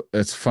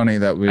it's funny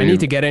that I need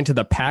to get into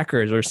the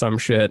Packers or some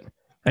shit.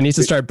 I need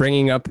to start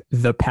bringing up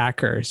the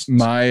Packers.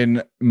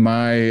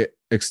 My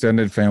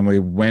extended family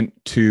went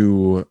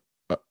to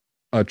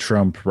a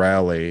Trump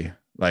rally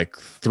like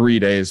 3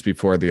 days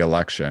before the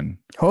election.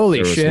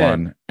 Holy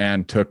shit.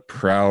 And took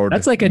proud.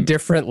 That's like a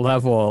different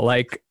level.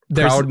 Like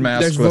there's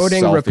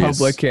voting selfies.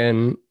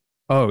 Republican.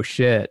 Oh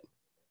shit.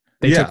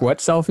 They took what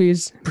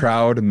selfies?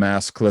 Proud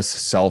maskless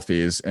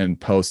selfies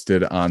and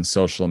posted on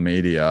social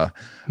media,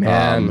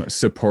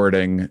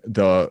 supporting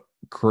the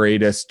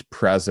greatest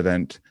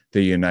president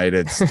the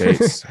United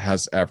States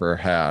has ever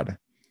had.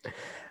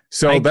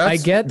 So I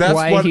get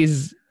why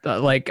he's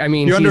like, I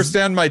mean, you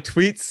understand my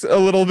tweets a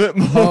little bit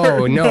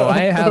more. Oh no,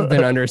 I have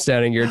been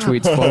understanding your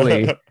tweets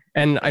fully.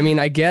 And I mean,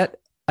 I get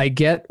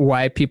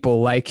why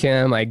people like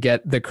him. I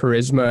get the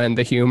charisma and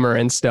the humor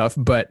and stuff,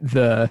 but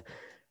the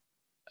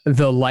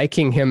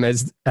liking him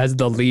as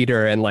the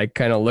leader and like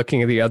kind of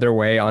looking the other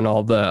way on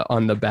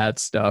the bad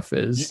stuff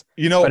is,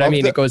 but I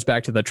mean, it goes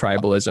back to the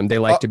tribalism. They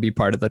like to be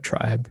part of the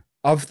tribe.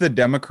 Of the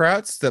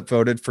Democrats that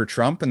voted for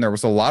Trump, and there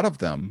was a lot of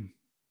them,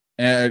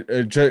 and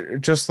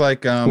just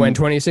like when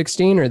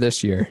 2016 or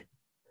this year,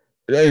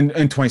 in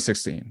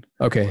 2016.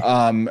 Okay.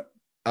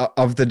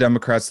 Of the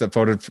Democrats that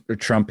voted for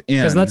Trump,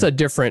 because that's a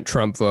different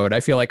Trump vote. I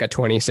feel like a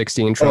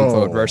 2016 Trump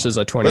vote versus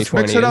a 2020.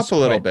 Let's mix it up a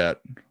little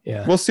bit.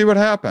 Yeah, we'll see what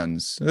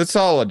happens. It's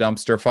all a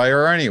dumpster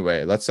fire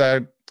anyway. Let's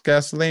add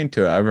gasoline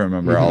to it. I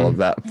remember all of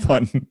that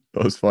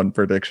those fun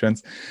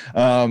predictions.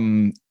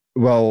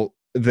 Well,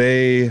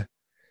 they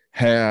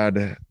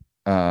had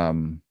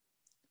oh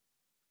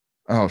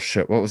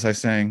shit, what was I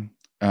saying?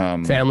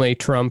 Family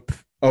Trump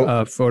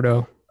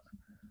photo.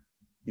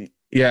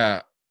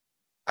 Yeah.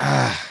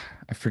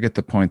 I forget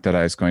the point that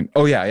I was going.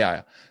 Oh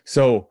yeah.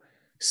 So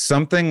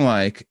something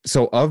like,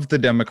 of the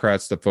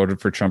Democrats that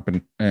voted for Trump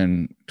in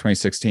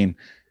 2016,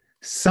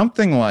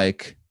 something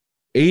like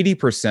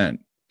 80%,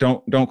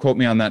 don't quote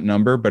me on that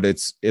number, but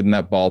it's in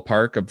that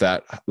ballpark of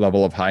that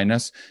level of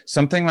highness.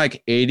 Something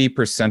like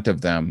 80%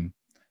 of them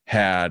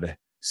had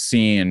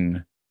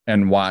seen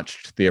and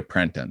watched The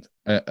Apprentice.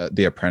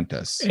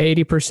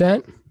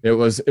 80%. It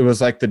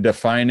was like the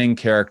defining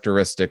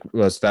characteristic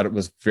was that it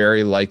was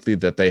very likely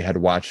that they had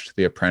watched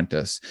The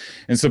Apprentice.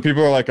 And so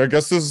people are like, I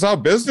guess this is how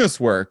business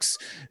works,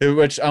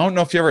 which I don't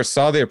know if you ever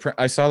saw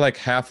I saw like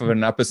half of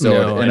an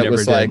episode, and it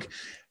was like,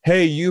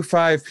 hey, you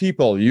 5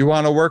 people, you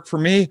want to work for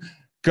me?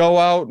 Go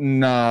out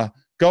and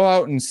go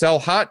out and sell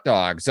hot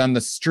dogs on the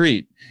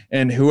street,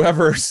 and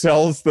whoever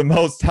sells the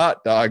most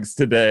hot dogs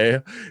today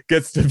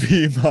gets to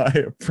be my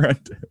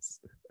apprentice.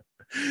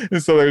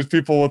 And so there's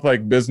people with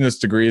like business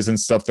degrees and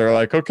stuff. They're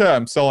like, okay,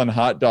 I'm selling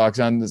hot dogs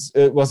on this.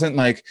 It was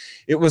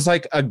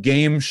like a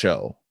game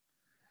show.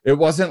 It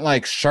wasn't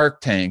like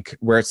Shark Tank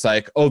where it's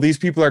like, oh, these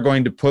people are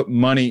going to put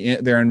money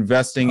in. They're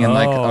investing in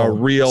like a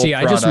real See,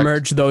 product. I just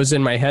merged those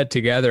in my head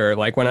together.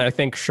 Like when I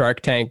think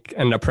Shark Tank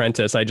and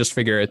Apprentice, I just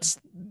figure it's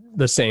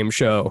the same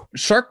show.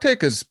 Shark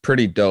Tank is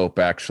pretty dope,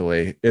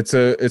 actually. It's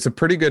a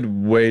pretty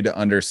good way to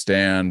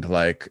understand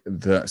like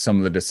some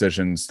of the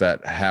decisions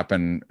that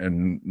happen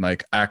in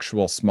like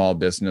actual small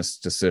business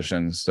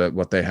decisions, that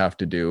what they have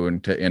to do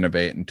and to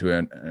innovate and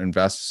to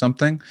invest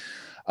something.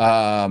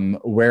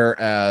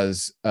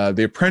 Whereas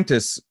The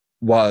Apprentice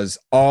was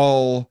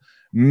all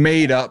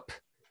made up,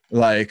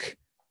 like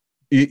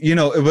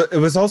it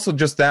was also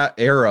just that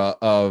era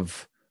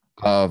of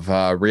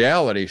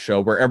reality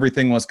show where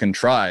everything was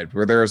contrived,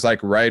 where there's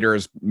like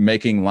writers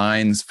making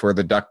lines for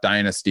the Duck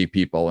Dynasty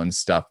people and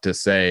stuff to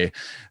say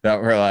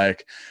that were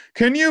like,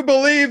 can you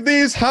believe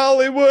these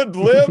Hollywood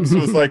libs?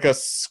 Was like a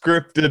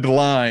scripted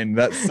line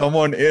that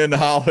someone in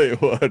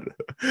Hollywood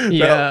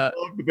that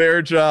loved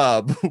their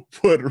job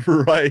would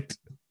write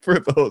for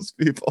those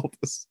people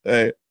to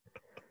say.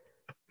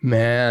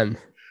 Man.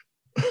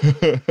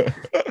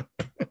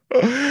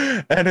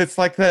 And it's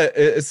like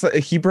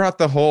that. He brought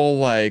the whole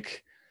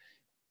like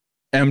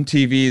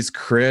MTV's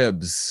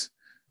Cribs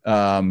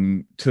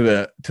to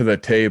the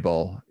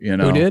table, you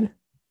know. Who did?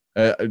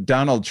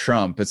 Donald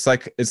Trump. It's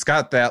like it's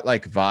got that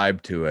like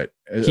vibe to it.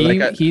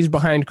 He's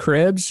behind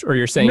Cribs, or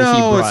you're saying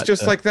no? It's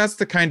just like that's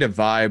the kind of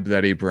vibe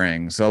that he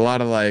brings. A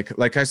lot of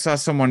like I saw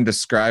someone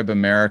describe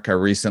America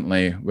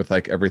recently with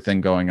like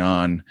everything going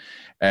on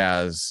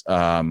as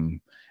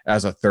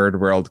a third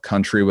world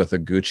country with a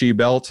Gucci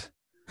belt.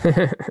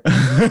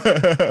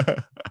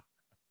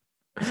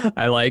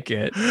 I like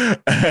it.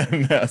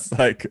 And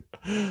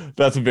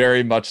that's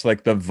very much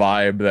like the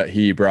vibe that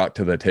he brought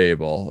to the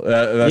table.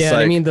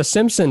 I mean, The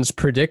Simpsons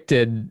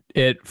predicted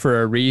it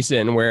for a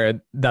reason,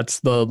 where that's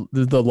the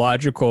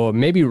logical,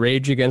 maybe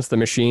Rage Against the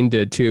Machine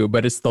did too,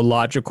 but it's the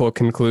logical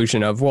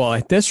conclusion of, well,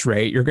 at this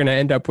rate, you're going to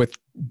end up with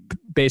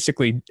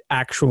basically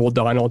actual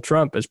Donald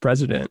Trump as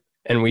president.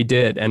 And we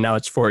did. And now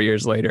it's 4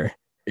 years later.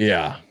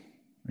 Yeah.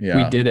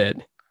 We did it.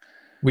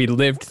 We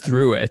lived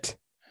through it.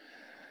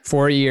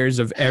 4 years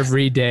of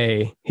every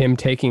day him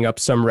taking up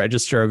some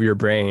register of your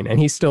brain, and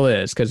he still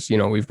is, because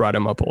we've brought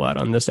him up a lot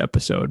on this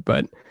episode.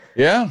 But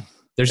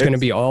there's going to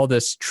be all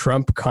this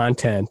Trump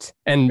content,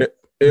 and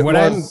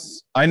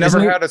I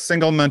never had a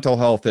single mental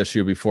health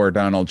issue before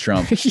Donald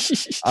Trump.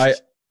 I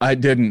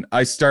didn't.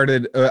 I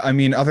started.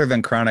 Other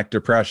than chronic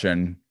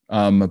depression,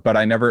 but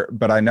I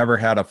never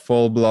had a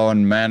full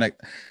blown manic.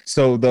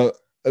 So the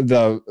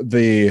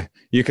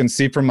you can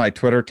see from my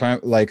Twitter time,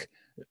 like.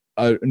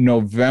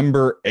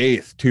 November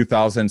 8th,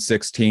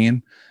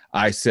 2016,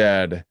 I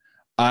said,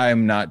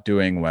 I'm not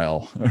doing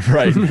well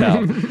right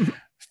now.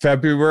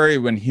 February,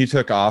 when he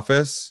took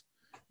office,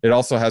 it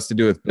also has to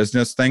do with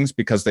business things,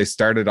 because they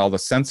started all the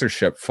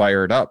censorship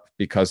fired up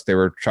because they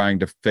were trying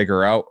to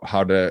figure out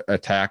how to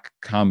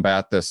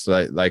combat this,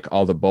 like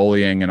all the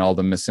bullying and all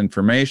the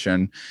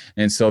misinformation.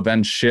 And so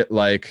then shit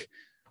like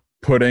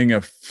putting a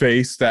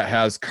face that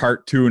has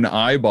cartoon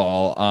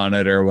eyeball on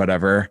it or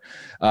whatever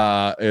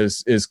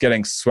is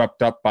getting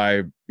swept up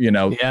by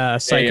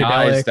AIs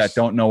that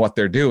don't know what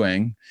they're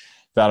doing,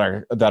 that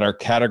are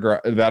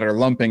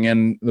lumping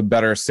in the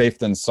better safe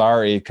than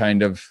sorry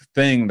kind of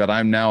thing, that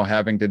I'm now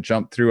having to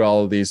jump through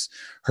all of these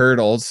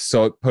hurdles.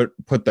 So it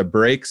put the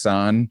brakes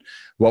on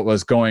what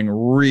was going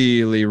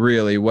really,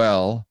 really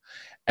well.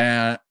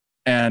 And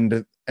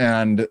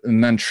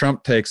then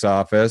Trump takes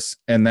office,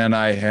 and then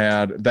I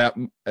had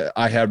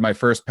my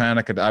first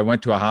panic. I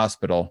went to a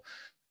hospital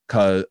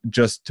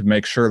just to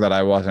make sure that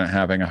I wasn't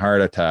having a heart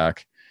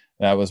attack.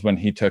 That was when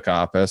he took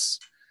office.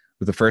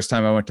 But the first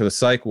time I went to the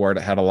psych ward,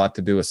 it had a lot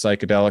to do with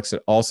psychedelics.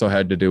 It also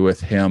had to do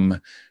with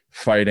him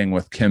fighting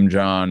with Kim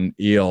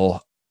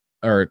Jong-il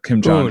about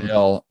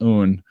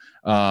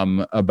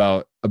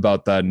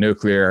the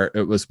nuclear.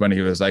 It was when he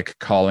was like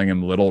calling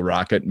him Little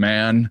Rocket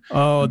Man.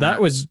 Oh,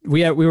 that was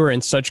we were in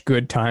such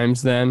good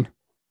times then.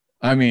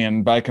 I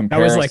mean, by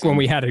comparison, that was like when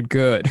we had it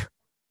good.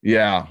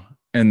 Yeah,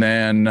 and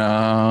then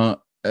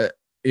that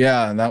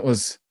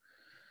was.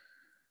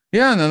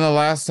 Yeah, and then the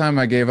last time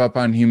I gave up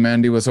on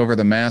humanity was over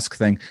the mask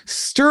thing.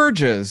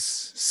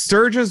 Sturgis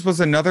was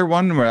another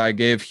one where I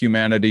gave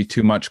humanity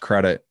too much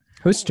credit.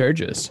 Who's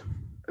Sturgis?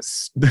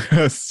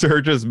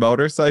 Sturgis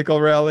Motorcycle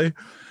Rally.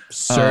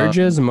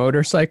 Sturgis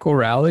Motorcycle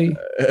Rally?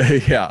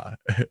 Yeah.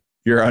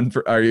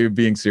 Are you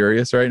being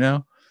serious right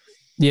now?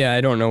 Yeah,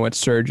 I don't know what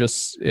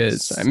Sturgis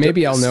is.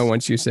 Maybe I'll know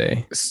once you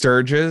say.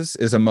 Sturgis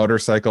is a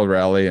motorcycle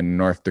rally in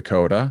North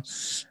Dakota.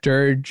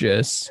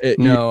 Sturgis.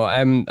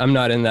 I'm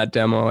not in that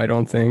demo, I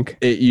don't think.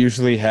 It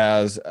usually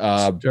has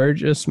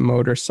Sturgis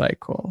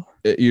Motorcycle.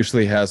 It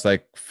usually has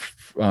like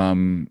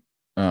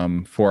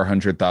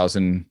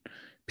 400,000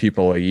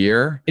 people a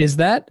year. Is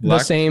that the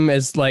Elect. same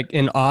as like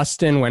in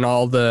Austin when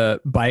all the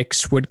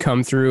bikes would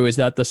come through? Is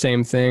that the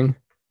same thing?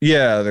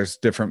 Yeah, there's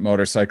different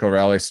motorcycle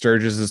rallies.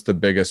 Sturgis is the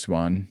biggest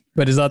one.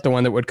 But is that the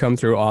one that would come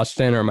through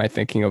Austin, or am I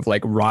thinking of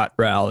like Rot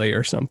Rally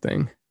or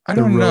something? I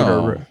don't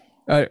know.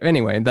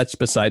 Anyway, that's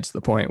besides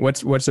the point.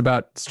 What's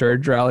about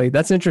Sturge Rally?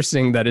 That's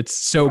interesting that it's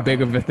so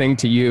big of a thing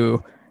to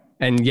you,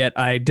 and yet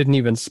I didn't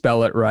even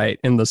spell it right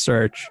in the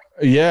search.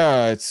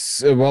 Yeah, it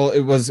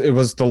was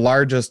the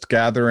largest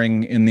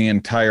gathering in the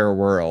entire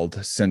world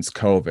since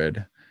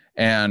COVID.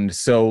 And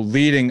so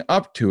leading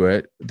up to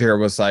it, there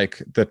was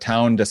like the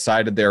town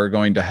decided they were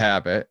going to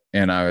have it.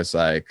 And I was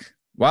like,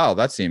 wow,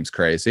 that seems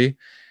crazy.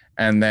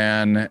 And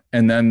then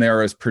there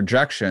was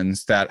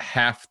projections that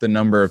half the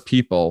number of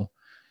people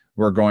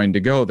were going to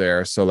go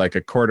there. So like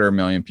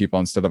 250,000 people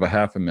instead of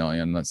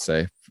 500,000, let's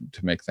say,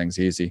 to make things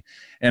easy.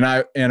 And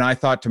I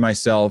thought to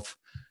myself,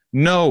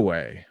 no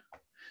way.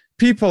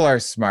 People are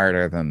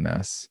smarter than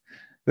this.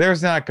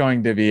 There's not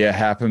going to be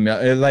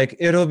 500,000. Like,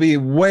 it'll be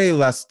way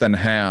less than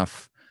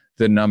half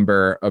the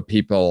number of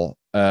people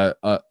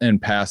in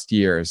past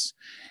years.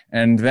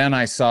 And then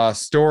I saw a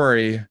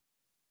story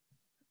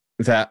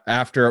that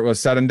after it was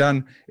said and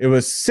done, it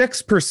was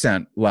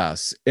 6%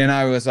 less. And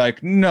I was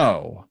like,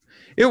 no,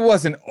 it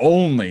wasn't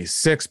only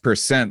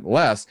 6%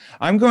 less.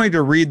 I'm going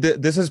to read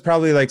that. This is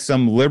probably like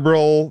some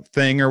liberal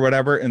thing or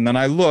whatever. And then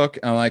I look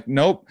and I'm like,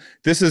 nope,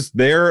 this is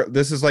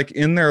like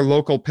in their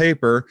local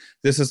paper.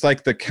 This is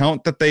like the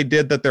count that they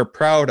did that they're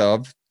proud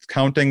of,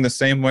 counting the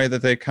same way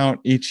that they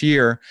count each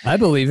year. I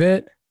believe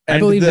it. I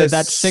believe that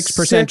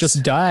 6%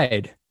 just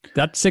died.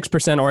 That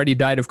 6% already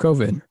died of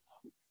COVID.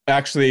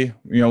 Actually,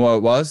 you know what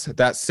it was?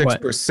 That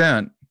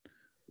 6%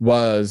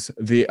 was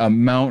the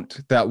amount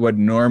that would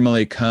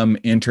normally come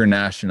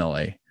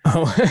internationally.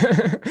 Oh,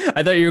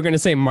 I thought you were going to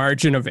say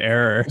margin of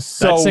error.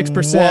 So that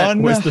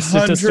 6% was the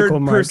statistical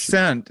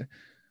margin.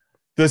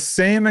 The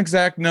same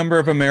exact number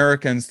of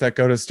Americans that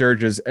go to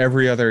Sturgis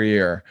every other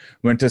year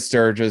went to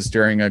Sturgis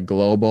during a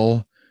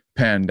global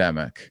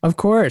pandemic. Of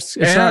course.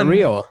 It's not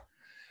real.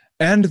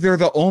 And they're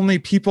the only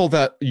people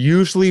that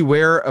usually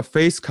wear a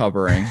face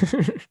covering.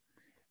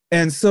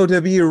 And so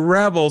to be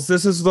rebels,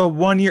 this is the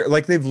 1 year,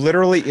 like they've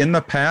literally in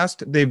the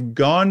past, they've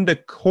gone to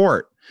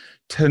court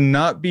to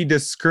not be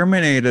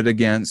discriminated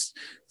against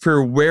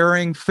for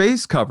wearing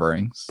face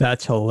coverings.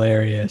 That's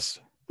hilarious.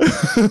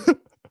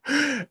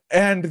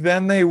 And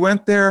then they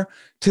went there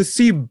to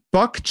see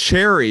Buck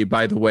Cherry,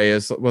 by the way,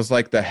 was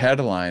like the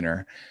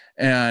headliner.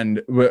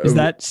 And is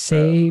that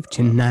Save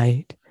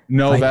Tonight?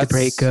 No, that's the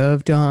break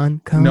of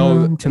dawn.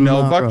 No,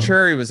 Buck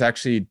Cherry was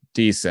actually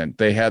decent.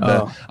 They had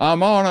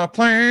I'm on a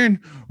plane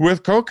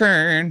with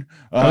cocaine.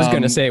 I was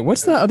going to say,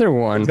 what's the other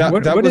one? That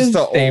what was is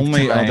the Save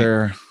only Tonight?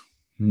 other.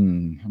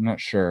 I'm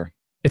not sure.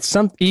 It's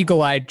some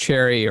eagle-eyed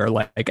cherry or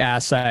like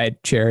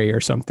ass-eyed cherry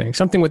or something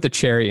with the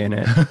cherry in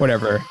it.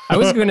 Whatever. I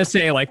was going to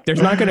say, like,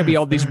 there's not going to be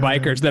all these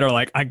bikers that are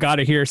like, I got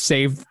to hear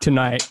Save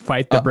Tonight,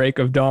 fight the break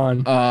of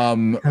dawn.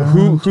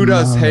 Who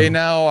does Hey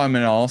Now, I'm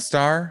an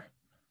All-Star?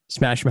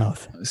 Smash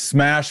Mouth.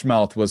 Smash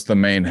Mouth was the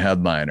main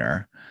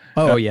headliner.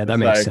 Oh, yeah, that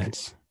makes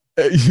sense.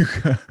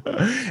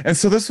 And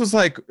so this was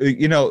like,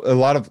 a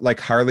lot of like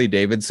Harley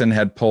Davidson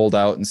had pulled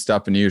out and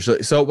stuff. And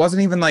usually, so it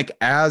wasn't even like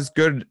as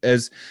good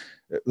as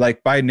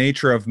like by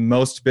nature of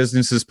most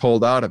businesses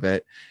pulled out of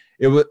it.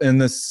 It was,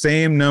 and the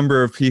same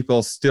number of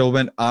people still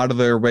went out of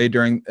their way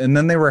and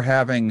then they were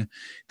having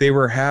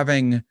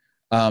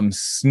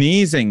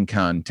sneezing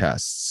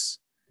contests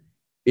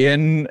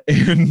in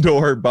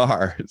indoor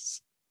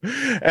bars.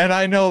 And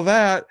I know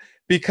that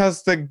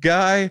because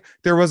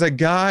there was a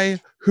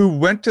guy who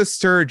went to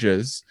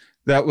Sturgis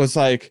that was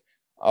like,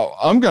 oh,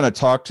 I'm going to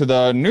talk to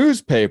the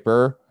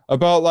newspaper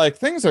about like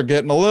things are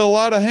getting a little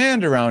out of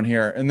hand around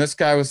here. And this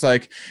guy was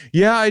like,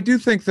 yeah, I do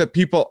think that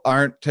people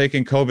aren't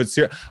taking COVID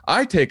serious.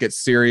 I take it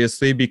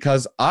seriously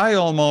because I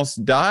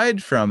almost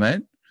died from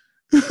it.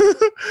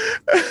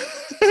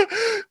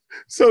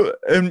 So,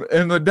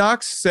 and the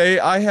docs say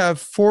I have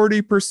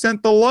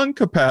 40% the lung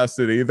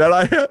capacity that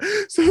I have.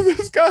 So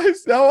this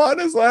guy's now on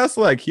his last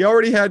leg. He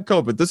already had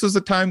COVID. This is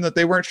a time that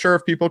they weren't sure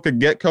if people could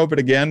get COVID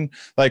again,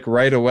 like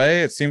right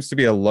away. It seems to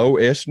be a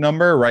low-ish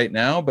number right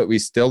now, but we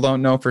still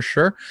don't know for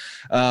sure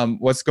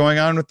what's going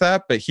on with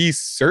that. But he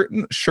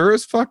sure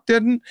as fuck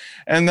didn't.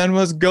 And then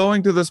was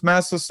going to this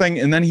massive thing.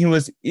 And then he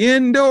was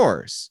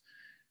indoors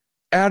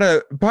at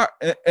a bar,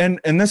 and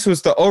this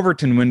was the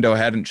Overton window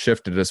hadn't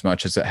shifted as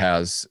much as it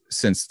has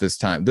since this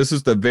time. This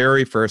is the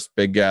very first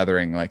big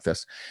gathering like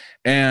this,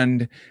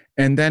 and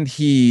then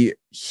he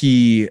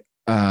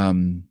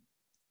went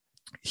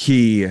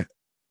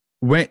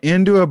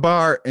into a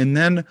bar, and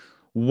then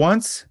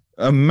once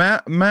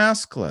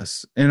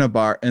maskless in a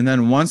bar, and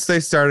then once they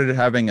started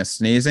having a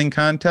sneezing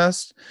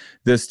contest,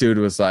 this dude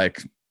was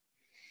like,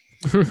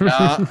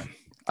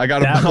 I got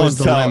to That was bounce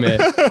the out. limit.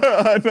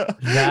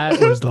 That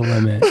was the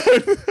limit.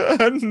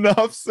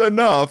 Enough's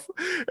enough.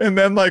 And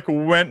then like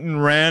went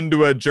and ran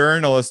to a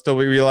journalist to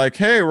be like,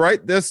 hey,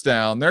 write this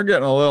down. They're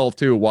getting a little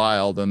too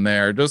wild in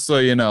there. Just so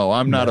you know,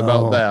 I'm not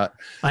about No. that.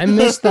 I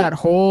missed that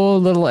whole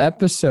little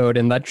episode,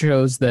 and that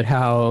shows that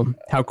how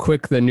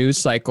quick the news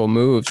cycle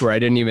moves, where I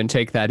didn't even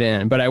take that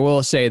in. But I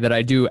will say that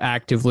I do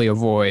actively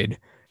avoid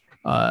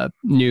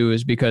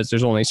news because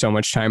there's only so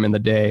much time in the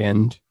day,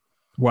 and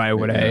why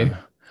would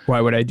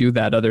I do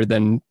that other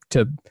than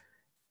to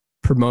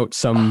promote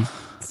some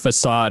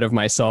facade of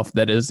myself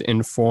that is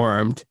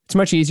informed? It's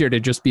much easier to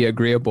just be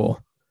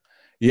agreeable.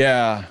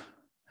 Yeah,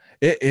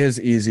 it is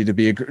easy to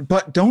be,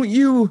 but don't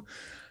you?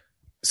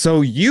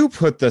 So you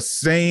put the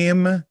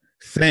same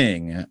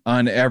thing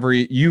on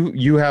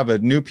you have a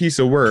new piece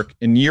of work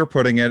and you're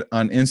putting it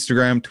on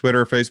Instagram,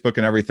 Twitter, Facebook,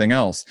 and everything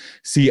else.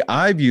 See,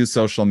 I view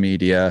social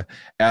media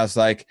as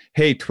like,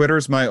 hey,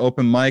 Twitter's my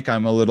open mic,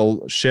 I'm a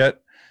little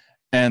shit.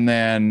 And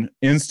then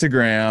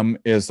Instagram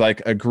is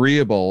like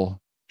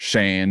agreeable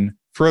Shane,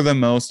 for the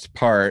most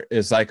part,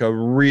 is like a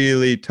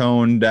really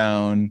toned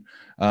down,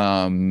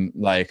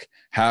 like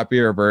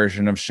happier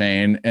version of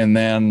Shane. And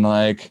then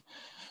like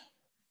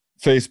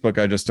Facebook,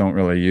 I just don't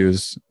really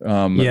use.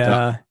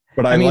 Yeah.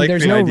 But I mean, like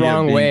there's the no idea of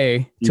wrong being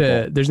way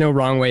people. there's no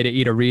wrong way to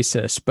eat a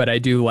Reese's, but I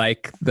do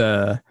like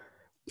I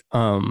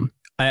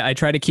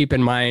try to keep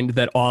in mind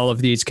that all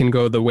of these can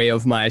go the way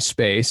of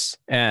MySpace,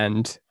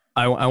 and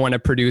I want to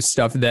produce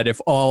stuff that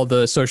if all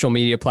the social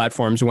media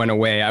platforms went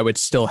away, I would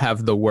still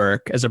have the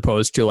work, as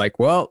opposed to like,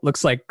 well,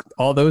 looks like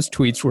all those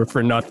tweets were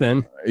for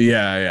nothing.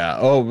 Yeah.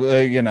 Oh,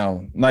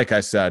 like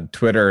I said,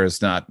 Twitter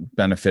is not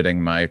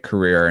benefiting my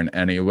career in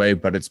any way,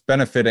 but it's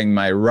benefiting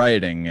my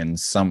writing in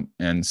some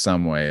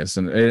ways,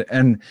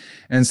 and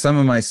some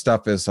of my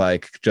stuff is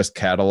like just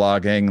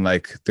cataloging.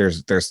 Like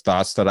there's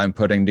thoughts that I'm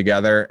putting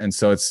together, and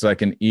so it's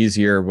like an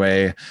easier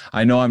way.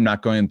 I know I'm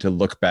not going to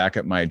look back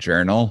at my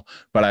journal,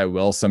 but I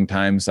will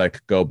sometimes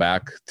like go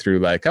back through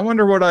like, I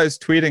wonder what I was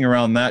tweeting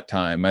around that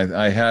time.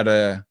 I had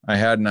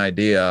an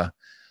idea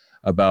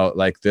about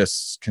like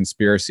this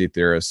conspiracy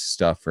theorist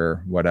stuff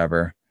or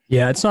whatever.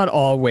 Yeah, it's not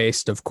all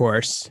waste, of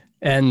course.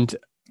 And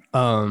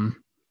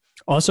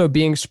also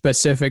being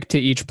specific to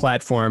each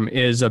platform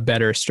is a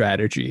better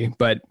strategy,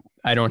 but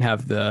I don't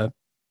have the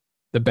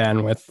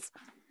bandwidth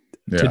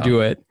to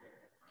do it.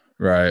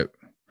 Right.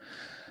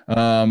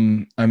 I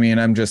mean,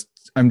 I'm just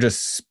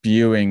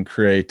spewing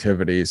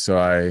creativity, so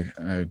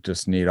I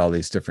just need all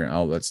these different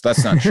outlets.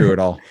 That's not true at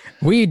all.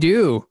 We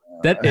do.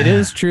 That it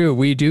is true.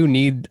 We do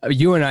need,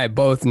 you and I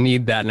both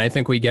need that. And I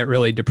think we get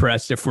really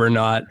depressed if we're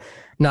not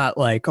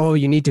like, oh,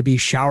 you need to be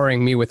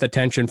showering me with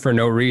attention for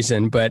no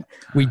reason. But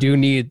we do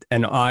need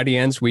an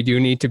audience. We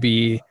do need to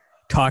be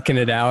talking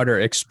it out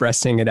or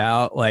expressing it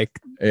out. Like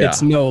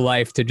It's no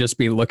life to just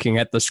be looking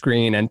at the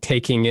screen and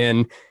taking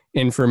in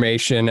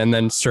information and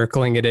then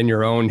circling it in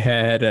your own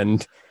head.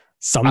 And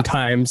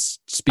sometimes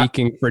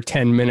speaking for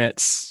 10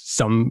 minutes,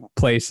 some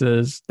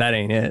places, that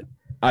ain't it.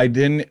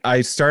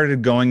 I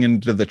started going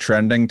into the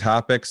trending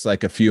topics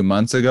like a few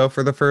months ago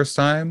for the first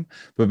time.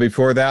 But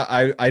before that,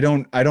 I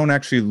don't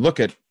actually look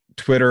at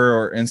Twitter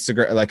or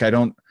Instagram. Like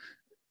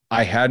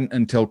I hadn't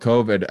until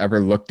COVID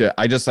ever looked at,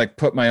 I just like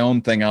put my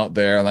own thing out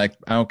there. Like,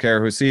 I don't care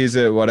who sees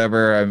it,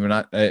 whatever. I'm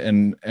not,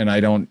 and I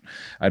don't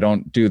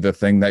do the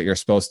thing that you're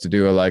supposed to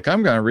do. Like,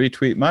 I'm going to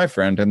retweet my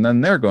friend and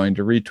then they're going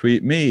to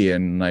retweet me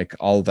and like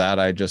all that.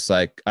 I just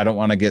like, I don't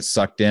want to get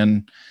sucked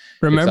in.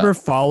 Remember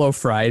Follow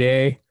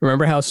Friday?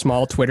 Remember how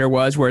small Twitter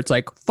was, where it's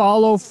like,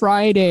 Follow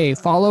Friday,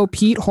 follow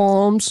Pete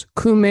Holmes,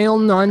 Kumail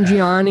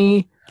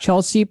Nanjiani,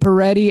 Chelsea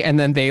Peretti, and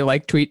then they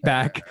like tweet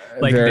back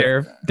like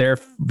their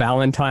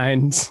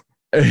Valentine's.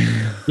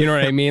 You know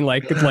what I mean?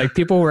 Like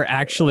people were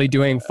actually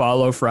doing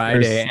Follow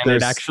Friday, and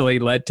it actually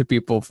led to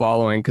people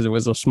following because it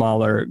was a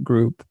smaller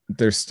group.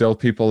 There's still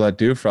people that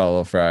do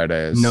Follow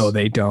Fridays. No,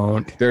 they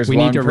don't. There's we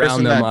one need to person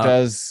round them that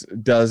up.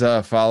 does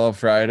a Follow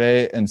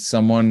Friday, and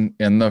someone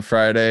in the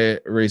Friday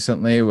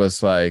recently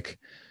was like,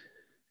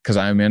 because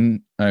I'm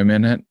in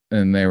it,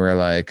 and they were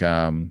like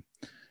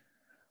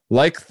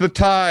the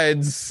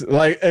tides,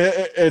 like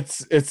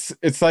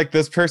it's like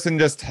this person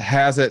just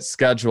has it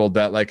scheduled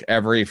that like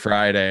every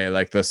Friday,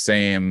 like the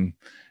same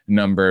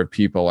number of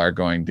people are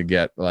going to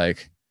get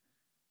like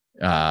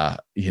a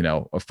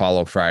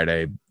Follow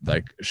Friday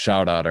like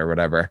shout out or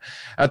whatever.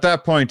 At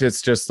that point,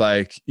 it's just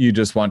like you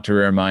just want to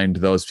remind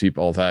those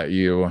people that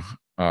you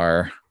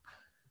are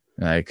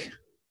like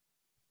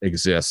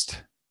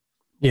exist.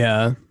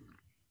 Yeah,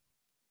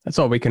 that's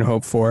all we can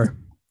hope for.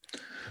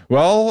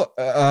 Well,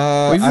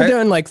 we've been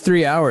doing like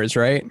 3 hours,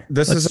 right?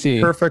 Let's is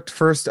a perfect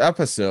first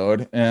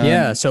episode.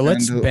 So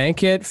let's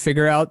bank it,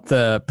 figure out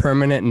the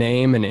permanent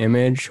name and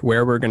image,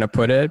 where we're going to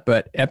put it.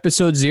 But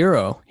episode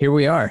 0, here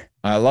we are.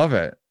 I love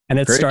it. And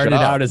it started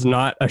out as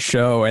not a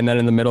show. And then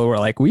in the middle, we're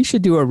like, we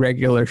should do a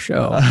regular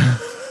show.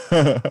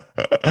 And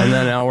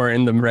then now we're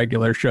in the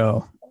regular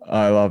show.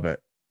 I love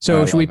it.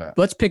 So I should we love it.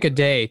 let's pick a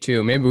day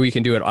too. Maybe we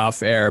can do it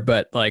off air,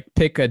 but like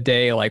pick a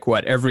day like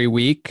what every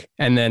week,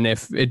 and then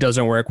if it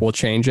doesn't work, we'll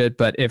change it.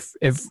 But if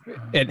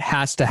it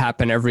has to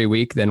happen every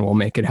week, then we'll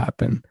make it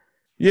happen.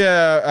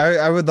 Yeah,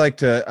 I would like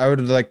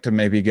to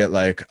maybe get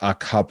like a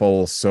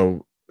couple.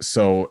 So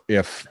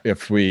if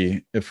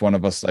one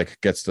of us like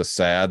gets the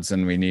SADS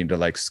and we need to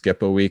like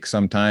skip a week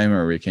sometime,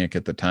 or we can't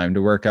get the time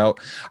to work out,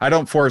 I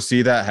don't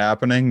foresee that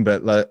happening.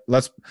 But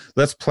let's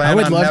plan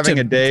on having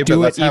a day, but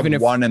let's have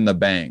one in the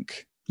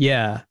bank.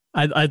 Yeah,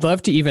 I'd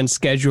love to even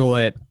schedule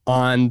it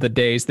on the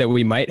days that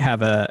we might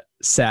have a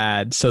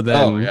SAD. So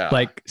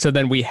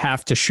then we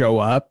have to show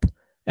up.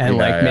 And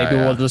maybe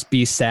we'll just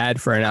be sad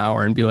for an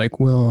hour and be like,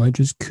 well, I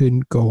just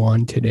couldn't go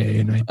on today,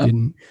 and I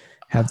didn't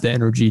have the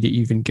energy to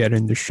even get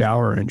in the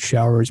shower, and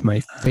shower is my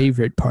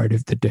favorite part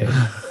of the day.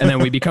 And then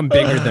we become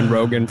bigger than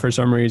Rogan for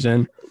some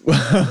reason.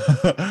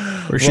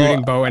 We're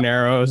shooting bow and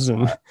arrows.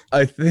 And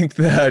I think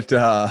that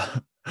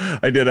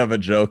I did have a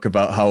joke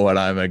about how when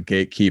I'm a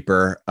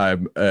gatekeeper,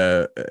 I'm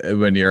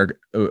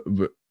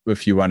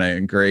if you want to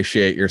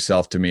ingratiate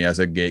yourself to me as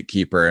a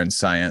gatekeeper in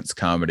science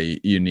comedy,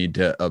 you need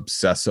to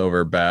obsess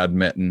over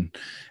badminton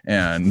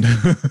and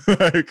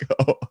like,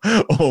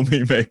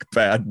 only make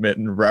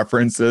badminton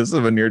references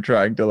when you're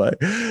trying to like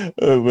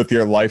with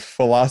your life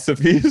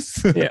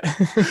philosophies. Yeah.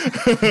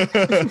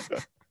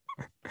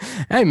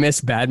 I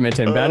miss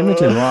badminton.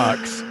 Badminton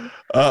rocks.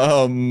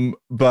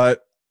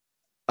 But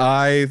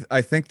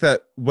I think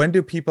that when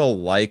do people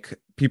like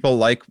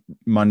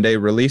Monday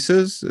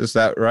releases? Is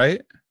that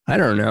right? I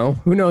don't know.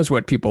 Who knows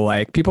what people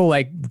like? People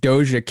like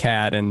Doja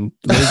Cat and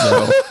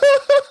Lizzo.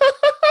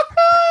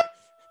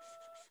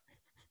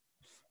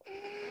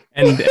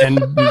 and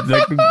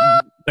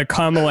the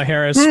Kamala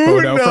Harris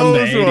photo from the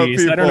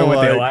 80s. I don't know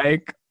what they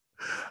like.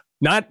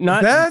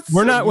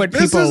 We're not what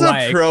people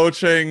like.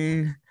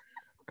 Approaching.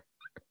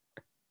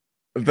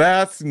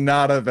 That's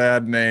not a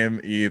bad name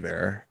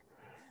either.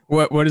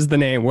 What is the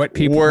name?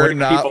 We're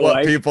not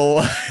what people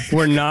like.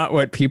 We're not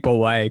what people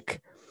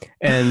like.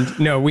 And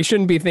no, we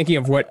shouldn't be thinking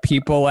of what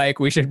people like.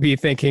 We should be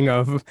thinking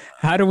of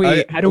how do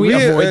we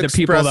avoid the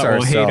people that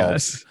will hate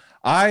us.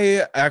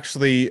 I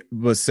actually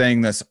was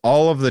saying this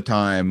all of the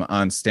time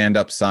on Stand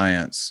Up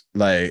Science,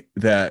 like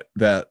that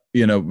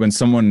when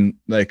someone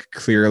like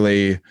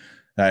clearly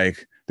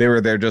like they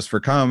were there just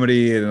for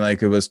comedy and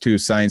like it was too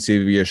sciencey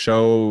to be a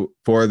show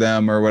for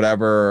them or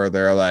whatever, or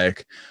they're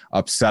like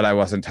upset I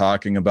wasn't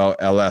talking about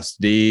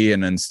LSD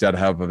and instead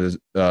have a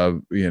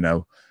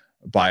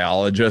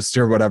biologist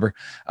or whatever.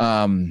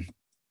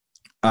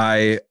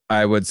 I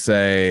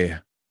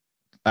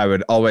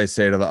would always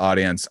say to the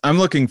audience, I'm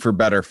looking for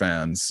better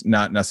fans,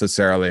 not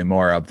necessarily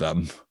more of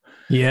them.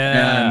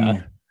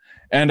 Yeah.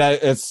 And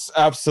it's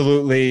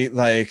absolutely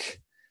like,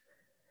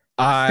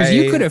 because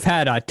you could have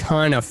had a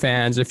ton of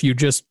fans if you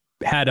just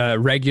had a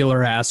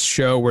regular ass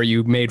show where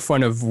you made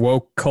fun of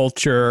woke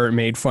culture,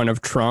 made fun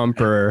of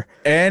Trump, or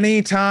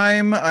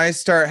anytime I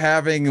start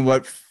having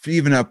what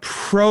even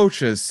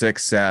approaches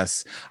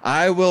success,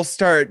 I will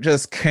start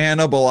just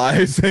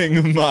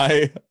cannibalizing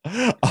my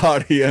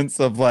audience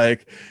of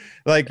like,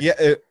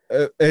 yeah.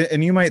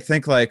 And you might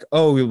think like,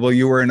 oh, well,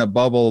 you were in a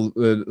bubble,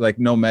 like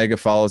no mega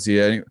follows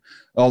you.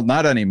 Well,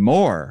 not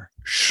anymore.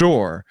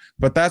 Sure.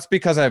 But that's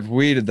because I've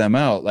weeded them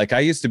out. Like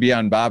I used to be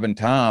on Bob and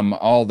Tom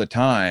all the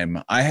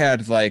time. I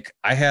had like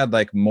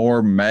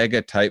more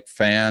mega type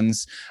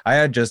fans. I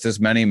had just as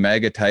many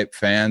mega type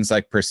fans,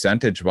 like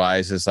percentage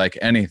wise, as like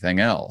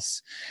anything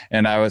else.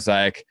 And I was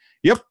like,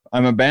 yep,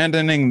 I'm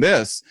abandoning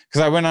this,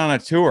 because I went on a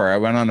tour. I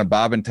went on a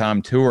Bob and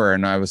Tom tour,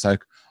 and I was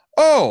like,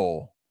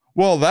 oh,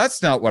 well,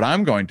 that's not what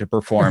I'm going to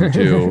perform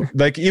to.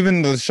 Like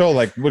even the show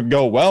like would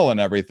go well and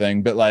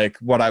everything, but like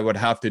what I would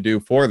have to do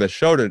for the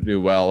show to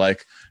do well,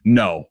 like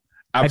no,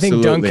 absolutely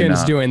I think Duncan's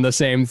not. doing the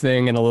same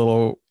thing in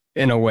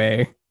a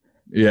way.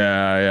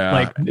 Yeah.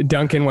 Like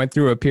Duncan went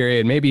through a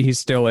period, maybe he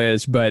still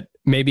is, but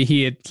maybe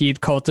he'd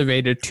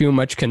cultivated too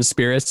much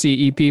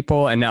conspiracy-y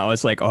people, and now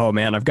it's like, oh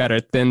man, I've got to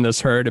thin this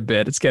herd a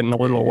bit. It's getting a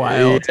little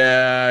wild.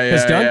 Yeah.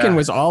 Because Duncan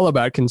was all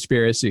about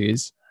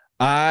conspiracies.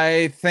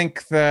 I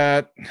think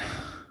that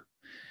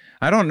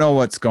I don't know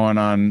what's going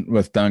on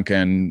with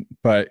Duncan,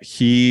 but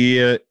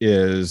he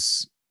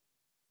is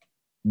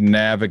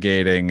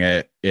navigating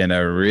it in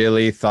a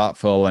really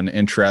thoughtful and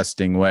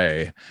interesting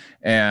way.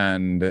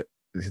 And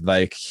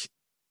like,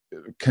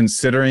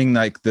 considering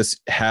like this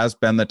has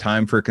been the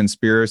time for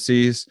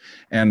conspiracies,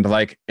 and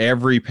like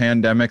every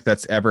pandemic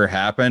that's ever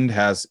happened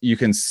you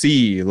can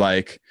see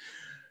like,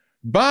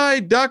 by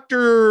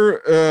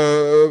Dr.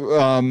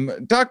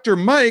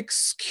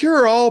 Mike's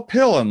cure-all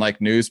pill, and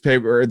like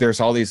newspaper. There's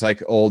all these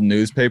like old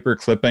newspaper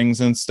clippings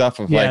and stuff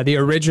of like the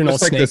original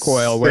snake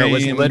oil, where it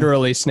was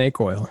literally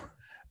snake oil.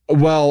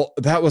 Well,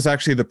 that was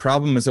actually the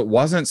problem. Is it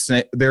wasn't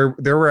snake. There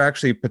were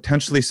actually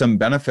potentially some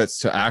benefits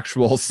to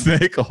actual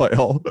snake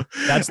oil.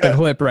 That's the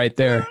clip right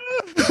there.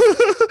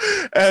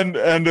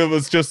 And it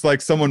was just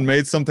like someone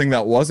made something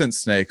that wasn't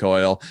snake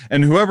oil,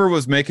 and whoever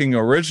was making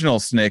original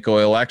snake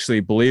oil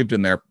actually believed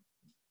in their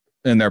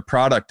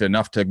product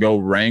enough to go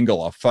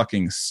wrangle a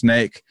fucking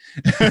snake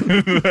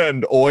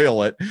and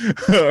oil it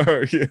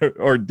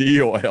or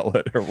de-oil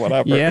it or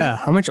whatever. Yeah.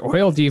 How much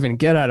oil do you even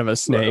get out of a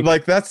snake?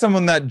 Like, that's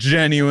someone that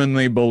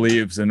genuinely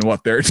believes in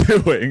what they're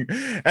doing.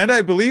 And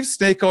I believe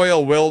snake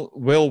oil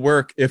will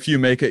work if you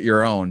make it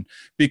your own,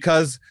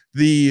 because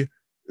the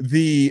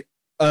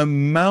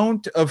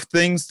amount of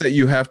things that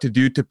you have to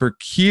do to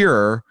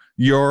procure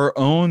your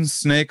own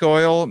snake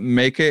oil,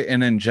 make it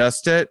and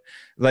ingest it,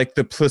 like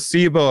the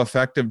placebo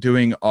effect of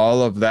doing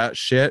all of that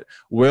shit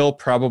will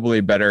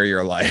probably better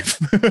your life.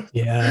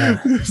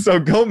 Yeah. So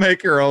go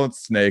make your own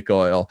snake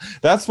oil.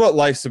 That's what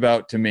life's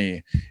about to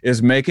me,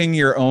 is making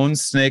your own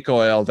snake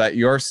oil that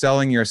you're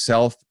selling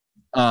yourself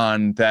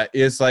on, that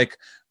is like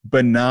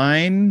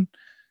benign,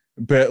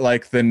 but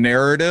like the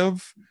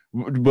narrative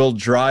will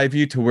drive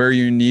you to where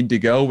you need to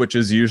go, which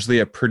is usually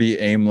a pretty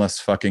aimless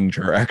fucking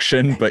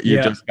direction, but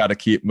you just got to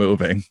keep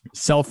moving.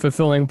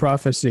 Self-fulfilling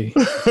prophecy.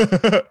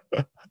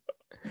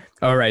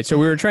 All right. So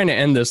we were trying to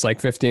end this like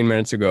 15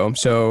 minutes ago.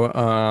 So,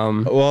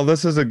 well,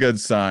 this is a good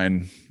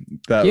sign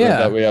that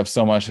we have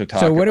so much to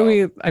talk about. So what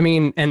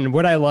and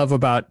what I love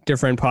about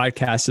different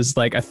podcasts is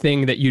like a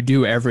thing that you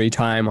do every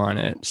time on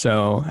it.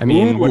 So, I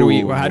mean,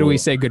 how do we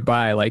say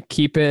goodbye? Like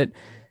keep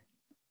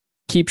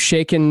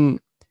shaking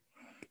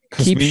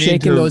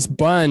those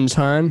buns,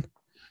 hon.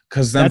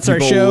 Because then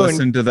people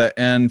listen to the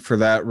end for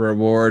that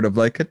reward of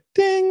like a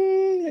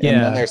ding. Yeah.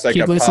 And then there's like a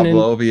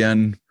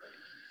Pavlovian.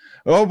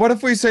 Oh, what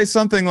if we say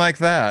something like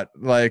that?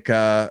 Like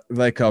a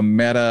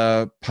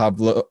meta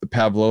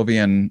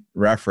Pavlovian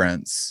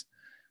reference.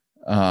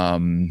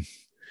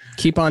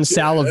 Keep on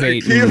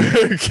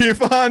salivating.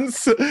 Keep on.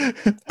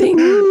 Ding.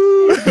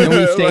 And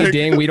we say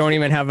ding. We don't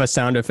even have a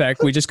sound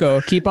effect. We just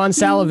go, keep on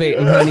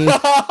salivating, honey.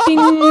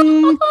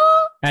 Ding.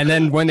 And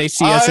then when they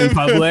see us in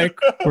public,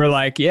 we're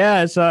like,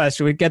 yeah, it's us.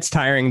 It gets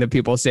tiring that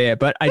people say it,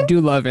 but I do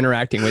love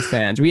interacting with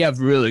fans. We have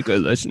really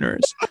good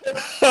listeners.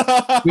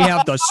 We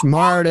have the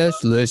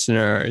smartest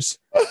listeners.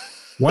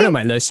 One of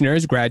my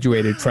listeners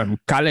graduated from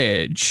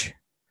college.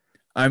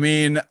 I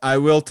mean, I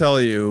will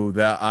tell you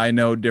that I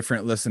know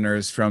different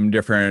listeners from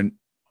different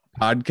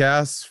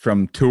podcasts,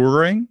 from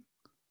touring,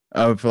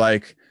 of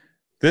like,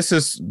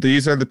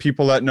 these are the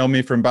people that know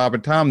me from Bob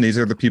and Tom. These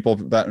are the people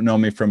that know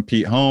me from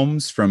Pete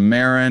Holmes, from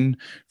Marin,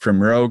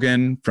 from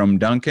Rogan, from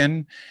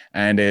Duncan.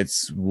 And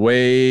it's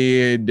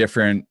way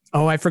different.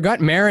 Oh, I forgot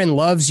Marin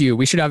loves you.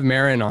 We should have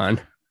Marin on.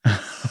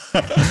 That's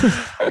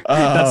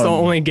the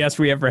only guest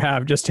we ever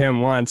have. Just him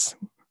once.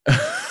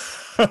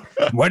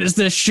 What is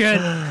this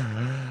shit?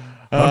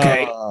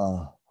 Okay.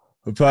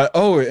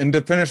 And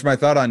to finish my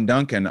thought on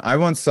Duncan, I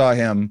once saw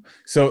him.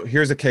 So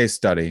here's a case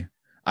study.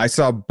 I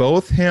saw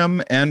both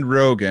him and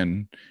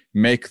Rogan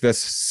make this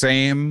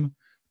same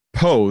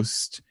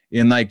post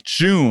in like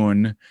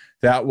June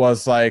that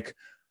was like,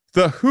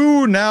 the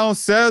WHO now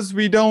says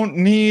we don't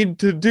need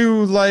to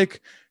do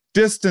like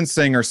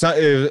distancing or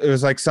something. It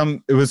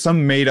was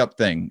some made up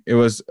thing. It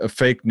was a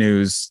fake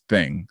news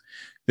thing.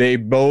 They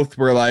both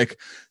were like,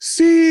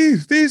 see,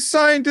 these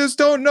scientists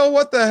don't know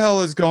what the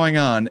hell is going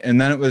on. And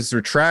then it was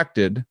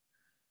retracted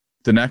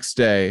the next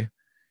day,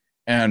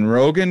 and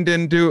Rogan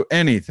didn't do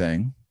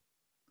anything.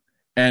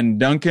 And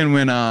Duncan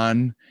went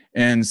on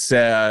and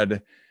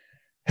said,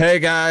 hey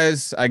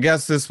guys, I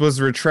guess this was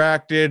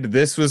retracted.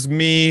 This was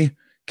me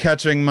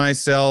catching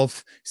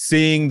myself,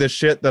 seeing the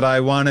shit that I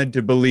wanted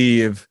to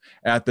believe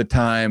at the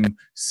time.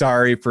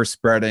 Sorry for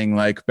spreading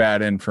like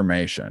bad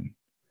information.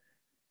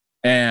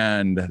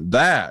 And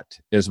that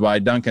is why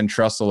Duncan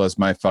Trussell is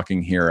my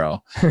fucking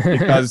hero,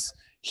 because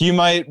he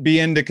might be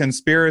into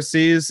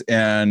conspiracies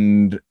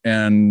and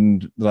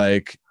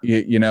like,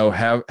 you know,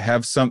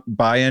 have some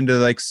buy into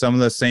like some of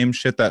the same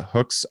shit that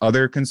hooks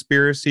other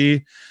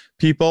conspiracy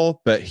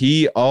people. But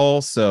he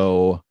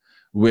also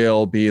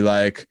will be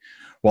like,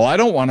 well, I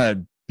don't want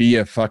to be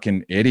a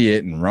fucking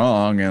idiot and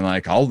wrong. And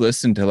like, I'll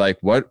listen to like,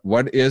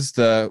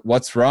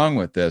 what's wrong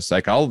with this?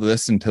 Like, I'll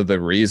listen to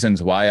the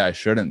reasons why I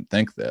shouldn't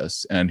think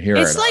this and hear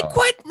it. It's like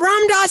what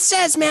Ram Dass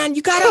says, man.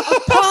 You got to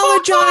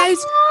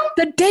apologize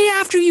the day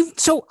after you.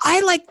 So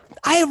I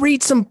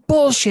read some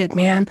bullshit,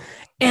 man.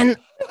 And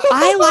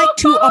I like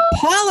to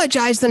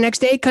apologize the next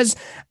day, because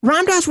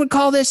Ram Dass would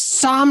call this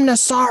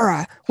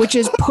samsara, which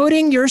is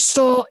putting your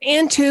soul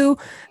into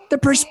the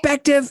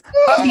perspective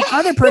of the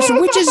other person,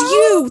 which is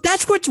you.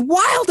 That's what's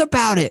wild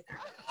about it.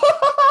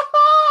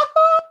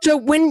 So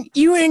when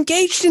you're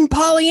engaged in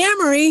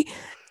polyamory,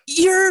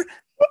 you're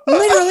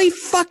literally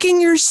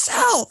fucking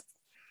yourself.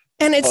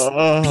 And it's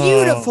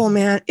beautiful,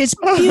 man. It's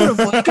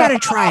beautiful. You gotta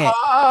try it.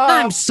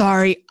 I'm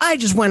sorry. I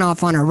just went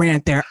off on a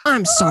rant there.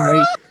 I'm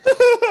sorry.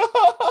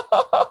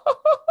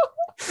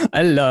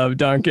 I love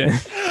Duncan.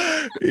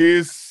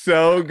 He's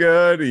so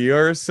good.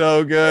 You're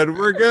so good.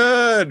 We're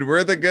good.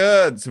 We're the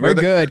goods. We're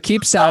good.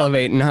 Keep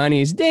salivating,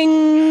 honeys.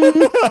 Ding.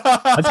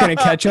 That's going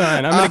to catch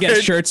on. I'm going to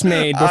get shirts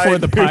made before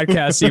the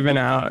podcast's even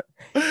out.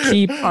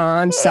 Keep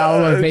on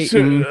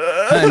salivating,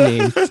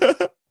 honeys.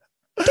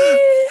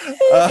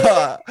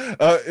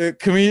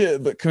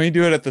 Can we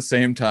do it at the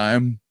same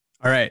time?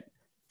 All right.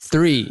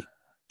 3,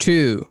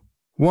 2,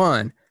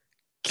 1.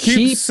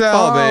 Keep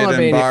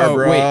salivating,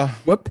 Barbara. Oh, wait.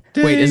 Whoop.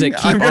 Wait, is it Ding.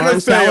 keep I'm on gonna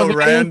say a salivating?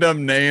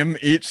 random name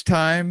each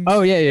time.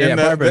 Oh, yeah. And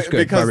Barbara's good.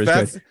 because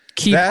Barbara's good.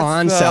 Keep that's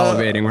on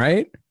salivating,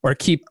 right? Or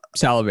keep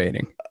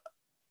salivating?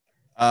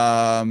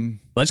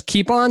 Let's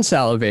keep on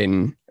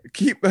salivating.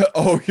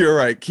 You're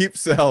right. Keep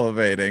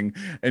salivating.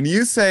 And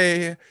you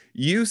say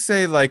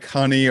like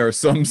honey or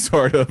some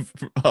sort of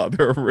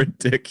other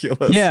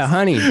ridiculous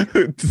honey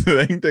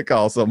thing to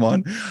call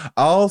someone.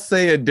 I'll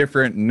say a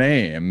different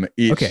name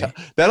each. Okay.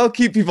 That'll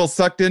keep people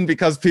sucked in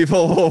because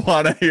people will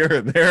want to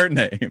hear their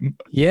name.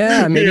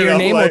 Yeah, maybe your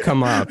name will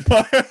come up.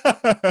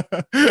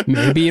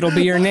 Maybe it'll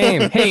be your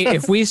name. Hey,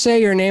 if we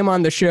say your name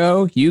on the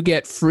show, you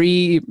get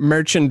free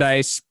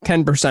merchandise,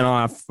 10%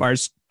 off.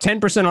 Ours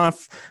 10%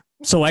 off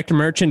select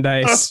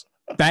merchandise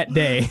that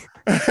day.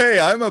 Hey,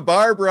 I'm a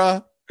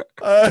Barbara.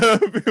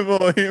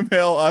 People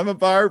email, I'm a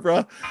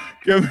Barbara.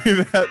 Give me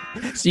that.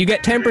 So you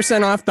get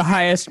 10% off the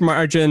highest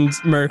margins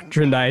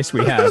merchandise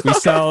we have. We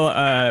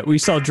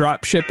sell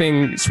drop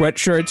shipping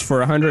sweatshirts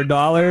for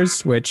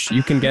 $100, which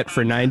you can get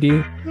for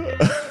 $90.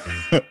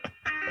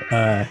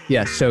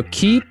 So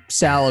keep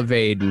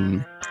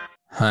salivating,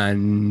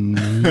 hun.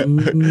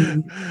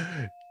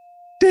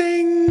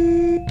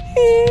 Ding.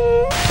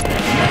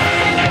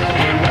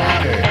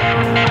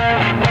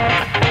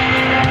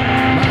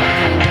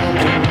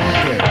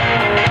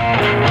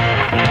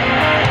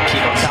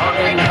 Keep on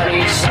salivating,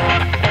 honeys.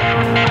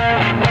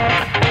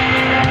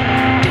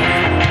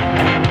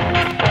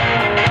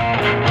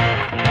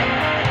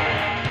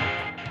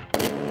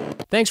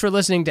 Thanks for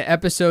listening to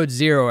episode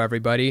 0,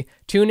 everybody.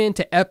 Tune in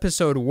to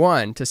episode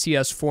 1 to see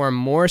us form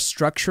more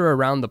structure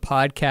around the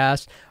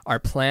podcast, our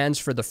plans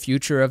for the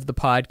future of the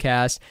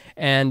podcast,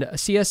 and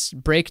see us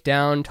break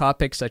down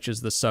topics such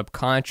as the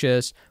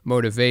subconscious,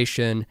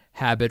 motivation,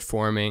 habit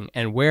forming,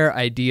 and where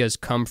ideas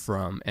come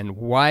from, and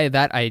why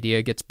that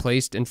idea gets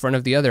placed in front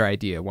of the other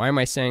idea. Why am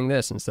I saying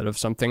this instead of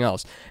something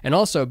else? And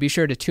also, be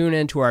sure to tune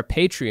in to our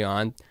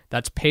Patreon.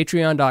 That's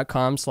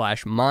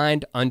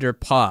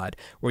patreon.com/mindunderpod,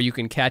 where you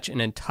can catch an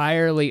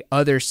entirely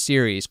other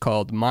series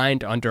called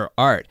Mind Under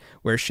Art,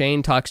 where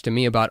Shane talks to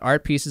me about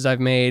art pieces I've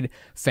made.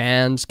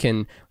 Fans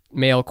can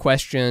mail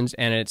questions,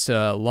 and it's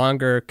a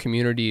longer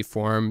community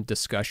forum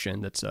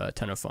discussion that's a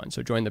ton of fun.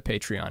 So join the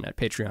Patreon at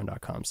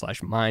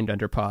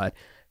patreon.com/mindunderpod.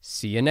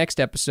 See you next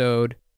episode.